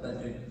well. But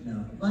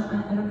no. Well,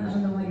 I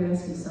don't know why you're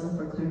asking Stella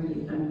for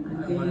clarity.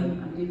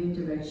 I'm giving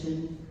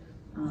direction.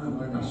 I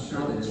want to make sure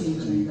that it's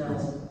changing the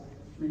coming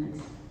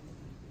minutes,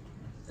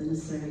 the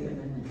necessary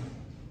amendment.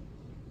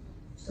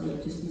 So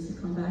it just needs to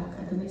come back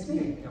at the next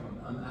meeting.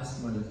 I'm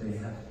asking whether they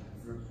have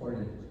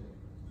reported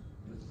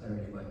with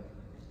clarity what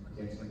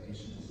the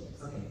expectation is.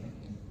 Okay, thank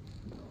you.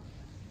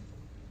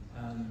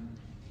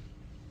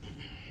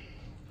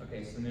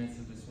 Okay, so the minutes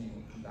of this meeting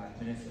will come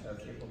back. Minutes of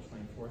April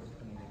 24th,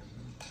 2019.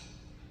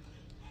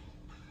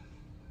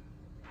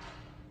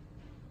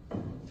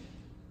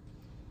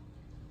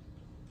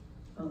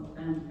 Oh,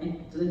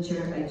 and to the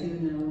chair, I do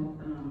know,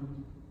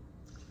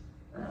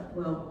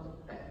 well,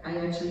 I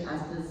actually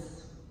asked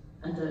this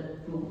at the,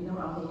 well, you know,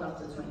 I'll hold up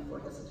to the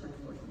 24th, that's the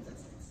 24th,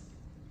 that's next.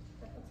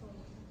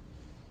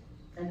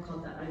 I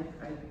called that, I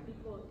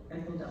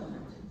pulled that one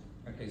out too.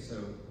 Okay, so,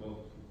 well,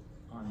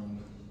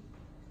 on,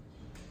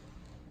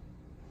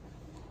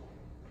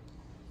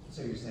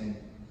 so you're saying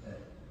that?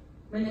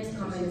 My next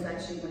comment is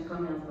actually, my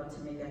comment I'm about to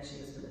make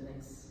actually is for the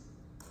next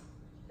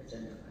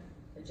agenda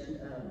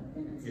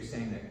minutes. You're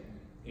saying that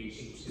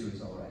H2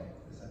 is all right,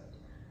 is that?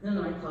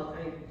 No, I pulled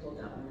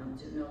that one out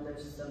too. No,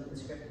 there's some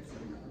discrepancy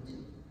in that one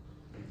too.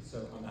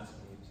 So I'm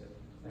asking you to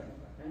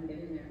clarify. I'm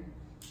getting there.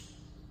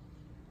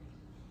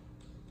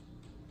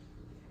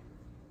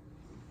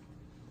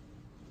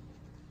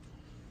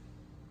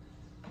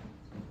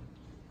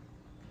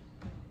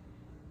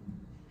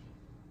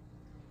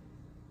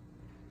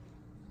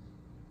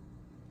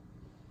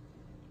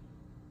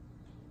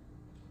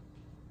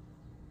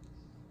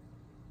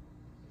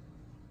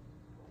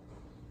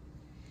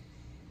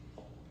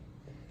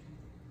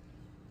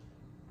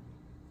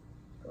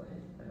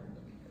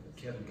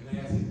 Kevin, can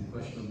I ask you a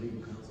question on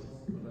legal counsel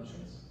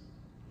questions?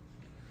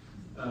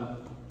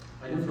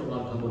 I know for a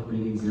lot of public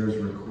meetings there's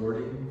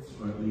recording,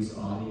 or at least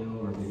audio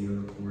or video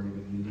recording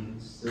of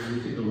meetings. So we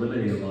could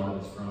eliminate a lot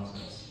of this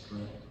process,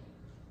 correct?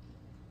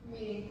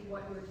 Meaning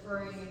what you're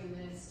referring in the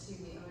minutes to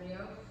the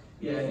audio?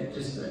 Yeah,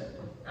 just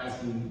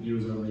asking you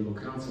as our legal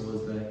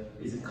counsel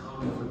is it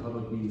common for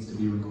public meetings to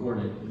be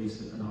recorded, at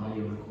least an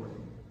audio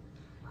recording?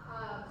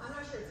 I'm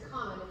not sure it's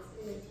common.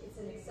 It's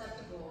an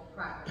acceptable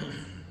practice.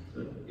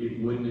 But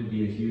wouldn't it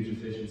be a huge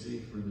efficiency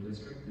for the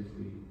district if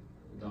we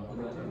adopted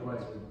that?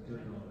 Otherwise, we're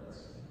doing all this.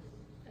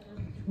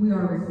 We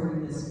are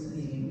recording this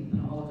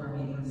meeting, all of our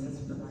meetings,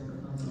 as the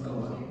microphones. Oh,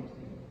 wow.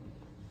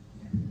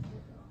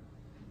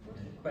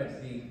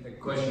 But the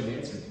question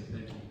answered.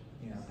 Thank you.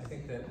 Yeah, I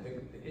think that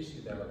the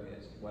issue though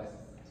is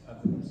what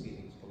of the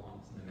proceedings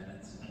belongs in the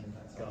minutes, and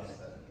that's all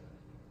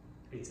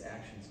It's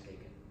actions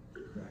taken.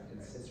 correct.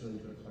 It's really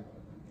to reflect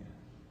them,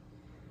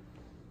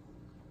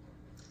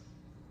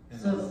 yeah.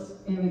 So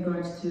in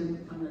regards to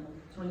on the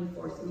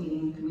 24th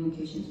meeting,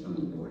 communications from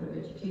the Board of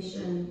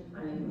Education,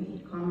 I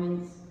made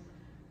comments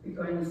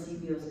regarding the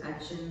CBO's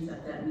actions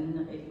at that meeting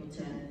on April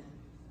 10th.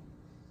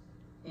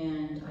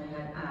 And I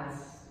had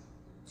asked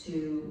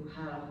to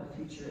have a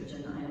future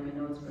agenda item. I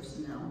know it's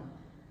personnel,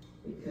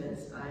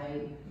 because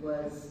I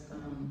was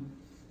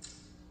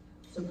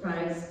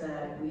surprised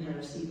that we had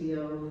our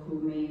CBO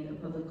who made a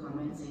public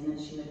comment saying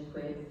that she had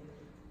quit,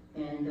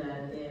 and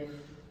that if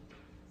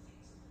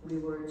we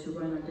were to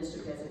run our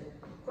district as a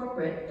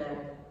corporate,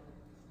 that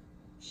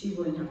she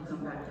wouldn't have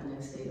come back the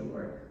next day to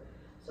work.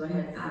 So I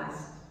had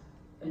asked,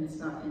 and it's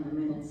not in the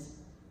minutes,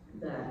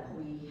 that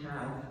we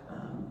have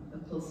a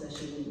closed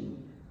session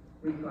meeting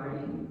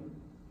regarding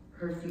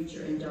her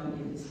future and John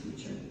Daly's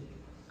future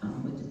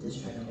with the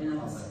district. And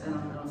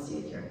I don't see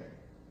it here.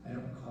 I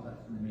don't recall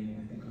that from the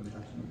meeting. I think we were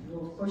talking.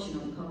 Well, of course you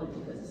don't call it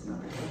because it's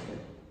not reflected.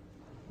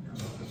 No,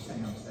 I'm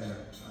saying I was there.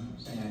 I'm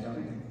saying I don't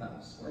think that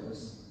was what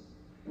was.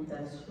 Well,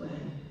 that's what I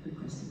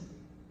requested.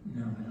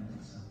 No, I don't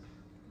think so.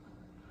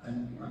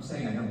 I'm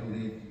saying I don't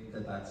believe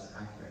that that's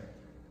accurate.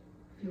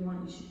 If you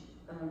want, you should,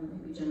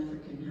 maybe Jennifer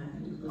can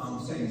have you listen. All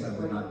I'm saying is I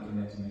would not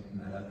commit to making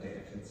that update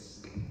if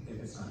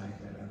it's not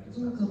accurate.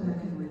 We'll go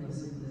back and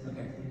re-listen to it.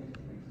 Okay.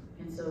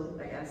 And so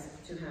I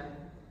asked to have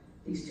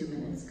these 2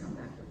 minutes come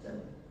back with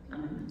the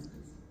amendments.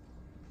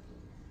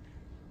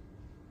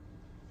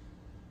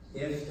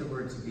 If there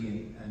were to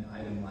be an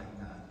item like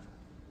that,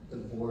 the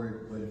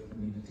board would have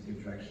needed to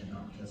give direction,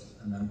 not just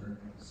a number.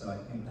 So I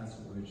think that's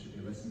what we should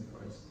be listening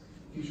for. Is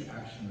future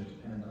action would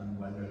depend on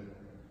whether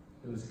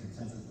there was a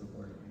consensus of the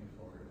board moving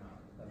forward or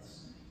not.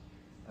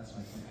 That's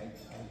my point.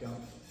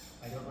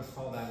 I don't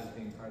recall that as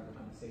being part of the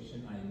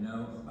conversation.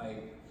 I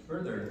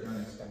further don't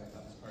expect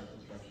that was part of the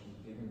direction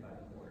given by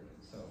the board.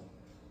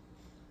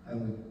 I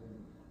would,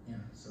 yeah,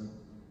 so.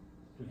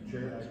 Mr.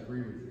 Chair, I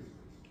agree with you.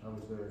 I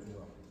was there as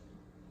well.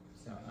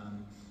 So,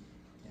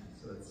 yeah,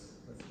 so let's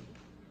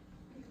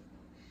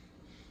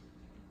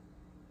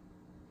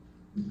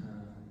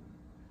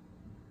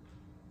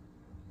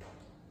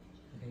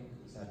okay,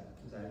 is that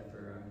it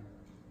for,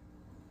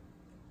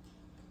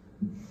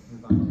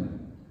 move on to,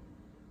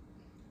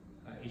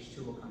 H2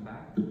 will come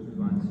back,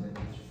 move on to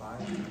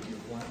H5, at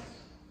once.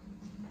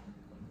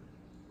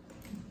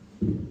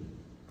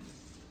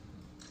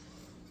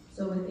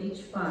 So with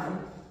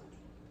H5,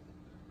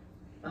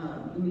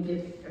 let me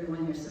give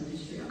everyone here some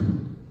history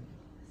on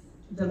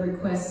the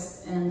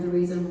request and the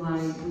reason why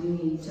we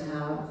need to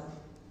have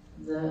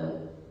the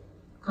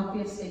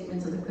copy of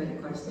statements or the credit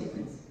card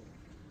statements.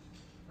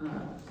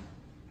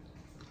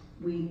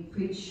 We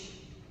preach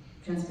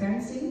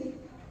transparency.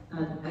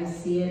 I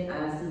see it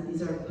as that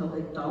these are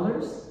public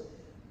dollars,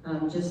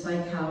 just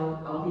like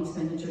how all the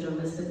expenditures are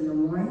listed in the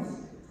warrants.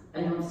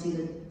 I don't see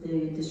the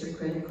district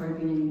credit card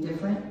being any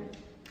different,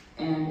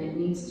 and it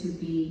needs to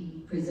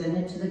be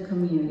presented to the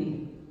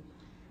community.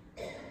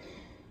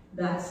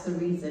 That's the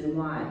reason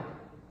why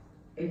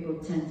April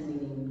 10th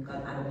meeting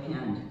got out of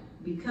hand,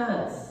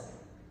 because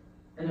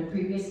at a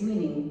previous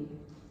meeting,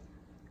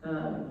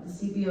 the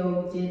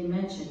CBO did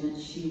mention that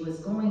she was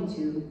going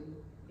to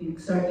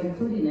start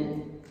including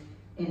it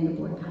in the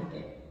board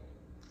packet.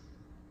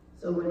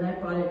 So when I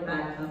brought it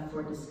back up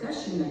for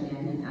discussion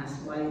again and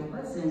asked why it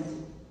wasn't,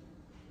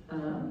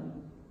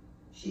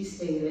 she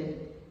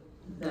stated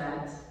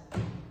that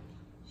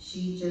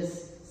she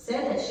just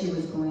said that she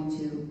was going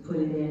to put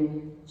it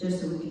in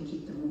just so we could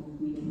keep the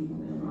meeting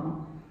moving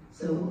along.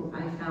 So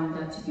I found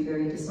that to be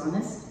very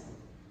dishonest,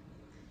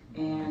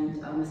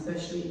 and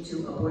especially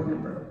to a board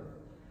member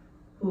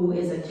who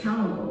is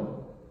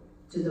accountable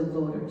to the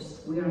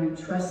voters. We are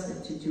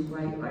entrusted to do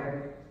right by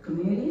our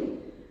community.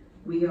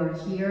 We are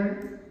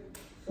here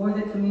for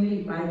the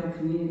community, by the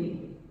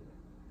community.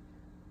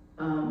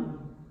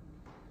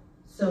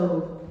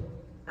 So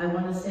I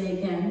want to say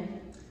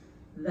again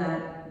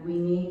that we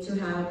need to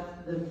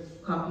have the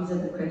copies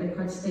of the credit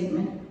card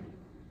statement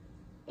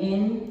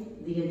in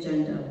the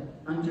agenda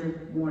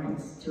under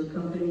warrants to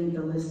accompany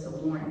the list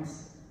of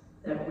warrants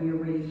that we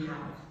already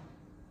have,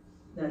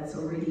 that's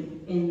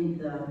already in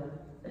the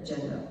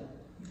agenda.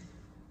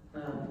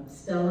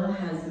 Stella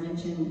has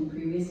mentioned in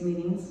previous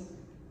meetings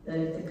that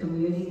if the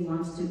community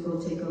wants to go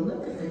take a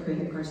look at the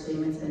credit card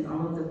statements and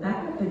all of the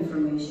backup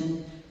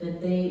information,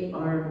 that they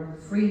are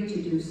free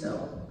to do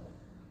so.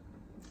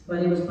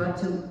 But it was brought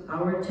to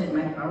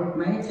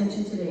my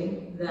attention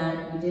today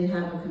that we did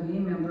have a committee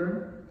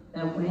member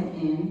that went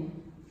in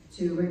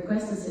to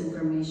request this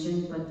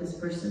information, but this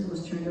person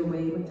was turned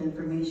away with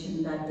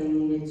information that they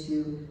needed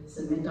to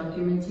submit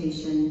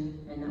documentation,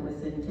 and that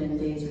within 10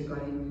 days we're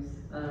going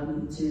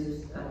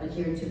to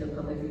adhere to the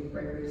Public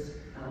Records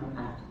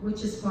Act,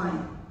 which is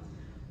fine.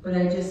 But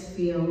I just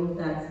feel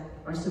that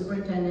our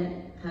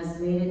superintendent has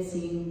made it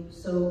seem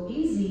so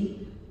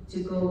easy to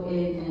go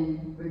in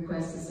and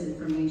request this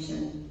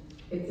information.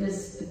 If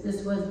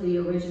this was the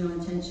original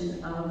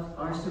intention of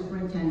our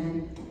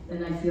superintendent,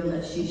 then I feel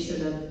that she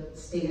should have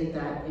stated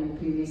that in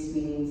previous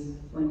meetings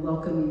when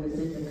welcoming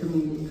the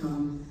community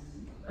come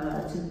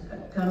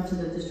to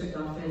the district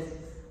office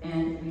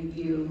and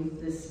review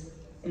this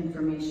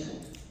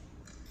information.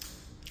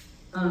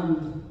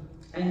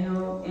 I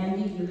know,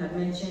 Andy, you have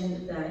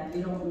mentioned that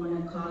you don't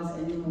want to cause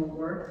any more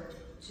work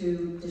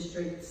to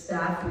district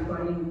staff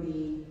regarding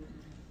the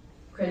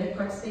credit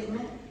card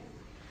statement.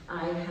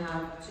 I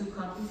have 2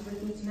 copies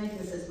with me tonight.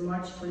 This is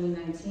March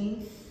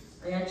 2019.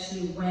 I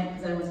actually went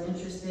because I was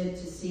interested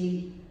to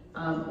see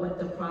what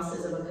the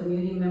process of a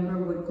community member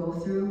would go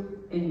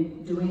through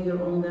in doing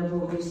their own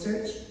level of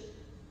research.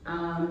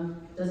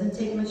 Doesn't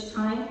take much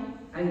time.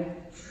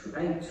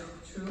 I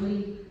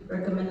truly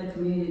recommend the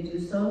community to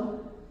do so.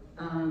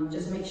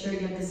 Just make sure you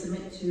have to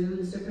submit to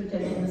the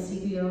superintendent and the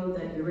CBO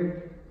that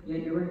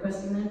you're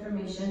requesting the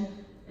information,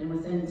 and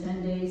within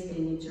 10 days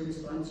they need to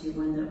respond to you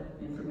when the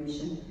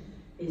information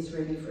is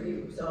ready for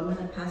you. So I'm going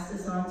to pass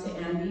this on to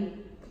Andy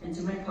and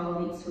to my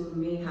colleagues who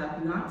may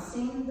have not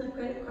seen the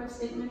credit card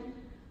statement.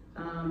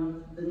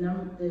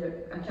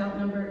 The account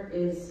number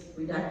is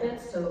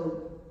redacted,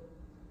 so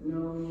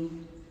no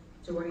need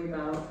to worry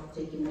about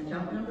taking the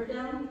account number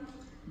down.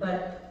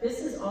 But this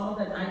is all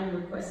that I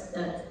request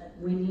that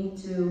we need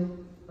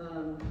to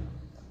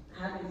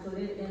have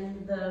included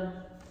in the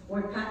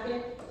board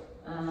packet.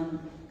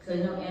 Because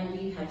I know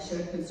Andy had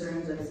shared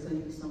concerns that it's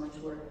going to be so much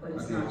work, but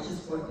it's not, it's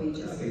just 4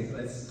 pages. Okay,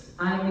 let's.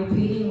 I'm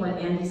repeating what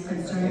Andy's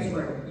concerns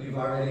were. You've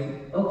already.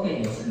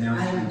 Okay. So now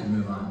it's time to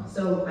move on.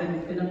 So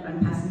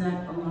I'm passing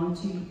that along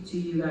to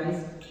you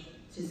guys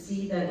to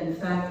see that in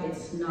fact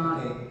it's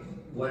not.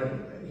 Okay.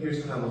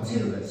 Here's how we'll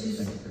do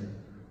this.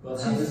 We'll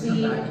have this see,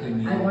 come back to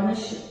me.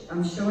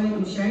 I'm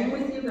sharing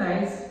with you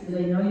guys because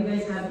I know you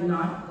guys have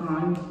not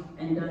gone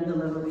and done the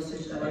level of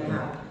research that I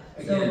have.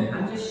 Again, so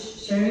I'm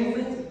just sharing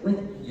with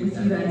you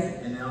guys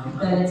and now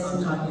that it's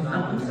I'm talking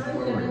about I'm sorry,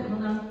 forward. Kevin,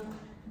 hold on.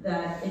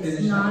 that it's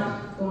Finish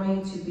not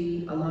going to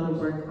be a lot of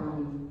work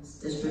on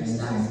district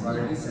staff. I've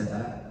already said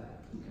that,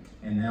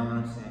 and now what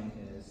I'm saying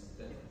is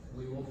that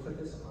we will put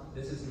this on.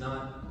 This is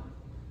not,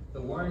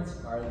 the warrants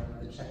are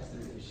the checks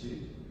that are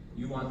issued.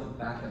 You want the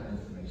backup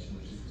information,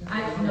 which is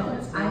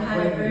different. I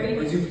had a very...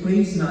 Would you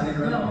please not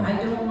interrupt me? No, I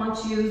don't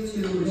want you to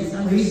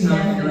misunderstand. Please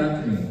not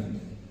interrupt me.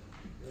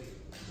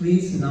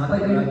 Please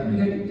not interrupt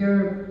me.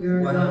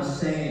 You're what not, I'm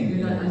saying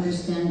you're not is,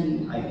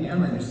 understanding. I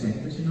am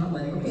understanding, but you're not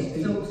letting me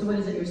speak. So what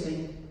is it you're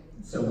saying?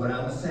 So what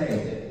I will say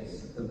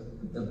is,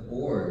 the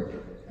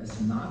board has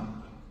not,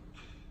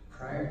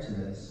 prior to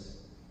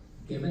this,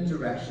 given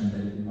direction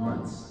that it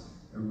wants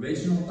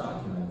original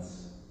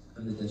documents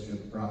of the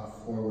district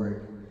brought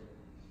forward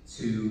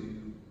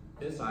to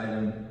this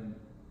item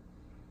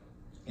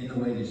in the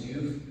way that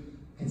you've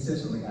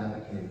consistently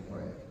advocated for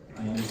it.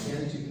 I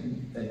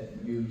understand that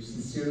you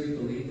sincerely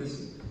believe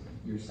this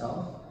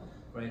yourself,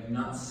 but I've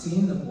not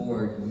seen the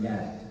board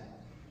yet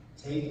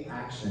take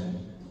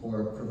action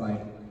or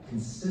provide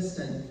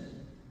consistent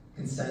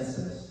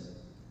consensus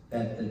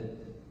that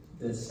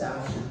the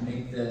staff should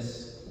make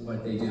this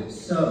what they do.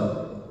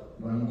 So,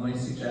 what I'm going to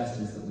suggest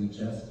is that we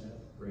just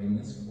bring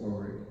this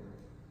forward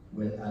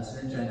as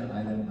an agenda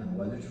item on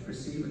whether to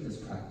proceed with this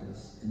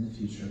practice in the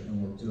future,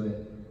 and we'll do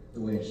it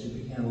the way it should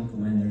be handled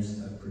when there's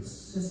a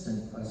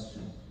persistent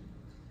question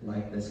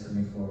like this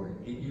coming forward.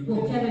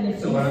 Well, Kevin,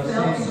 if you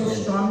felt so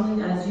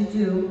strongly as you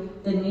do,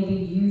 then maybe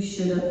you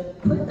should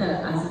have put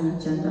that as an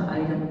agenda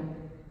item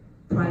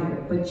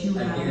prior, but you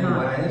have Again, not.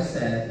 what I have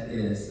said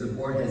is the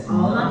board has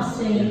All not I'm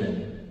saying,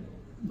 given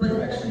but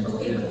direction to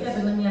okay, do but this.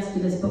 Kevin, let me ask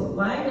you this, but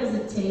why does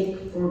it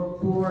take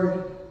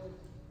for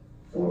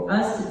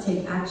us to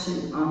take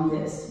action on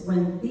this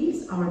when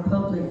these are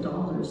public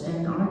dollars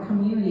and our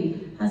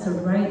community has a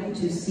right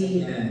to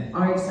see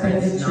our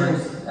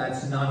expenditures?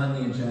 That's not on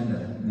the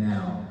agenda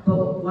now.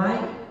 But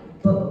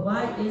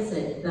why is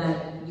it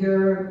that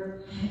your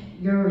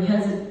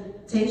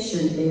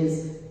hesitation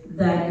is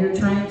that you're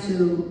trying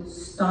to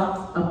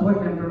stop a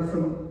board member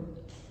from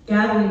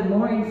gathering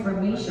more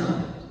information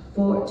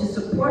to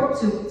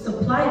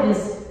supply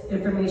this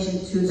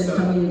information to the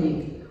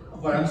community?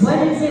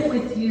 What is it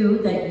with you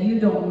that you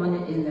don't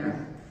want it in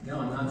there? No,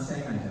 I'm not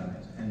saying I don't.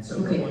 And so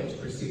Okay. we're going to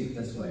proceed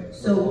this way.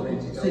 So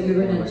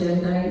you're going to forward.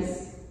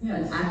 agendize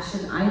an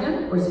action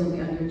item, or is it going to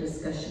be under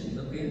discussion?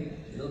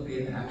 It'll be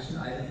an action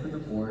item for the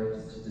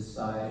board to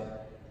decide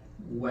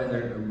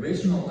whether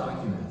original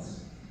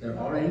documents, they're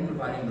already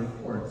providing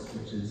reports,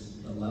 which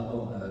is the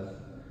level of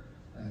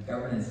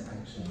governance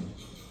action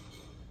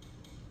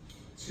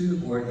to the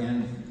board,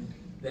 and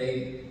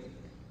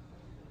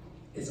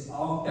it's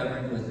all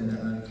governed within their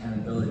own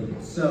accountability.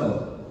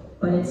 So,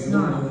 but it's we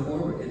will not. move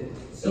forward.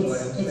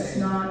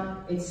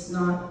 It's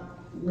not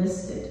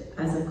listed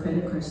as a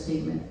credit card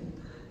statement.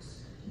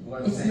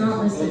 What I'm It's saying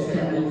not is listed,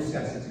 Kevin. We'll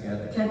discuss it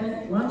together.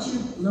 Kevin, why don't you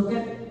look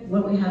at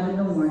what we have in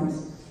the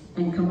warrants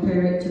and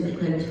compare it to the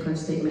credit card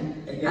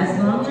statement?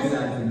 Again, we'll do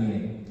that at the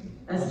meeting.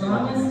 As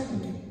long as,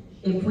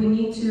 if we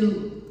need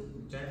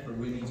to, Jennifer,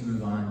 we need to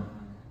move on.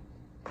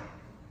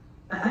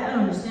 I don't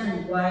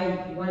understand why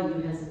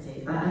you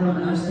hesitate. I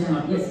don't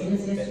understand.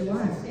 Yes, you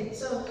are. Okay,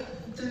 so,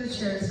 through the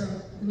chair, so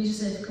let me just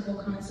say a couple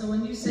comments. So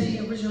when you say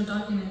original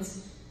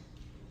documents,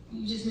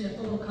 you just mean a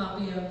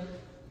photocopy of,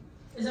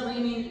 is that what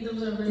you mean?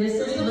 Those are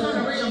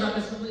not original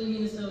documents, but what you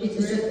mean is those.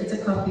 It's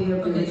a copy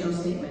of the original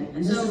statement.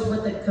 And this is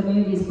what the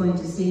community is going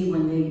to see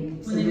when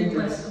they submit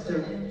request. their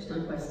Okay, I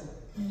understand. request.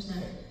 I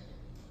understand.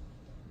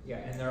 Yeah,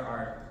 and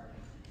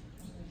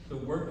the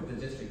work of the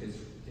district is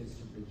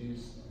to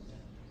produce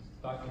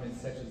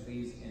documents such as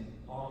these in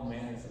all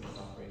manners of its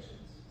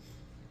operations.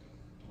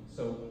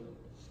 So,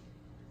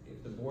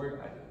 if the board,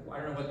 I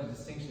don't know what the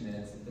distinction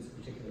is in this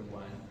particular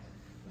one.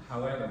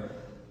 However,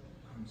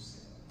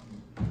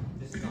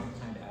 this is not the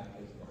time to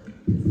advocate for it.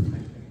 This is the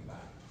time to bring it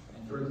back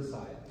and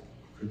decide.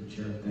 For the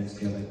chair, thanks,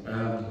 Kevin.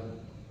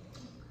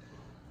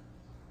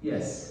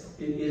 Yes,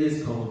 it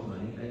is public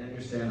money. I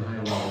understand high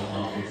level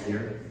politics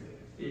here.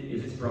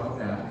 If it's brought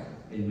back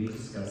and we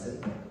discuss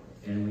it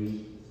and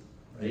we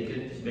make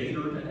it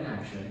an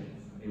action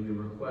and we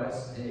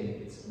request, hey,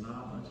 it's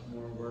not much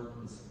more work,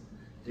 let's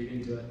dig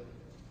into it.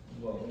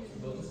 Well,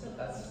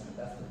 that's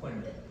the point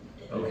of it.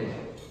 Okay,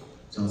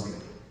 sounds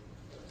good.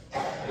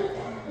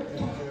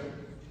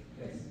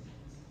 Yes.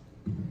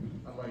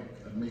 I'd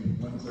like to make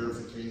one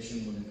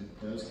clarification when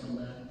it does come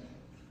back,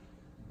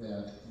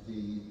 that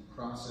the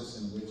process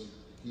in which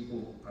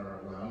people are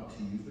allowed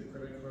to use the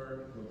credit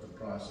card, what the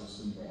process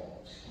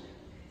involves.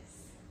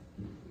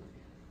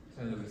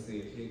 So in other words, the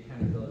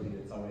accountability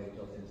that's already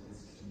built into the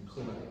system.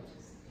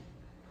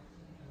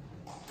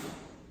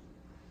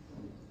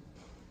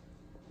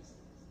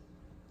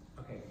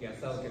 Okay, yes,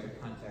 that'll give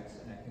it context,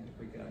 and I think if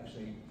we could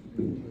actually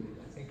include,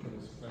 I think there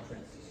was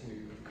reference to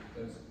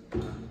those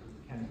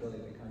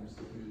accountability that comes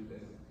through the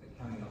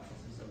county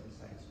office's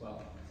oversight as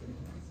well. So we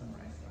can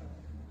summarize that.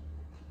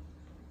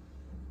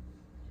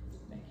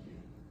 Thank you.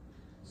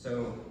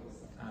 So,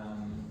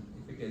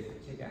 if we could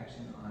take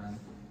action on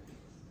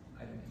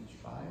item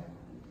H5.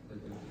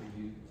 that they've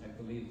reviewed. I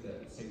believe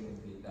the statement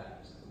would be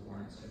that the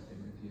warrants have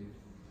been reviewed.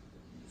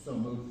 So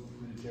moved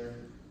through the chair.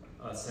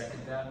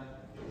 Second that.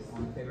 All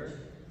in favor?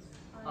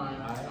 Aye.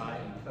 Aye.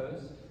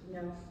 Opposed? No.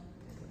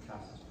 It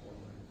passes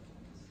forward.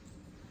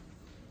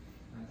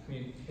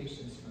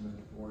 Communications from the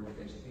Board of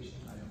Education,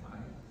 item I.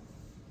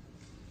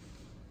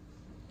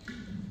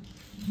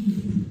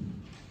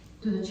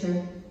 To the chair.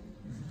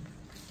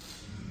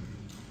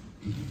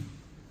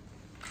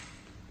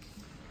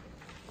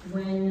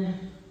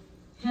 When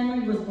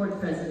Henry was board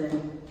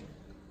president,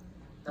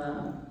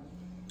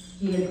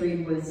 he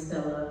agreed with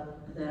Stella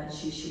that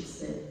she should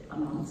sit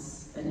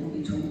amongst and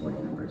in between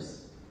board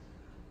members.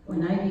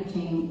 When I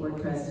became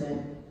board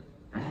president,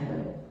 I had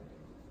a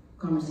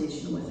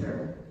conversation with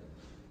her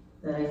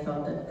that I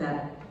felt that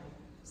that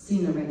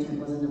scene arrangement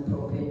wasn't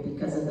appropriate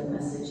because of the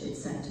message it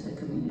sent to the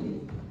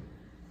community.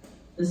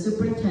 The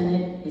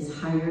superintendent is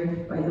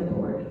hired by the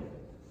board.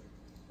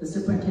 The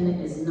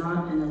superintendent is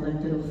not an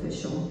elected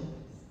official.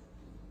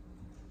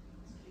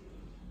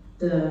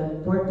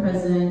 The board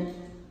president,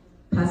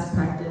 past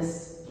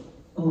practice,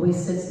 always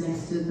sits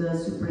next to the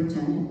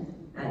superintendent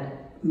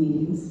at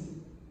meetings.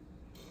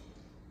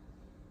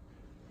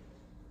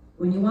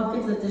 When you walk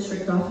into the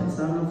district office,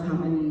 I don't know how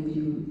many of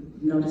you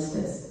noticed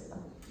this,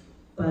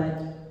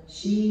 but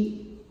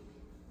she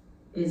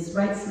is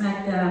right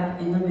smack dab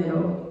in the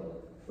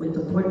middle with the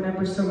board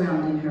members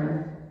surrounding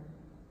her,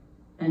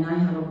 and I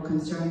have a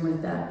concern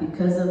with that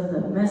because of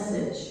the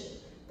message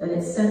that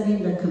it's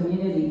sending the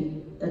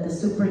community that the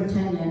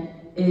superintendent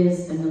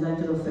is an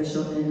elected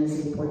official and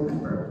is a board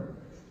member.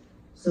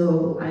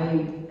 So I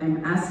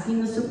am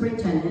asking the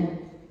superintendent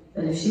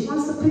that if she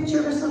wants to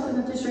picture herself in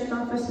the district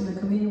office and the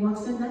community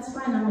walks in, that's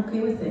fine, I'm okay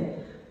with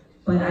it.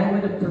 But I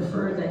would have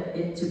preferred that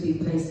it to be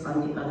placed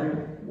on the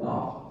other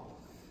wall.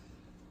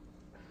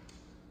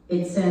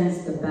 It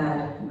sends the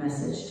bad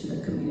message to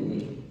the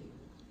community.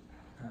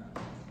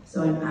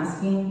 So I'm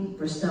asking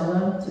for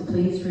Stella to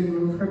please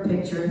remove her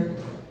picture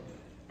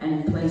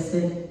and place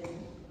it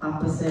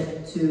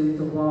opposite to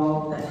the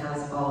wall that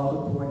has all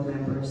the board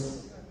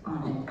members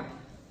on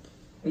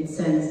it. It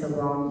sends the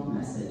wrong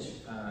message.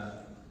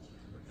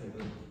 Let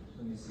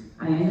me see.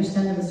 I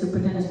understand that the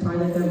superintendent is part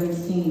of the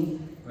governance team,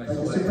 Right, but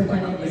so the why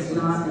superintendent not is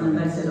label not it an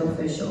elected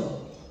official.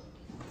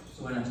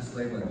 So why not just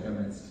label it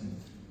governance team?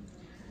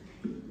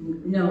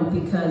 No,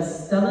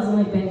 because Stella's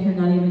only been here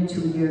not even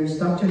 2 years.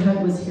 Dr.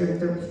 Hutt was here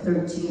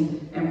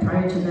 13, and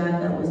prior to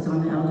that, that was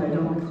Donna Elder. I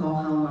don't recall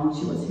how long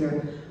she was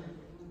here.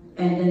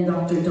 And then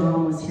Dr.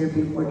 Dawn was here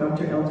before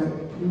Dr. Elder.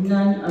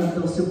 None of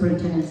those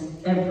superintendents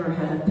ever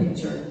had a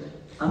picture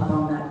up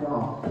on that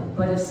wall.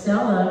 But if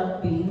Stella,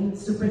 being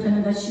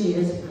superintendent that she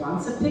is,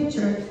 wants a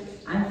picture,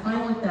 I'm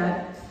fine with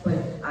that, but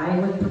I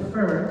would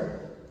prefer,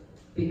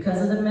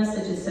 because of the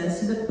message it sends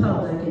to the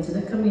public and to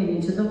the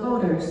community, to the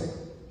voters,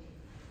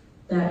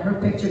 that her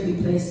picture be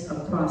placed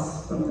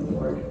across from the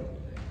board.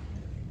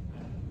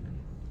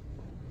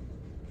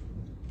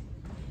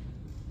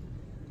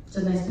 It's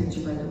a nice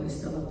picture, by the way,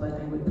 Stella, but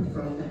I would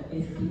prefer that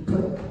it be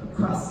put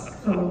across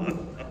from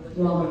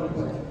the wall of the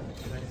board.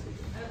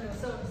 I don't know,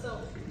 so,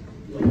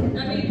 I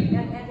mean,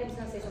 Adam's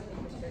gonna say something,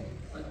 Mr. Gray.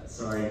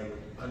 Sorry,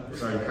 I'm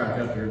sorry to crack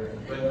up here,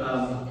 but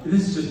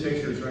this is just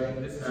pictures, right?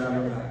 This is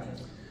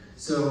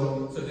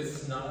so this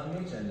is not on the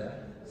agenda.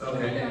 So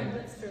okay. again,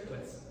 That's true.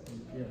 let's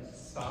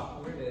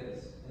stop where it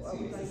is and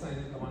see if it's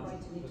something that I want to.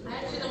 I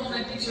actually don't want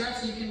my picture up,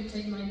 so you can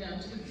take mine down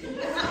too. This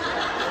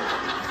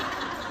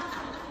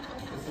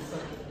is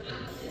something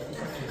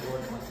the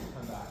board wants to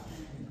come back.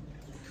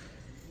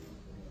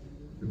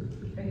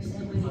 Are you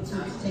saying we need to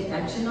take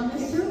action on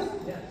this too?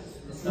 Yes.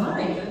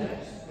 Why?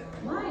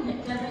 Why,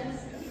 Kevin?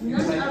 None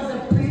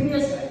of the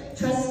previous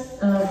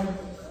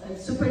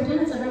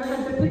superintendents have ever had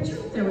their picture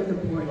up there with the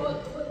board.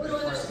 What do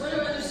other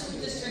school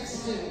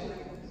districts do?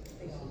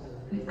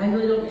 I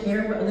really don't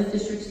care what other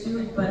districts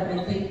do, but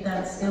I think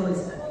that still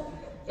is,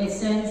 it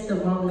sends the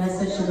wrong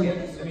message to the,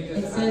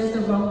 it sends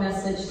the wrong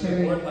message,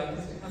 Terry. Would like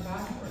this to come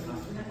back or not?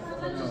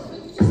 We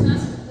could just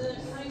ask the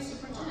county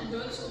superintendent, do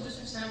other school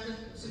districts have the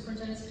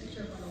superintendent's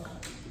picture up on the wall?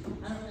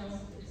 I don't know.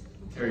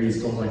 Terry, you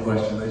stole my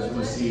question. I just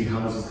want to see how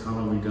this is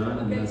commonly done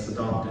and that's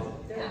adopted.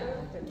 Yeah.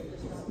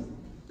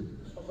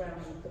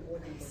 Around the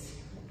board members.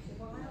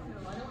 Well, I don't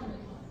know, I don't want to.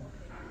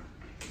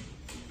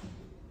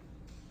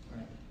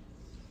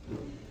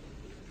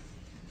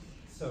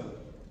 So,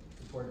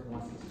 the board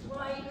wants us to. Well,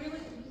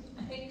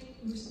 I think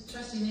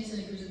Trustee Mason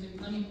agrees with me.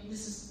 I mean,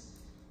 this is,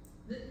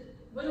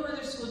 what do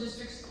other school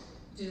districts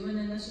do? And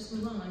then let's just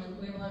move on. I mean,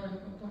 we have a lot of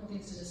important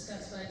things to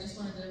discuss, but I just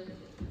wanted to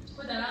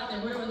put that out there.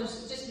 What do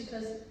others, just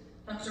because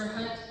Dr.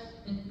 Hutt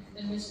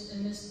and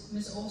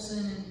Miss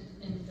Olson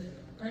and the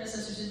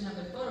predecessors didn't have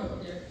their photo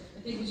up there, I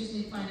think we just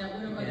need to find out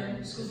what do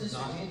other school districts. It's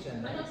not on the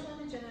agenda. I know it's not on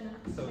the agenda now.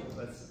 So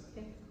let's,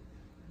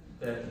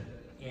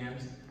 and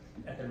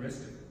at the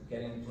risk of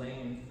getting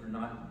blamed for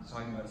not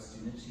talking about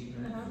student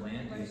achievement and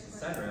land use,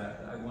 etc.,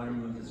 I want to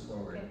move this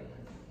forward. Okay.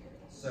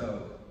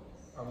 So,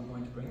 are we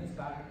going to bring this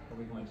back or are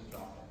we going to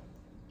drop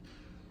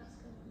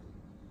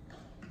it?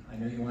 I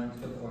know you want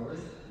it to go forward.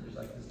 you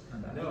like this to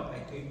come back? No, I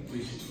think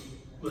we should,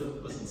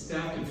 listen,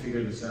 staff can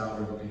figure this out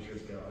where the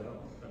pictures go. I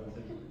don't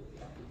think,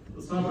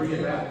 let's not bring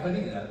it back.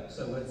 Putting it up,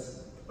 so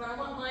let's. But I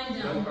want mine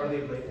down. Are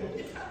they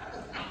labeled?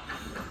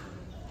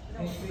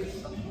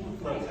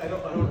 Look, I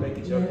don't want to make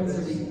a joke of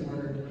this.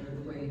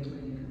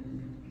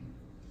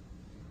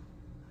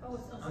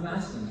 I'm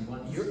asking,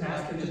 you're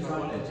asking to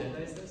drop it.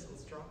 Agendize this,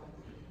 let's drop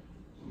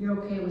it. You're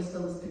okay with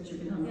still this picture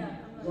behind me? Yeah.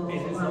 Well,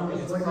 If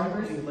it's board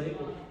properly members?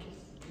 labeled,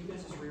 can you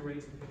guys just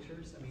rewrite some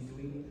pictures? I mean, do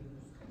we?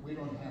 We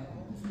don't have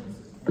to discuss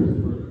this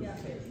further. Yeah.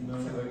 No,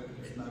 So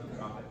it's not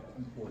drop it.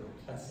 important.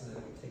 That's the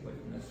takeaway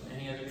from this.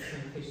 Any other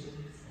communications?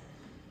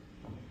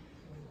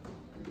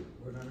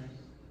 Word on it?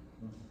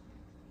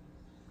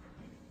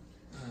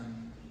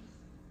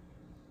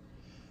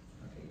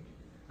 Okay.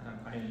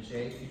 Item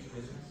J, future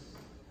business.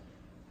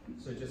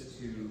 So just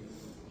to.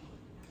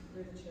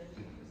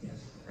 Yes.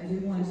 I do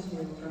want to,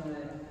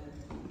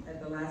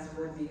 at the last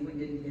board meeting, we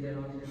didn't get it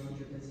on the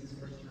future business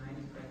first time,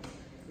 but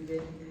we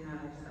did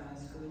have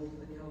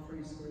the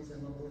California Schools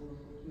and Local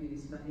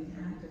Communities Funding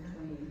Act of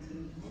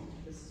 2018,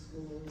 the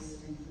schools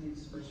and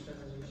communities first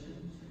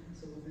resolution.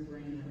 So we'll be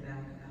bringing it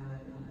back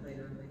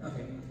later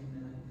Okay. in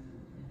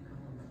a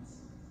couple of months.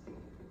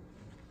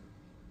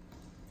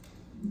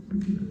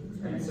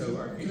 And so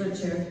our To the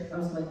chair, I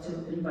would like to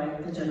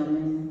invite the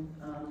gentleman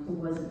who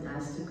wasn't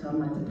asked to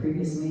come at the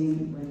previous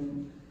meeting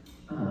when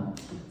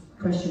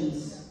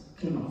questions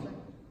came up.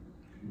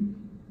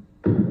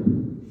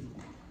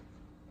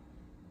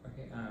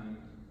 Okay,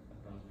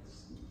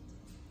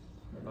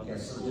 About the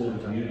yes. School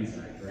and Communities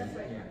Act, right? That's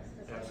right. Yeah.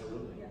 That's right.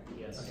 Absolutely,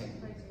 Yeah. yes. Okay.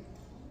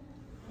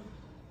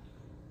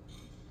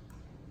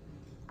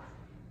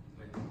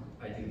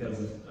 I think that was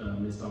a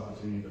missed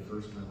opportunity the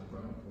first time I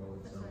brought it forward,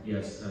 so,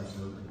 yes,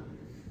 absolutely.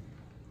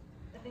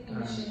 I think we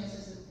should have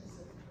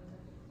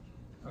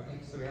Okay,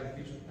 so we have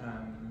future,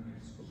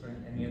 school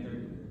friend, any other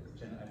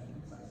agenda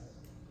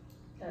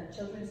items?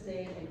 Children's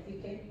Day and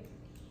PK.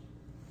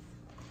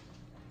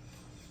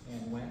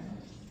 And when?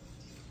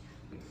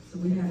 So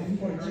we have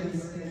already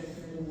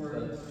scheduled for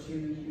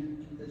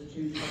June, the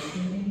June 12th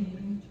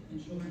meeting,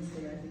 and Children's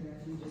Day, I think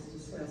we just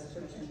discussed,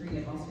 and bring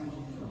it also on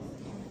June 12th.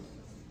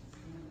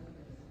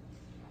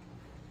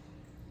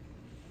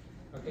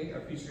 Okay,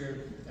 our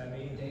future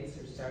meeting dates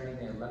are Saturday,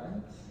 May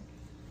 11th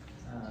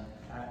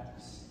at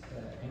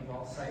the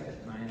Engvall site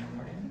at 9 in the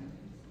morning.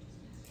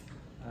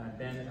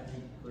 Then I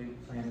think the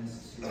plan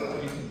is to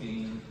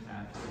reconvene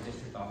at the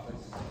district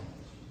office,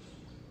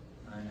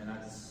 and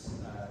that's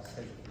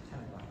scheduled for 10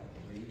 o'clock,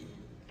 I believe.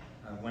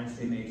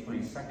 Wednesday, May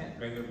 22nd,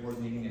 regular board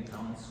meeting at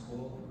Allen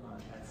School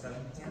at 7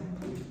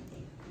 p.m.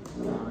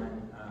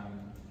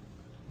 On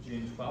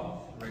June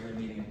 12th, regular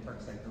meeting at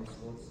Parkside Middle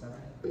School at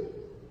 7.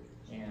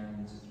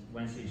 And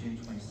Wednesday, June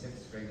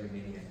 26th, regular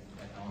meeting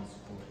at Allen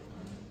School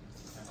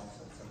at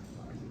also at 7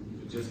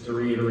 o'clock. Just to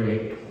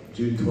reiterate,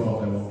 June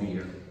 12th, I won't be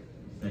here.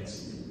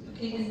 Thanks.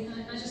 Okay, and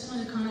I just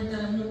want to comment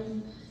that I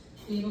won't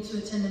be able to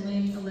attend the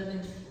May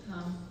 11th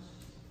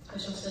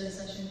special study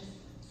session.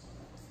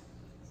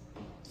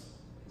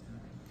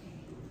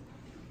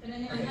 And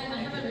I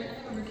have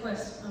a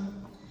request.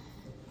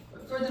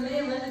 For the May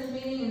 11th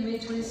meeting and the May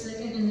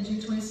 22nd and the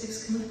June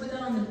 26th, can we put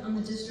that on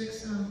the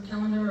district's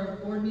calendar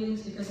of board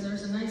meetings? Because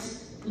there's a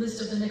nice list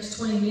of the next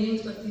 20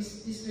 meetings, but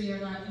these three are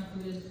not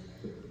included.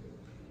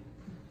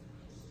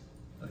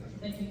 Okay.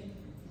 Thank you.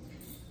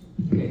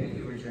 Okay, thank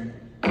you, adjourned.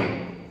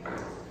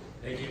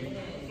 Thank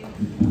you.